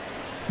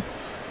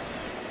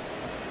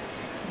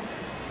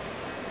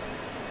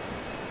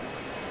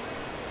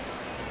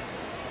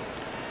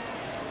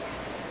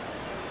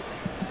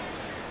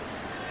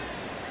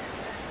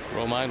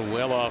 Romine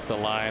well off the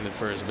line at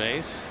first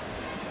base.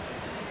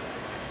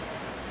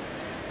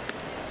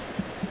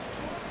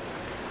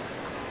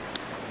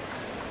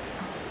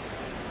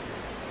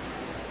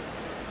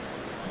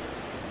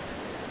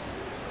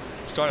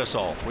 Start us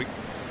off. We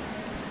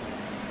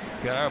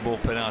got our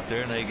bullpen out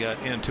there and they got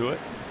into it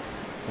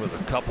with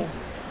a couple.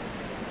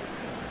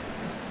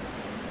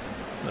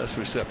 Let's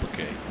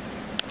reciprocate.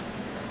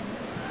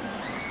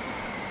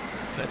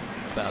 That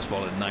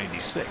fastball at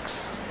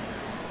 96.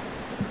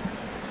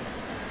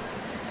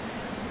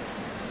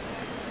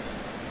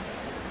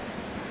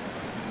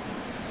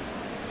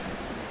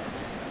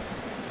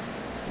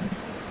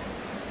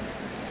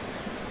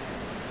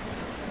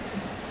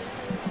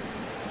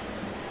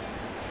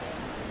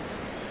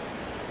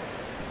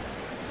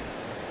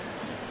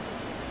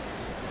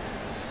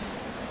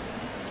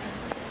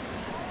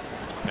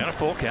 And a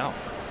full count.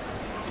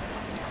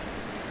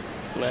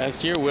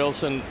 Last year,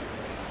 Wilson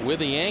with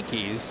the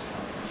Yankees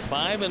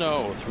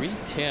 5-0,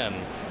 3.10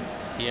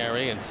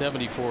 ERA in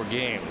 74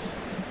 games.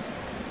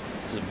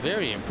 It's a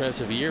very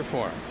impressive year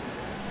for him.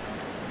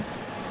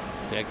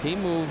 In fact, he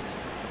moved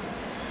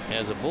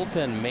as a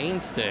bullpen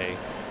mainstay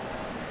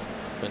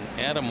when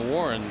Adam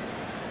Warren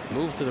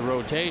moved to the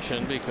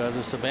rotation because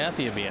of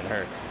Sabathia being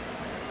hurt.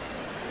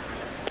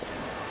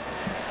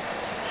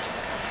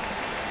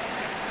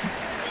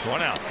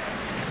 One out.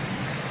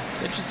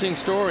 Interesting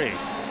story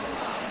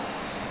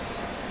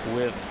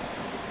with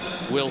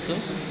Wilson.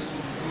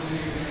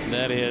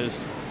 That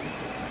is,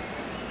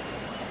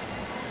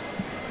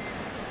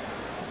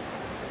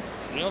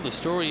 the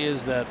story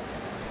is that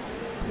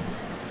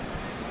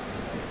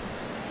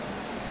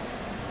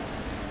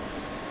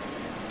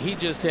he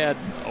just had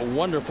a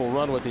wonderful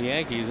run with the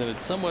Yankees, and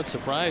it's somewhat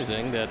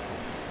surprising that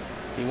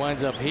he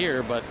winds up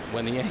here. But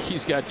when the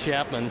Yankees got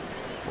Chapman,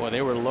 boy,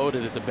 they were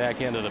loaded at the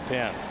back end of the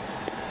pen.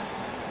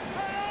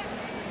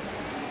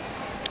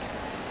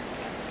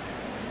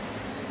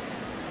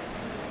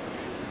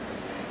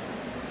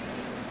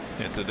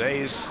 In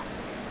today's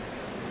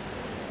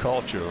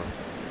culture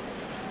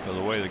of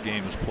the way the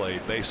game is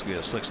played, basically a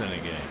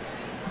 6-inning game,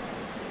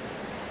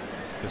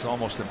 it's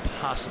almost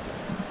impossible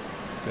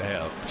to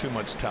have too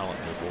much talent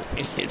in your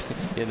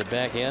bullpen. In the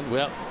back end.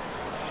 Well,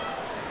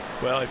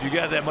 if you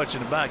got that much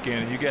in the back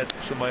end and you get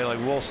somebody like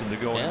Wilson to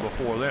go in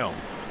before them,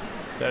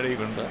 that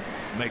even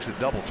makes it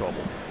double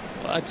trouble.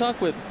 Well, I talked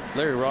with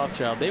Larry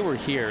Rothschild. They were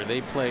here. They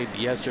played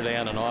yesterday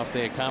on an off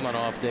day, a common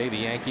off day. The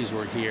Yankees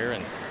were here,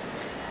 and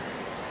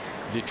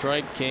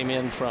Detroit came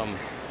in from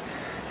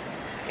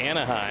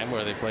Anaheim,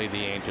 where they played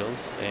the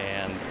Angels,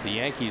 and the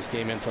Yankees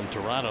came in from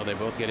Toronto. They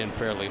both get in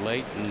fairly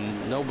late,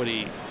 and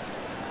nobody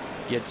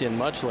gets in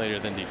much later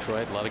than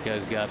Detroit. A lot of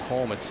guys got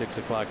home at 6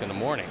 o'clock in the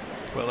morning.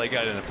 Well, they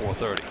got in at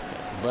 4:30.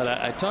 But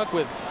I talked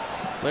with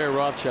Larry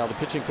Rothschild, the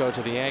pitching coach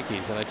of the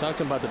Yankees, and I talked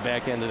to him about the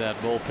back end of that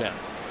bullpen.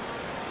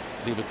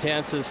 The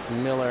Betances,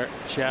 Miller,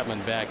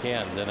 Chapman back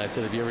end. And I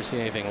said, have you ever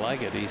seen anything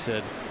like it? He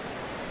said,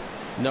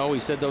 no. He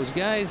said, those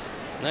guys,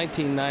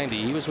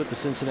 1990, he was with the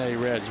Cincinnati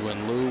Reds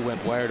when Lou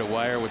went wire to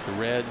wire with the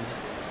Reds.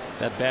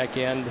 That back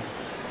end,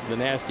 the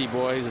nasty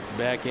boys at the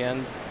back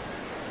end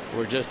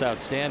were just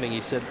outstanding. He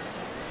said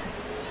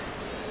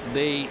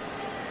they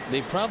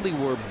probably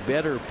were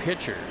better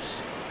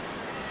pitchers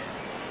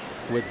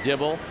with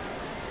Dibble,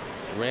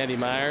 Randy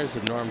Myers,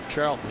 and Norm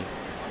Charlton.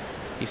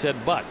 He said,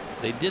 but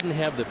they didn't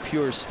have the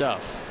pure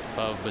stuff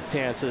of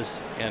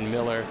Betances and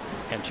Miller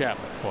and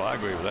Chapman. Well, I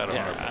agree with that 100%.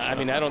 Yeah, I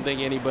mean, I don't think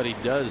anybody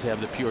does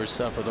have the pure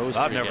stuff of those.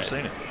 I've three never guys.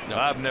 seen it. No.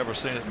 I've never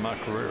seen it in my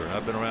career, and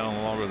I've been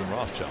around longer than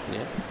Rothschild.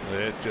 Yeah.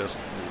 It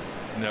just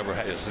never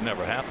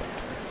happened.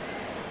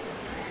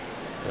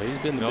 Well, he's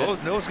been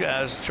those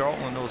guys,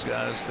 Charlton and those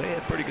guys, they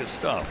had pretty good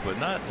stuff, but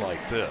not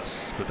like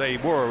this. But they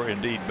were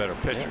indeed better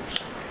pitchers.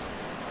 Yeah.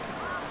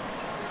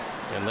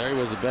 And Larry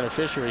was the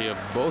beneficiary of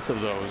both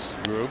of those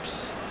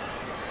groups.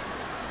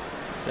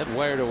 That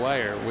wire to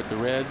wire with the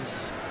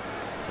Reds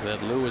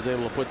that Lou was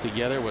able to put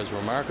together was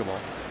remarkable.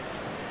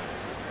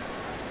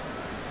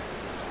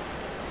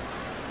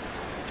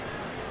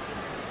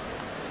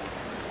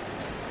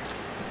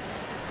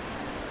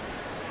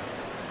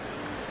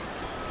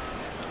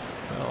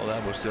 Well,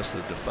 that was just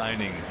a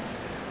defining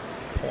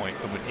point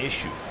of an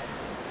issue.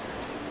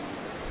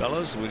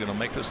 Fellas, we're going to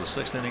make this a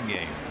 6-inning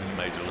game in the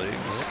major leagues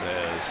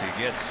as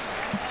he gets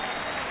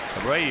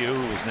Abreu,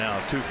 who is now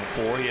 2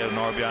 for 4. He had an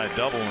RBI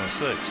double in the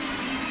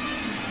 6th.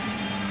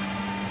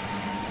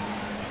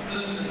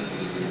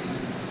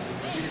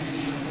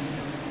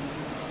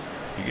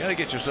 You got to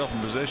get yourself in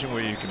a position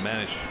where you can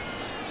manage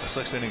a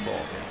 6-inning ball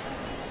game.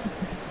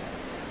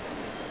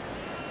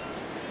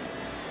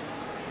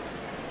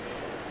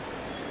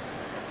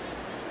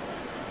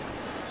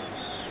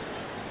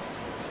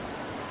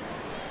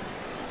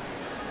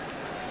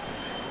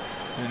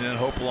 and then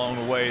hope along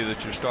the way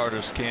that your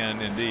starters can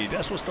indeed.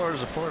 That's what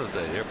starters are for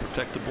today. They're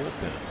protect the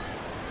bullpen.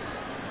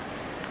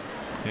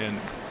 And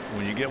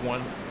when you get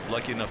one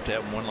lucky enough to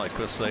have one like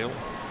Chris Sale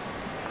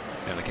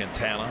and a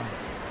Quintana,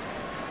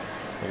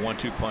 a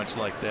 1-2 punch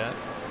like that,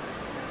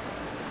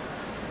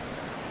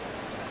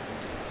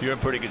 you're in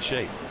pretty good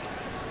shape.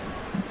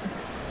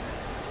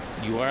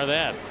 You are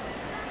that.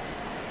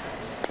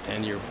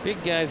 And your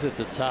big guys at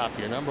the top,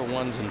 your number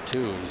 1s and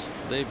 2s,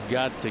 they've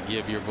got to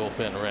give your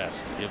bullpen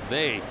rest. If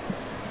they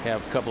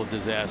have a couple of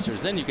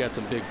disasters, then you got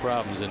some big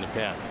problems in the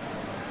pen.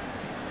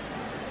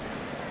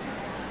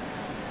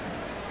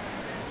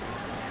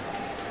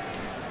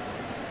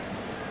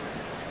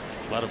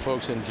 A lot of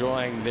folks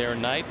enjoying their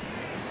night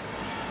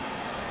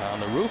on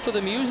the roof of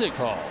the music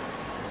hall.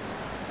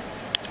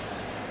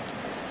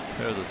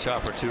 There's a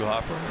chopper 2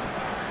 hopper.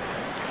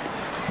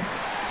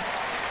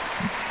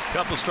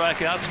 Couple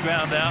strikeouts,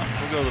 ground out.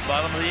 We'll go to the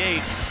bottom of the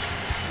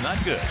 8th.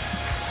 Not good.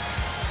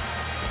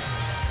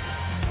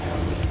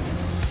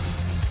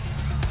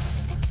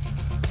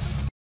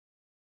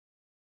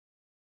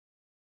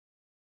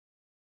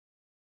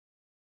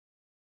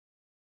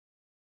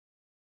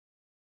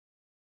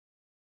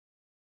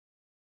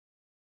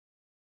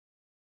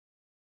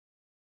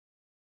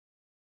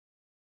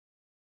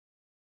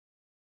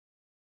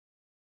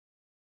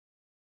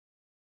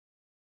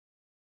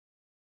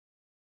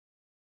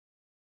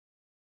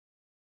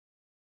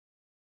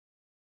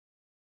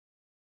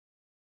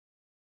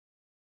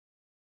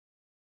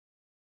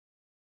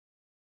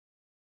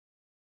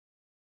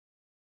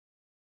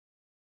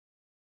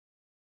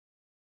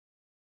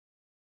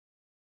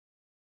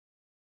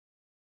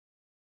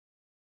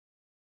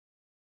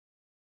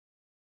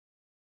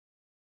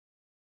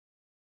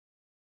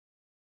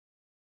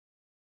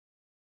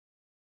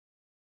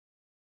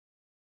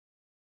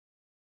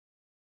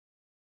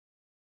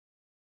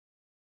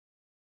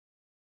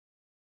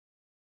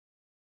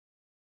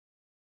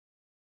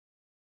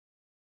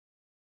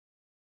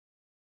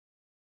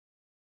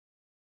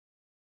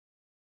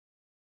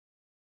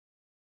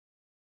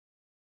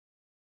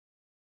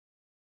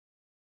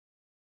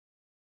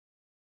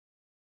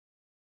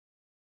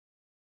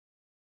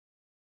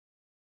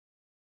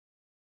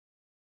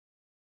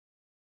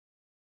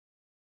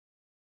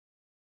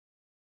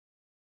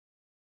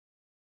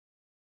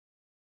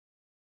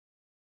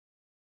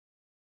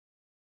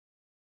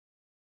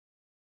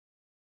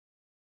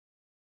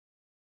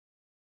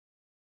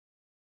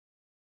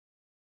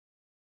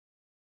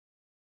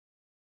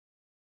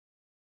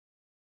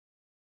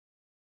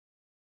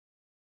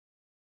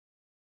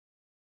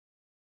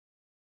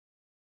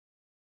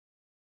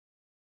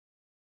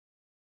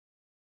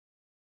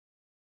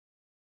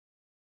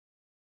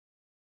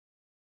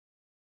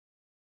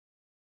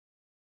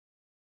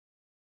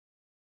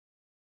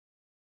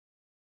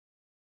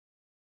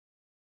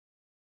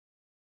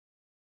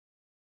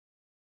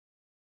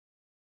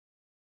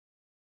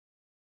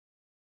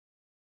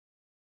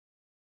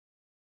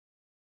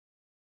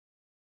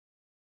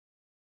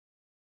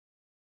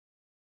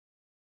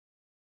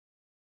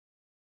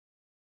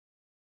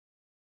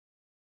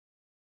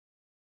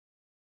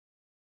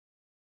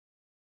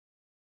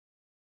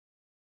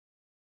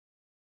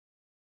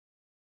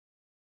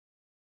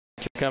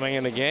 Coming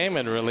in the game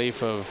in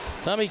relief of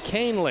Tommy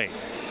Kahnle,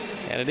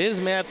 and it is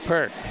Matt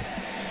Perk.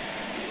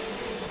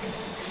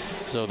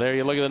 So there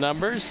you look at the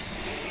numbers.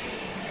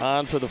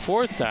 On for the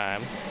 4th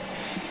time.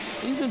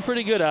 He's been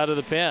pretty good out of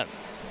the pen.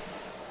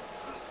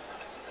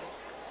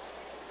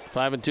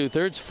 5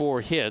 2/3,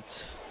 4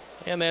 hits,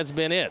 and that's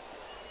been it.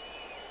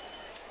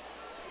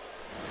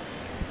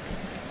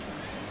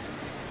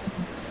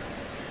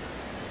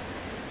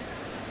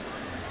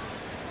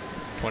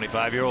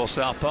 '25-year-old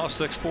southpaw,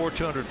 6'4",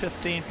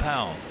 215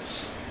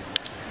 pounds.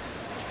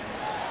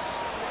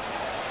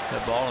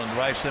 That ball in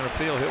right center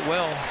field hit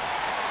well.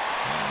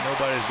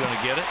 Nobody's going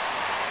to get it.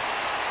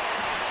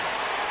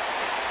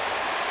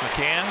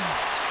 McCann.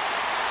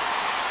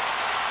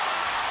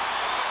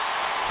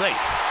 Safe.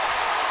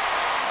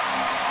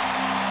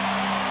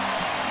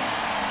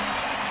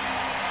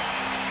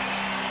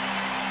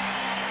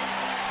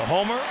 A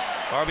homer,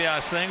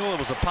 RBI single. It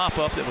was a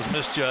pop-up that was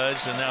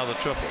misjudged, and now the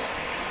triple.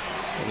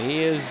 And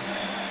he is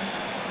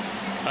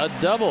a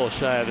double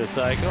shy of the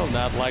cycle.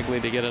 Not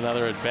likely to get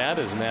another at bat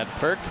as Matt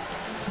Perk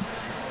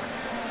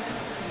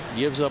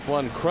gives up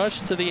one crush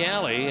to the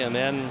alley, and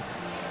then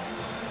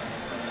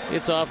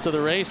it's off to the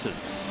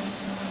races.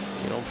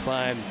 You don't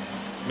find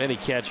many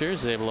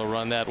catchers able to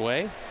run that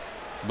way,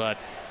 but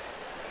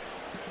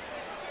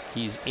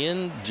he's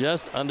in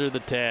just under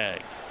the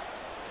tag.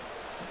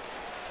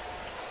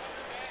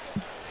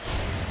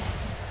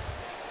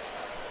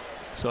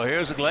 So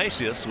here's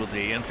Iglesias with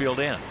the infield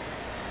in.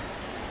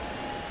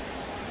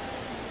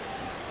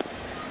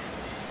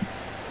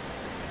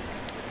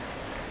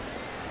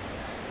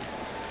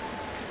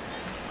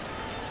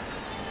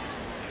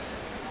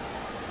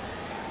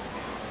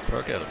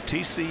 Perk out of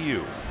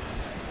TCU.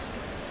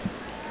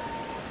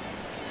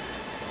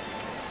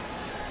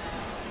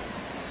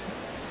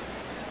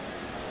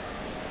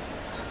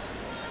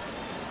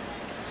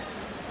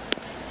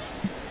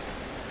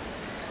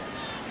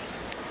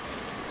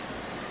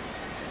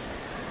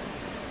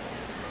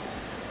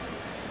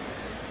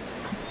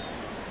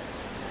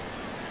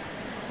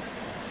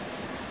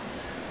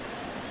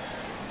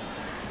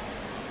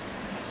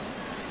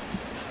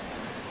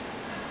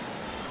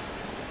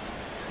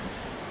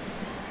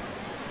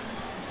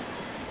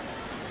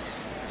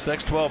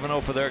 Six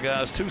 12-0 for their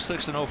guys, 2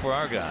 6-0 for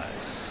our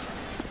guys.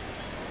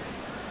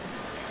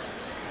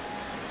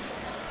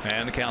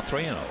 And the count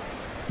 3-0.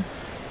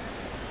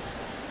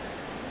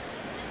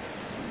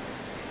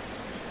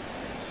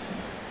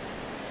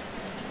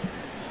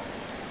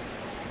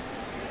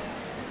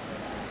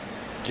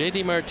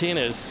 JD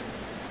Martinez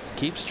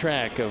keeps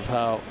track of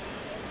how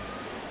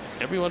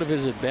every one of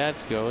his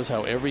at-bats goes,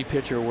 how every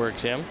pitcher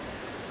works him.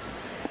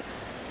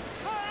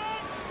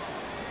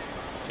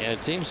 And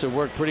it seems to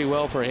work pretty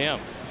well for him.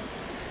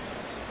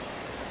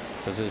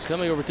 Because he's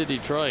coming over to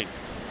Detroit,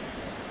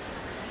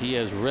 he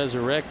has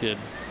resurrected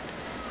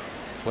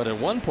what at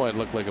one point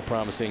looked like a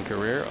promising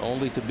career,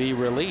 only to be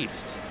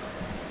released.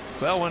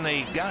 Well, when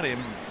they got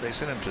him, they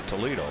sent him to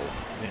Toledo,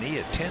 and he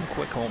had 10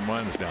 quick home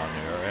runs down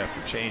there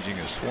after changing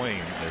his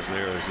swing. As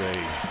there is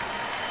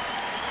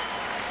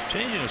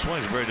changing his swing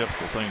is a very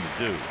difficult thing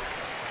to do.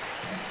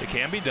 It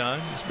can be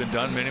done. It's been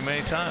done many,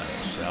 many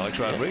times. Alex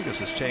Rodriguez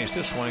has changed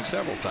his swing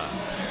several times.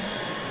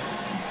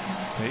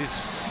 He's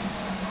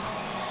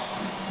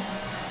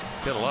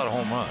got a lot of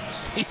home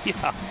runs.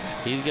 Yeah,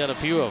 he's got a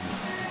few of them.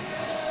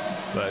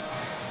 But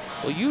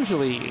well,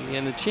 usually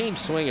in a changed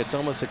swing, it's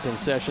almost a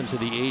concession to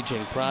the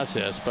aging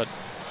process. But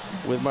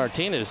with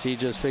Martinez, he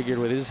just figured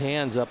with his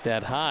hands up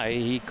that high,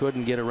 he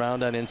couldn't get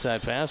around on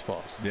inside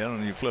fastballs. Yeah,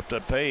 and you flip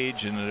that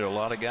page, and there are a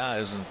lot of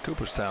guys in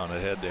Cooperstown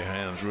that had their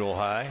hands real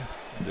high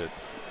that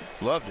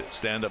loved it.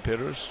 Stand-up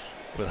hitters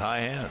with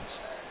high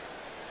hands.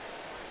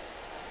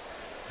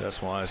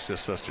 That's why it's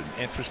just such an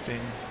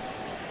interesting,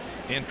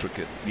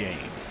 intricate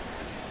game.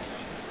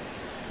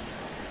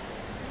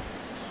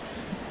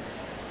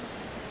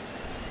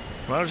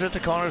 Runners at the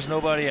corners,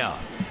 nobody out.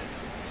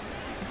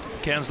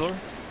 Kinsler,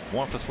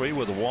 1 for 3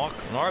 with a walk,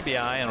 an RBI,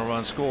 and a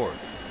run scored.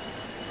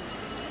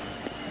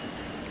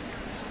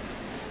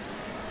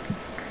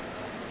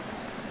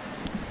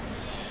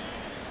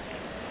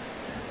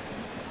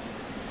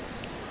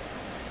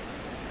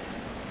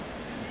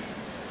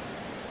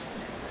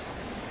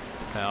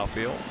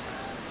 Outfield,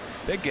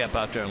 big gap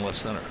out there in left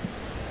center.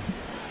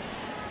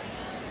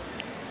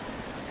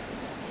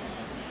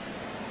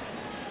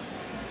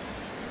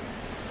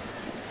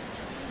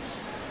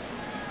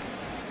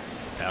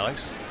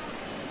 Alex,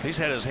 he's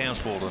had his hands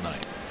full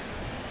tonight.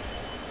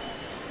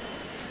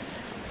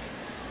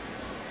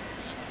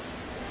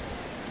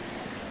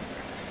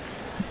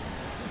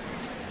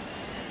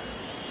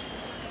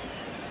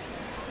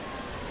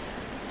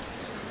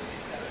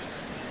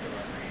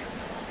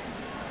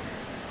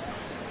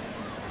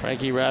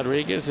 Frankie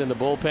Rodriguez in the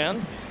bullpen.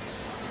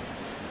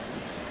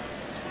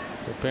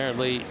 So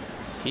apparently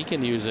he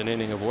can use an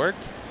inning of work.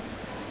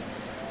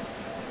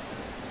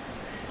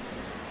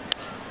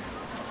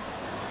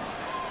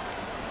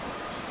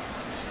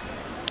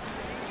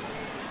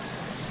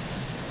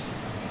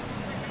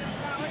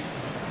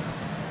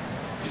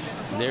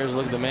 There's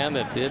look the man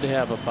that did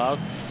have a bout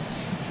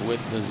with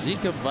the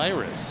Zika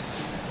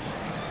virus.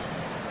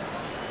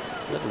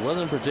 So that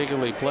wasn't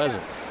particularly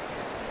pleasant.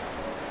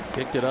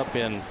 Picked it up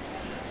in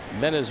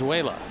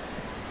Venezuela.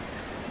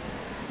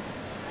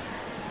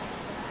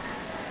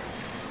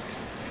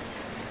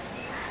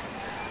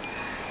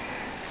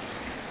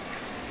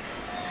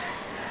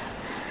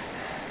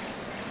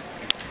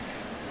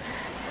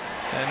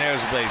 And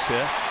there's a base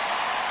hit.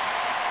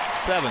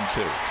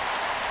 7-2.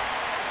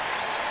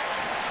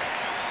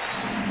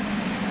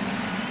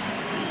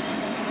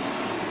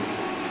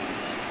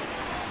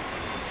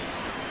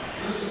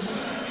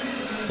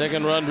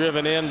 Second run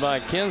driven in by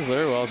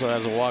Kinsler, who also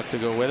has a walk to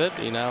go with it.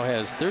 He now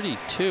has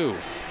 32.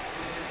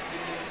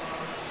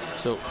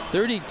 So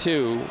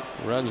 32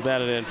 runs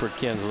batted in for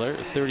Kinsler,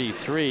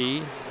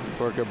 33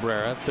 for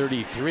Cabrera,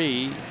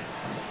 33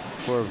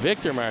 for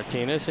Victor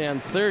Martinez,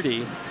 and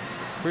 30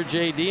 for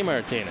JD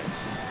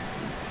Martinez.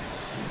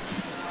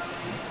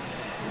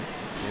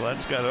 Well,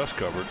 that's got us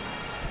covered.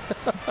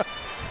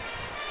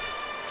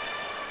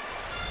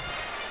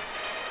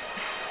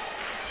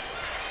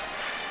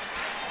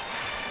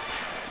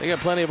 They got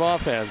plenty of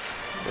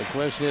offense. The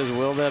question is,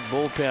 will that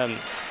bullpen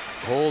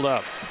hold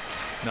up?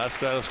 Not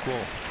status quo.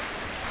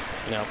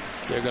 No,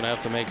 they're going to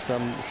have to make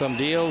some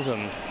deals,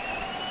 and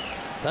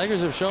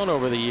Tigers have shown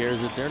over the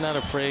years that they're not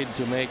afraid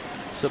to make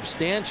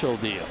substantial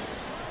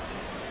deals.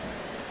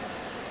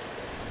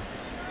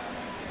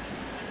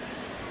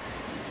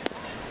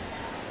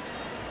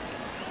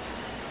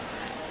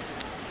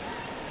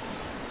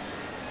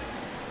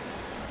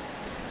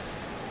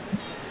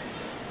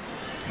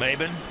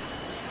 Maben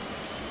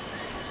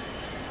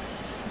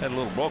had a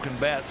little broken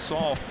bat,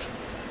 soft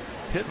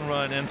hit and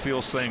run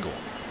infield single.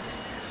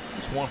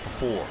 It's 1 for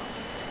 4.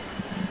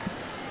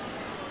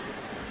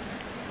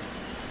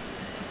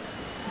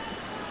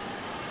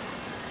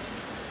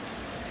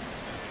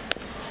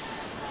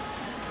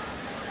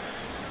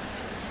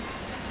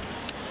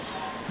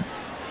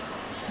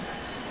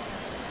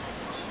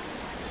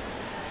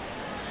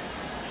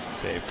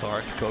 Dave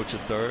Clark, the coach at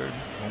third.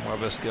 Omar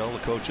Vizquel, the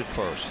coach at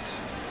first.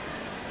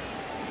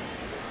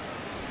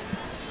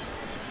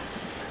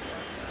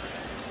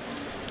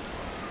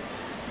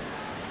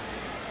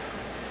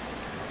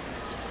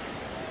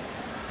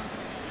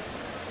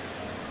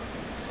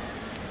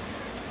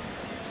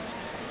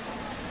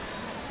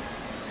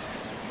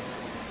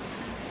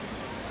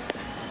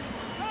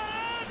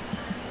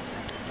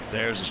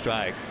 There's a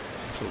strike.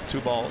 So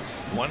 2 balls,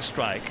 1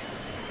 strike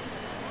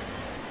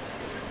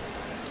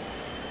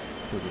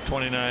to the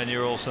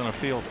 29-year-old center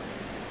fielder.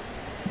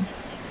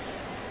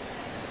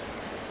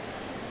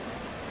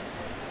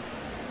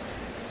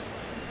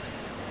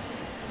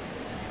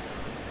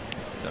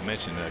 As I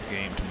mentioned, that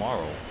game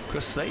tomorrow,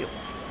 Chris Sale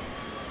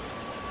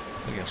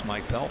against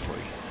Mike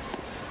Pelfrey.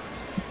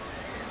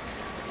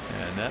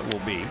 And that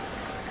will be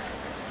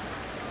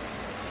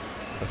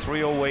a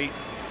 3:08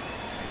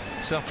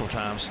 Central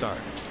Time start.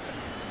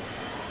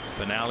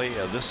 Finale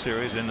of this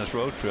series in this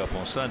road trip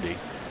on Sunday.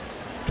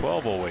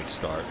 12:08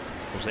 start.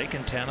 Jose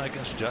Quintana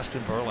against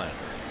Justin Verlander.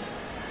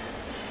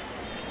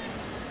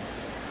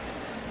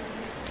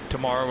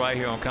 Tomorrow right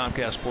here on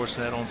Comcast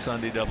Sportsnet, on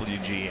Sunday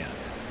WGN.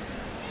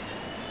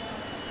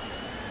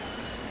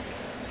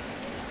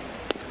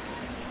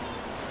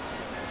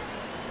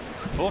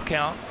 Full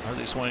count as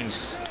he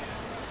swings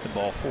at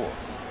ball 4.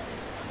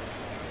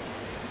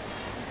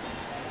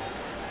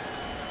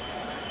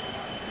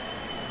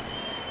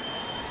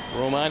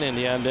 Roman in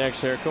the on deck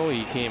circle.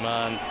 He came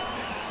on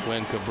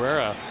when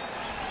Cabrera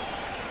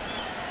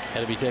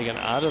had to be taken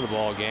out of the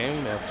ball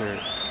game after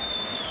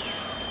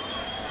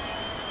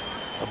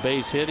a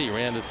base hit. He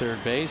ran to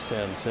third base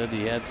and said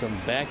he had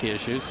some back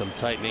issues, some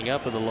tightening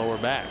up of the lower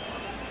back.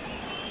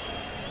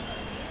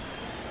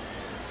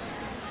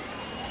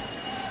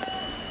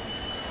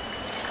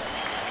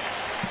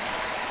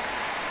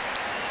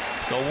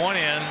 So 1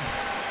 in,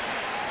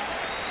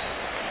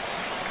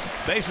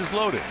 bases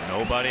loaded,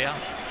 nobody out.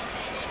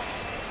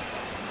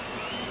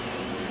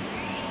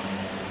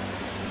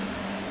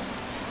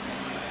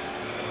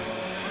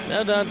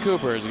 Now Don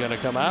Cooper is going to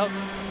come out.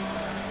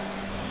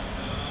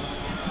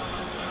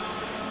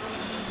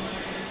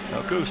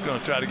 Now Coop's going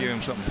to try to give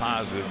him something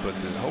positive, but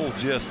the whole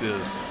gist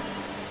is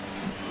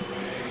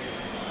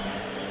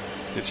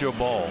it's your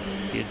ball.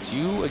 It's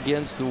you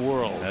against the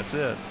world. That's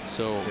it.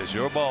 So it's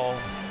your ball,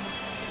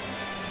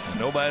 and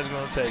nobody's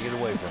going to take it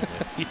away from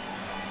you.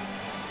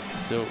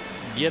 So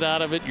get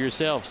out of it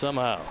yourself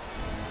somehow.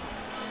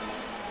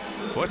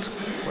 What's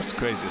the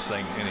craziest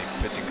thing any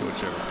pitching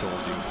coach ever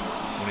told you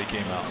when he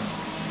came out?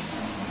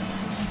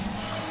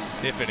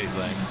 If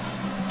anything.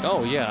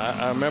 Oh yeah,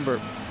 I remember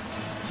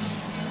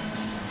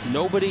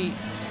nobody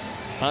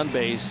on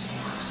base,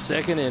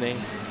 second inning,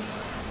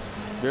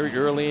 very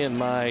early in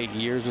my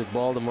years with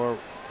Baltimore.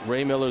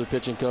 Ray Miller, the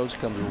pitching coach,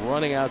 comes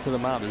running out to the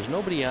mound. There's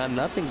nobody on,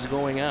 nothing's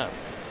going on.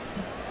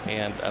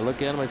 And I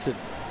look at him, I said,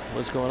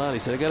 what's going on? He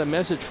said, I got a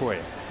message for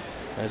you.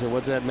 I said,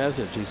 what's that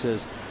message? He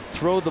says,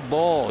 throw the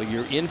ball,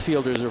 your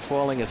infielders are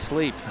falling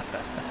asleep.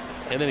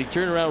 And then he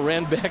turned around,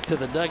 ran back to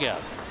the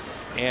dugout.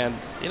 And,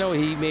 you know,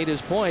 he made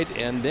his point,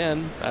 and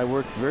then I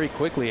worked very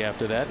quickly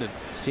after that, and it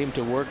seemed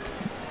to work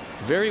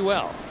very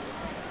well.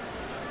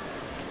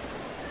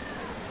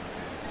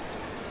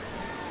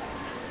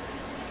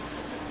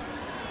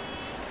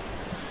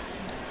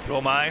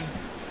 Go mine.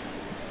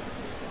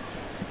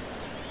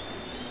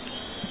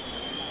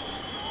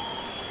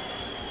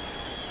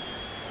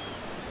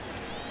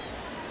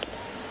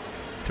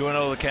 Two and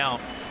 0 the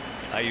count.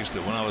 I used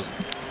to, when I was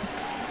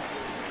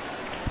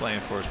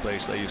playing first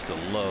base, I used to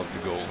love to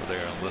go over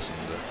there and listen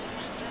to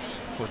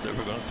what they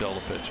were going to tell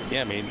the pitcher.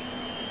 Yeah, I mean,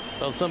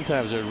 well,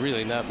 sometimes there's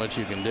really not much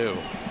you can do,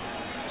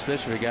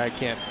 especially if a guy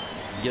can't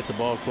get the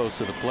ball close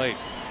to the plate.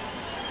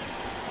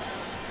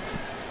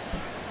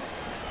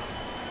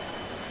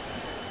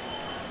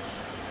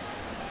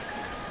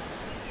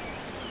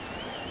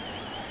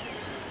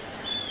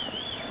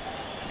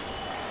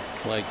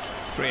 Like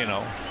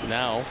 3-0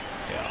 now.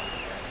 Yeah.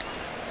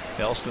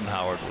 Elston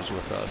Howard was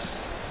with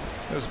us.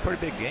 It was a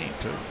pretty big game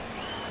too.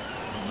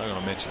 I'm not going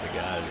to mention the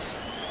guy's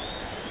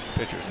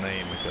pitcher's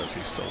name because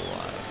he's still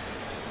alive.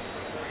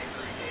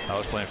 I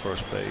was playing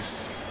first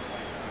base.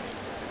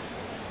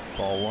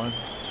 Ball 1,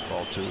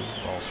 ball 2,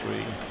 ball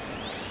 3,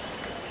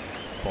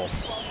 ball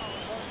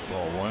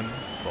 1,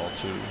 ball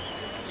 2,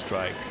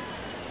 strike,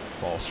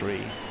 ball 3,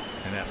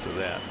 and after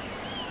that,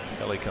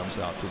 Kelly comes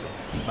out to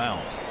the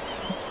mound.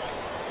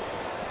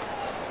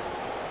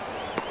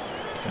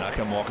 And I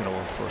come walking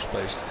over first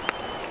base,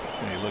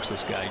 and he looks at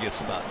this guy. He gets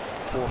about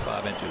 4 or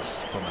 5 inches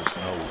from his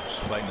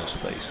nose, right in his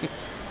face.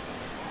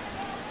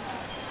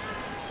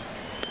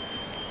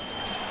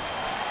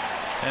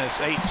 And it's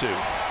 8-2.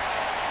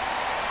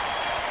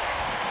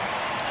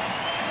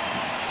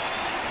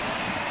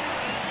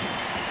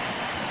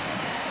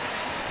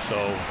 So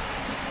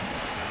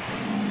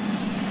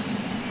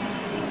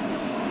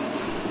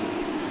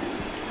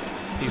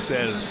he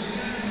says,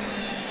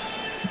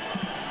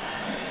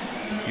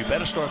 you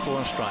better start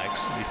throwing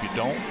strikes. If you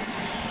don't,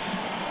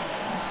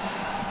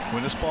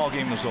 when this ball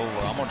game is over,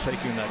 I'm going to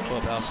take you in that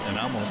clubhouse and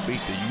I'm going to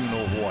beat the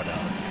you-know-what out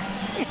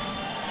of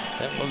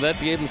you. Well, that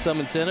gave him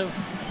some incentive.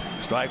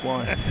 Strike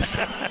 1,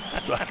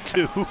 strike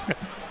 2.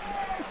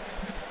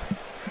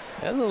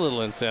 That's a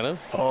little incentive.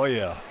 Oh,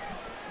 yeah.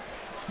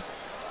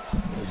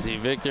 You see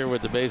Victor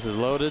with the bases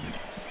loaded.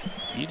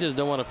 You just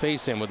don't want to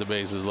face him with the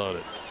bases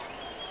loaded.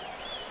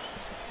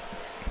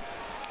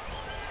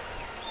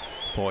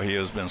 Boy, he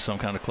has been some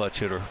kind of clutch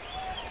hitter.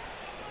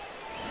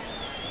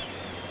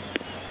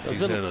 He's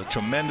had a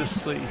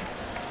tremendously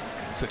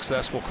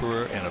successful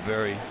career and a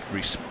very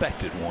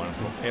respected one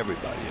from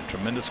everybody. A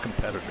tremendous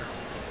competitor.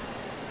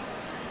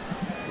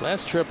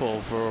 Last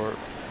triple for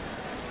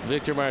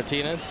Victor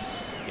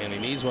Martinez, and he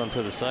needs one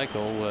for the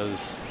cycle,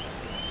 was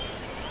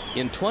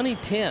in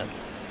 2010.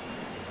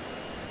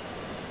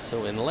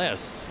 So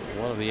unless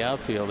one of the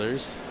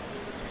outfielders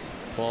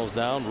falls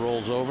down,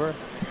 rolls over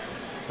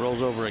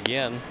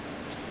again,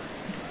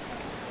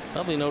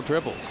 probably no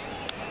triples.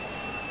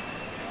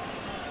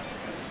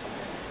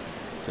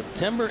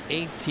 September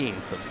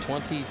 18th of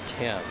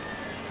 2010.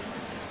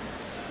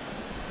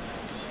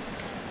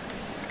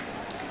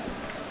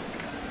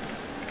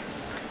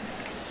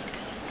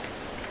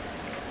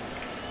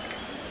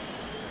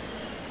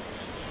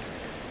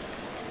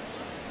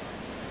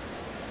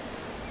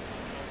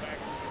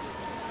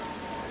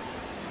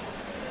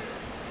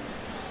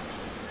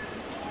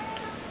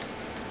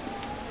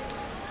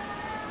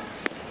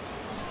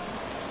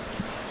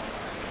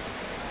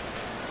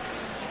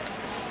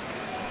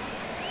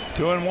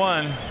 Two and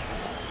one.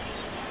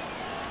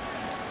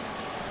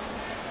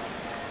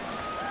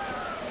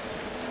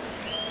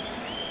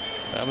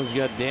 That one's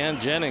got Dan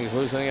Jennings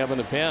loosening up in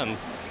the pen.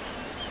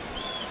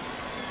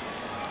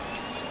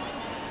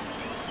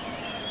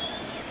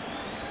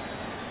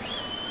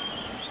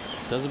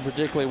 Doesn't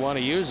particularly want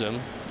to use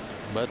him,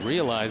 but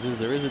realizes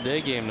there is a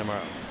day game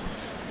tomorrow.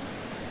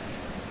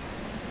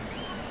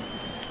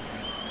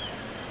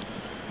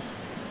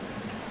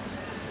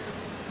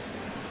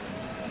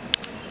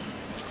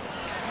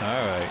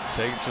 All right,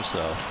 take it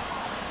yourself.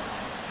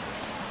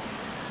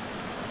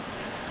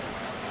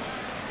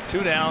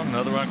 Two down,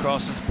 another run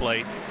crosses the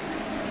plate.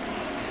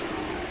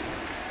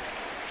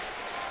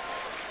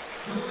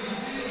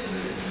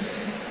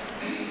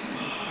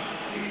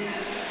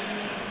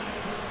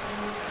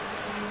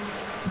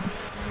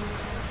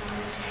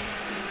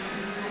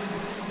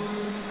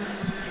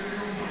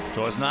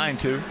 So it's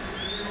 9-2.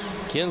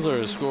 Kinsler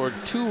has scored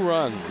 2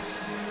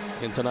 runs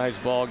in tonight's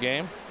ball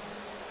game.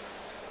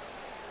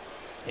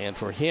 And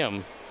for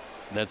him,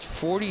 that's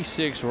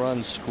 46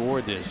 runs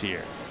scored this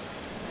year.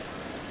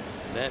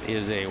 That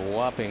is a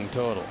whopping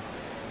total.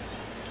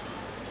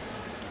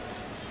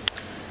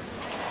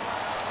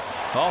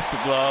 Off the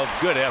glove.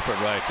 Good effort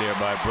right there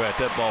by Brett.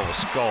 That ball was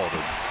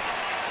scalded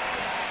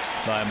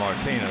by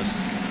Martinez.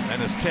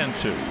 And it's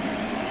 10-2.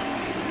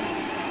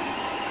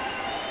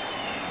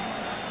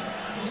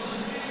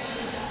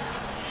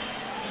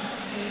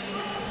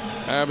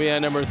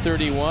 RBI number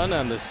 31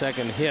 on the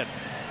second hit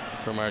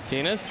for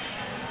Martinez.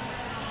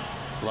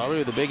 Lowry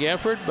with a big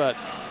effort, but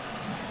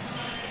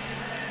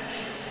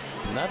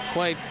not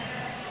quite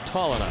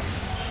tall enough.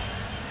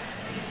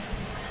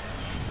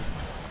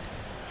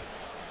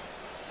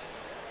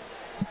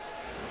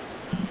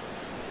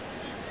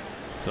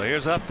 So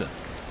here's Upton.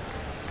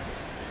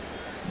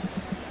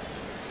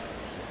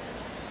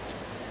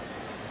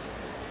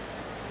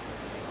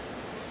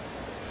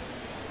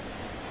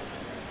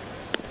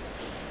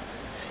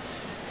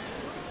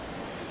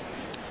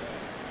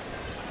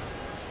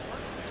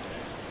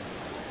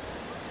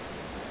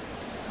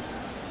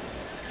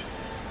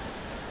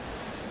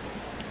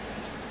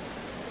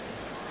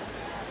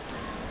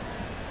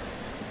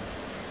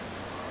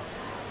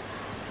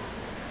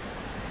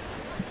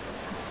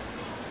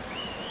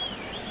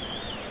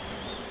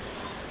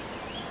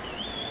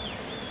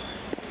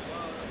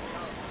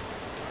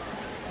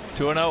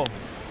 Two and 0.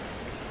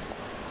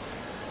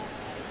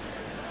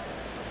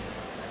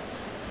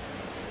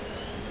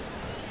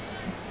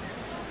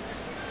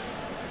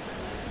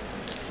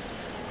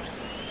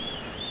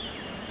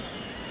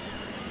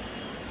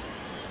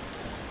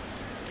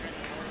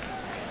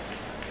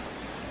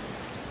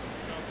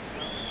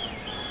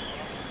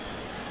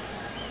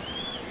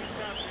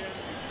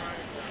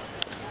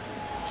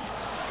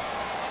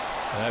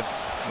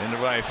 That's in the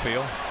right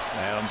field.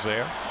 Adams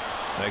there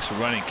makes a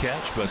running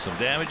catch, but some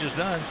damage is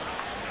done.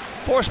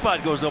 4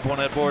 spot goes up on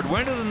that board.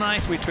 We're into the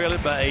 9th. We trail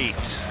it by 8.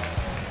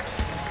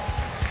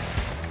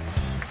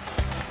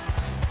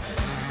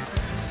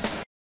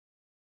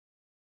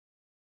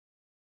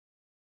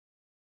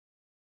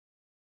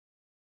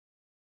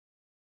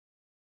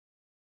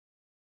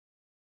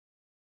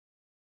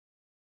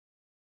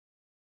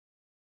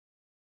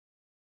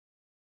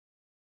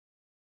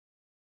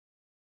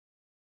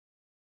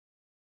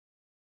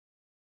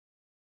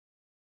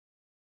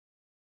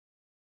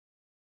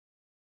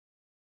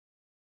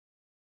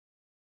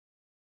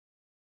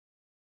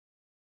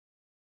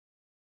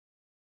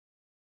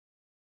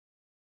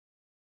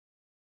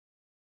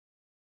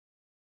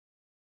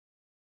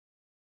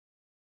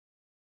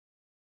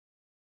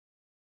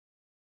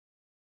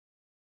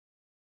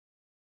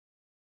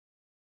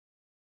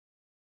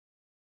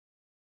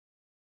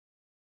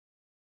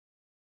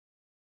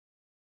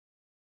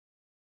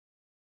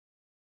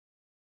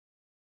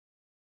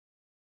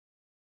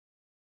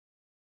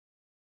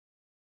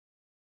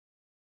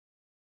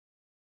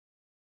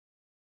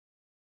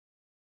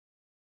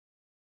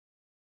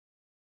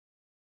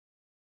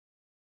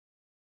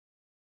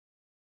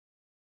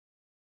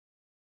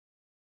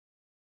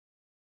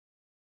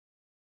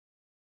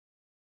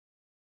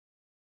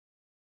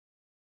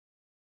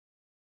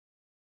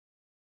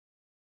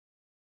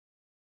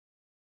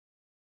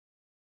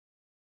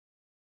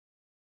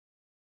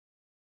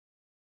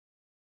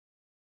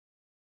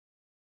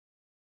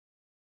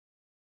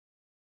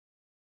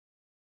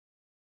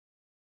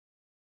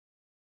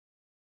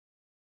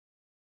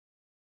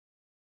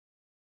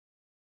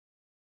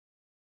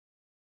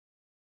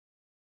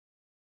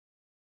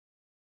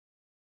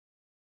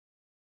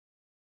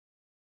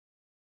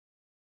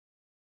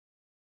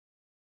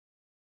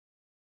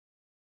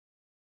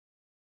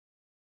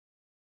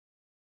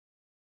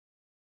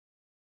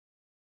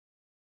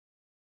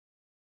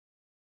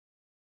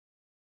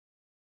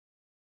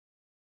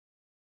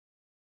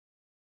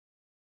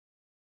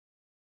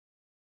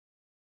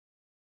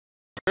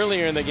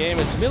 Earlier in the game,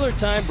 it's Miller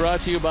Time,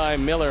 brought to you by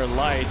Miller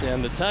Lite.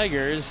 And the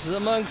Tigers,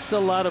 amongst a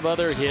lot of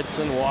other hits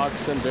and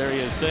walks and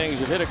various things,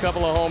 have hit a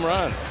couple of home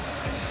runs.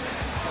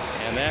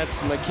 And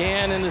that's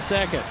McCann in the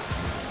second.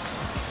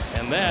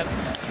 And that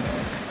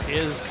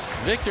is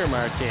Victor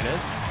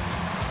Martinez.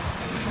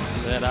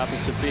 That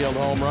opposite field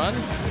home run.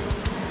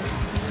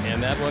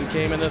 And that one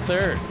came in the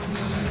third.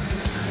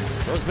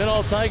 So it's been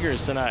all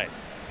Tigers tonight.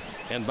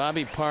 And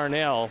Bobby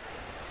Parnell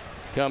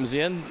comes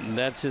in.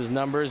 That's his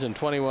numbers in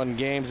 21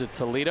 games at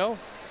Toledo.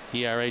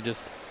 ERA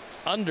just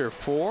under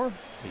 4.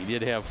 He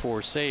did have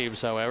 4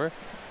 saves, however.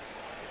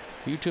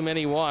 Few too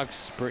many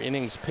walks per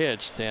innings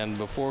pitched, and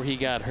before he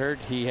got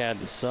hurt, he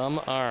had some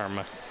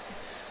arm.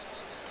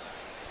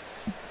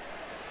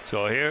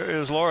 So here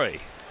is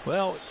Laurie.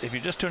 Well, if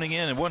you're just tuning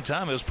in, at one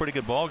time it was a pretty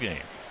good ball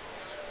game.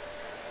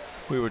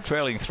 We were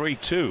trailing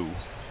 3-2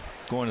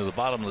 going to the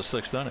bottom of the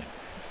 6th inning.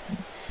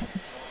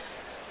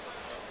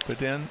 But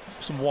then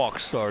some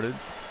walks started.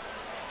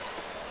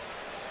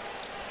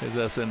 Here's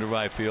us into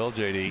right field,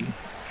 JD.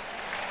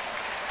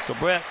 So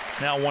Brett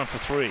now 1 for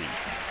 3.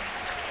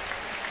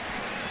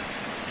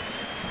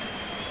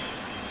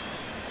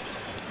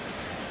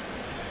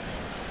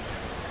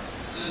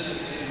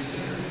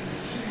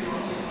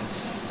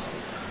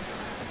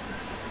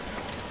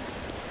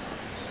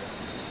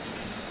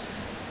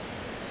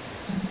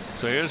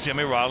 So here's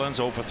Jimmy Rollins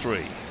 0 for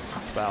 3.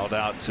 Fouled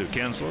out to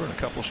Kinsler and a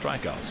couple of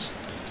strikeouts.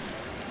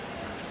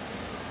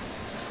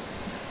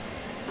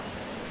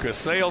 Chris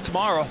Sale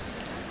tomorrow.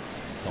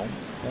 Don't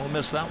want to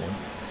miss that one.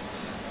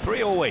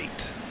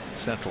 3:08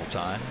 Central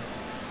Time.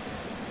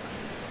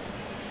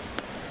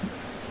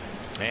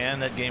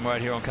 And that game right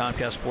here on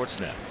Comcast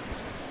Sportsnet.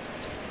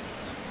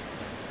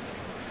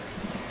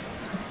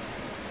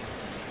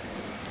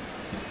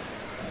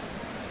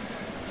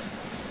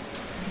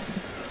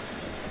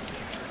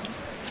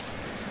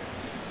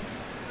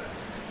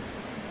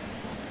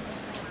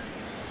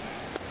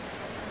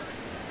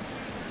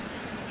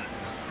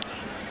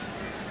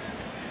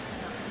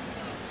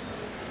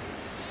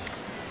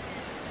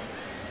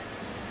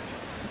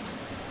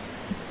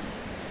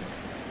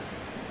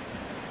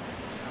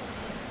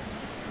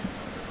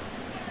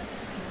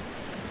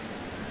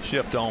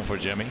 Shift on for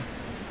Jimmy.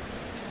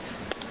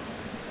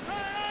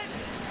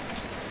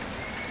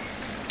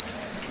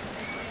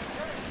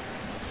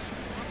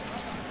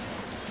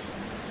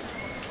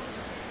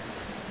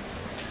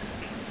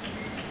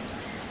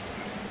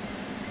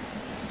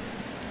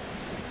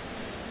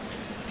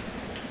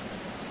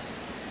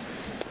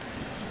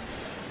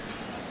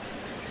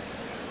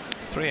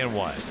 Three and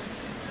one.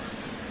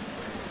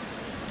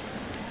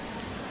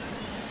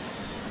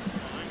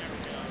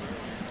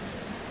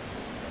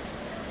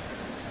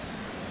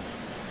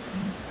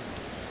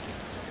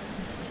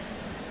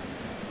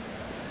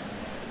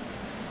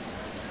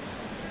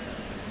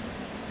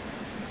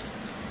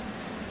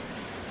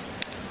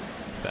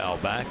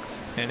 Back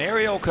and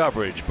aerial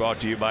coverage brought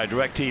to you by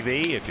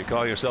DirecTV. If you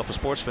call yourself a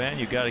sports fan,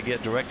 you got to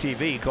get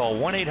DirecTV. Call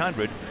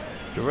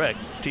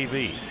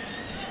 1-800-DirecTV.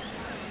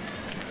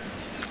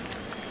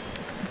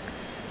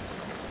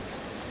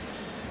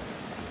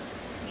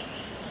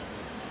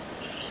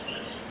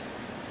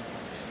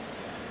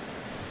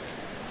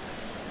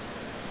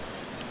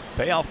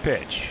 Payoff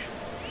pitch.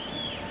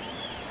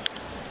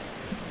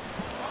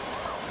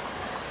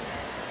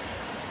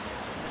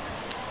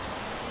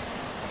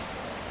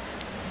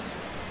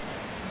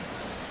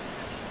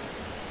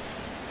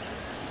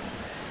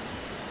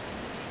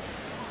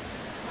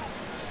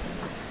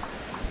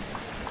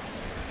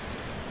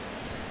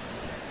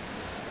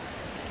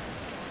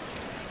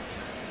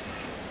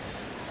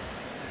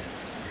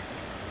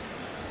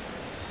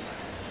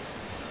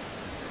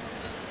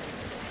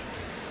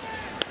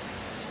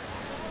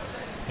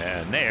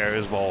 And there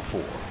is ball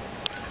 4.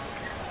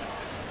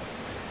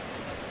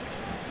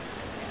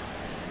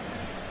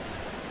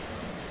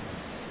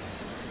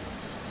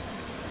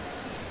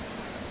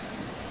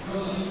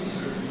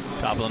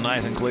 Top of the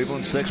 9th in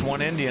Cleveland,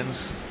 6-1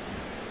 Indians.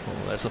 Well,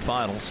 that's the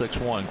final.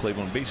 6-1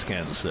 Cleveland beats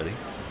Kansas City.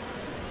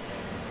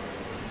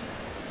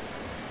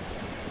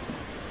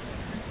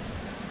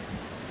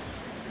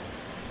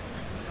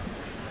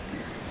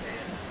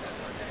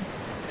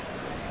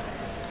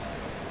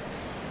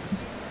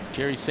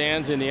 Jerry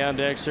Sands in the on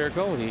deck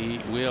circle. He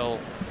will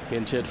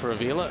pinch hit for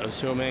Avila,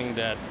 assuming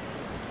that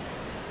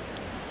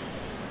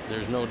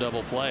there's no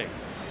double play.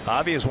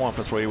 Javi is 1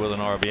 for 3 with an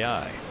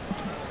RBI.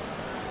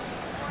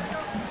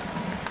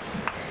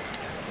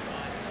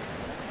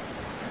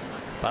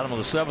 Bottom of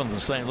the 7th in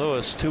St.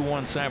 Louis,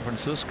 2-1 San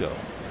Francisco.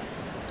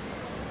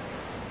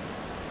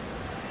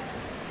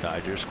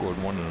 Dodgers scored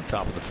 1 in the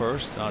top of the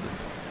 1st. Out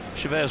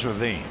Chavez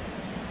Ravine.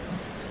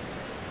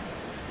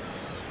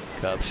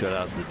 Cubs shut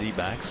out the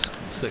D-backs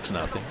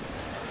 6-0.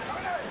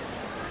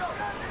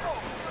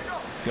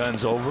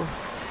 Guns over.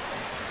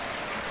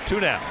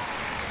 2 down.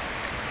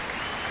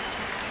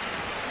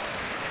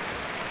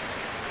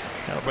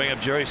 That'll bring up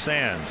Jerry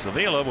Sands.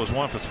 Avila was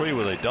 1 for 3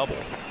 with a double.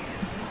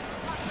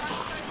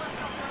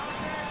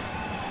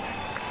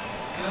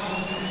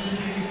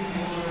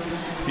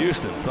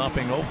 Houston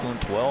thumping Oakland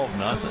 12-0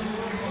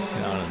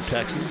 down in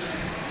Texas.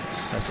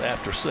 That's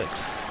after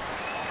 6.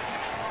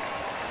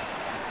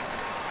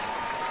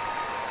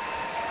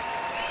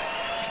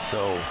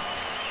 So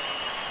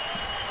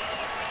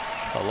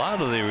a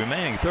lot of the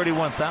remaining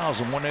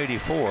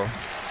 31,184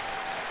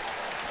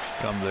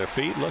 come to their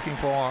feet looking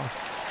for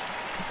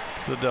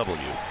the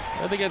W.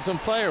 They get some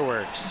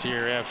fireworks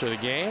here after the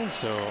game,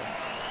 so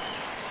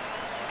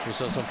we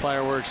saw some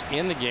fireworks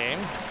in the game.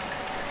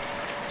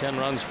 10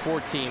 runs,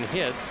 14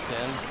 hits,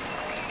 and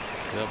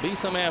there'll be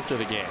some after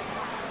the game.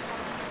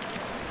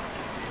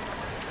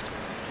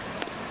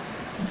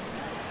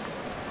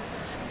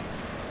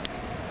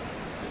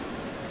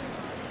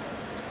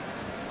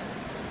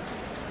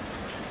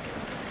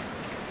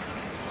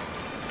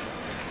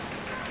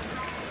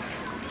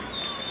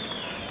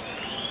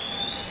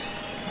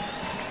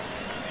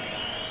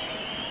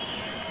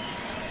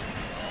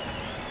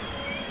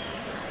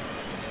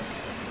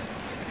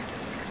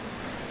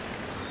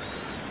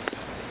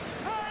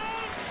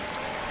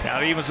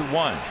 Count evens at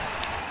 1.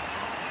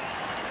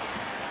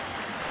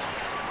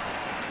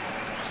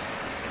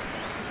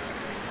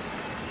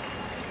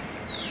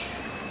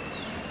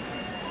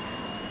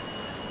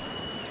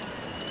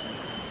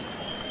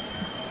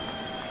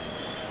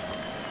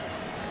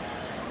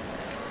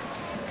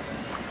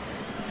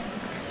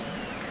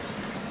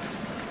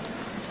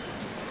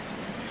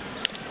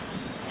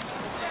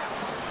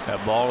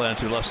 That ball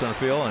into left center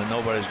field, and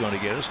nobody's going to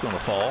get it. It's going to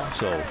fall.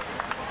 So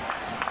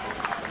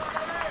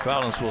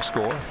Cardinals will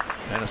score.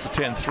 And it's a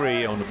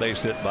 10-3 on the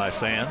base hit by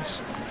Sands.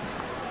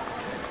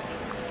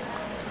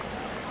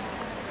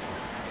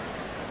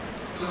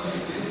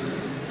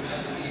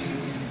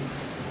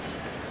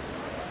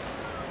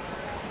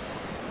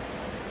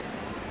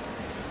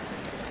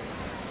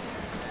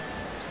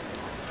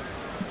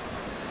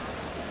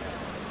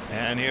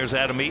 And here's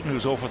Adam Eaton,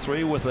 who's 0 for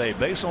 3 with a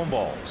base on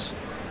balls.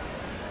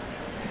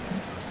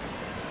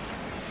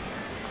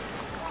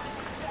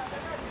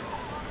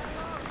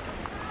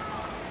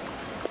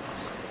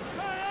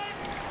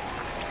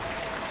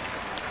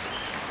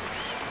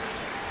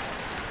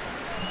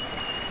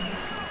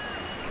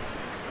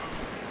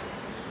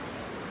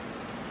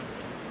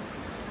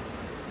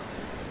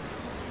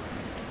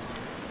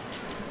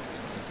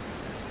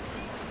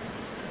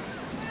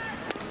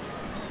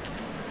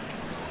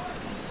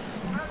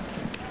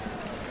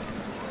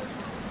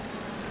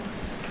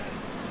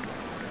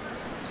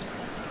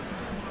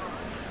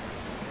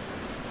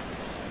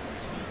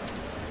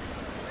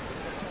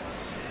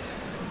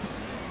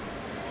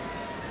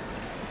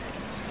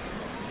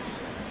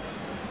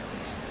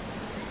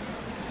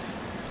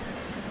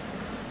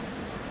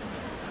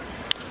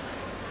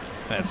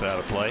 That's out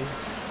of play.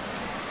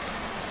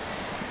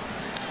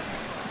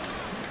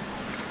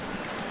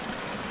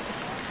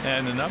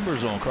 And the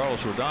numbers on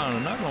Carlos Rodon are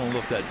not going to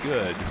look that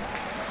good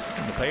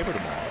in the paper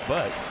tomorrow,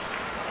 but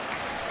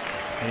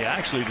he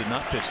actually did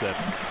not pitch that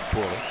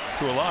poorly.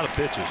 Threw a lot of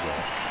pitches,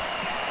 though.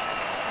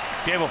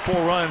 Gave up 4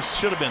 runs,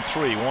 should have been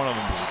 3. One of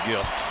them was a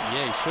gift.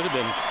 Yeah, he should have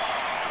been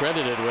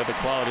credited with a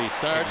quality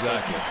start.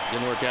 Exactly.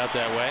 Didn't work out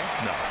that way.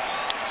 No.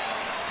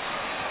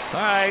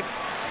 All right.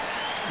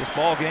 This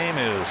ball game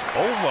is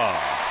over.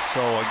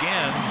 So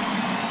again,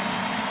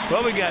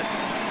 well, we got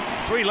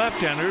 3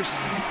 left-handers.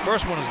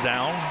 First one is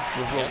down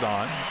with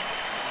Rodon.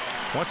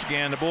 Once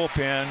again, the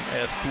bullpen,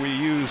 we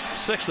used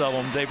 6 of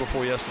them the day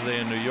before yesterday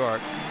in New York.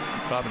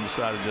 Robin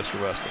decided just to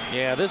rest them.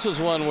 Yeah, this was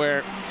one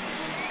where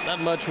not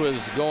much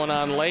was going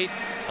on late.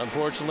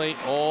 Unfortunately,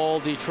 all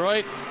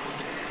Detroit.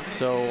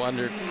 So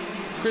under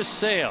Chris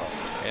Sale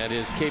and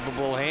his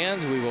capable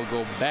hands, we will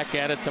go back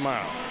at it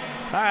tomorrow.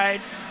 All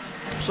right.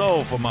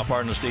 So for my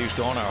partner Steve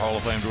Stone, our Hall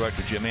of Fame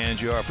director Jim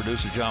Angier, our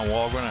producer John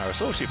Walgren, our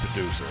associate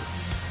producer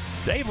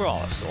Dave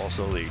Ross,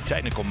 also the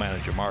technical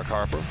manager Mark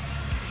Harper,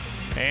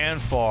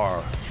 and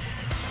for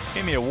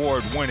Emmy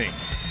Award winning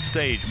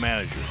stage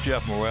managers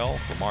Jeff Morrell,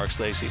 for Mark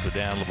Stacy, for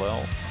Dan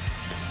Lavelle,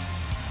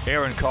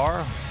 Aaron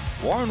Carr,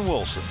 Warren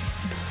Wilson,